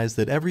replies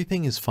that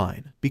everything is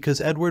fine, because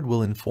Edward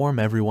will inform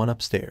everyone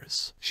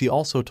upstairs. She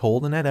also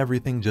told Annette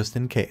everything just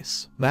in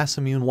case.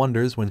 Masamune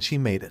wonders when she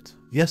made it.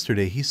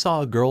 Yesterday he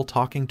saw a girl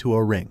talking to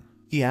a ring.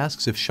 He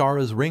asks if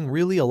Shara's ring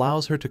really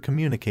allows her to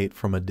communicate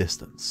from a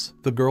distance.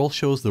 The girl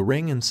shows the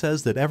ring and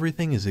says that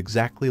everything is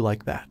exactly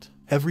like that.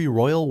 Every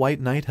royal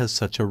white knight has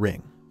such a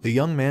ring. The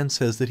young man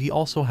says that he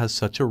also has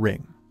such a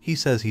ring. He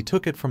says he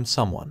took it from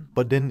someone,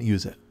 but didn't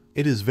use it.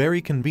 It is very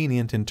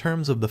convenient in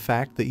terms of the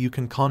fact that you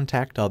can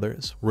contact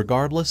others,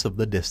 regardless of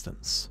the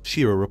distance.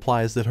 Shira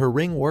replies that her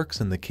ring works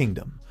in the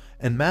kingdom,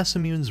 and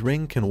Masamune's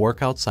ring can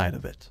work outside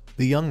of it.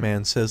 The young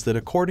man says that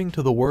according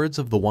to the words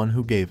of the one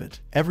who gave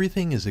it,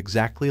 everything is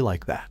exactly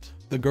like that.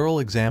 The girl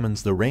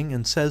examines the ring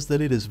and says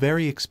that it is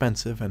very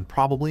expensive and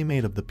probably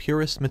made of the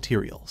purest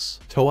materials.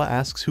 Toa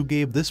asks who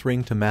gave this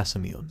ring to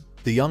Masamune.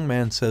 The young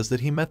man says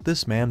that he met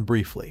this man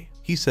briefly.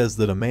 He says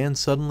that a man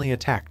suddenly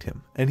attacked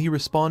him, and he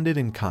responded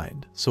in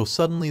kind, so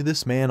suddenly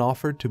this man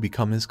offered to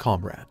become his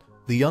comrade.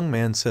 The young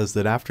man says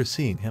that after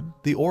seeing him,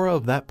 the aura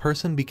of that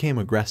person became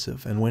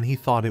aggressive, and when he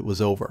thought it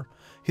was over,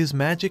 his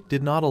magic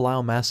did not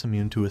allow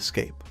Masamune to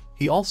escape.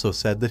 He also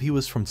said that he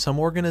was from some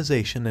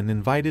organization and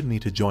invited me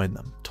to join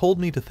them, told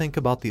me to think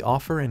about the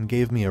offer and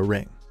gave me a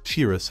ring.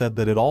 Shira said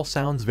that it all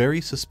sounds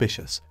very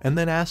suspicious, and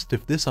then asked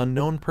if this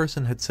unknown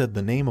person had said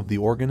the name of the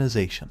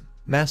organization.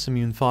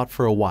 Masamune thought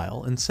for a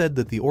while and said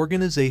that the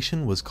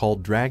organization was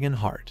called Dragon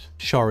Heart.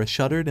 Shara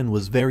shuddered and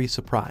was very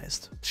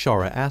surprised.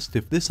 Shara asked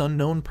if this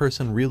unknown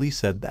person really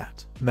said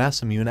that.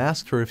 Masamune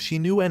asked her if she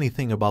knew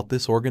anything about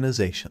this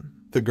organization.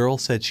 The girl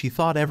said she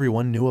thought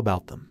everyone knew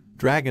about them.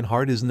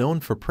 Dragonheart is known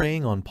for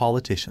preying on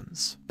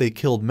politicians. They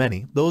killed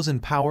many, those in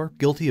power,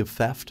 guilty of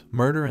theft,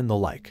 murder and the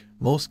like.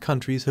 Most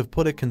countries have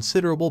put a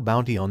considerable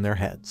bounty on their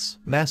heads.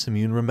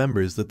 Masamune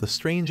remembers that the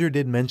stranger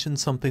did mention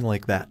something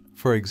like that,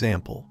 for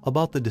example,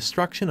 about the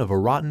destruction of a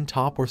rotten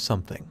top or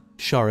something.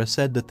 Shara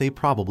said that they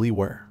probably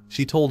were.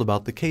 She told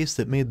about the case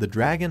that made the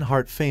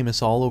Dragonheart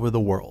famous all over the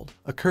world,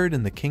 occurred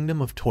in the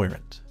kingdom of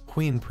Torrent.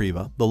 Queen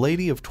Priva, the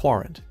Lady of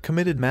Torrent,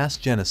 committed mass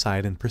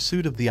genocide in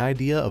pursuit of the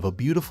idea of a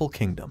beautiful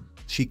kingdom.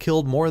 She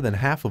killed more than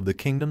half of the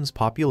kingdom's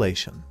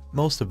population.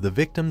 Most of the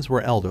victims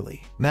were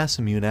elderly.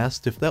 Masamune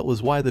asked if that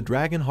was why the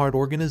Dragonheart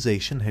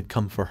organization had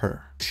come for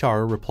her.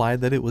 Shara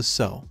replied that it was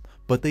so,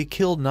 but they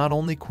killed not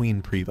only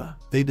Queen Priva,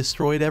 they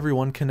destroyed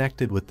everyone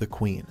connected with the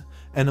queen,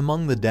 and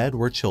among the dead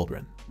were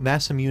children.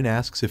 Masamune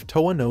asks if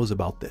Toa knows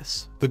about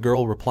this. The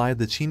girl replied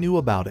that she knew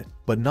about it,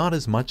 but not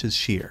as much as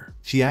Sheer.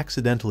 She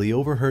accidentally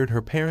overheard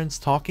her parents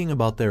talking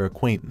about their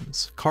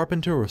acquaintance,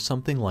 Carpenter or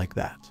something like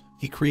that.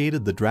 He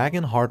created the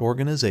Dragonheart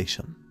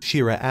organization.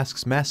 Shira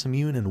asks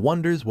Masamune and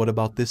wonders what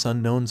about this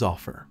unknown's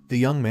offer. The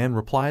young man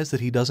replies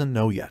that he doesn't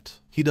know yet.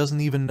 He doesn't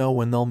even know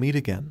when they'll meet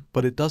again,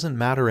 but it doesn't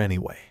matter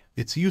anyway.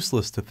 It's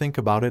useless to think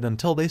about it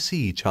until they see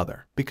each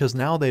other, because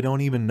now they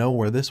don't even know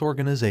where this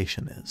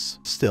organization is.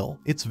 Still,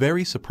 it's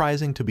very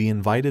surprising to be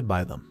invited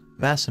by them.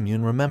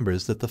 Masamune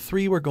remembers that the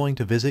three were going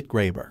to visit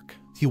Greyberk.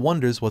 He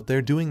wonders what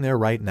they're doing there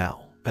right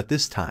now. At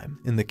this time,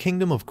 in the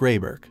kingdom of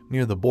Greyberk,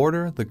 near the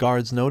border, the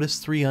guards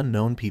noticed 3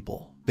 unknown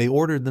people. They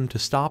ordered them to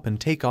stop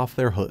and take off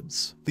their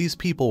hoods. These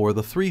people were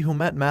the 3 who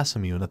met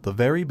Masamune at the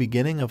very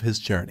beginning of his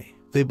journey.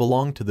 They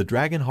belong to the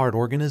Dragonheart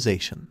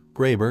organization.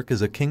 Greyberk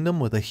is a kingdom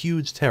with a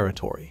huge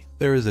territory.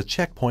 There is a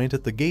checkpoint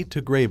at the gate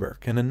to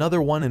Greyberk and another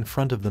one in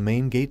front of the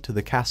main gate to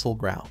the castle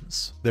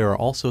grounds. There are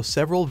also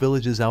several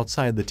villages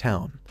outside the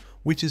town,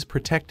 which is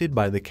protected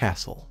by the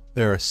castle.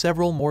 There are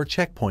several more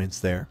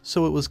checkpoints there,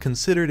 so it was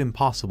considered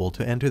impossible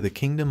to enter the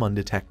kingdom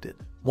undetected.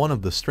 One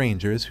of the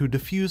strangers who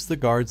defused the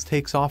guards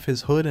takes off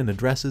his hood and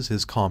addresses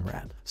his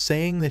comrade,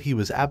 saying that he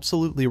was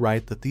absolutely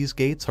right that these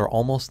gates are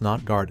almost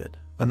not guarded.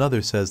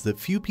 Another says that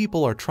few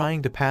people are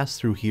trying to pass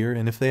through here,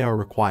 and if they are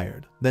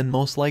required, then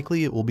most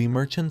likely it will be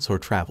merchants or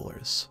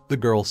travelers. The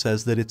girl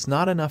says that it's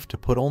not enough to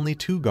put only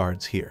 2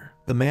 guards here.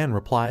 The man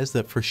replies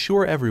that for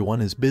sure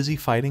everyone is busy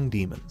fighting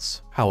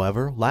demons.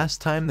 However,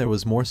 last time there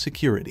was more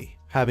security.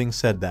 Having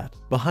said that,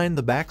 behind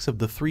the backs of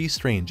the 3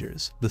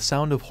 strangers, the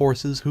sound of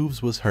horses'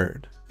 hooves was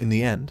heard. In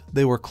the end,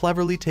 they were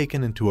cleverly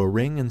taken into a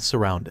ring and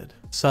surrounded.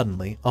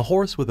 Suddenly, a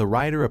horse with a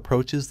rider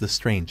approaches the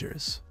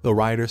strangers. The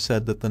rider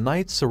said that the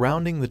knights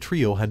surrounding the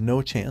trio had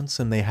no chance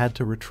and they had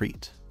to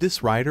retreat.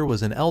 This rider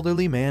was an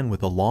elderly man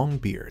with a long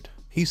beard.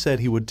 He said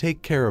he would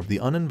take care of the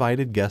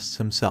uninvited guests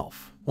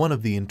himself. One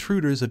of the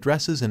intruders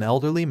addresses an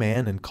elderly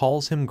man and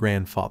calls him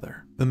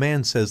grandfather. The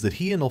man says that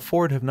he and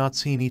Alford have not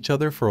seen each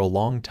other for a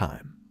long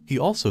time. He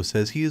also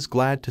says he is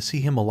glad to see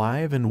him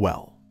alive and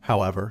well.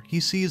 However, he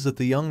sees that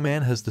the young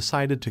man has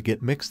decided to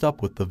get mixed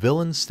up with the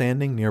villains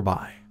standing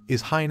nearby.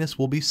 His Highness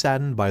will be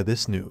saddened by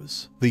this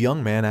news. The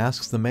young man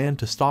asks the man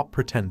to stop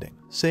pretending,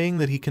 saying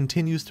that he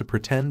continues to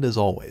pretend as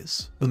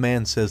always. The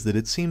man says that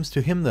it seems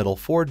to him that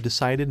Alford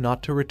decided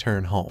not to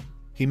return home.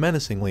 He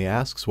menacingly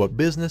asks what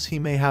business he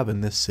may have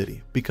in this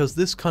city, because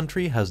this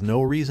country has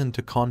no reason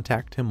to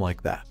contact him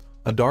like that.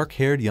 A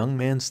dark-haired young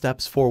man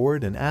steps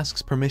forward and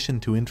asks permission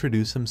to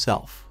introduce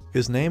himself.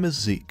 His name is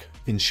Zeke.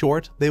 In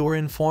short, they were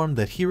informed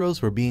that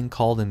heroes were being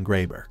called in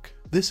Greyberk.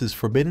 This is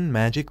forbidden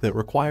magic that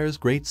requires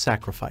great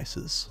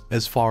sacrifices.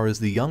 As far as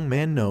the young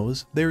man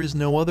knows, there is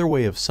no other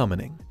way of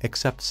summoning,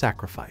 except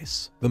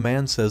sacrifice. The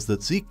man says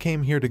that Zeke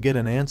came here to get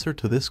an answer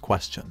to this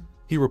question.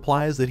 He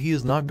replies that he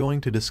is not going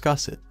to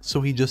discuss it,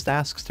 so he just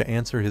asks to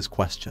answer his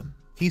question.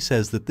 He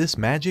says that this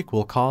magic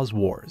will cause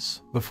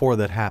wars. Before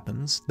that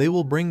happens, they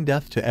will bring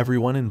death to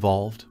everyone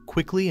involved,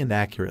 quickly and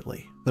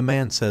accurately. The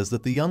man says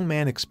that the young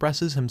man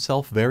expresses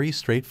himself very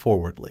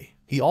straightforwardly.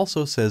 He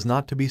also says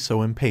not to be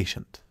so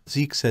impatient.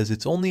 Zeke says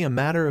it's only a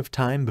matter of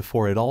time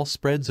before it all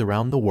spreads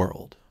around the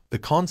world. The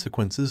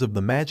consequences of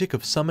the magic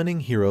of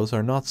summoning heroes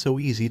are not so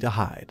easy to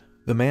hide.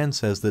 The man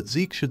says that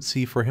Zeke should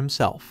see for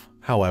himself.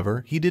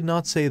 However, he did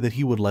not say that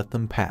he would let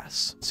them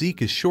pass.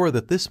 Zeke is sure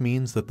that this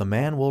means that the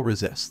man will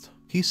resist.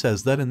 He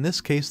says that in this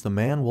case the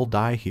man will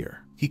die here.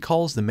 He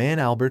calls the man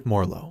Albert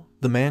Morlow.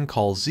 The man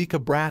calls Zeke a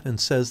brat and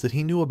says that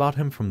he knew about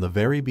him from the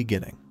very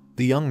beginning.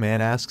 The young man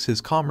asks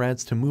his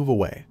comrades to move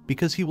away,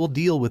 because he will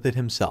deal with it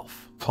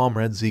himself.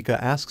 Comrade Zeke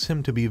asks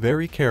him to be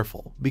very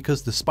careful,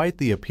 because despite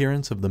the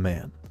appearance of the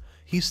man,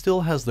 he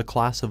still has the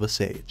class of a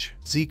sage.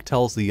 Zeke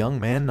tells the young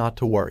man not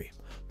to worry,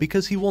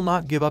 because he will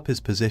not give up his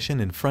position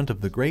in front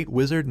of the great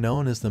wizard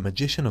known as the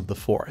Magician of the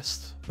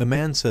Forest. The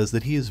man says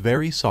that he is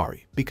very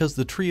sorry, because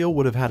the trio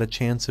would have had a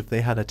chance if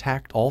they had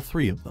attacked all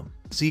 3 of them.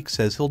 Zeke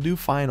says he'll do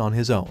fine on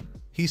his own.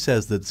 He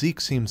says that Zeke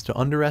seems to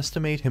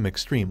underestimate him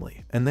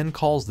extremely, and then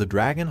calls the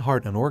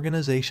Dragonheart an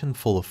organization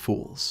full of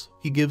fools.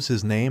 He gives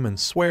his name and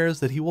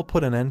swears that he will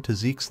put an end to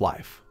Zeke's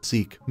life.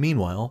 Zeke,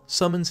 meanwhile,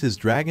 summons his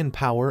dragon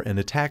power and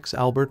attacks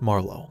Albert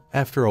Marlow.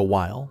 After a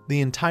while, the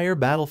entire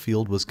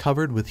battlefield was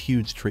covered with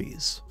huge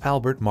trees.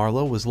 Albert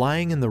Marlow was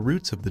lying in the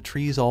roots of the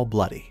trees all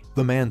bloody.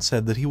 The man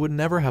said that he would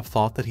never have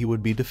thought that he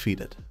would be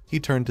defeated. He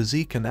turned to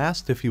Zeke and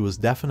asked if he was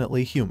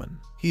definitely human.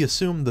 He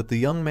assumed that the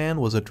young man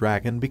was a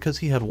dragon because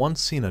he had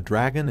once seen a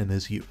dragon in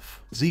his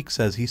youth. Zeke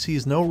says he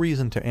sees no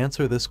reason to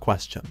answer this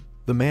question.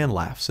 The man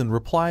laughs and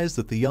replies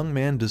that the young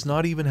man does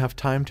not even have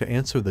time to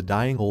answer the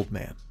dying old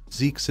man.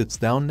 Zeke sits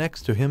down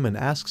next to him and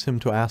asks him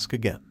to ask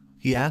again.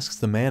 He asks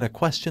the man a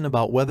question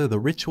about whether the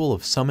ritual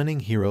of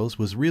summoning heroes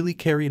was really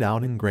carried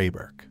out in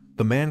Greyberk.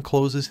 The man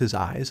closes his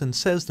eyes and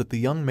says that the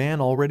young man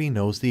already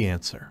knows the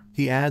answer.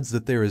 He adds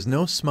that there is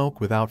no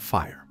smoke without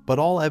fire, but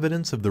all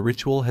evidence of the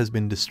ritual has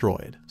been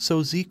destroyed,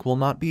 so Zeke will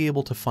not be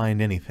able to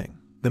find anything.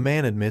 The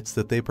man admits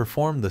that they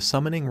performed the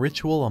summoning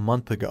ritual a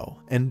month ago,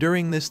 and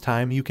during this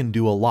time you can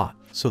do a lot,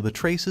 so the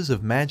traces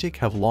of magic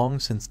have long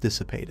since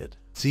dissipated.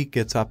 Zeke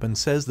gets up and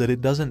says that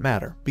it doesn't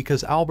matter,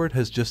 because Albert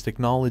has just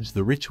acknowledged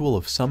the ritual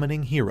of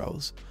summoning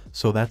heroes,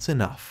 so that's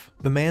enough.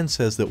 The man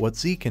says that what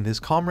Zeke and his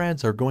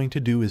comrades are going to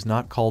do is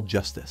not called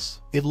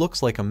justice. It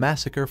looks like a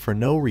massacre for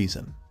no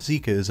reason.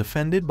 Zeke is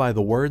offended by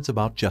the words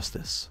about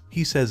justice.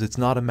 He says it's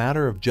not a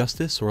matter of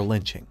justice or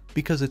lynching.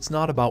 because it's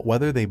not about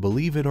whether they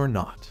believe it or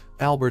not.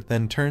 Albert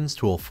then turns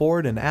to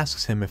Alford and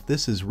asks him if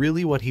this is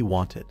really what he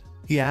wanted.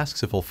 He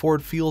asks if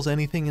Alford feels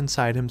anything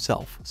inside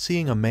himself,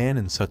 seeing a man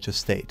in such a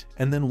state,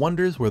 and then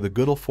wonders where the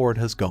good Alford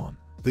has gone.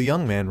 The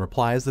young man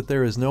replies that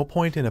there is no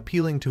point in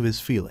appealing to his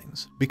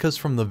feelings, because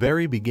from the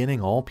very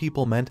beginning all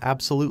people meant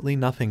absolutely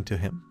nothing to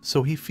him,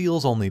 so he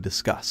feels only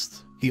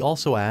disgust. He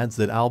also adds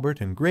that Albert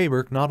and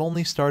Greyberg not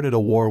only started a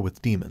war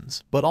with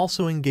demons, but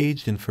also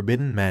engaged in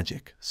forbidden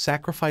magic,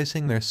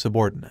 sacrificing their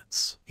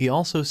subordinates. He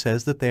also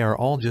says that they are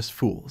all just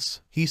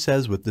fools. He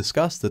says with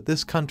disgust that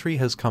this country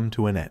has come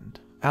to an end.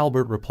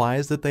 Albert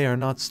replies that they are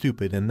not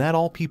stupid and that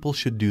all people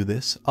should do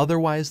this,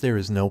 otherwise there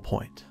is no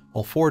point.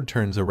 Alford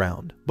turns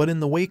around, but in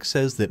the wake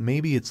says that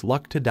maybe it's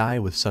luck to die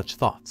with such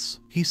thoughts.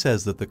 He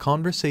says that the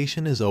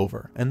conversation is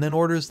over and then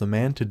orders the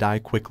man to die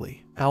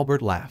quickly.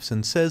 Albert laughs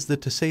and says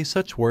that to say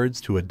such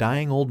words to a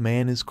dying old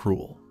man is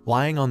cruel.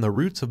 Lying on the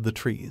roots of the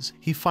trees,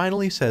 he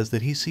finally says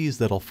that he sees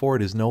that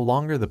Alford is no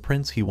longer the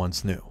prince he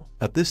once knew.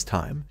 At this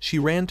time, she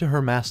ran to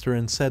her master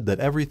and said that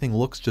everything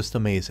looks just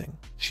amazing.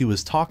 She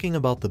was talking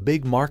about the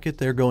big market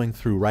they're going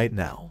through right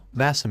now.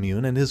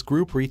 Masamune and his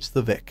group reached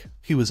the Vic.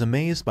 He was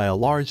amazed by a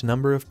large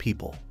number of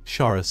people.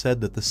 Shara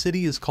said that the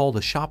city is called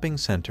a shopping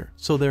center,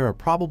 so there are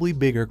probably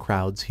bigger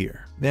crowds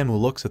here.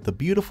 Manhwa looks at the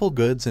beautiful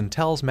goods and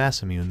tells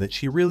Masamune that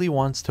she really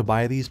wants to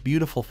buy these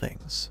beautiful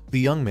things. The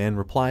young man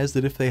replies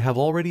that if they have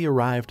already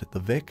arrived at the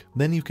Vic,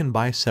 then you can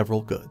buy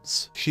several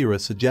goods. Shira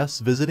suggests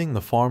visiting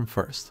the farm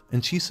first,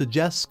 and she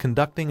suggests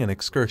conducting an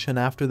excursion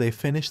after they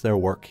finish their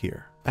work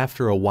here.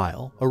 After a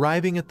while,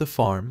 arriving at the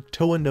farm,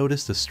 Toa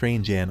noticed a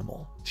strange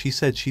animal. She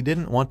said she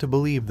didn't want to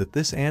believe that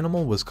this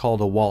animal was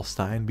called a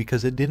Wallstein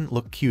because it didn't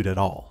look cute at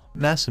all.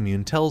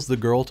 Masamune tells the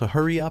girl to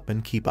hurry up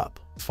and keep up.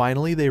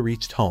 Finally they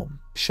reached home.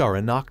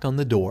 Shara knocked on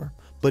the door,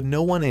 but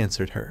no one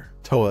answered her.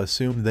 Toa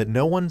assumed that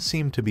no one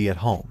seemed to be at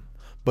home.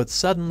 But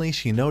suddenly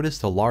she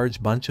noticed a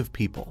large bunch of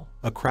people.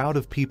 A crowd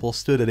of people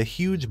stood at a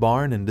huge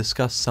barn and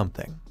discussed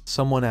something.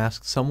 Someone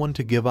asked someone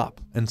to give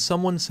up, and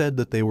someone said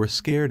that they were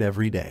scared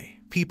every day.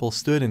 People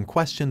stood and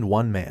questioned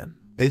one man.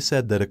 They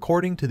said that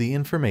according to the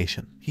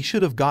information, he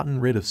should have gotten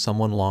rid of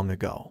someone long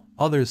ago.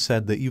 Others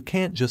said that you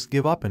can't just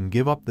give up and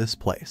give up this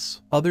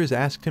place. Others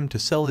asked him to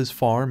sell his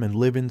farm and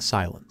live in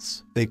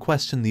silence. They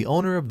questioned the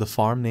owner of the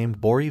farm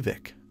named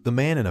Borivik. The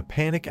man in a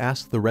panic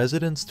asked the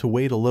residents to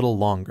wait a little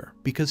longer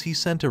because he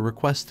sent a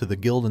request to the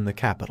guild in the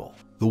capital.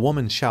 The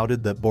woman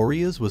shouted that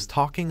Boreas was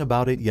talking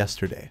about it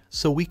yesterday,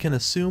 so we can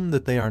assume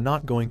that they are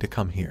not going to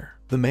come here.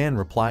 The man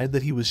replied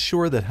that he was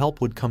sure that help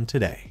would come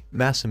today.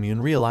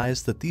 Masamune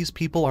realized that these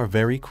people are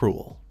very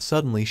cruel.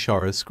 Suddenly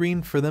Shara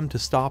screamed for them to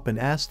stop and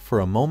asked for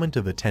a moment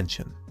of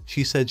attention.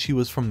 She said she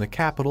was from the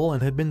capital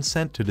and had been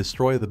sent to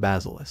destroy the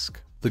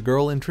basilisk. The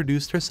girl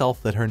introduced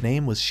herself that her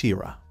name was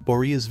Shira.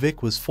 Boreas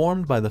Vic was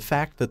formed by the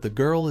fact that the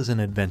girl is an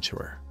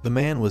adventurer. The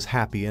man was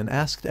happy and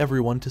asked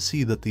everyone to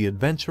see that the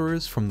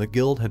adventurers from the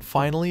guild had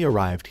finally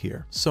arrived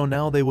here, so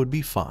now they would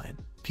be fine.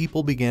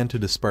 People began to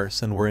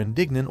disperse and were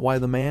indignant why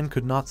the man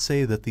could not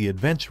say that the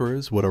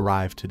adventurers would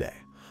arrive today,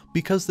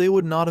 because they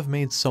would not have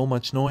made so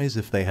much noise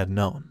if they had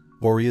known.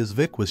 Boreas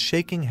Vic was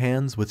shaking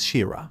hands with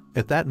Shira.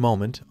 At that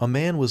moment, a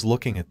man was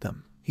looking at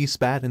them. He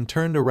spat and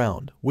turned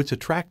around, which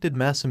attracted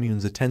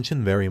Masamune's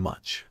attention very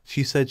much.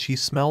 She said she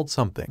smelled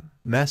something.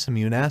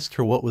 Masamune asked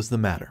her what was the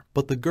matter,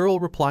 but the girl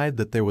replied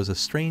that there was a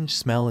strange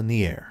smell in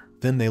the air.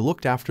 Then they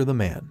looked after the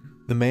man.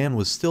 The man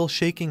was still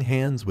shaking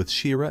hands with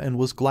Shira and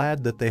was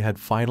glad that they had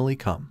finally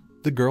come.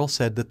 The girl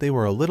said that they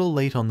were a little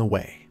late on the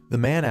way. The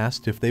man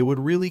asked if they would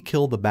really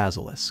kill the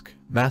basilisk.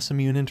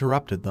 Masamune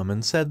interrupted them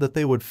and said that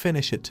they would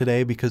finish it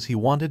today because he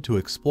wanted to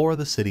explore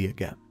the city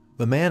again.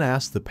 The man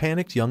asked the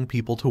panicked young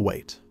people to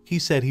wait. He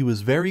said he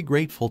was very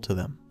grateful to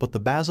them, but the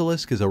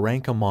basilisk is a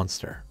rank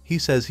monster. He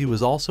says he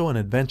was also an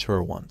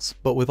adventurer once,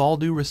 but with all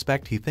due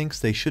respect he thinks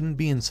they shouldn't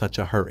be in such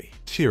a hurry.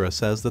 Shira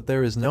says that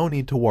there is no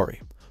need to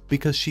worry,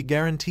 because she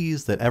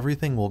guarantees that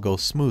everything will go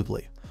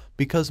smoothly,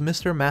 because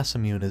Mr.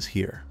 Masamune is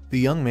here. The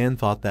young man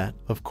thought that,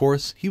 of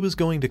course, he was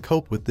going to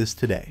cope with this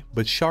today,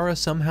 but Shara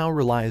somehow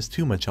relies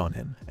too much on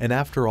him, and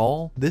after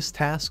all, this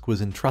task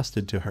was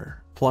entrusted to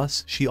her.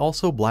 Plus, she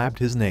also blabbed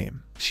his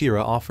name.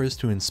 Shira offers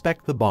to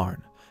inspect the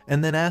barn,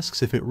 and then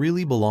asks if it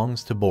really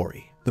belongs to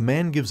Bori. The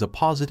man gives a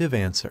positive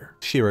answer.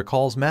 Shira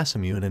calls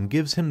Masamune and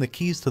gives him the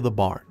keys to the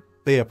barn.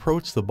 They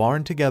approach the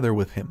barn together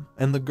with him,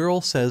 and the girl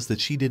says that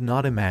she did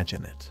not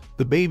imagine it.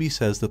 The baby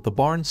says that the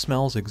barn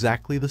smells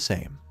exactly the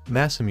same.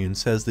 Masamune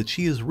says that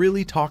she is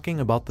really talking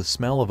about the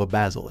smell of a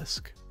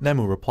basilisk.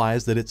 Nemu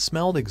replies that it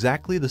smelled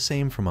exactly the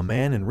same from a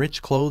man in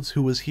rich clothes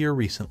who was here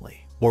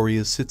recently.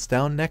 Boreas sits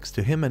down next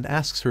to him and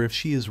asks her if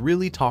she is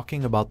really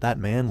talking about that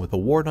man with a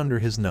wart under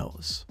his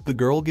nose. The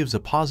girl gives a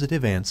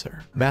positive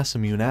answer.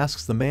 Masamune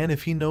asks the man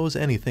if he knows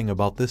anything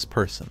about this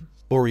person.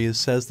 Boreas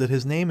says that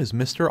his name is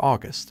Mr.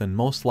 August and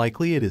most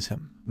likely it is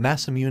him.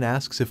 Masamune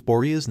asks if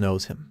Boreas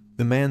knows him.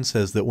 The man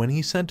says that when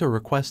he sent a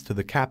request to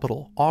the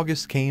capital,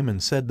 August came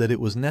and said that it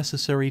was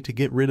necessary to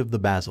get rid of the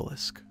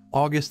basilisk.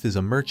 August is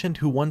a merchant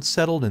who once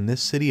settled in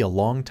this city a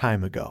long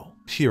time ago.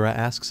 Shira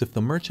asks if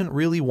the merchant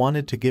really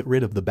wanted to get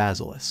rid of the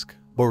basilisk.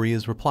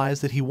 Boreas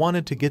replies that he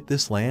wanted to get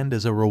this land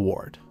as a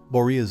reward.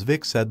 Boreas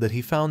Vic said that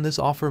he found this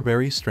offer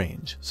very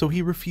strange, so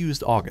he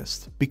refused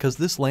August, because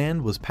this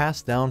land was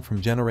passed down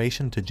from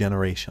generation to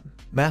generation.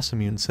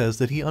 Masamune says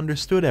that he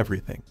understood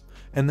everything,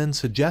 and then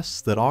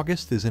suggests that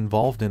August is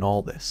involved in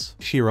all this.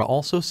 Shira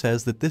also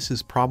says that this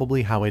is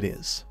probably how it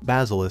is.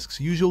 Basilisks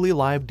usually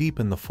live deep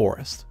in the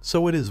forest,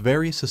 so it is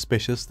very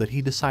suspicious that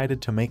he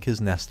decided to make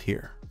his nest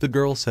here. The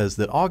girl says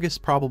that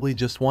August probably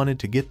just wanted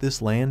to get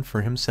this land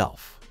for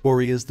himself.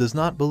 Boreas does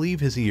not believe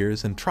his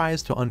ears and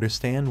tries to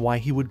understand why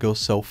he would go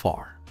so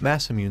far.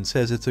 Masamune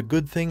says it's a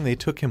good thing they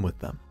took him with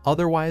them,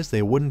 otherwise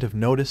they wouldn't have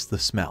noticed the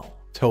smell.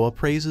 Toa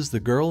praises the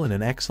girl in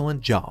an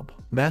excellent job.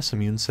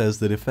 Masamune says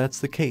that if that's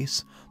the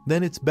case,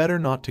 then it's better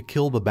not to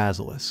kill the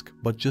basilisk,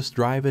 but just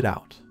drive it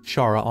out.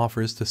 Shara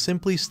offers to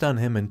simply stun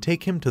him and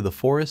take him to the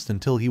forest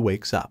until he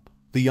wakes up.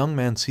 The young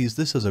man sees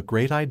this as a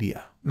great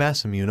idea.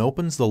 Masamune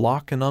opens the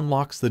lock and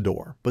unlocks the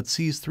door, but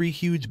sees 3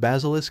 huge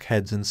basilisk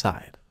heads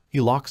inside. He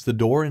locks the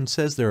door and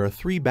says there are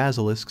 3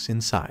 basilisks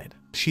inside.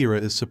 Shira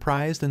is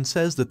surprised and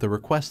says that the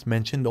request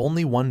mentioned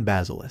only 1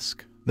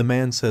 basilisk. The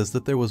man says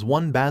that there was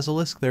 1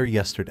 basilisk there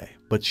yesterday,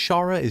 but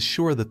Shara is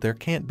sure that there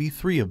can't be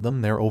 3 of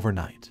them there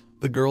overnight.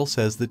 The girl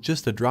says that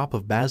just a drop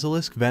of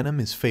basilisk venom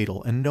is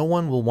fatal and no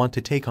one will want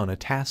to take on a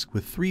task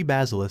with 3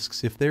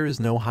 basilisks if there is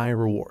no high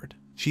reward.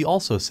 She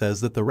also says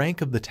that the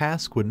rank of the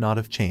task would not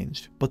have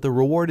changed, but the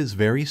reward is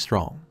very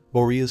strong.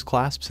 Boreas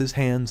clasps his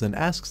hands and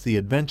asks the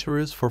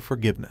adventurers for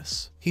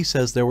forgiveness. He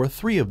says there were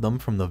 3 of them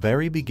from the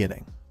very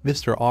beginning.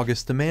 Mr.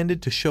 August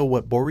demanded to show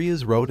what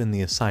Boreas wrote in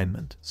the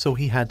assignment, so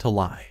he had to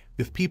lie.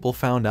 If people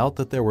found out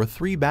that there were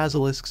 3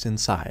 basilisks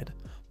inside,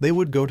 they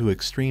would go to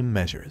extreme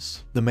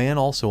measures. The man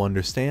also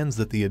understands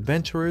that the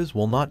adventurers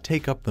will not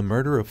take up the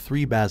murder of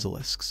 3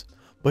 basilisks,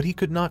 but he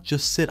could not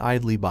just sit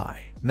idly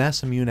by.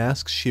 Masamune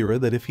asks Shira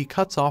that if he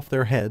cuts off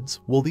their heads,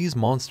 will these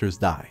monsters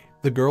die?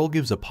 The girl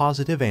gives a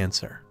positive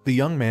answer. The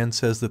young man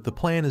says that the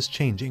plan is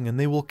changing and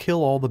they will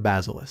kill all the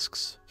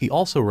basilisks. He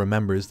also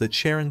remembers that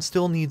Sharon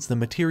still needs the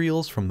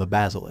materials from the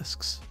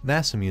basilisks.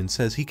 Masamune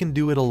says he can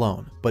do it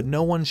alone, but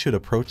no one should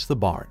approach the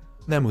barn.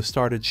 Nemu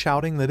started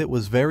shouting that it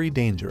was very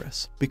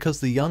dangerous, because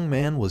the young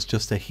man was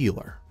just a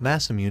healer.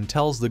 Masamune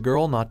tells the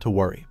girl not to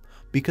worry,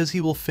 because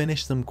he will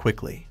finish them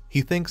quickly.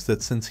 He thinks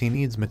that since he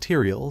needs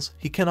materials,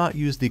 he cannot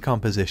use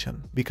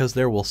decomposition, because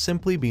there will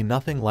simply be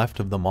nothing left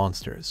of the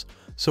monsters,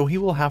 so he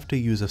will have to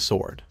use a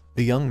sword.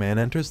 The young man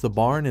enters the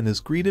barn and is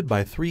greeted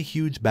by 3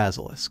 huge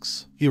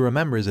basilisks. He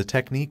remembers a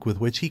technique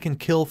with which he can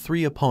kill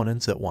 3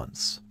 opponents at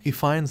once. He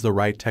finds the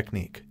right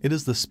technique. It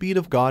is the speed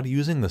of God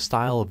using the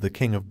style of the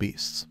King of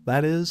Beasts,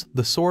 that is,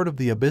 the sword of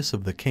the abyss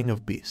of the King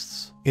of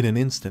Beasts. In an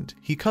instant,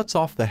 he cuts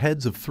off the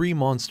heads of 3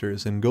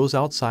 monsters and goes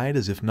outside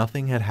as if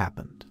nothing had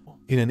happened.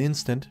 In an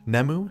instant,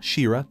 Nemu,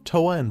 Shira,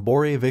 Toa, and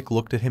Borevik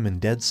looked at him in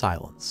dead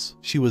silence.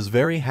 She was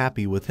very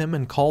happy with him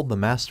and called the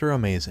master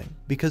amazing,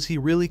 because he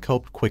really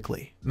coped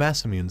quickly.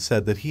 Masamune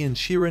said that he and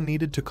Shira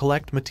needed to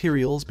collect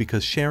materials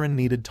because Sharon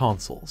needed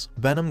tonsils,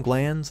 venom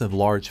glands, and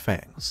large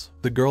fangs.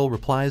 The girl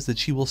replies that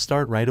she will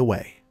start right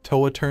away.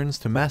 Toa turns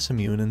to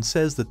Masamune and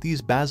says that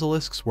these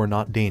basilisks were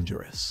not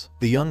dangerous.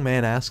 The young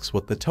man asks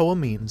what the Toa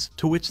means,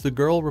 to which the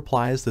girl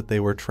replies that they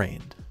were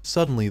trained.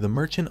 Suddenly, the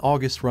merchant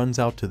August runs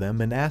out to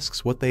them and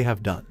asks what they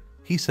have done.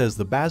 He says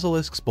the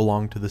basilisks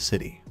belong to the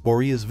city.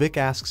 Boreas Vic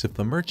asks if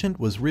the merchant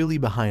was really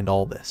behind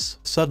all this.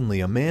 Suddenly,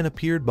 a man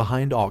appeared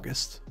behind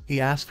August. He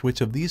asked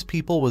which of these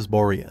people was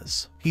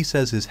Boreas. He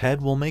says his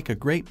head will make a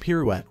great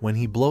pirouette when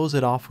he blows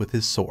it off with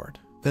his sword.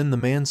 Then the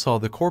man saw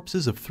the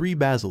corpses of 3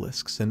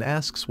 basilisks and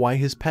asks why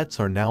his pets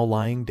are now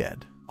lying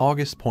dead.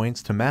 August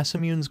points to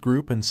Masamune's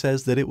group and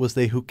says that it was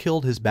they who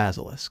killed his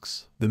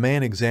basilisks. The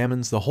man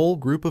examines the whole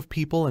group of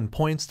people and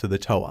points to the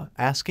Toa,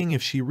 asking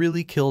if she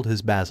really killed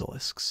his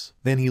basilisks.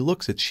 Then he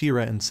looks at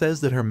Shira and says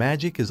that her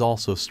magic is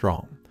also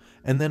strong,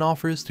 and then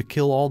offers to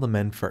kill all the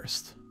men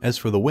first. As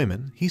for the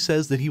women, he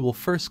says that he will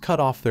first cut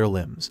off their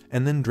limbs,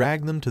 and then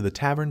drag them to the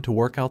tavern to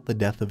work out the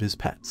death of his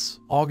pets.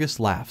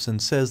 August laughs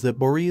and says that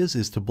Boreas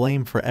is to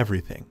blame for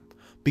everything,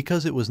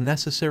 because it was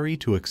necessary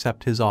to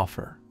accept his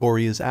offer.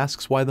 Boreas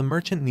asks why the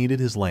merchant needed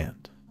his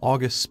land.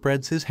 August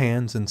spreads his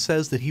hands and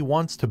says that he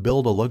wants to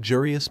build a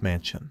luxurious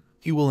mansion.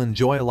 He will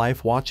enjoy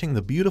life watching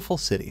the beautiful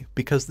city,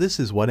 because this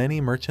is what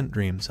any merchant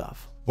dreams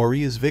of.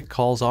 Boreas Vic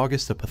calls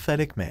August a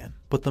pathetic man,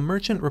 but the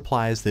merchant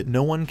replies that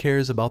no one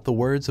cares about the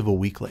words of a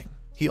weakling.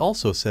 He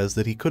also says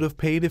that he could have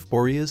paid if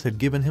Boreas had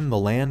given him the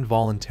land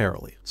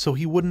voluntarily, so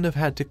he wouldn't have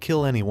had to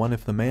kill anyone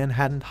if the man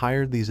hadn't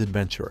hired these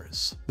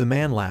adventurers. The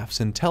man laughs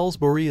and tells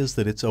Boreas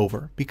that it's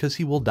over, because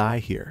he will die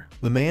here.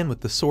 The man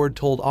with the sword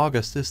told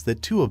Augustus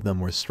that 2 of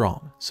them were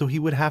strong, so he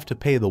would have to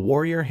pay the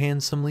warrior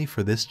handsomely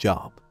for this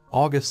job.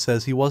 August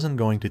says he wasn't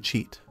going to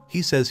cheat.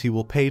 He says he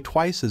will pay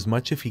twice as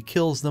much if he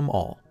kills them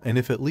all, and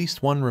if at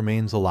least one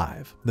remains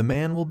alive, the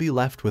man will be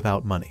left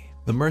without money.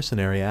 The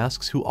mercenary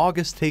asks who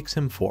August takes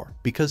him for,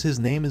 because his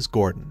name is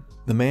Gordon.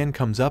 The man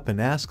comes up and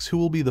asks who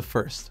will be the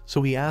first,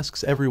 so he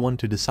asks everyone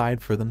to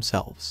decide for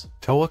themselves.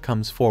 Toa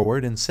comes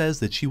forward and says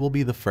that she will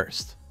be the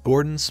first.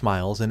 Gordon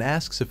smiles and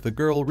asks if the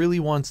girl really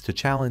wants to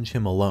challenge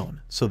him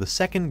alone, so the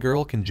second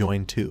girl can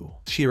join too.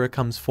 Shira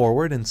comes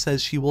forward and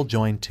says she will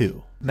join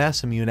too.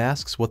 Masamune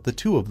asks what the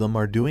two of them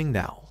are doing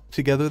now.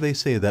 Together they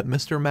say that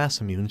Mr.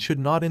 Masamune should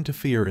not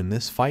interfere in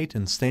this fight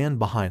and stand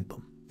behind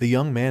them. The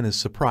young man is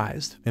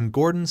surprised, and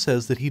Gordon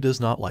says that he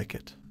does not like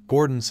it.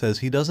 Gordon says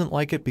he doesn't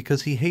like it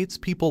because he hates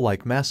people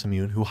like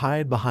Masamune who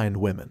hide behind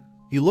women.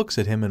 He looks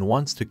at him and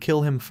wants to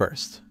kill him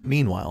first.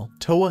 Meanwhile,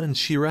 Toa and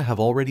Shira have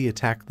already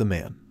attacked the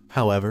man.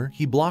 However,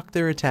 he blocked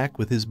their attack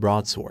with his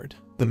broadsword.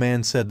 The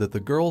man said that the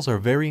girls are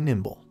very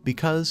nimble,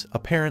 because,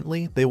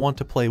 apparently, they want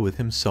to play with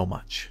him so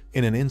much.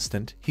 In an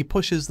instant, he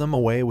pushes them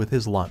away with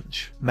his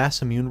lunge.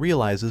 Masamune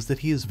realizes that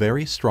he is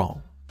very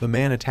strong. The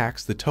man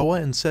attacks the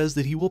Toa and says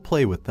that he will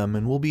play with them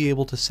and will be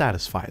able to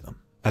satisfy them.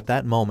 At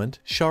that moment,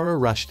 Shara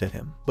rushed at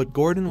him, but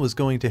Gordon was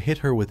going to hit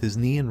her with his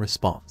knee in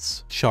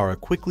response. Shara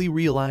quickly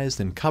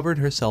realized and covered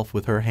herself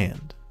with her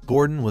hand.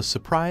 Gordon was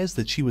surprised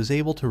that she was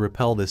able to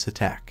repel this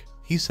attack.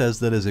 He says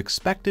that as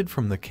expected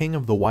from the King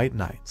of the White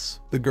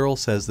Knights. The girl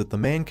says that the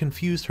man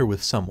confused her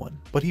with someone,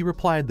 but he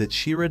replied that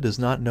Shira does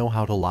not know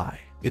how to lie.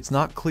 It's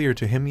not clear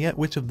to him yet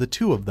which of the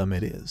two of them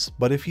it is,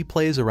 but if he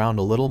plays around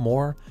a little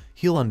more,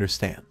 he'll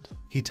understand.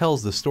 He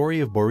tells the story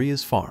of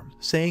Borea's farm,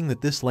 saying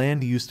that this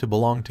land used to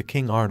belong to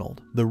King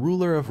Arnold, the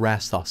ruler of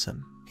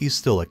Rastosin. He's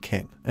still a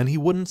king, and he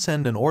wouldn't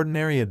send an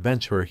ordinary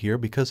adventurer here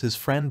because his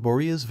friend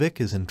Borea's Vic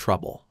is in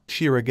trouble.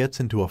 Shira gets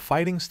into a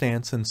fighting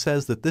stance and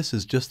says that this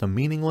is just a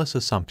meaningless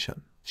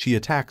assumption. She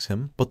attacks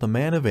him, but the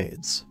man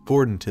evades.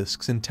 Gordon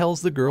tisks and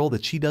tells the girl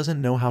that she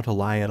doesn't know how to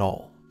lie at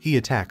all. He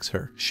attacks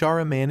her.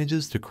 Shara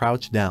manages to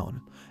crouch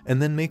down,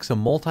 and then makes a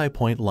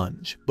multi-point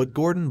lunge, but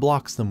Gordon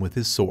blocks them with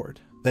his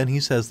sword. Then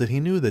he says that he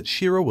knew that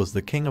Shira was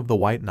the King of the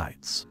White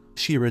Knights.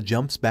 Shira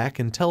jumps back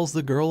and tells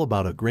the girl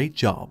about a great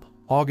job.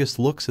 August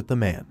looks at the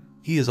man.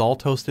 He is all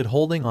toasted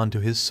holding onto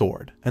his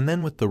sword, and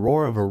then with the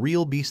roar of a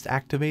real beast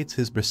activates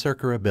his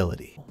berserker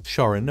ability.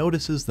 Shara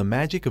notices the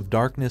magic of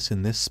darkness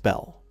in this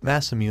spell.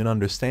 Masamune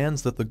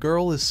understands that the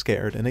girl is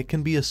scared and it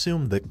can be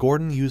assumed that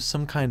Gordon used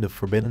some kind of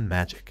forbidden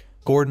magic.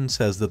 Gordon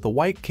says that the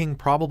White King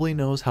probably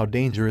knows how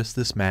dangerous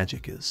this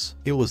magic is.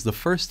 It was the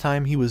first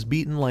time he was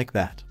beaten like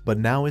that, but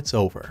now it's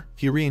over.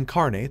 He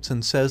reincarnates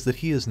and says that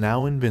he is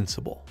now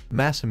invincible.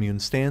 Masamune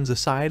stands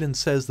aside and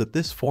says that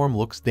this form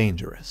looks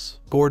dangerous.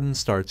 Gordon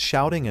starts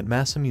shouting at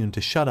Masamune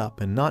to shut up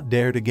and not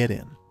dare to get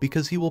in,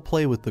 because he will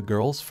play with the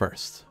girls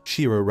first.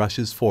 Shira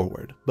rushes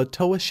forward, but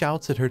Toa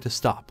shouts at her to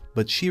stop,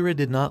 but Shira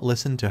did not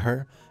listen to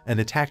her and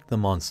attacked the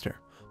monster.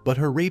 But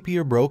her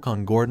rapier broke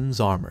on Gordon's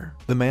armor.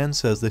 The man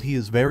says that he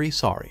is very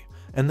sorry,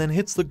 and then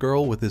hits the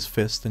girl with his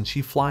fist and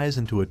she flies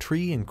into a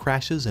tree and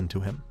crashes into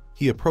him.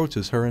 He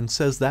approaches her and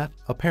says that,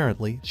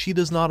 apparently, she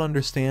does not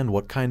understand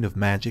what kind of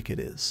magic it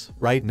is.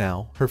 Right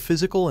now, her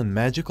physical and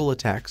magical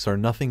attacks are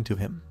nothing to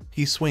him.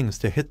 He swings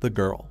to hit the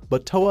girl,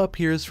 but Toa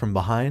appears from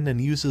behind and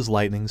uses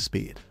lightning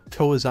speed.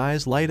 Toa's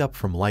eyes light up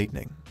from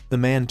lightning. The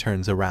man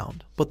turns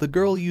around, but the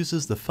girl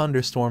uses the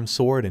thunderstorm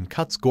sword and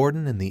cuts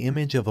Gordon in the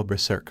image of a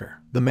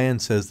berserker. The man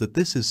says that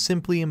this is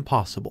simply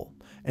impossible,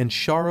 and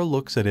Shara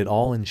looks at it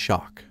all in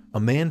shock. A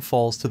man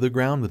falls to the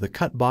ground with a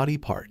cut body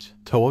part.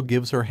 Toa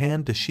gives her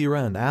hand to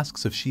Shira and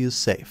asks if she is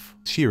safe.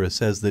 Shira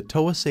says that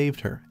Toa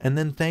saved her and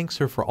then thanks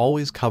her for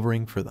always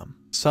covering for them.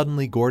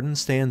 Suddenly Gordon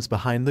stands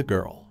behind the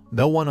girl.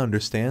 No one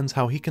understands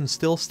how he can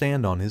still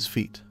stand on his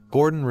feet.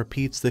 Gordon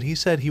repeats that he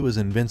said he was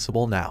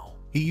invincible now.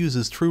 He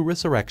uses true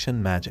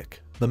resurrection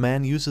magic. The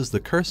man uses the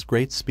cursed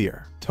great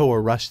spear. Toa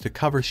rushed to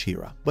cover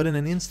Shira, but in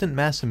an instant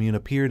Masamune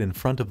appeared in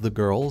front of the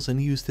girls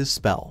and used his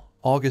spell.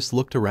 August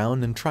looked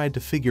around and tried to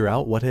figure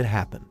out what had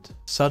happened.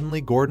 Suddenly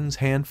Gordon's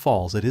hand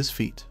falls at his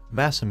feet.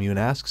 Masamune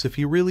asks if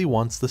he really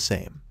wants the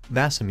same.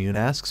 Masamune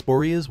asks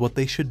Boreas what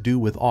they should do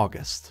with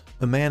August.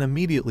 The man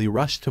immediately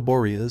rushed to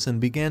Boreas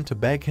and began to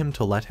beg him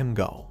to let him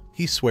go.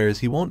 He swears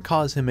he won't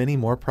cause him any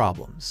more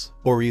problems.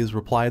 Boreas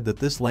replied that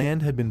this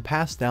land had been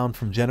passed down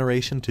from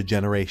generation to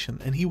generation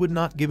and he would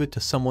not give it to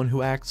someone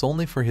who acts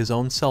only for his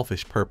own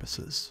selfish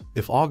purposes.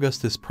 If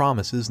Augustus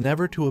promises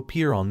never to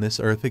appear on this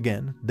earth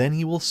again, then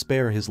he will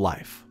spare his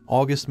life.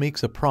 August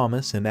makes a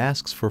promise and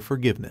asks for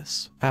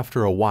forgiveness.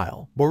 After a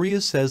while,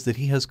 Boreas says that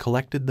he has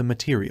collected the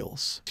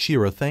materials.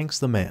 Shira thanks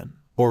the man.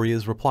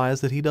 Boreas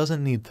replies that he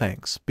doesn't need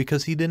thanks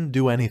because he didn't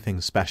do anything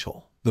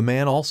special. The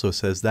man also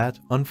says that,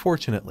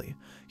 unfortunately,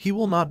 he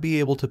will not be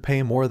able to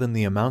pay more than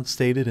the amount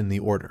stated in the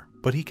order,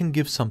 but he can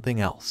give something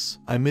else.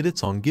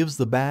 Imiditson gives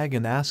the bag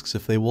and asks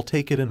if they will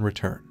take it in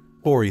return.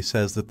 Bori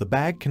says that the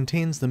bag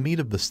contains the meat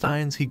of the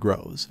steins he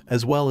grows,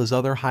 as well as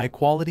other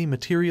high-quality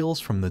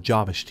materials from the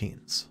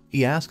Javashteens.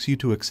 He asks you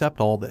to accept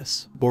all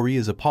this.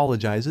 Boreas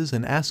apologizes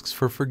and asks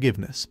for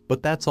forgiveness,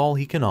 but that's all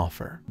he can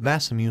offer.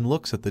 Masamune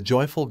looks at the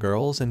joyful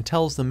girls and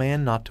tells the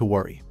man not to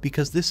worry,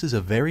 because this is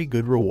a very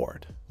good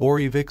reward.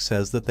 Borivik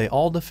says that they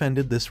all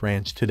defended this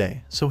ranch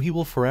today, so he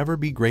will forever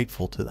be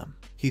grateful to them.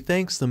 He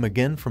thanks them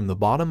again from the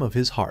bottom of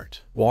his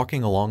heart.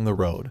 Walking along the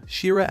road,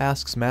 Shira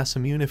asks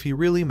Masamune if he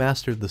really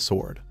mastered the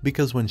sword,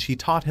 because when she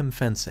taught him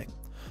fencing,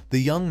 the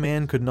young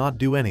man could not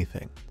do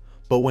anything.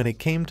 But when it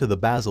came to the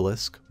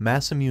basilisk,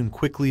 Masamune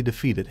quickly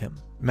defeated him.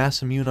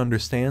 Masamune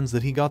understands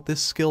that he got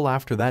this skill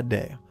after that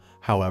day.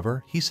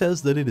 However, he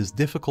says that it is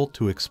difficult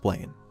to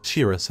explain.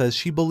 Shira says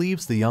she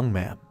believes the young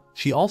man.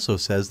 She also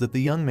says that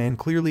the young man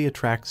clearly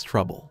attracts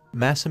trouble.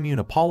 Masamune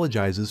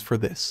apologizes for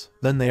this.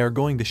 Then they are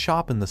going to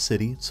shop in the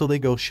city, so they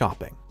go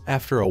shopping.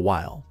 After a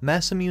while,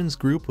 Masamune's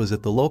group was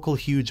at the local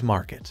huge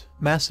market.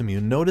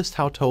 Masamune noticed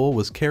how Toa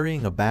was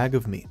carrying a bag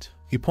of meat.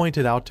 He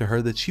pointed out to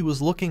her that she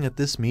was looking at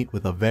this meat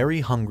with a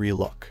very hungry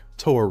look.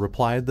 Toa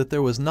replied that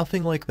there was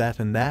nothing like that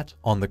and that,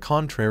 on the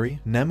contrary,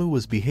 Nemu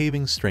was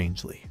behaving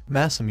strangely.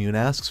 Masamune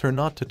asks her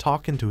not to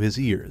talk into his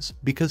ears,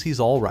 because he's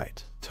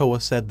alright. Toa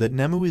said that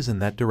Nemu is in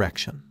that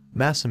direction.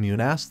 Masamune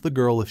asked the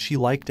girl if she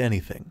liked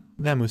anything.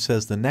 Nemu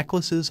says the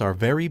necklaces are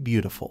very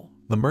beautiful.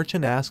 The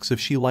merchant asks if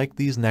she liked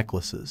these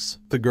necklaces.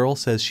 The girl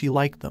says she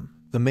liked them.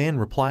 The man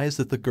replies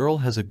that the girl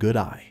has a good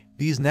eye.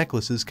 These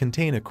necklaces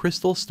contain a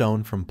crystal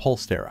stone from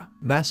Polstera.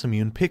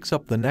 Masamune picks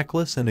up the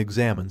necklace and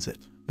examines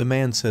it. The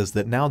man says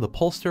that now the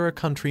Polstera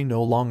country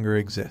no longer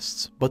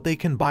exists, but they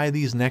can buy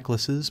these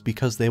necklaces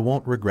because they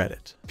won't regret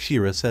it.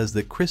 Shira says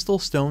that crystal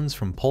stones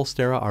from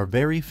Polstera are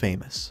very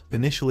famous.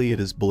 Initially it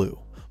is blue,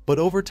 but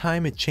over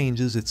time it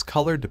changes its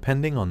color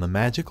depending on the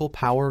magical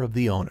power of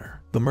the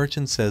owner. The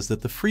merchant says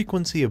that the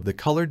frequency of the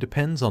color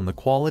depends on the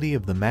quality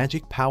of the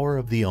magic power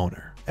of the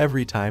owner.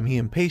 Every time he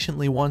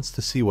impatiently wants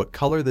to see what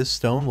color this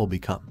stone will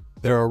become.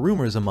 There are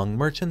rumors among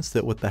merchants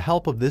that with the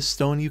help of this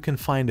stone you can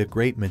find a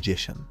great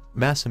magician.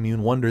 Masamune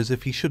wonders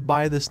if he should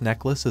buy this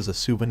necklace as a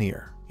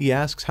souvenir. He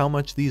asks how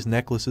much these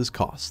necklaces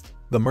cost.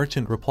 The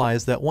merchant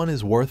replies that one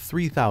is worth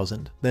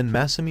 3,000, then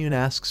Masamune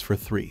asks for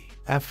 3.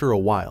 After a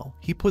while,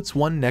 he puts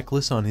one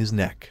necklace on his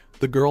neck.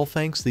 The girl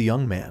thanks the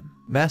young man.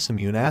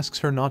 Masamune asks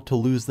her not to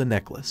lose the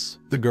necklace.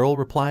 The girl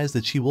replies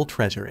that she will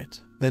treasure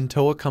it. Then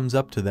Toa comes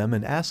up to them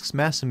and asks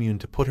Masamune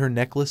to put her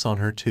necklace on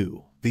her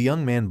too. The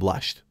young man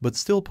blushed, but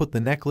still put the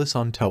necklace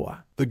on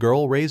Toa. The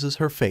girl raises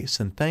her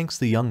face and thanks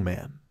the young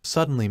man.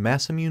 Suddenly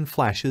Masamune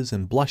flashes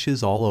and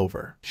blushes all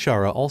over.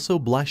 Shara also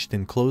blushed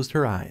and closed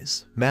her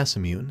eyes.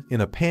 Masamune,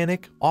 in a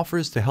panic,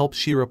 offers to help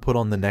Shira put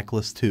on the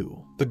necklace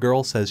too. The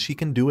girl says she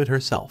can do it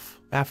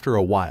herself. After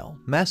a while,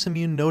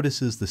 Masamune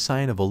notices the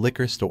sign of a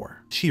liquor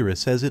store. Shira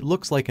says it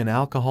looks like an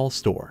alcohol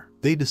store.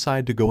 They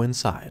decide to go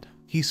inside.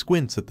 He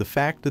squints at the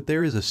fact that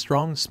there is a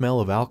strong smell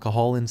of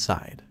alcohol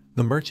inside.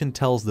 The merchant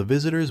tells the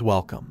visitors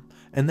welcome,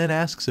 and then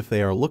asks if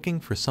they are looking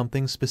for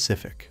something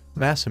specific.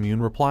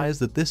 Masamune replies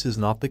that this is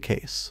not the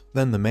case.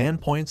 Then the man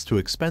points to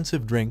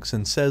expensive drinks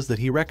and says that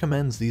he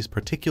recommends these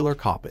particular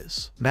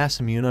copies.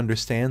 Masamune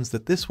understands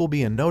that this will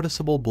be a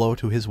noticeable blow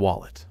to his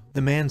wallet.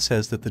 The man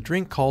says that the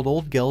drink called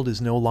Old Geld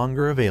is no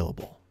longer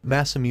available.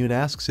 Masamune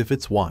asks if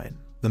it's wine.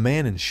 The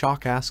man in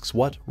shock asks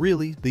what,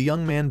 really, the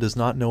young man does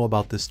not know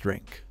about this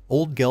drink.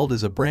 Old Geld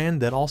is a brand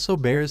that also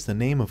bears the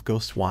name of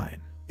Ghost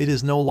Wine. It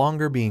is no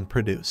longer being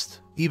produced.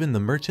 Even the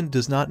merchant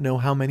does not know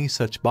how many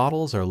such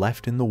bottles are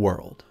left in the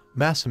world.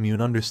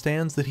 Masamune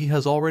understands that he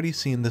has already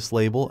seen this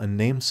label and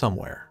name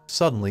somewhere.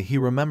 Suddenly he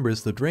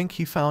remembers the drink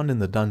he found in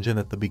the dungeon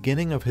at the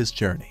beginning of his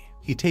journey.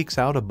 He takes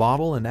out a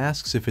bottle and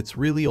asks if it's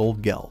really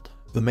Old Geld.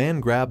 The man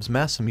grabs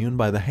Masamune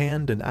by the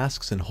hand and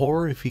asks in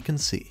horror if he can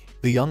see.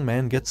 The young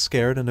man gets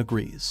scared and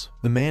agrees.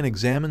 The man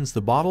examines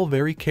the bottle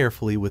very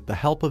carefully with the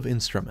help of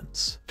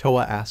instruments.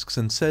 Toa asks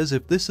and says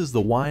if this is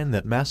the wine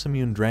that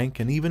Masamune drank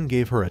and even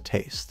gave her a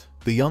taste.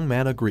 The young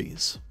man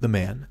agrees. The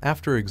man,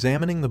 after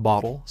examining the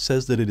bottle,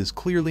 says that it is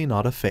clearly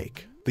not a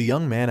fake. The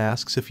young man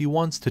asks if he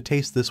wants to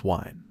taste this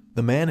wine.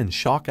 The man in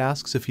shock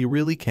asks if he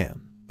really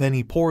can. Then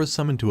he pours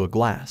some into a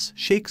glass,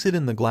 shakes it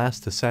in the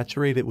glass to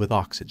saturate it with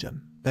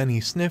oxygen. Then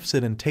he sniffs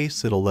it and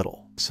tastes it a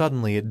little.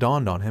 Suddenly it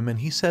dawned on him and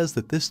he says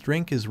that this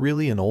drink is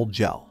really an old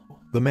gel.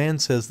 The man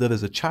says that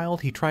as a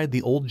child he tried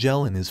the old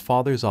gel in his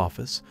father's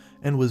office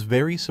and was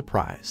very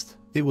surprised.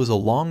 It was a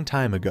long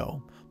time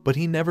ago, but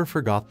he never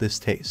forgot this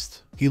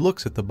taste. He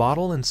looks at the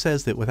bottle and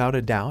says that without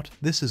a doubt,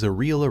 this is a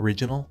real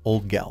original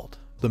Old Geld.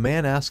 The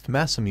man asked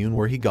Masamune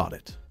where he got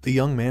it. The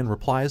young man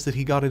replies that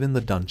he got it in the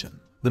dungeon.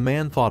 The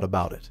man thought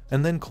about it,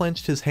 and then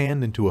clenched his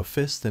hand into a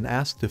fist and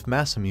asked if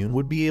Masamune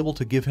would be able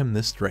to give him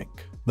this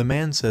drink. The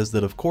man says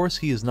that of course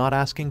he is not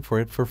asking for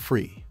it for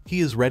free. He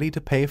is ready to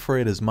pay for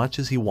it as much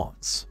as he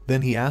wants.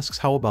 Then he asks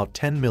how about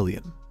 10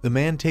 million. The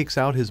man takes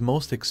out his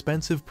most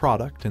expensive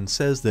product and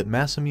says that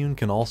Masamune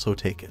can also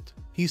take it.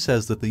 He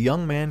says that the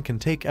young man can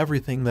take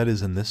everything that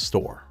is in this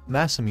store.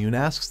 Masamune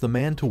asks the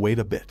man to wait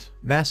a bit.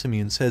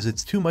 Masamune says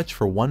it's too much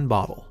for one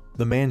bottle.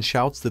 The man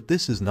shouts that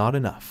this is not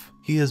enough.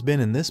 He has been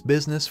in this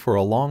business for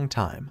a long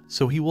time,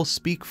 so he will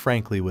speak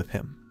frankly with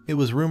him. It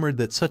was rumored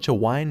that such a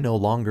wine no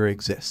longer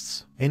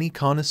exists. Any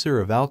connoisseur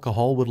of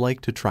alcohol would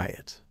like to try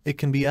it. It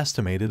can be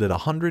estimated at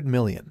 100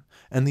 million,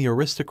 and the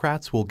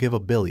aristocrats will give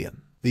 1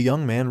 billion. The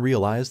young man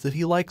realized that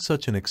he liked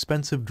such an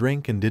expensive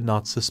drink and did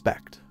not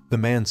suspect. The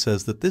man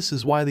says that this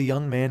is why the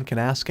young man can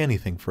ask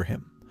anything for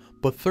him,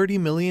 but 30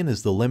 million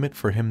is the limit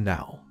for him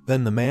now.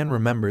 Then the man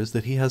remembers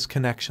that he has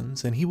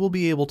connections and he will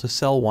be able to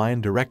sell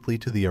wine directly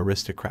to the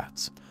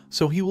aristocrats,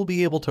 so he will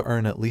be able to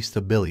earn at least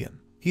 1 billion.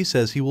 He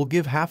says he will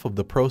give half of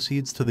the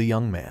proceeds to the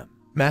young man.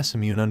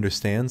 Masamune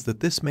understands that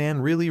this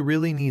man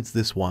really needs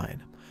this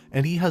wine,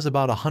 and he has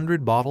about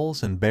 100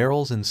 bottles and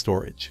barrels in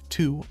storage,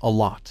 too, a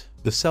lot.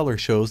 The seller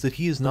shows that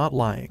he is not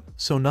lying,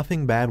 so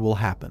nothing bad will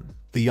happen.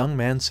 The young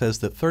man says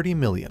that 30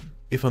 million.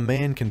 If a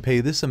man can pay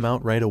this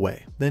amount right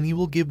away, then he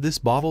will give this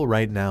bottle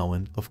right now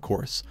and, of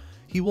course,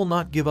 he will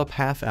not give up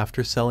half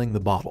after selling the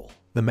bottle.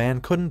 The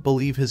man couldn't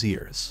believe his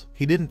ears.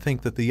 He didn't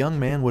think that the young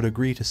man would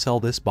agree to sell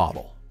this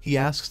bottle. He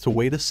asks to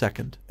wait a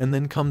second and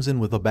then comes in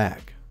with a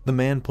bag. The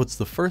man puts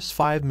the first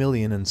 5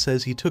 million and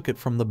says he took it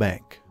from the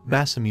bank.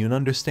 Masamune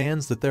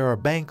understands that there are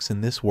banks in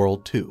this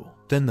world too.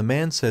 Then the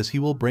man says he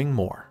will bring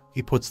more.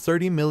 He puts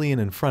 30 million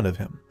in front of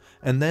him,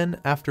 and then,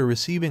 after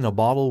receiving a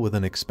bottle with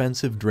an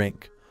expensive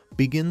drink,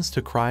 begins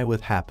to cry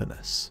with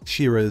happiness.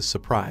 Shira is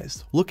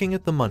surprised, looking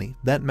at the money,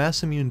 that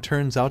Masamune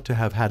turns out to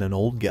have had an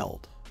old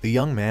geld. The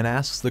young man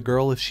asks the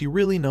girl if she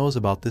really knows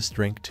about this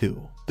drink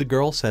too. The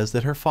girl says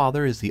that her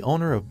father is the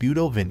owner of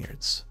Budo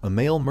Vineyards. A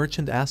male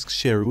merchant asks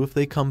Shiru if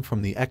they come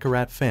from the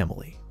Ekarat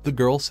family. The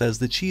girl says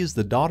that she is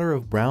the daughter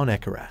of Brown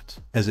Ekarat.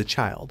 As a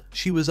child,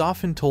 she was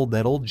often told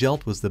that Old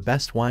Gelt was the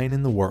best wine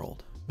in the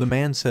world. The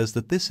man says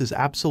that this is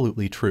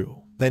absolutely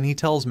true. Then he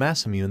tells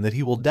Masamune that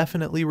he will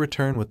definitely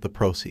return with the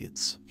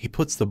proceeds. He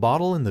puts the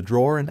bottle in the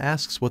drawer and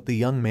asks what the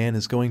young man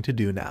is going to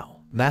do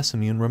now.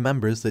 Masamune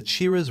remembers that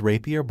Shira's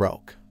rapier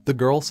broke. The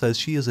girl says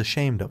she is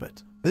ashamed of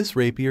it. This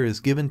rapier is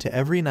given to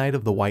every knight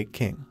of the White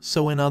King,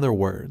 so in other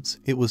words,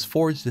 it was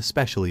forged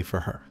especially for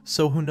her,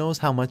 so who knows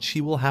how much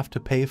she will have to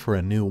pay for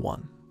a new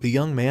one. The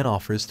young man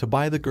offers to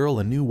buy the girl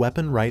a new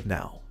weapon right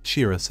now.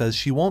 Shira says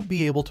she won't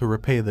be able to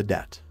repay the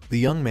debt. The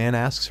young man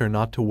asks her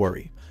not to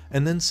worry,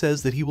 and then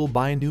says that he will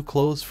buy new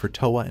clothes for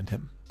Toa and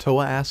him.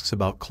 Toa asks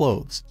about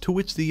clothes, to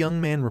which the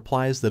young man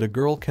replies that a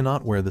girl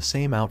cannot wear the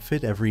same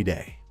outfit every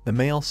day. The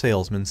male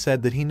salesman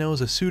said that he knows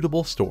a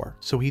suitable store,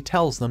 so he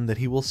tells them that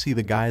he will see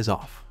the guys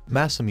off.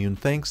 Masamune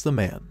thanks the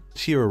man.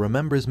 Shira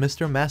remembers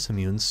Mr.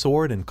 Masamune's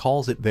sword and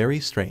calls it very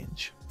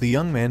strange. The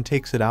young man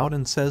takes it out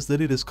and says that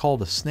it is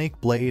called a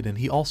snake blade and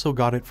he also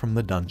got it from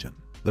the dungeon.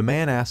 The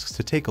man asks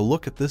to take a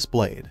look at this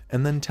blade,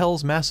 and then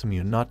tells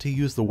Masamune not to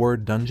use the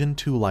word dungeon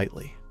too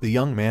lightly. The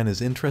young man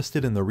is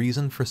interested in the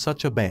reason for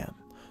such a ban,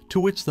 to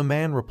which the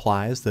man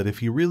replies that if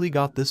he really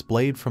got this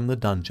blade from the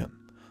dungeon,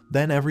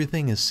 then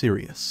everything is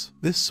serious.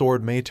 This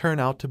sword may turn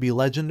out to be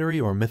legendary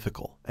or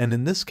mythical, and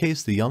in this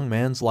case the young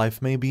man's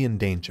life may be in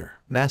danger.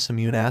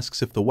 Masamune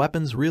asks if the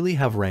weapons really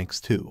have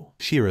ranks too.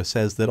 Shira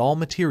says that all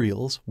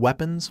materials,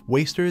 weapons,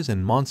 wasters,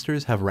 and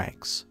monsters have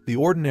ranks. The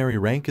ordinary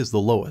rank is the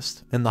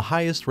lowest, and the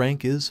highest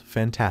rank is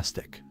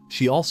fantastic.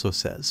 She also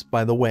says,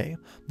 by the way,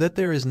 that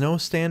there is no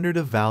standard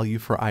of value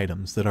for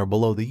items that are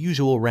below the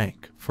usual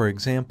rank. For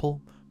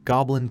example,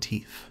 goblin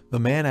teeth. The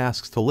man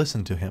asks to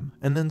listen to him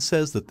and then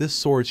says that this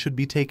sword should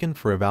be taken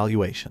for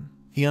evaluation.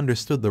 He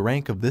understood the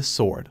rank of this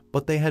sword,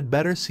 but they had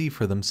better see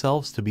for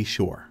themselves to be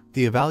sure.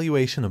 The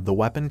evaluation of the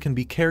weapon can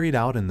be carried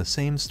out in the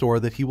same store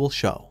that he will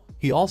show.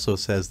 He also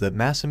says that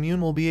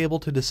Masamune will be able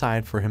to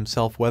decide for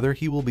himself whether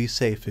he will be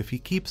safe if he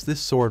keeps this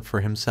sword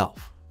for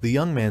himself. The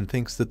young man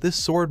thinks that this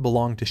sword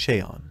belonged to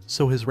Sheon,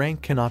 so his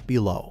rank cannot be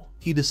low.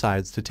 He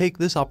decides to take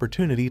this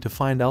opportunity to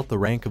find out the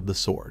rank of the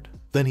sword.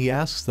 Then he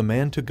asks the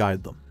man to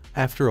guide them.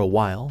 After a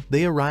while,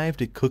 they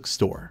arrived at Cook's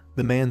store.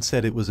 The man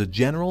said it was a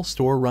general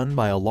store run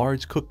by a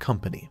large cook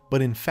company,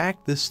 but in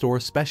fact this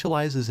store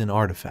specializes in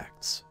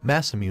artifacts.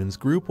 Masamune's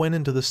group went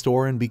into the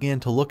store and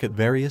began to look at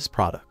various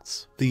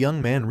products. The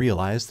young man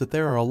realized that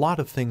there are a lot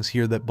of things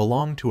here that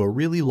belong to a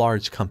really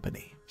large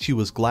company. She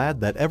was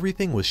glad that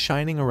everything was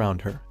shining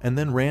around her and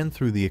then ran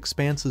through the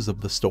expanses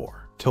of the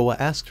store. Toa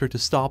asked her to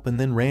stop and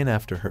then ran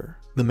after her.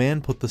 The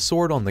man put the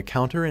sword on the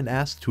counter and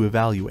asked to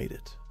evaluate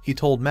it. He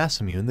told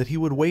Masamune that he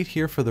would wait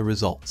here for the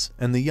results,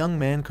 and the young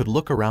man could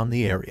look around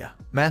the area.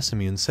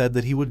 Masamune said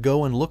that he would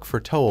go and look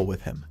for Toa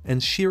with him,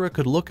 and Shira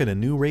could look at a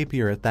new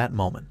rapier at that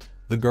moment.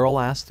 The girl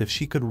asked if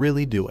she could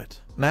really do it.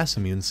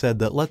 Masamune said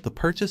that let the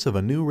purchase of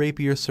a new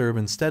rapier serve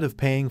instead of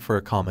paying for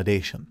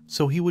accommodation,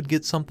 so he would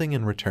get something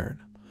in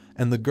return,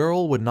 and the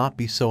girl would not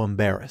be so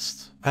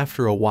embarrassed.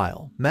 After a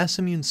while,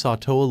 Masamune saw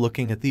Toa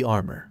looking at the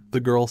armor. The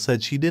girl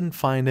said she didn't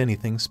find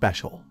anything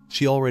special.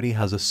 She already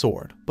has a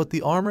sword, but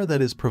the armor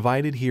that is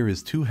provided here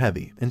is too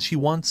heavy and she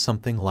wants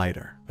something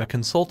lighter. A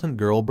consultant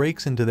girl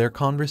breaks into their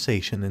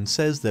conversation and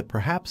says that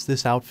perhaps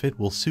this outfit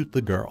will suit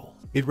the girl.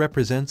 It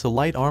represents a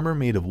light armor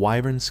made of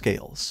wyvern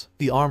scales.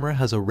 The armor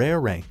has a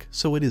rare rank,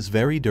 so it is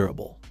very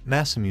durable.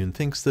 Masamune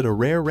thinks that a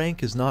rare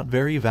rank is not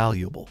very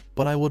valuable,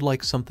 but I would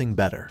like something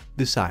better.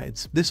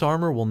 Besides, this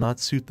armor will not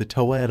suit the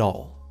Toa at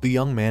all. The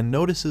young man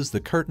notices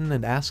the curtain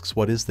and asks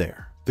what is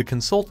there. The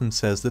consultant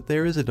says that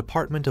there is a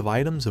department of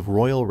items of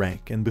royal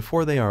rank, and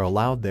before they are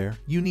allowed there,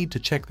 you need to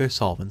check their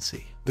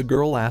solvency. The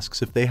girl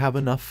asks if they have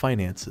enough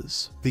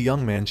finances. The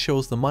young man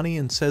shows the money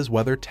and says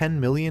whether 10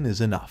 million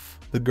is enough.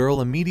 The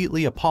girl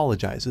immediately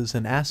apologizes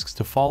and asks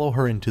to follow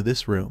her into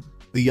this room.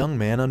 The young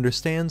man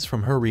understands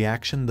from her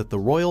reaction that the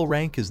royal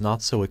rank is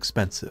not so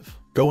expensive.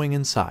 Going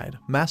inside,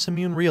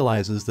 Masamune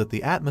realizes that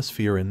the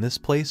atmosphere in this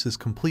place is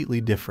completely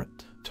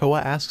different.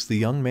 Toa asks the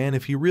young man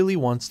if he really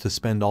wants to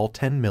spend all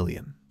 10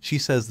 million. She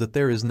says that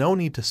there is no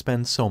need to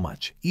spend so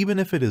much, even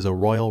if it is a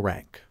royal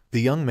rank. The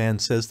young man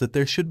says that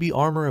there should be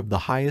armor of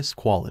the highest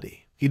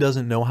quality. He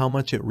doesn't know how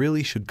much it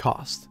really should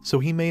cost, so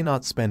he may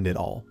not spend it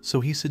all,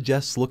 so he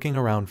suggests looking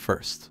around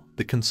first.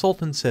 The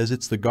consultant says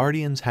it's the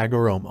Guardian's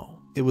Hagoromo.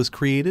 It was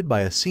created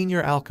by a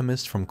senior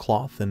alchemist from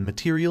cloth and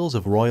materials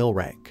of royal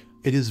rank.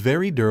 It is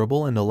very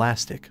durable and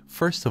elastic,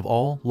 first of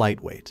all,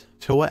 lightweight.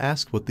 Toa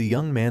asked what the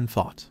young man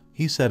thought.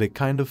 He said it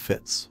kind of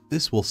fits.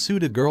 This will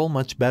suit a girl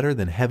much better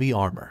than heavy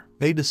armor.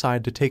 They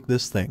decide to take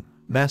this thing.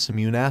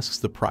 Masamune asks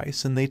the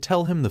price and they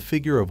tell him the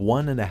figure of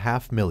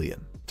 1.5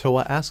 million.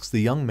 Toa asks the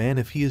young man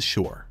if he is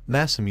sure.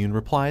 Masamune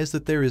replies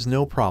that there is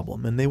no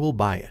problem and they will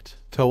buy it.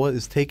 Toa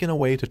is taken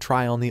away to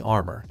try on the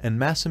armor, and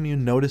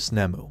Masamune noticed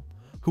Nemu,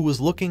 who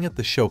was looking at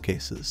the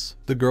showcases.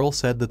 The girl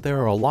said that there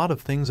are a lot of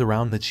things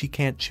around that she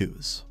can't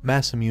choose.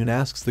 Masamune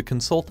asks the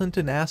consultant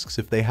and asks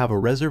if they have a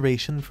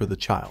reservation for the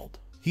child.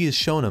 He is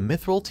shown a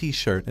mithril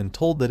t-shirt and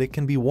told that it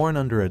can be worn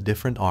under a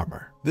different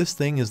armor. This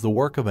thing is the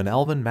work of an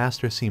elven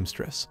master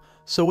seamstress,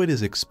 so it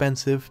is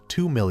expensive,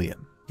 2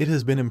 million. It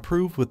has been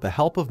improved with the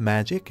help of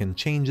magic and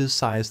changes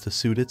size to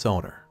suit its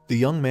owner. The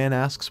young man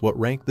asks what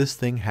rank this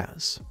thing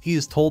has. He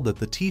is told that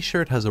the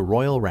t-shirt has a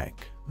royal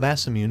rank.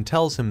 Masamune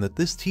tells him that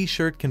this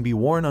t-shirt can be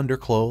worn under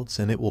clothes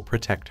and it will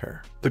protect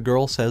her. The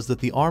girl says that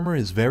the armor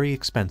is very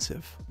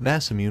expensive.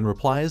 Masamune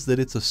replies that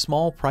it's a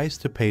small price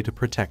to pay to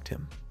protect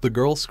him. The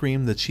girl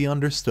screamed that she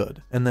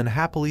understood and then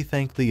happily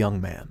thanked the young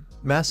man.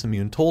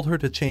 Masamune told her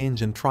to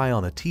change and try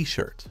on a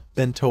t-shirt.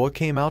 Then Toa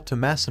came out to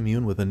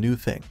Masamune with a new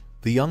thing.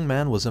 The young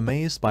man was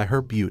amazed by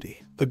her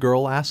beauty. The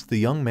girl asked the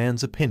young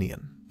man's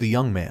opinion. The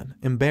young man,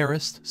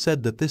 embarrassed,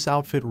 said that this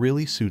outfit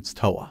really suits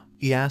Toa.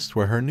 He asked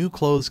where her new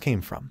clothes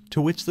came from,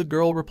 to which the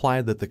girl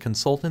replied that the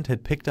consultant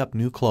had picked up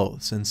new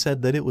clothes and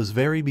said that it was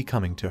very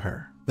becoming to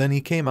her. Then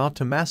he came out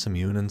to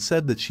Masamune and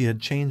said that she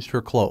had changed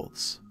her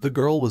clothes. The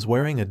girl was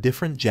wearing a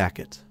different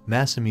jacket.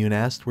 Masamune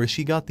asked where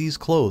she got these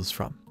clothes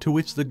from, to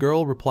which the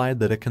girl replied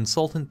that a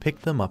consultant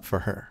picked them up for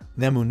her.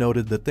 Nemu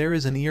noted that there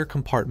is an ear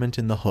compartment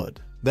in the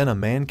hood. Then a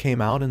man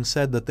came out and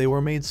said that they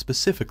were made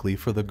specifically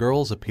for the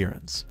girl's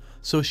appearance,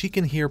 so she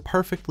can hear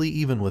perfectly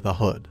even with a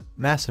hood.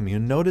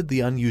 Masamune noted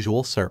the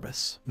unusual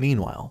service.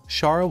 Meanwhile,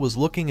 Shara was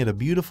looking at a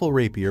beautiful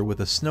rapier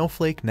with a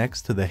snowflake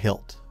next to the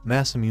hilt.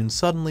 Masamune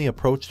suddenly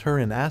approached her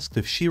and asked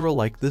if Shira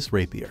liked this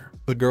rapier.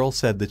 The girl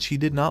said that she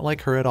did not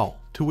like her at all,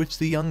 to which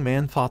the young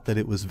man thought that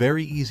it was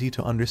very easy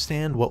to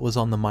understand what was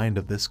on the mind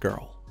of this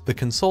girl. The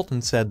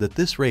consultant said that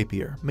this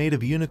rapier, made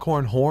of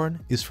unicorn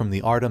horn, is from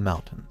the Arda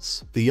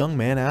Mountains. The young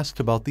man asked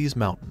about these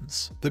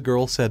mountains. The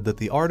girl said that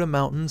the Arda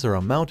Mountains are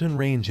a mountain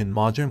range in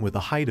Modern with a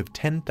height of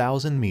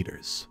 10,000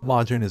 meters.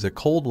 Modern is a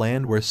cold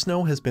land where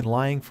snow has been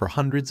lying for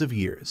hundreds of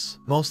years.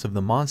 Most of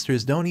the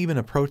monsters don't even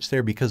approach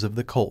there because of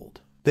the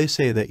cold. They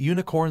say that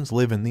unicorns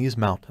live in these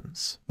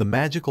mountains. The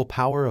magical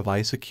power of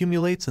ice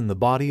accumulates in the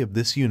body of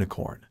this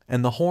unicorn,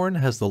 and the horn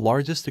has the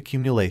largest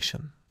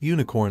accumulation.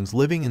 Unicorns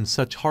living in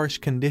such harsh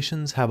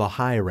conditions have a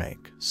high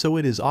rank, so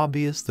it is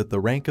obvious that the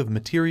rank of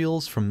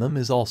materials from them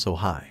is also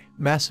high.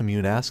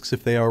 Masamune asks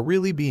if they are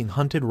really being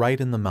hunted right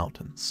in the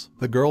mountains.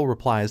 The girl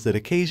replies that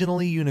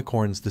occasionally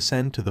unicorns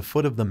descend to the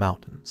foot of the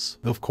mountains.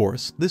 Of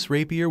course, this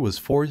rapier was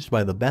forged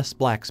by the best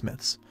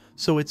blacksmiths,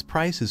 so its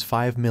price is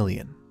 5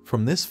 million.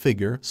 From this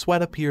figure,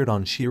 sweat appeared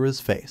on Shira's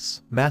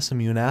face.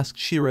 Masamune asked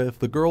Shira if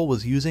the girl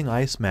was using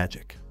ice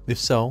magic. If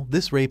so,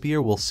 this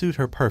rapier will suit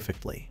her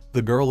perfectly.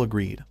 The girl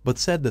agreed, but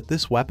said that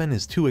this weapon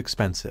is too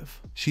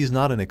expensive. She's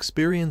not an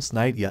experienced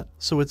knight yet,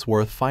 so it's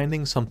worth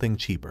finding something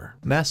cheaper.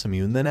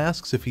 Masamune then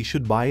asks if he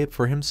should buy it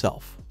for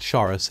himself.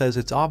 Shara says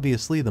it's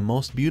obviously the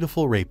most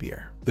beautiful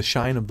rapier. The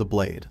shine of the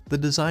blade, the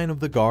design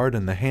of the guard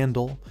and the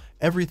handle,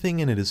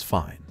 everything in it is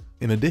fine.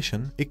 In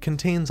addition, it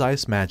contains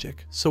ice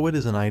magic, so it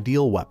is an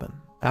ideal weapon.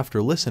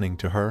 After listening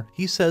to her,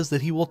 he says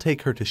that he will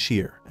take her to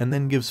Sheer, and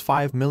then gives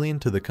 5 million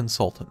to the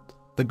consultant.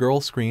 The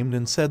girl screamed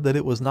and said that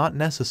it was not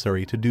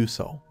necessary to do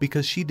so,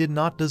 because she did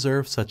not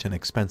deserve such an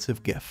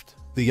expensive gift.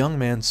 The young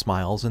man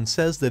smiles and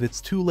says that it's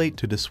too late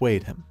to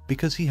dissuade him,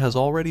 because he has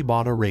already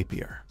bought a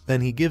rapier.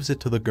 Then he gives it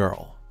to the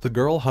girl. The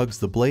girl hugs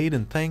the blade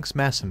and thanks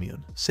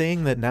Masamune,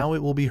 saying that now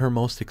it will be her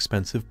most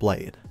expensive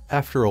blade.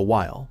 After a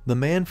while, the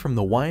man from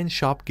the wine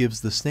shop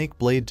gives the snake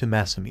blade to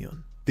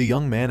Masamune. The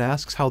young man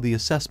asks how the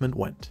assessment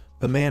went.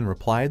 The man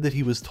replied that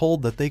he was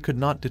told that they could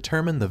not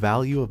determine the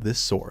value of this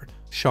sword.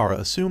 Shara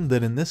assumed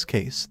that in this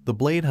case, the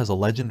blade has a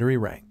legendary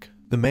rank.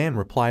 The man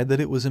replied that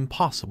it was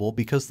impossible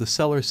because the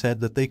seller said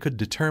that they could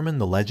determine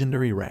the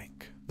legendary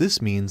rank. This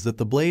means that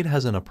the blade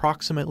has an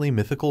approximately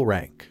mythical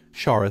rank.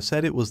 Shara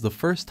said it was the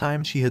first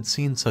time she had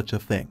seen such a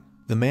thing.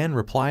 The man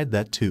replied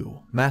that too.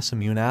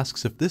 Masamune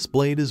asks if this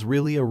blade is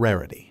really a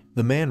rarity.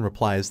 The man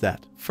replies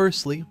that,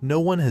 firstly,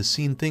 no one has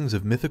seen things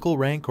of mythical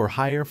rank or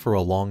higher for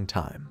a long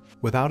time.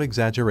 Without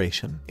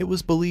exaggeration, it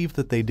was believed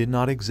that they did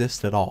not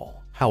exist at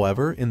all.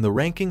 However, in the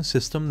ranking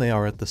system they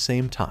are at the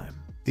same time.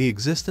 The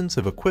existence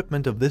of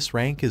equipment of this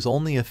rank is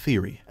only a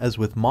theory, as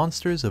with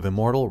monsters of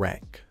immortal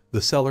rank.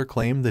 The seller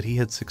claimed that he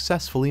had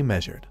successfully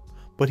measured,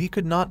 but he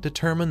could not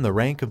determine the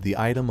rank of the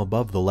item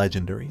above the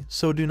legendary,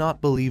 so do not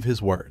believe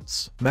his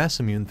words.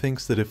 Masamune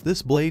thinks that if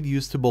this blade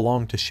used to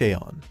belong to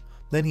Shaon,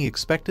 then he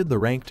expected the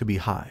rank to be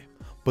high,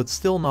 but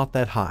still not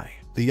that high.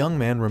 The young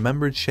man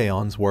remembered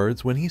Shaon's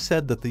words when he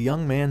said that the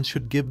young man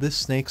should give this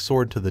snake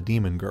sword to the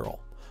demon girl,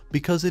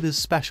 because it is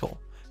special,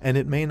 and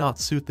it may not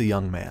suit the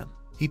young man.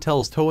 He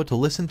tells Toa to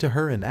listen to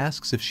her and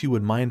asks if she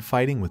would mind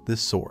fighting with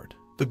this sword.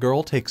 The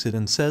girl takes it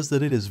and says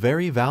that it is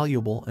very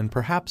valuable and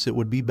perhaps it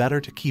would be better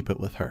to keep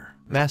it with her.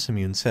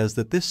 Masamune says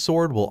that this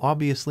sword will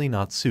obviously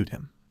not suit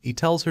him. He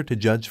tells her to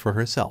judge for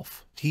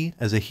herself. He,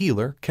 as a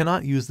healer,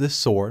 cannot use this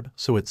sword,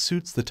 so it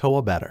suits the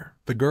Toa better.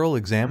 The girl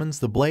examines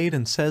the blade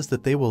and says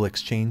that they will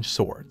exchange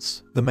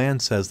swords. The man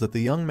says that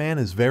the young man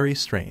is very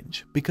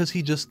strange, because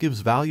he just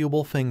gives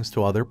valuable things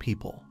to other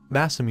people.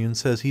 Masamune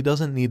says he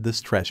doesn't need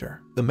this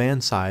treasure. The man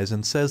sighs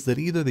and says that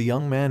either the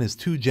young man is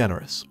too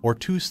generous or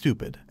too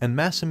stupid, and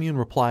Masamune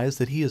replies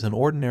that he is an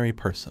ordinary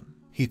person.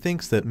 He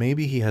thinks that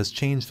maybe he has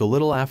changed a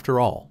little after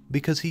all,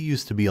 because he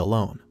used to be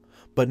alone.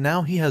 But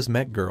now he has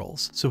met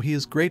girls, so he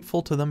is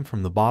grateful to them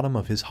from the bottom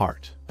of his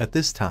heart. At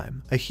this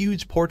time, a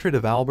huge portrait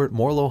of Albert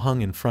Morlo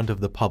hung in front of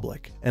the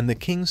public, and the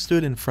king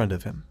stood in front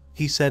of him.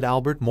 He said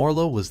Albert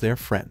Morlo was their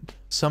friend,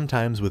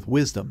 sometimes with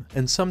wisdom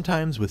and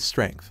sometimes with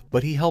strength,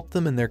 but he helped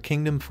them in their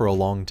kingdom for a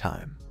long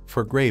time.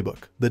 For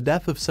Greybook, the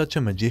death of such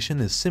a magician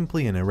is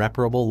simply an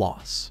irreparable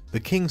loss. The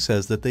king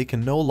says that they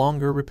can no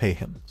longer repay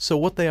him, so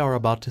what they are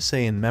about to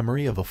say in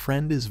memory of a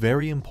friend is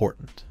very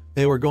important.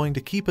 They were going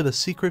to keep it a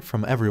secret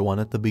from everyone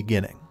at the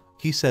beginning.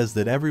 He says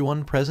that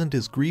everyone present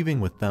is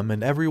grieving with them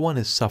and everyone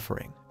is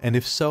suffering, and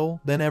if so,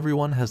 then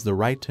everyone has the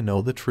right to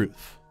know the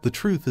truth. The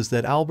truth is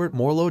that Albert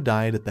Morlo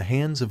died at the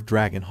hands of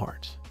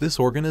Dragonheart. This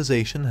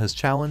organization has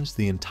challenged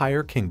the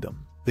entire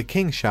kingdom. The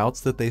king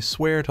shouts that they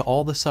swear to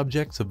all the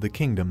subjects of the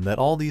kingdom that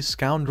all these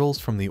scoundrels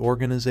from the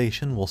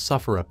organization will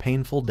suffer a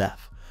painful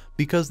death,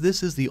 because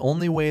this is the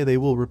only way they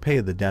will repay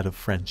the debt of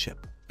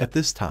friendship. At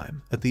this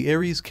time, at the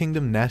Ares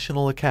Kingdom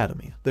National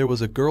Academy, there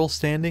was a girl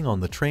standing on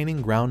the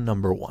training ground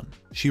number 1.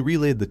 She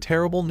relayed the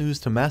terrible news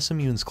to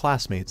Masamune's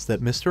classmates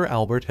that Mr.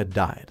 Albert had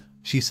died.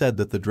 She said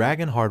that the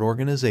Dragonheart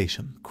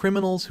organization,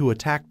 criminals who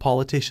attack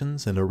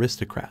politicians and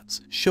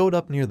aristocrats, showed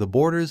up near the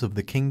borders of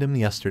the kingdom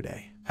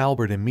yesterday.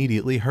 Albert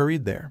immediately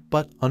hurried there,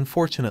 but,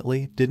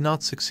 unfortunately, did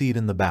not succeed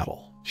in the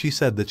battle. She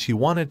said that she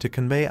wanted to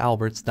convey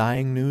Albert's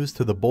dying news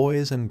to the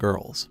boys and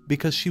girls,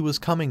 because she was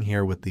coming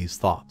here with these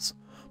thoughts.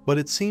 But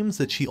it seems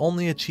that she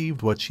only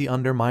achieved what she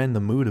undermined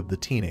the mood of the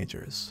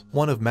teenagers.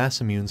 One of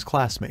Masamune's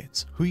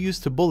classmates, who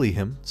used to bully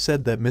him,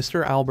 said that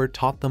Mr. Albert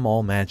taught them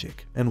all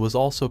magic, and was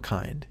also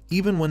kind,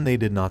 even when they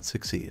did not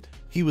succeed.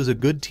 He was a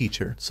good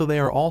teacher, so they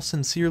are all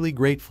sincerely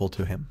grateful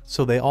to him,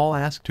 so they all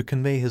ask to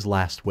convey his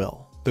last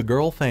will. The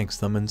girl thanks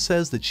them and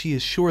says that she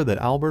is sure that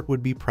Albert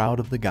would be proud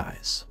of the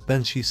guys.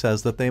 Then she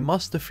says that they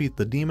must defeat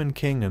the Demon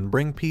King and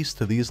bring peace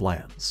to these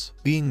lands.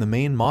 Being the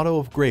main motto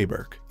of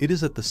Greybook, it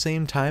is at the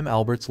same time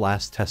Albert's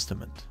last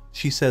testament.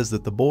 She says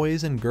that the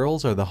boys and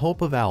girls are the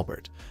hope of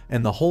Albert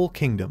and the whole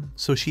kingdom,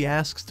 so she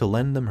asks to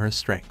lend them her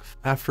strength.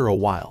 After a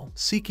while,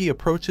 Siki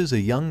approaches a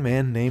young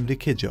man named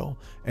Ikijo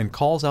and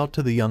calls out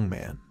to the young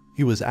man.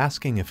 He was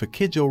asking if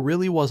Ikijo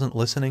really wasn't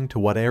listening to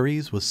what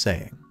Ares was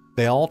saying.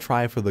 They all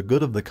try for the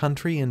good of the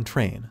country and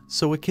train,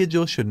 so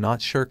Ikijo should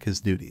not shirk his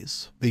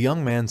duties. The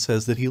young man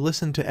says that he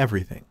listened to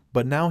everything,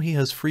 but now he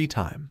has free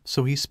time,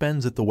 so he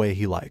spends it the way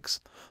he likes,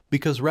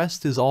 because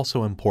rest is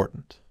also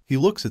important. He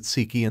looks at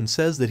Siki and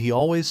says that he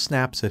always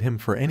snaps at him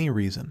for any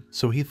reason,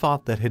 so he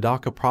thought that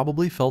Hidaka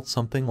probably felt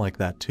something like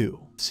that too.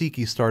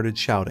 Siki started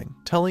shouting,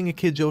 telling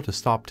Ikijo to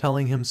stop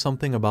telling him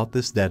something about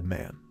this dead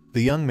man.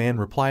 The young man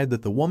replied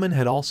that the woman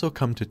had also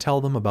come to tell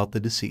them about the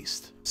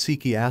deceased.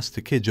 Siki asked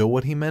Ikijo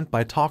what he meant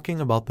by talking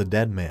about the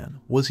dead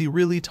man. Was he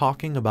really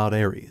talking about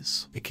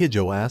Ares?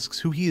 Ikijo asks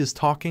who he is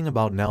talking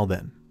about now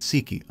then.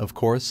 Siki, of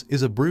course,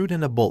 is a brute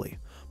and a bully,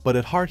 but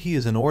at heart he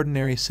is an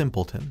ordinary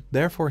simpleton,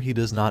 therefore he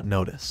does not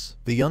notice.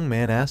 The young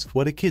man asked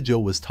what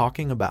Ikijo was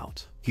talking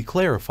about. He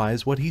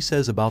clarifies what he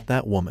says about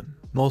that woman.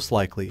 Most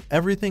likely,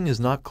 everything is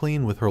not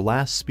clean with her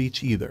last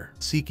speech either.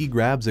 Siki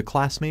grabs a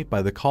classmate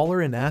by the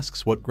collar and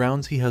asks what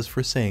grounds he has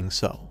for saying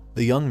so.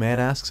 The young man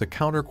asks a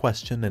counter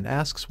question and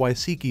asks why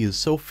Siki is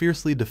so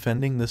fiercely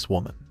defending this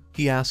woman.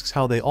 He asks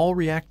how they all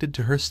reacted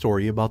to her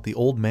story about the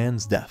old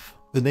man's death.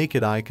 The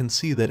naked eye can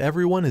see that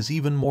everyone is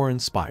even more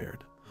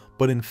inspired.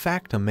 But in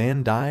fact, a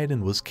man died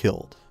and was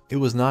killed. It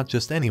was not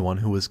just anyone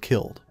who was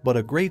killed, but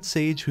a great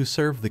sage who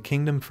served the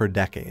kingdom for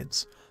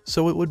decades,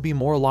 so it would be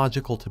more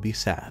logical to be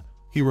sad.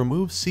 He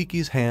removes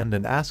Siki's hand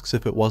and asks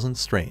if it wasn't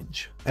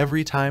strange.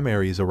 Every time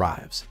Aries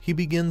arrives, he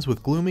begins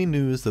with gloomy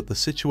news that the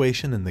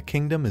situation in the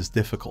kingdom is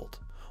difficult,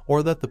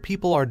 or that the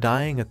people are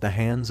dying at the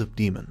hands of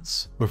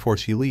demons. Before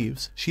she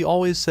leaves, she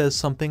always says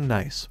something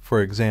nice,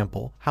 for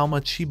example, how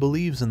much she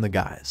believes in the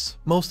guys.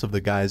 Most of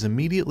the guys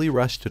immediately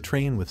rush to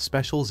train with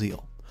special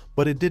zeal,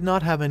 but it did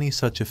not have any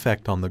such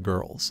effect on the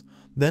girls.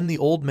 Then the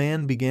old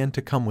man began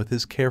to come with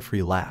his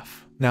carefree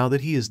laugh. Now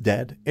that he is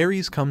dead,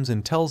 Aries comes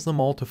and tells them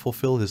all to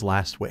fulfill his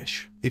last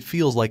wish. It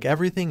feels like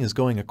everything is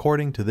going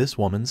according to this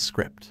woman's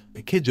script.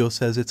 Ikijo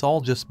says it's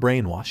all just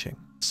brainwashing.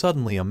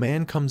 Suddenly a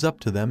man comes up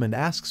to them and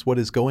asks what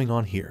is going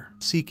on here.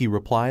 Siki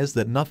replies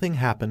that nothing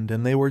happened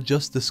and they were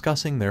just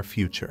discussing their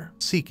future.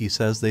 Siki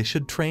says they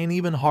should train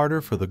even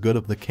harder for the good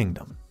of the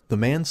kingdom. The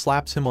man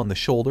slaps him on the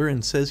shoulder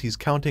and says he's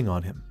counting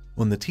on him.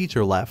 When the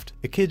teacher left,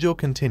 Ikijo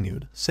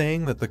continued,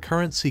 saying that the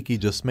current Siki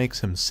just makes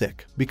him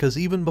sick, because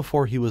even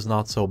before he was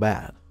not so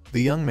bad.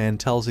 The young man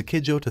tells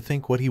Ikijo to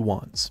think what he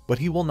wants, but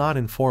he will not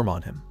inform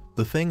on him.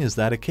 The thing is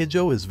that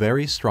Ikijo is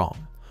very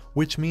strong,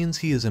 which means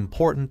he is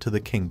important to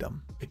the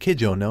kingdom.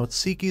 Ikijo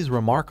notes Siki's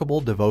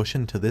remarkable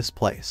devotion to this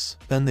place.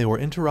 Then they were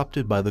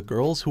interrupted by the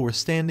girls who were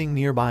standing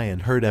nearby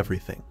and heard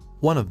everything.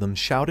 One of them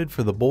shouted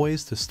for the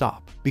boys to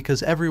stop,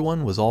 because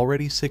everyone was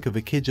already sick of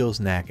Ikijo's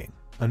nagging.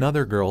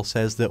 Another girl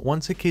says that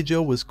once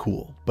Ikijo was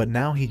cool, but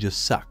now he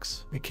just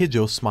sucks.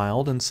 Ikijo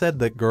smiled and said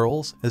that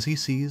girls, as he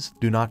sees,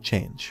 do not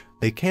change.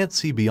 They can't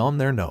see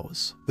beyond their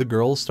nose. The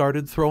girls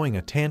started throwing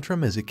a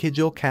tantrum as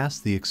Ikijo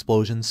cast the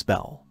explosion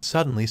spell.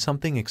 Suddenly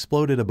something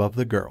exploded above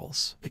the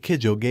girls.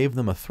 Ikijo gave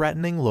them a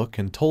threatening look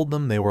and told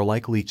them they were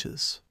like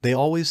leeches. They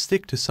always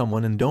stick to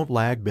someone and don't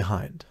lag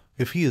behind.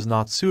 If he is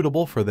not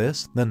suitable for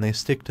this, then they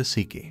stick to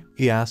Siki.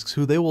 He asks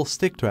who they will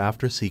stick to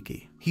after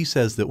Siki. He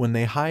says that when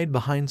they hide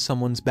behind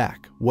someone's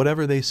back,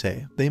 whatever they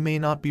say, they may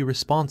not be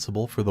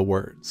responsible for the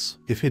words.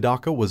 If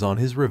Hidaka was on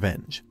his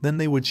revenge, then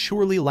they would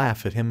surely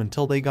laugh at him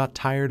until they got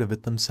tired of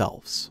it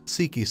themselves.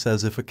 Siki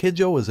says if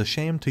Ikijo is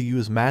ashamed to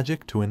use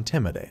magic to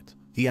intimidate.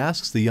 He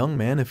asks the young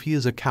man if he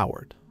is a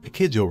coward.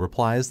 Ikijo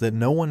replies that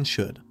no one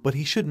should, but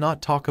he should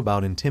not talk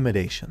about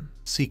intimidation.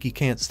 Siki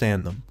can't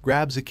stand them,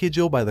 grabs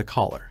Ikijo by the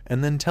collar,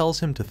 and then tells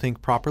him to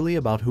think properly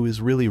about who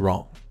is really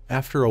wrong.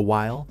 After a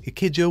while,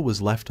 Ikijo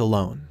was left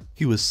alone.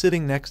 He was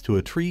sitting next to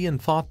a tree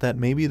and thought that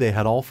maybe they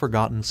had all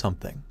forgotten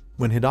something.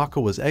 When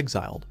Hidaka was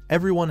exiled,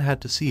 everyone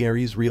had to see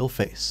Aries' real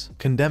face.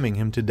 Condemning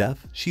him to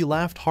death, she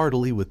laughed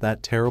heartily with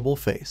that terrible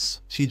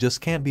face. She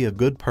just can't be a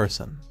good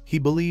person. He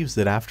believes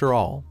that after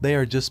all, they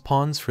are just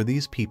pawns for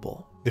these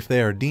people. If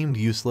they are deemed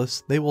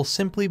useless, they will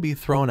simply be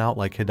thrown out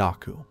like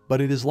Hidaku,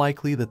 but it is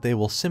likely that they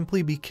will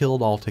simply be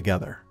killed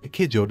altogether.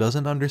 Ikijo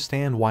doesn't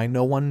understand why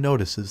no one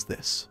notices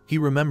this. He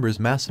remembers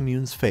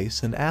Masamune's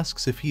face and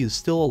asks if he is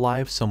still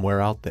alive somewhere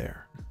out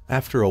there.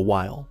 After a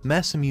while,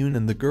 Masamune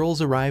and the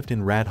girls arrived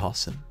in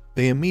Radhausen.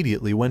 They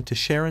immediately went to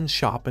Sharon's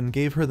shop and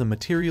gave her the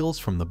materials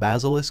from the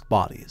basilisk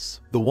bodies.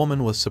 The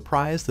woman was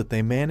surprised that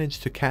they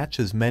managed to catch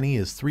as many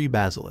as 3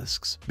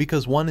 basilisks,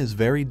 because one is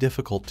very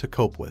difficult to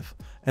cope with,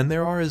 and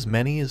there are as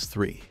many as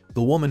 3.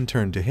 The woman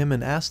turned to him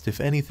and asked if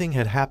anything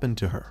had happened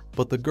to her,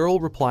 but the girl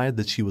replied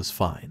that she was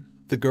fine.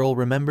 The girl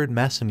remembered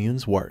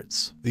Masamune's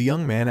words. The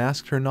young man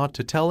asked her not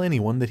to tell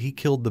anyone that he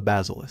killed the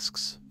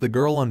basilisks. The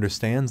girl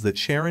understands that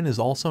Sharon is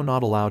also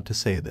not allowed to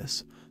say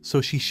this, so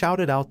she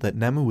shouted out that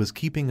Nemu was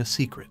keeping a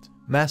secret.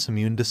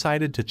 Masamune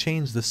decided to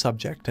change the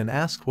subject and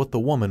asked what the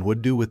woman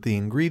would do with the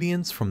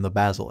ingredients from the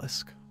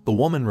basilisk. The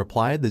woman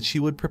replied that she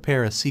would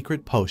prepare a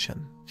secret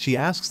potion. She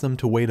asks them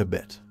to wait a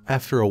bit.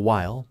 After a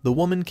while, the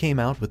woman came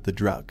out with the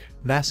drug.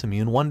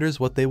 Masamune wonders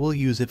what they will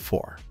use it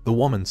for. The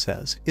woman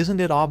says, "Isn't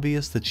it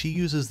obvious that she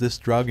uses this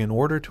drug in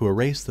order to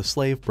erase the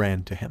slave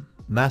brand to him?"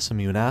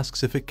 Masamune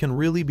asks if it can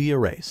really be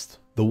erased.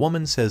 The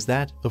woman says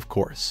that, of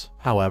course.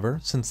 However,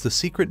 since the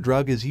secret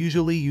drug is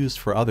usually used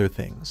for other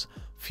things,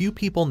 few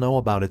people know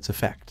about its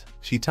effect.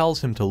 She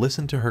tells him to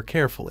listen to her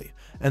carefully,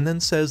 and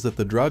then says that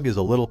the drug is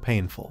a little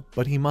painful,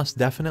 but he must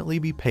definitely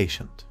be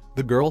patient.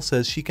 The girl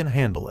says she can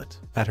handle it.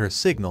 At her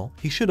signal,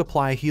 he should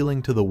apply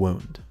healing to the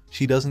wound.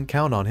 She doesn't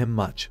count on him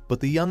much,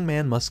 but the young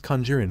man must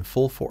conjure in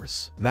full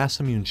force.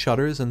 Masamune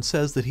shudders and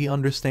says that he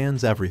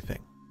understands everything.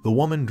 The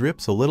woman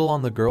drips a little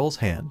on the girl's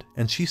hand,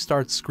 and she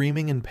starts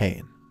screaming in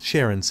pain.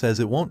 Sharon says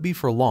it won't be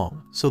for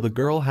long, so the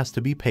girl has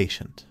to be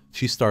patient.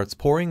 She starts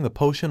pouring the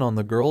potion on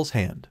the girl's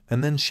hand,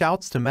 and then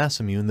shouts to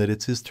Masamune that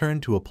it's his turn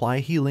to apply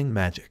healing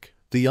magic.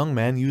 The young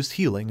man used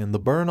healing and the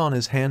burn on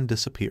his hand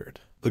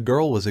disappeared. The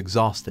girl was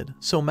exhausted,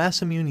 so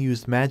Masamune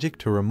used magic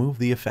to remove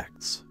the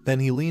effects. Then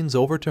he leans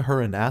over to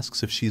her and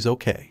asks if she's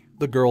okay.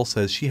 The girl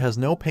says she has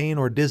no pain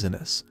or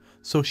dizziness,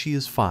 so she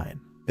is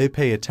fine. They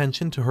pay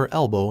attention to her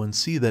elbow and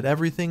see that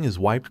everything is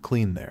wiped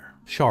clean there.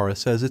 Shara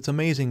says it's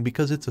amazing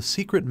because it's a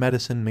secret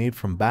medicine made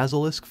from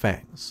basilisk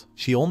fangs.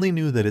 She only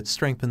knew that it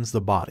strengthens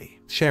the body.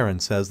 Sharon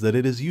says that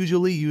it is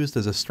usually used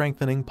as a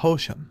strengthening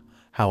potion.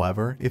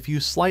 However, if you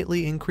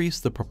slightly increase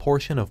the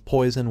proportion of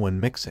poison when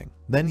mixing,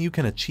 then you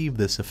can achieve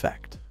this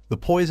effect. The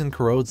poison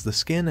corrodes the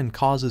skin and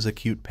causes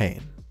acute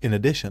pain. In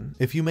addition,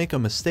 if you make a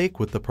mistake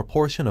with the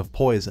proportion of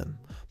poison,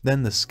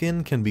 then the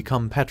skin can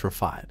become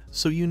petrified,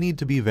 so you need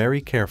to be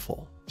very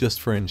careful. Just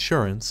for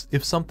insurance,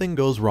 if something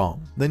goes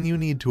wrong, then you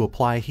need to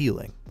apply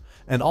healing.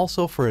 And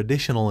also for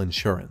additional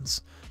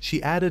insurance,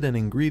 she added an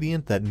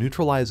ingredient that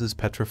neutralizes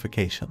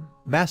petrification.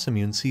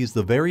 Masamune sees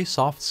the very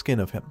soft skin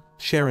of him.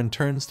 Sharon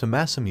turns to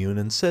Masamune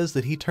and says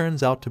that he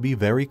turns out to be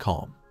very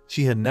calm.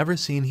 She had never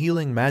seen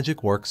healing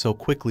magic work so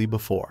quickly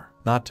before,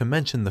 not to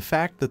mention the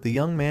fact that the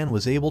young man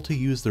was able to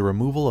use the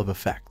removal of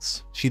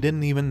effects. She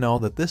didn't even know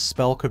that this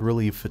spell could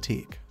relieve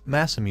fatigue.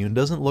 Masamune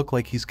doesn't look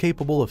like he's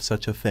capable of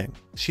such a thing.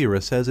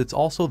 Shira says it's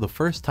also the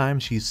first time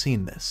she's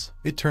seen this.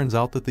 It turns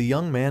out that the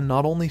young man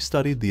not only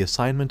studied the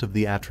assignment of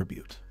the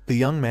attribute. The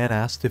young man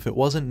asked if it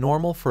wasn't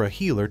normal for a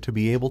healer to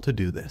be able to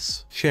do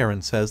this.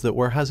 Sharon says that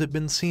where has it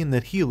been seen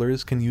that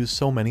healers can use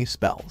so many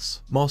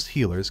spells? Most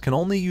healers can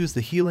only use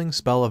the healing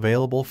spell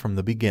available from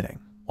the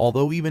beginning,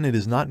 although even it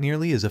is not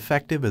nearly as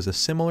effective as a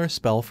similar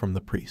spell from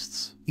the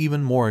priests.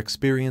 Even more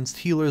experienced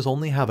healers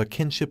only have a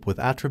kinship with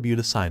attribute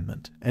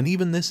assignment, and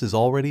even this is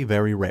already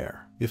very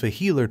rare. If a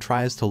healer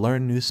tries to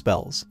learn new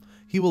spells,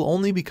 he will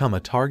only become a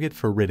target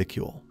for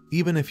ridicule.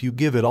 Even if you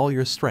give it all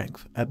your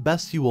strength, at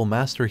best you will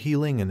master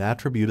healing and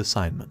attribute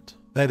assignment.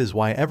 That is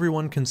why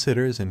everyone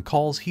considers and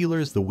calls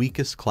healers the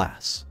weakest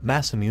class.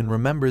 Masamune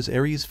remembers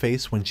Eri's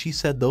face when she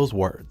said those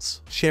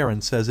words. Sharon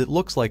says it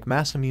looks like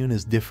Masamune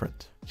is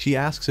different. She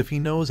asks if he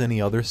knows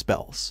any other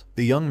spells.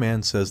 The young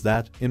man says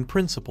that, in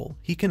principle,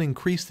 he can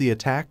increase the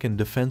attack and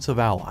defense of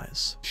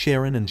allies.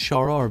 Sharon and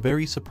Shara are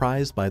very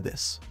surprised by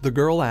this. The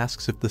girl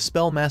asks if the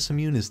spell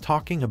Masamune is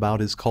talking about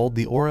is called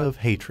the Aura of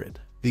Hatred.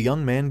 The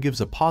young man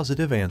gives a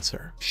positive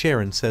answer.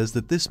 Sharon says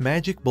that this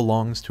magic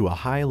belongs to a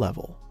high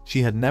level.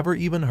 She had never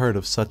even heard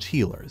of such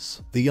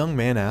healers. The young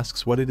man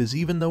asks what it is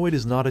even though it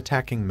is not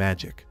attacking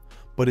magic,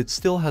 but it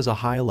still has a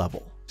high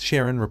level.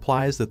 Sharon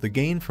replies that the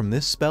gain from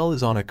this spell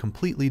is on a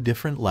completely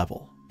different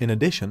level. In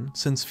addition,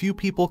 since few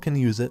people can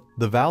use it,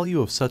 the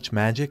value of such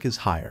magic is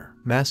higher.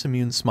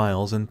 Masamune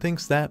smiles and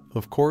thinks that,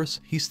 of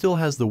course, he still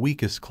has the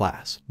weakest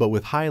class, but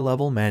with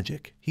high-level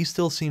magic, he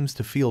still seems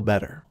to feel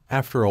better.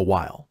 After a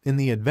while, in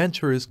the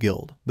Adventurers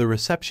Guild, the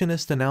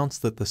receptionist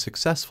announced that the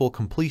successful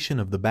completion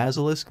of the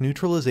Basilisk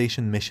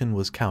neutralization mission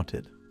was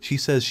counted. She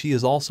says she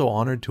is also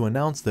honored to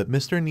announce that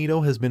Mr.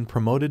 Nito has been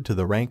promoted to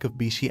the rank of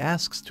B. She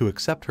asks to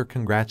accept her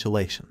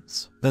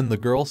congratulations. Then the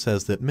girl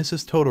says that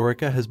Mrs.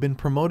 Todorica has been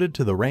promoted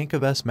to the rank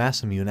of S.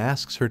 Masamune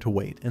asks her to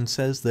wait and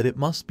says that it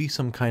must be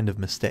some kind of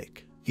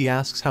mistake. He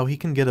asks how he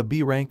can get a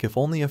B rank if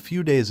only a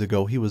few days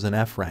ago he was an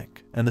F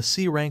rank, and a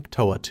C rank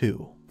Toa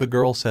too. The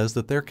girl says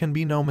that there can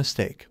be no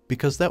mistake,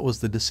 because that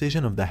was the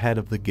decision of the head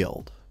of the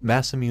guild.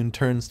 Masamune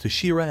turns to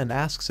Shira and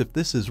asks if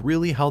this is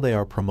really how they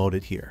are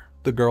promoted here.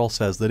 The girl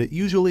says that it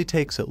usually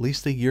takes at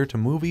least a year to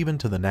move even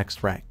to the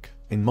next rank.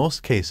 In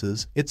most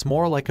cases, it's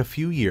more like a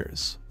few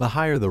years. The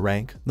higher the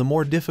rank, the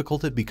more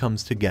difficult it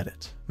becomes to get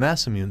it.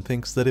 Masamune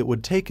thinks that it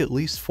would take at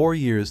least 4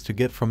 years to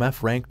get from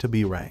F rank to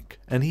B rank,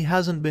 and he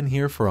hasn't been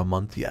here for a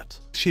month yet.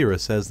 Shira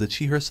says that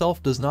she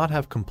herself does not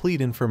have complete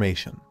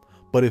information,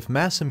 but if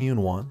Masamune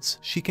wants,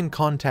 she can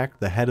contact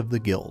the head of the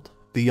guild.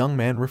 The young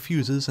man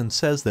refuses and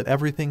says that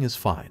everything is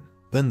fine.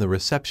 Then the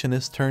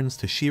receptionist turns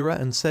to Shira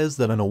and says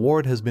that an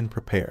award has been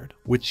prepared,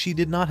 which she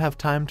did not have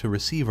time to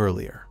receive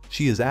earlier.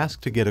 She is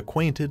asked to get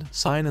acquainted,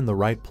 sign in the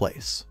right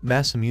place.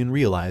 Masamune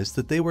realized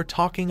that they were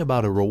talking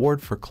about a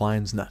reward for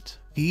Klein's nut.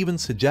 He even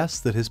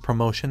suggests that his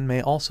promotion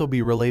may also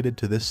be related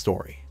to this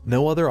story.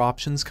 No other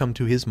options come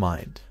to his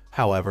mind.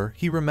 However,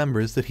 he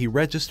remembers that he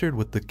registered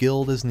with the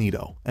guild as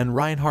Nito, and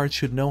Reinhardt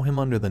should know him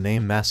under the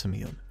name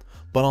Masamune.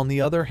 But on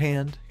the other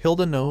hand,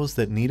 Hilda knows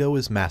that Nito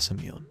is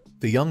Masamune.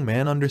 The young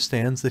man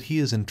understands that he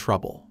is in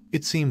trouble.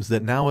 It seems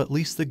that now at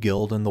least the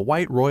guild and the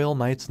White Royal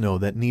Knights know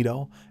that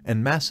Nito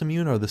and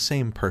Masamune are the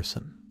same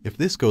person. If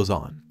this goes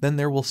on, then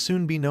there will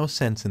soon be no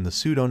sense in the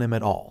pseudonym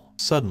at all.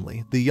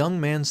 Suddenly, the young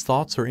man's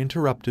thoughts are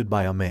interrupted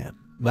by a man.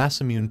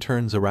 Masamune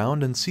turns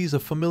around and sees a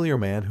familiar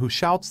man who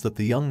shouts that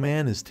the young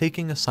man is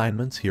taking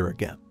assignments here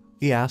again.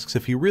 He asks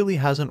if he really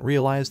hasn't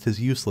realized his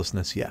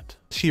uselessness yet.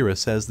 Shira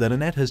says that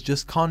Annette has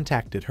just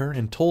contacted her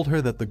and told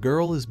her that the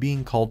girl is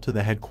being called to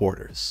the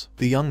headquarters.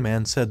 The young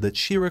man said that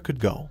Shira could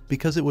go,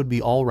 because it would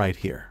be all right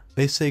here.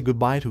 They say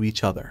goodbye to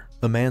each other.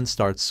 The man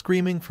starts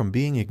screaming from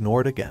being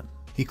ignored again.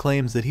 He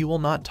claims that he will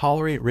not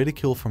tolerate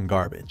ridicule from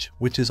garbage,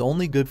 which is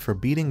only good for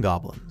beating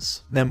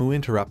goblins. Nemu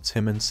interrupts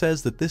him and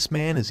says that this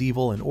man is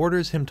evil and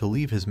orders him to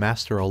leave his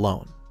master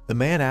alone. The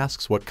man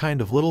asks what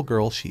kind of little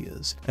girl she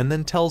is, and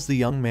then tells the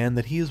young man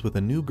that he is with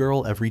a new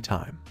girl every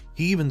time.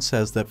 He even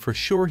says that for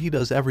sure he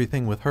does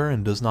everything with her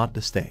and does not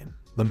disdain.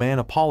 The man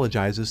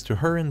apologizes to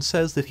her and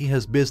says that he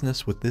has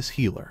business with this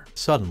healer.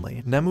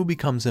 Suddenly, Nemu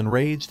becomes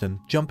enraged and,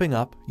 jumping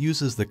up,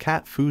 uses the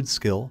cat food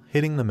skill,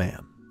 hitting the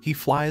man. He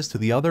flies to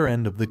the other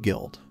end of the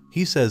guild.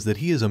 He says that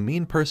he is a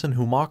mean person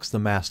who mocks the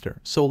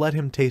master, so let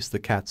him taste the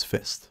cat's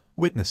fist.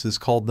 Witnesses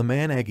called the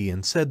man Eggy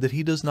and said that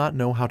he does not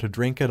know how to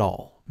drink at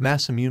all.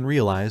 Masamune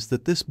realized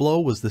that this blow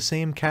was the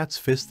same cat's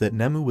fist that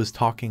Nemu was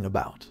talking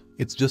about.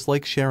 It's just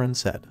like Sharon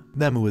said.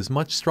 Nemu is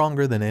much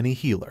stronger than any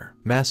healer.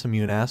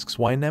 Masamune asks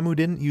why Nemu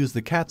didn't use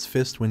the cat's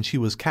fist when she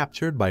was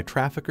captured by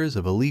traffickers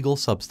of illegal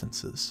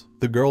substances.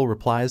 The girl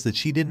replies that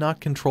she did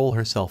not control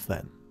herself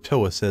then.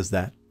 Toa says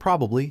that,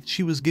 probably,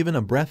 she was given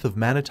a breath of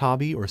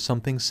Manitabi or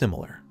something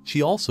similar.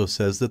 She also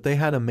says that they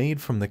had a maid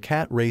from the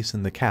cat race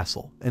in the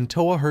castle, and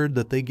Toa heard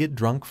that they get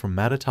drunk from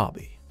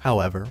Manitabi.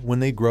 However, when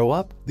they grow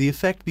up, the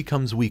effect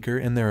becomes weaker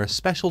and there are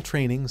special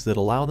trainings that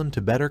allow them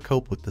to better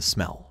cope with the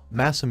smell.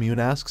 Masamune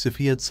asks if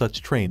he had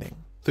such training.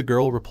 The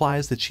girl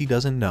replies that she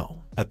doesn't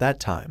know. At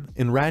that time,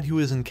 in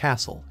Radhuizen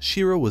Castle,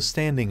 Shira was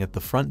standing at the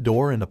front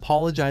door and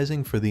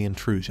apologizing for the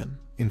intrusion.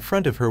 In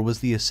front of her was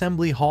the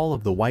assembly hall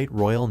of the White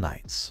Royal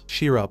Knights.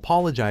 Shira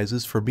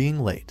apologizes for being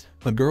late.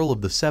 A girl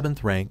of the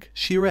 7th rank,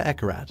 Shira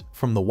Ekarat,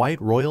 from the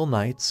White Royal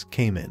Knights,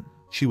 came in.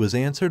 She was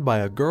answered by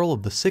a girl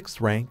of the 6th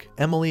rank,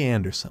 Emily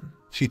Anderson.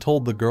 She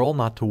told the girl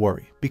not to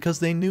worry, because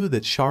they knew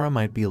that Shara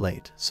might be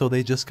late, so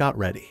they just got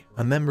ready.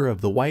 A member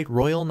of the White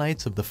Royal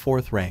Knights of the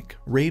 4th rank,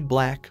 Raid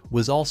Black,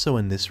 was also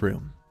in this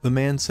room. The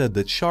man said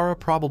that Shara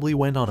probably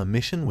went on a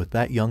mission with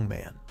that young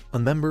man. A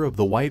member of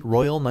the White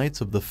Royal Knights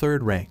of the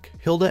 3rd rank,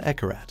 Hilda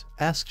Ekarat,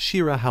 asked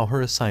Shira how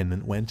her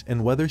assignment went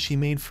and whether she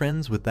made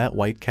friends with that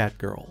white cat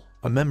girl.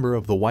 A member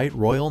of the White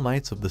Royal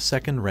Knights of the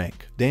 2nd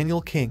rank,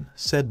 Daniel King,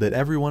 said that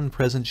everyone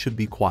present should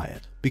be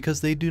quiet, because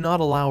they do not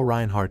allow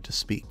Reinhardt to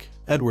speak.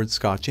 Edward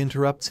Scotch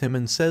interrupts him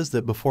and says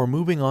that before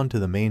moving on to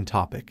the main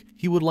topic,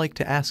 he would like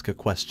to ask a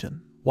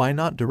question. Why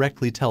not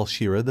directly tell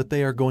Shira that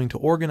they are going to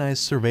organize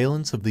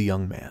surveillance of the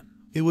young man?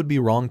 It would be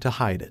wrong to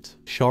hide it.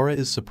 Shara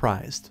is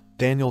surprised.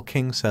 Daniel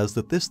King says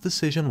that this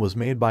decision was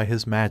made by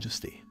His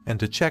Majesty, and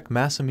to check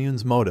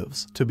Masamune's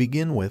motives, to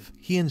begin with,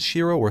 he and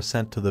Shira were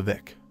sent to the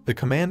Vic. The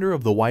commander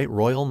of the White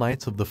Royal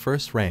Knights of the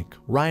 1st rank,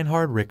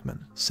 Reinhard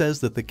Rickman, says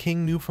that the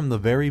king knew from the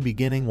very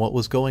beginning what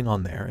was going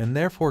on there and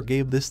therefore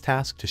gave this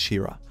task to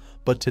Shira.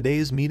 But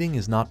today's meeting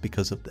is not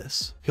because of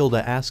this.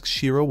 Hilda asks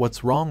Shira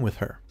what's wrong with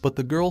her, but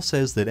the girl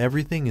says that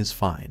everything is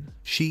fine.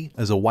 She,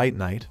 as a white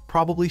knight,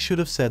 probably should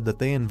have said that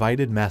they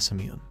invited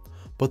Masamune.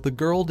 But the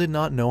girl did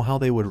not know how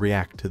they would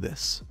react to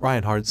this.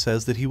 Reinhard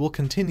says that he will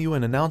continue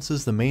and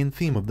announces the main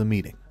theme of the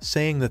meeting,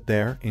 saying that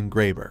there, in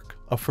Greyberg,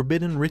 a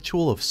forbidden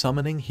ritual of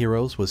summoning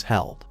heroes was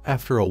held.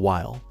 After a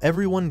while,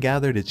 everyone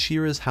gathered at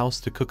Shira's house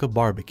to cook a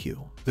barbecue.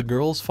 The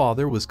girl's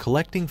father was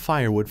collecting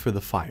firewood for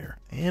the fire,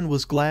 and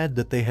was glad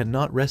that they had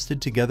not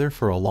rested together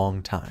for a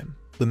long time.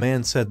 The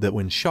man said that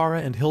when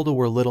Shara and Hilda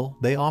were little,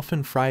 they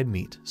often fried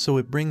meat, so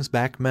it brings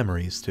back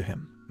memories to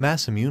him.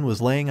 Masamune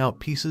was laying out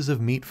pieces of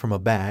meat from a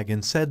bag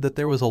and said that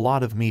there was a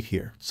lot of meat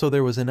here, so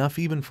there was enough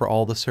even for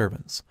all the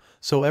servants,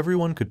 so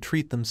everyone could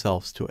treat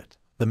themselves to it.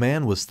 The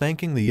man was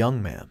thanking the young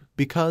man,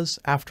 because,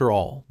 after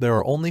all, there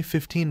are only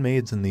 15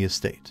 maids in the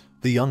estate.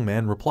 The young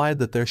man replied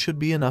that there should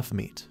be enough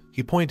meat.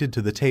 He pointed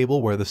to the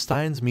table where the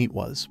Stein's meat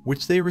was,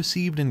 which they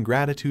received in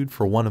gratitude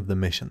for one of the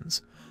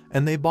missions,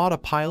 and they bought a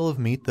pile of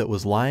meat that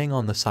was lying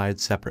on the side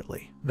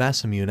separately.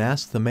 Masamune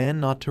asked the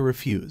man not to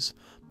refuse,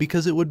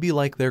 because it would be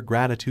like their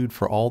gratitude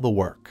for all the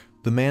work.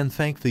 The man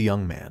thanked the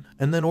young man,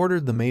 and then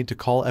ordered the maid to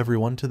call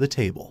everyone to the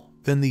table.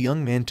 Then the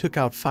young man took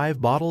out 5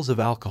 bottles of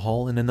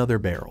alcohol in another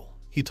barrel.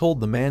 He told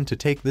the man to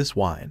take this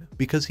wine,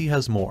 because he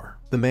has more.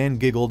 The man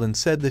giggled and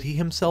said that he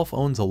himself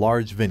owns a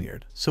large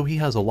vineyard, so he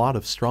has a lot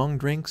of strong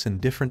drinks and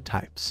different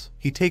types.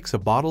 He takes a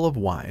bottle of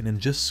wine and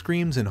just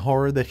screams in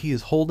horror that he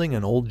is holding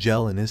an old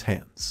gel in his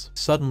hands.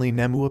 Suddenly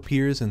Nemu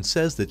appears and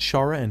says that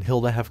Shara and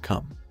Hilda have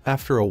come.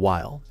 After a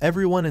while,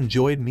 everyone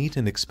enjoyed meat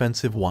and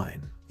expensive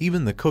wine.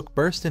 Even the cook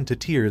burst into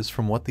tears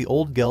from what the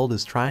old Geld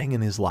is trying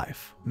in his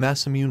life.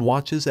 Masamune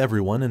watches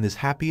everyone and is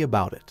happy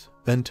about it.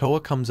 Then Toa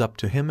comes up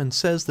to him and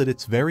says that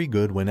it's very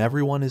good when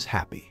everyone is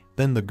happy.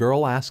 Then the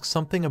girl asks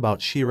something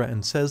about Shira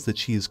and says that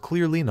she is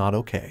clearly not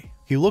okay.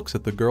 He looks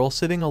at the girl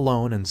sitting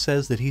alone and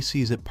says that he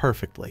sees it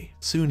perfectly.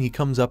 Soon he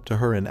comes up to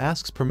her and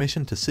asks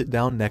permission to sit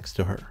down next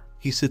to her.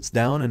 He sits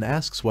down and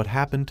asks what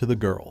happened to the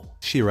girl.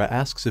 Shira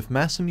asks if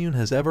Masamune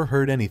has ever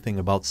heard anything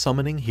about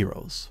summoning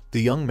heroes.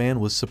 The young man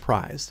was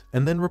surprised,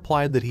 and then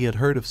replied that he had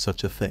heard of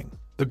such a thing.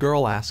 The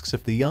girl asks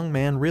if the young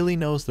man really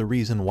knows the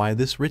reason why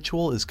this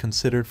ritual is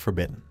considered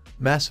forbidden.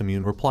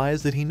 Masamune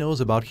replies that he knows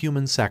about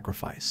human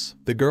sacrifice.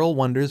 The girl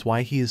wonders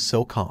why he is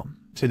so calm.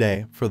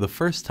 Today, for the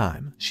first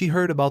time, she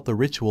heard about the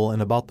ritual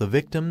and about the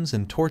victims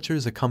and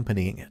tortures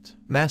accompanying it.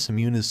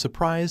 Masamune is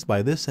surprised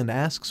by this and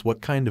asks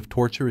what kind of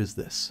torture is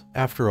this.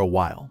 After a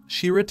while,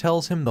 Shira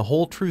tells him the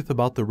whole truth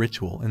about the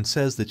ritual and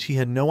says that she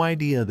had no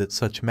idea that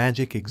such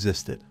magic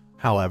existed.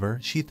 However,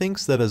 she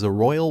thinks that as a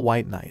royal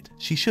white knight,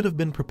 she should have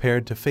been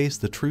prepared to face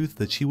the truth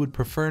that she would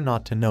prefer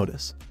not to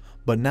notice.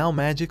 But now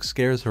magic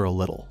scares her a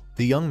little.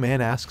 The young man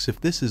asks if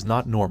this is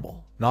not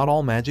normal. Not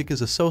all magic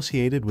is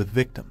associated with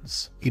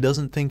victims. He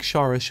doesn't think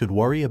Shara should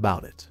worry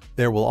about it.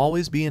 There will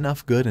always be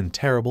enough good and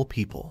terrible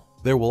people.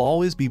 There will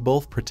always be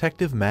both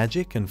protective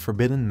magic and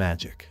forbidden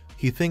magic.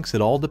 He thinks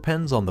it all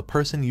depends on the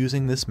person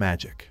using this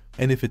magic.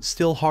 And if it's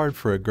still hard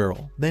for a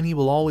girl, then he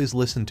will always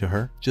listen to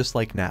her, just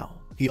like now.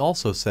 He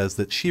also says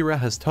that Shira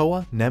has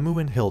Toa,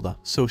 Nemu and Hilda,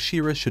 so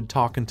Shira should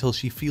talk until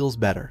she feels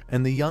better,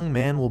 and the young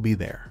man will be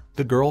there.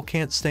 The girl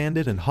can't stand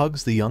it and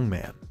hugs the young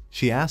man.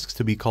 She asks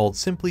to be called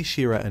simply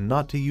Shira and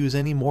not to use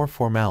any more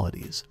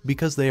formalities,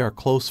 because they are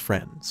close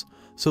friends.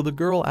 So the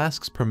girl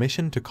asks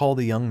permission to call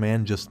the young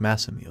man just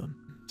Masamune.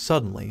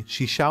 Suddenly,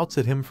 she shouts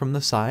at him from the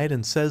side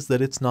and says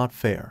that it's not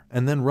fair,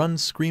 and then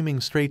runs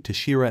screaming straight to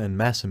Shira and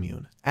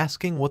Masamune,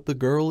 asking what the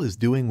girl is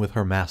doing with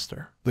her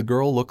master. The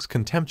girl looks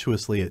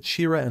contemptuously at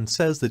Shira and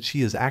says that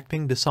she is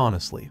acting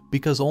dishonestly,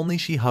 because only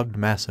she hugged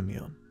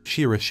Masamune.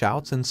 Shira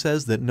shouts and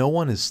says that no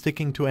one is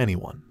sticking to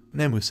anyone.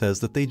 Nemu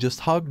says that they just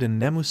hugged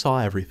and Nemu saw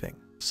everything.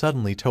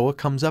 Suddenly Toa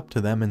comes up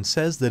to them and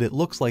says that it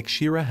looks like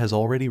Shira has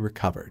already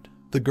recovered.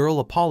 The girl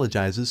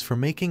apologizes for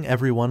making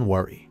everyone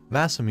worry.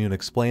 Masamune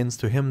explains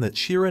to him that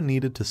Shira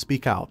needed to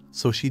speak out,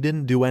 so she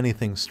didn't do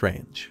anything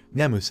strange.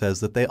 Nemu says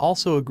that they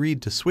also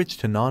agreed to switch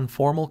to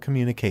non-formal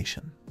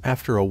communication.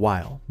 After a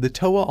while, the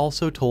Toa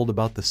also told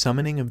about the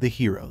summoning of the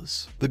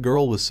heroes. The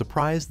girl was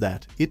surprised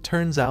that, it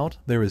turns out,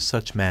 there is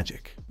such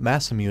magic.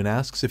 Masamune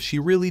asks if she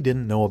really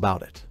didn't know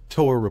about it.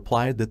 Toa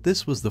replied that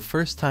this was the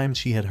first time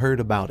she had heard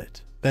about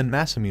it. Then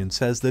Masamune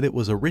says that it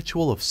was a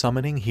ritual of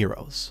summoning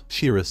heroes.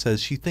 Shira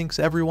says she thinks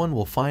everyone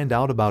will find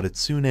out about it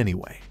soon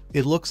anyway.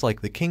 It looks like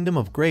the kingdom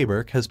of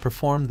Greyberg has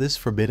performed this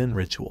forbidden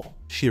ritual.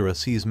 Shira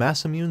sees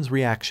Masamune's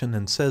reaction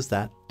and says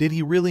that, did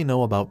he really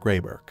know about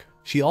Greyberg?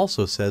 She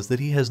also says that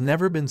he has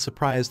never been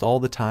surprised all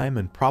the time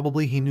and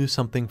probably he knew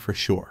something for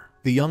sure.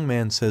 The young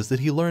man says that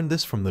he learned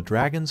this from the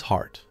dragon's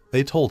heart.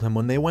 They told him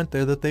when they went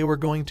there that they were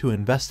going to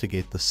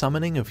investigate the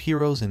summoning of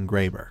heroes in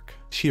Greyberg.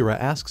 Shira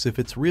asks if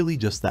it's really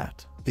just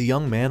that. The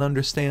young man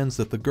understands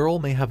that the girl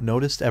may have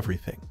noticed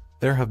everything.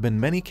 There have been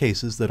many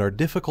cases that are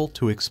difficult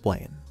to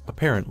explain.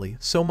 Apparently,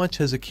 so much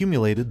has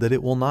accumulated that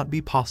it will not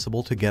be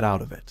possible to get out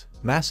of it.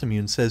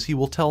 Masamune says he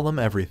will tell them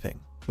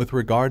everything. With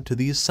regard to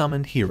these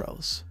summoned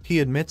heroes, he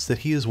admits that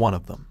he is one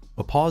of them.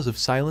 A pause of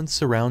silence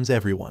surrounds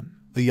everyone.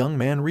 The young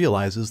man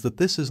realizes that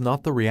this is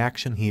not the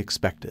reaction he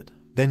expected.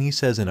 Then he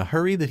says in a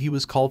hurry that he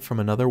was called from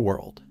another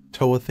world.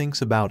 Toa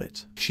thinks about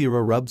it.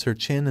 Shira rubs her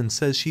chin and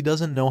says she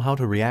doesn't know how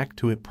to react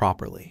to it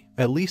properly.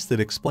 At least it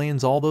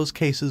explains all those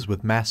cases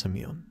with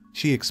Masamune.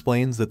 She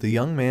explains that the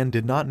young man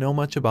did not know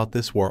much about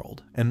this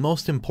world, and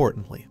most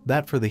importantly,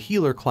 that for the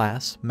healer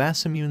class,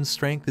 Masamune's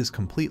strength is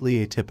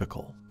completely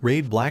atypical.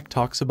 Raid Black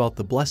talks about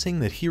the blessing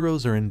that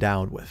heroes are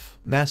endowed with.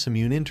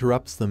 Masamune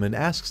interrupts them and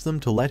asks them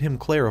to let him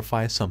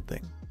clarify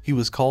something. He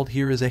was called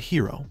here as a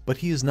hero, but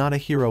he is not a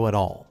hero at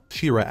all.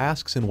 Shira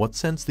asks in what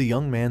sense the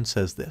young man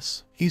says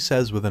this. He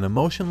says with an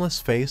emotionless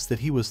face that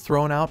he was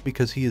thrown out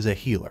because he is a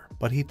healer,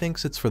 but he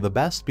thinks it's for the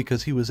best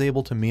because he was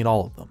able to meet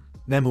all of them.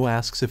 Nemu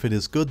asks if it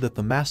is good that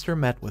the master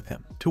met with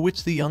him, to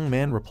which the young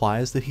man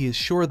replies that he is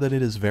sure that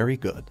it is very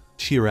good.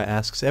 Shira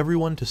asks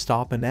everyone to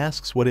stop and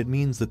asks what it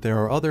means that there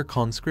are other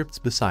conscripts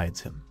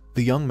besides him.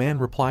 The young man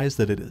replies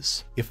that it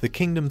is. If the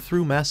kingdom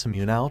threw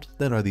Masamune out,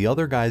 then are the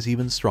other guys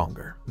even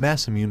stronger?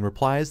 Masamune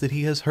replies that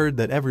he has heard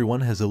that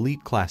everyone has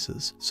elite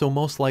classes, so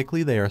most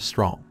likely they are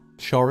strong.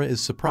 Shara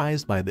is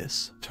surprised by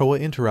this. Toa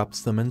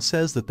interrupts them and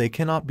says that they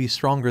cannot be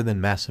stronger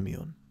than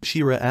Masamune.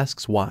 Shira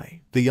asks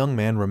why. The young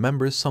man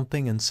remembers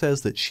something and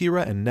says that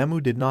Shira and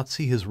Nemu did not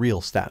see his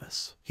real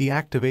status. He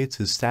activates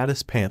his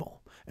status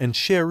panel, and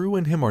Sheru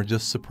and him are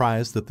just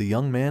surprised that the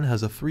young man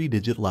has a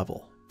 3-digit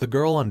level. The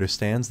girl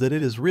understands that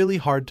it is really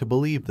hard to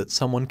believe that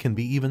someone can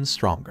be even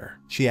stronger.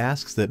 She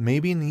asks that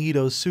maybe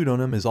Niito's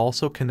pseudonym is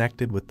also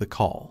connected with the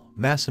call.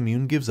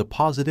 Masamune gives a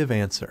positive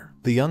answer.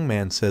 The young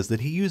man says that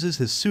he uses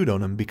his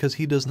pseudonym because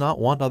he does not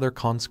want other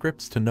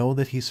conscripts to know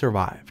that he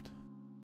survived.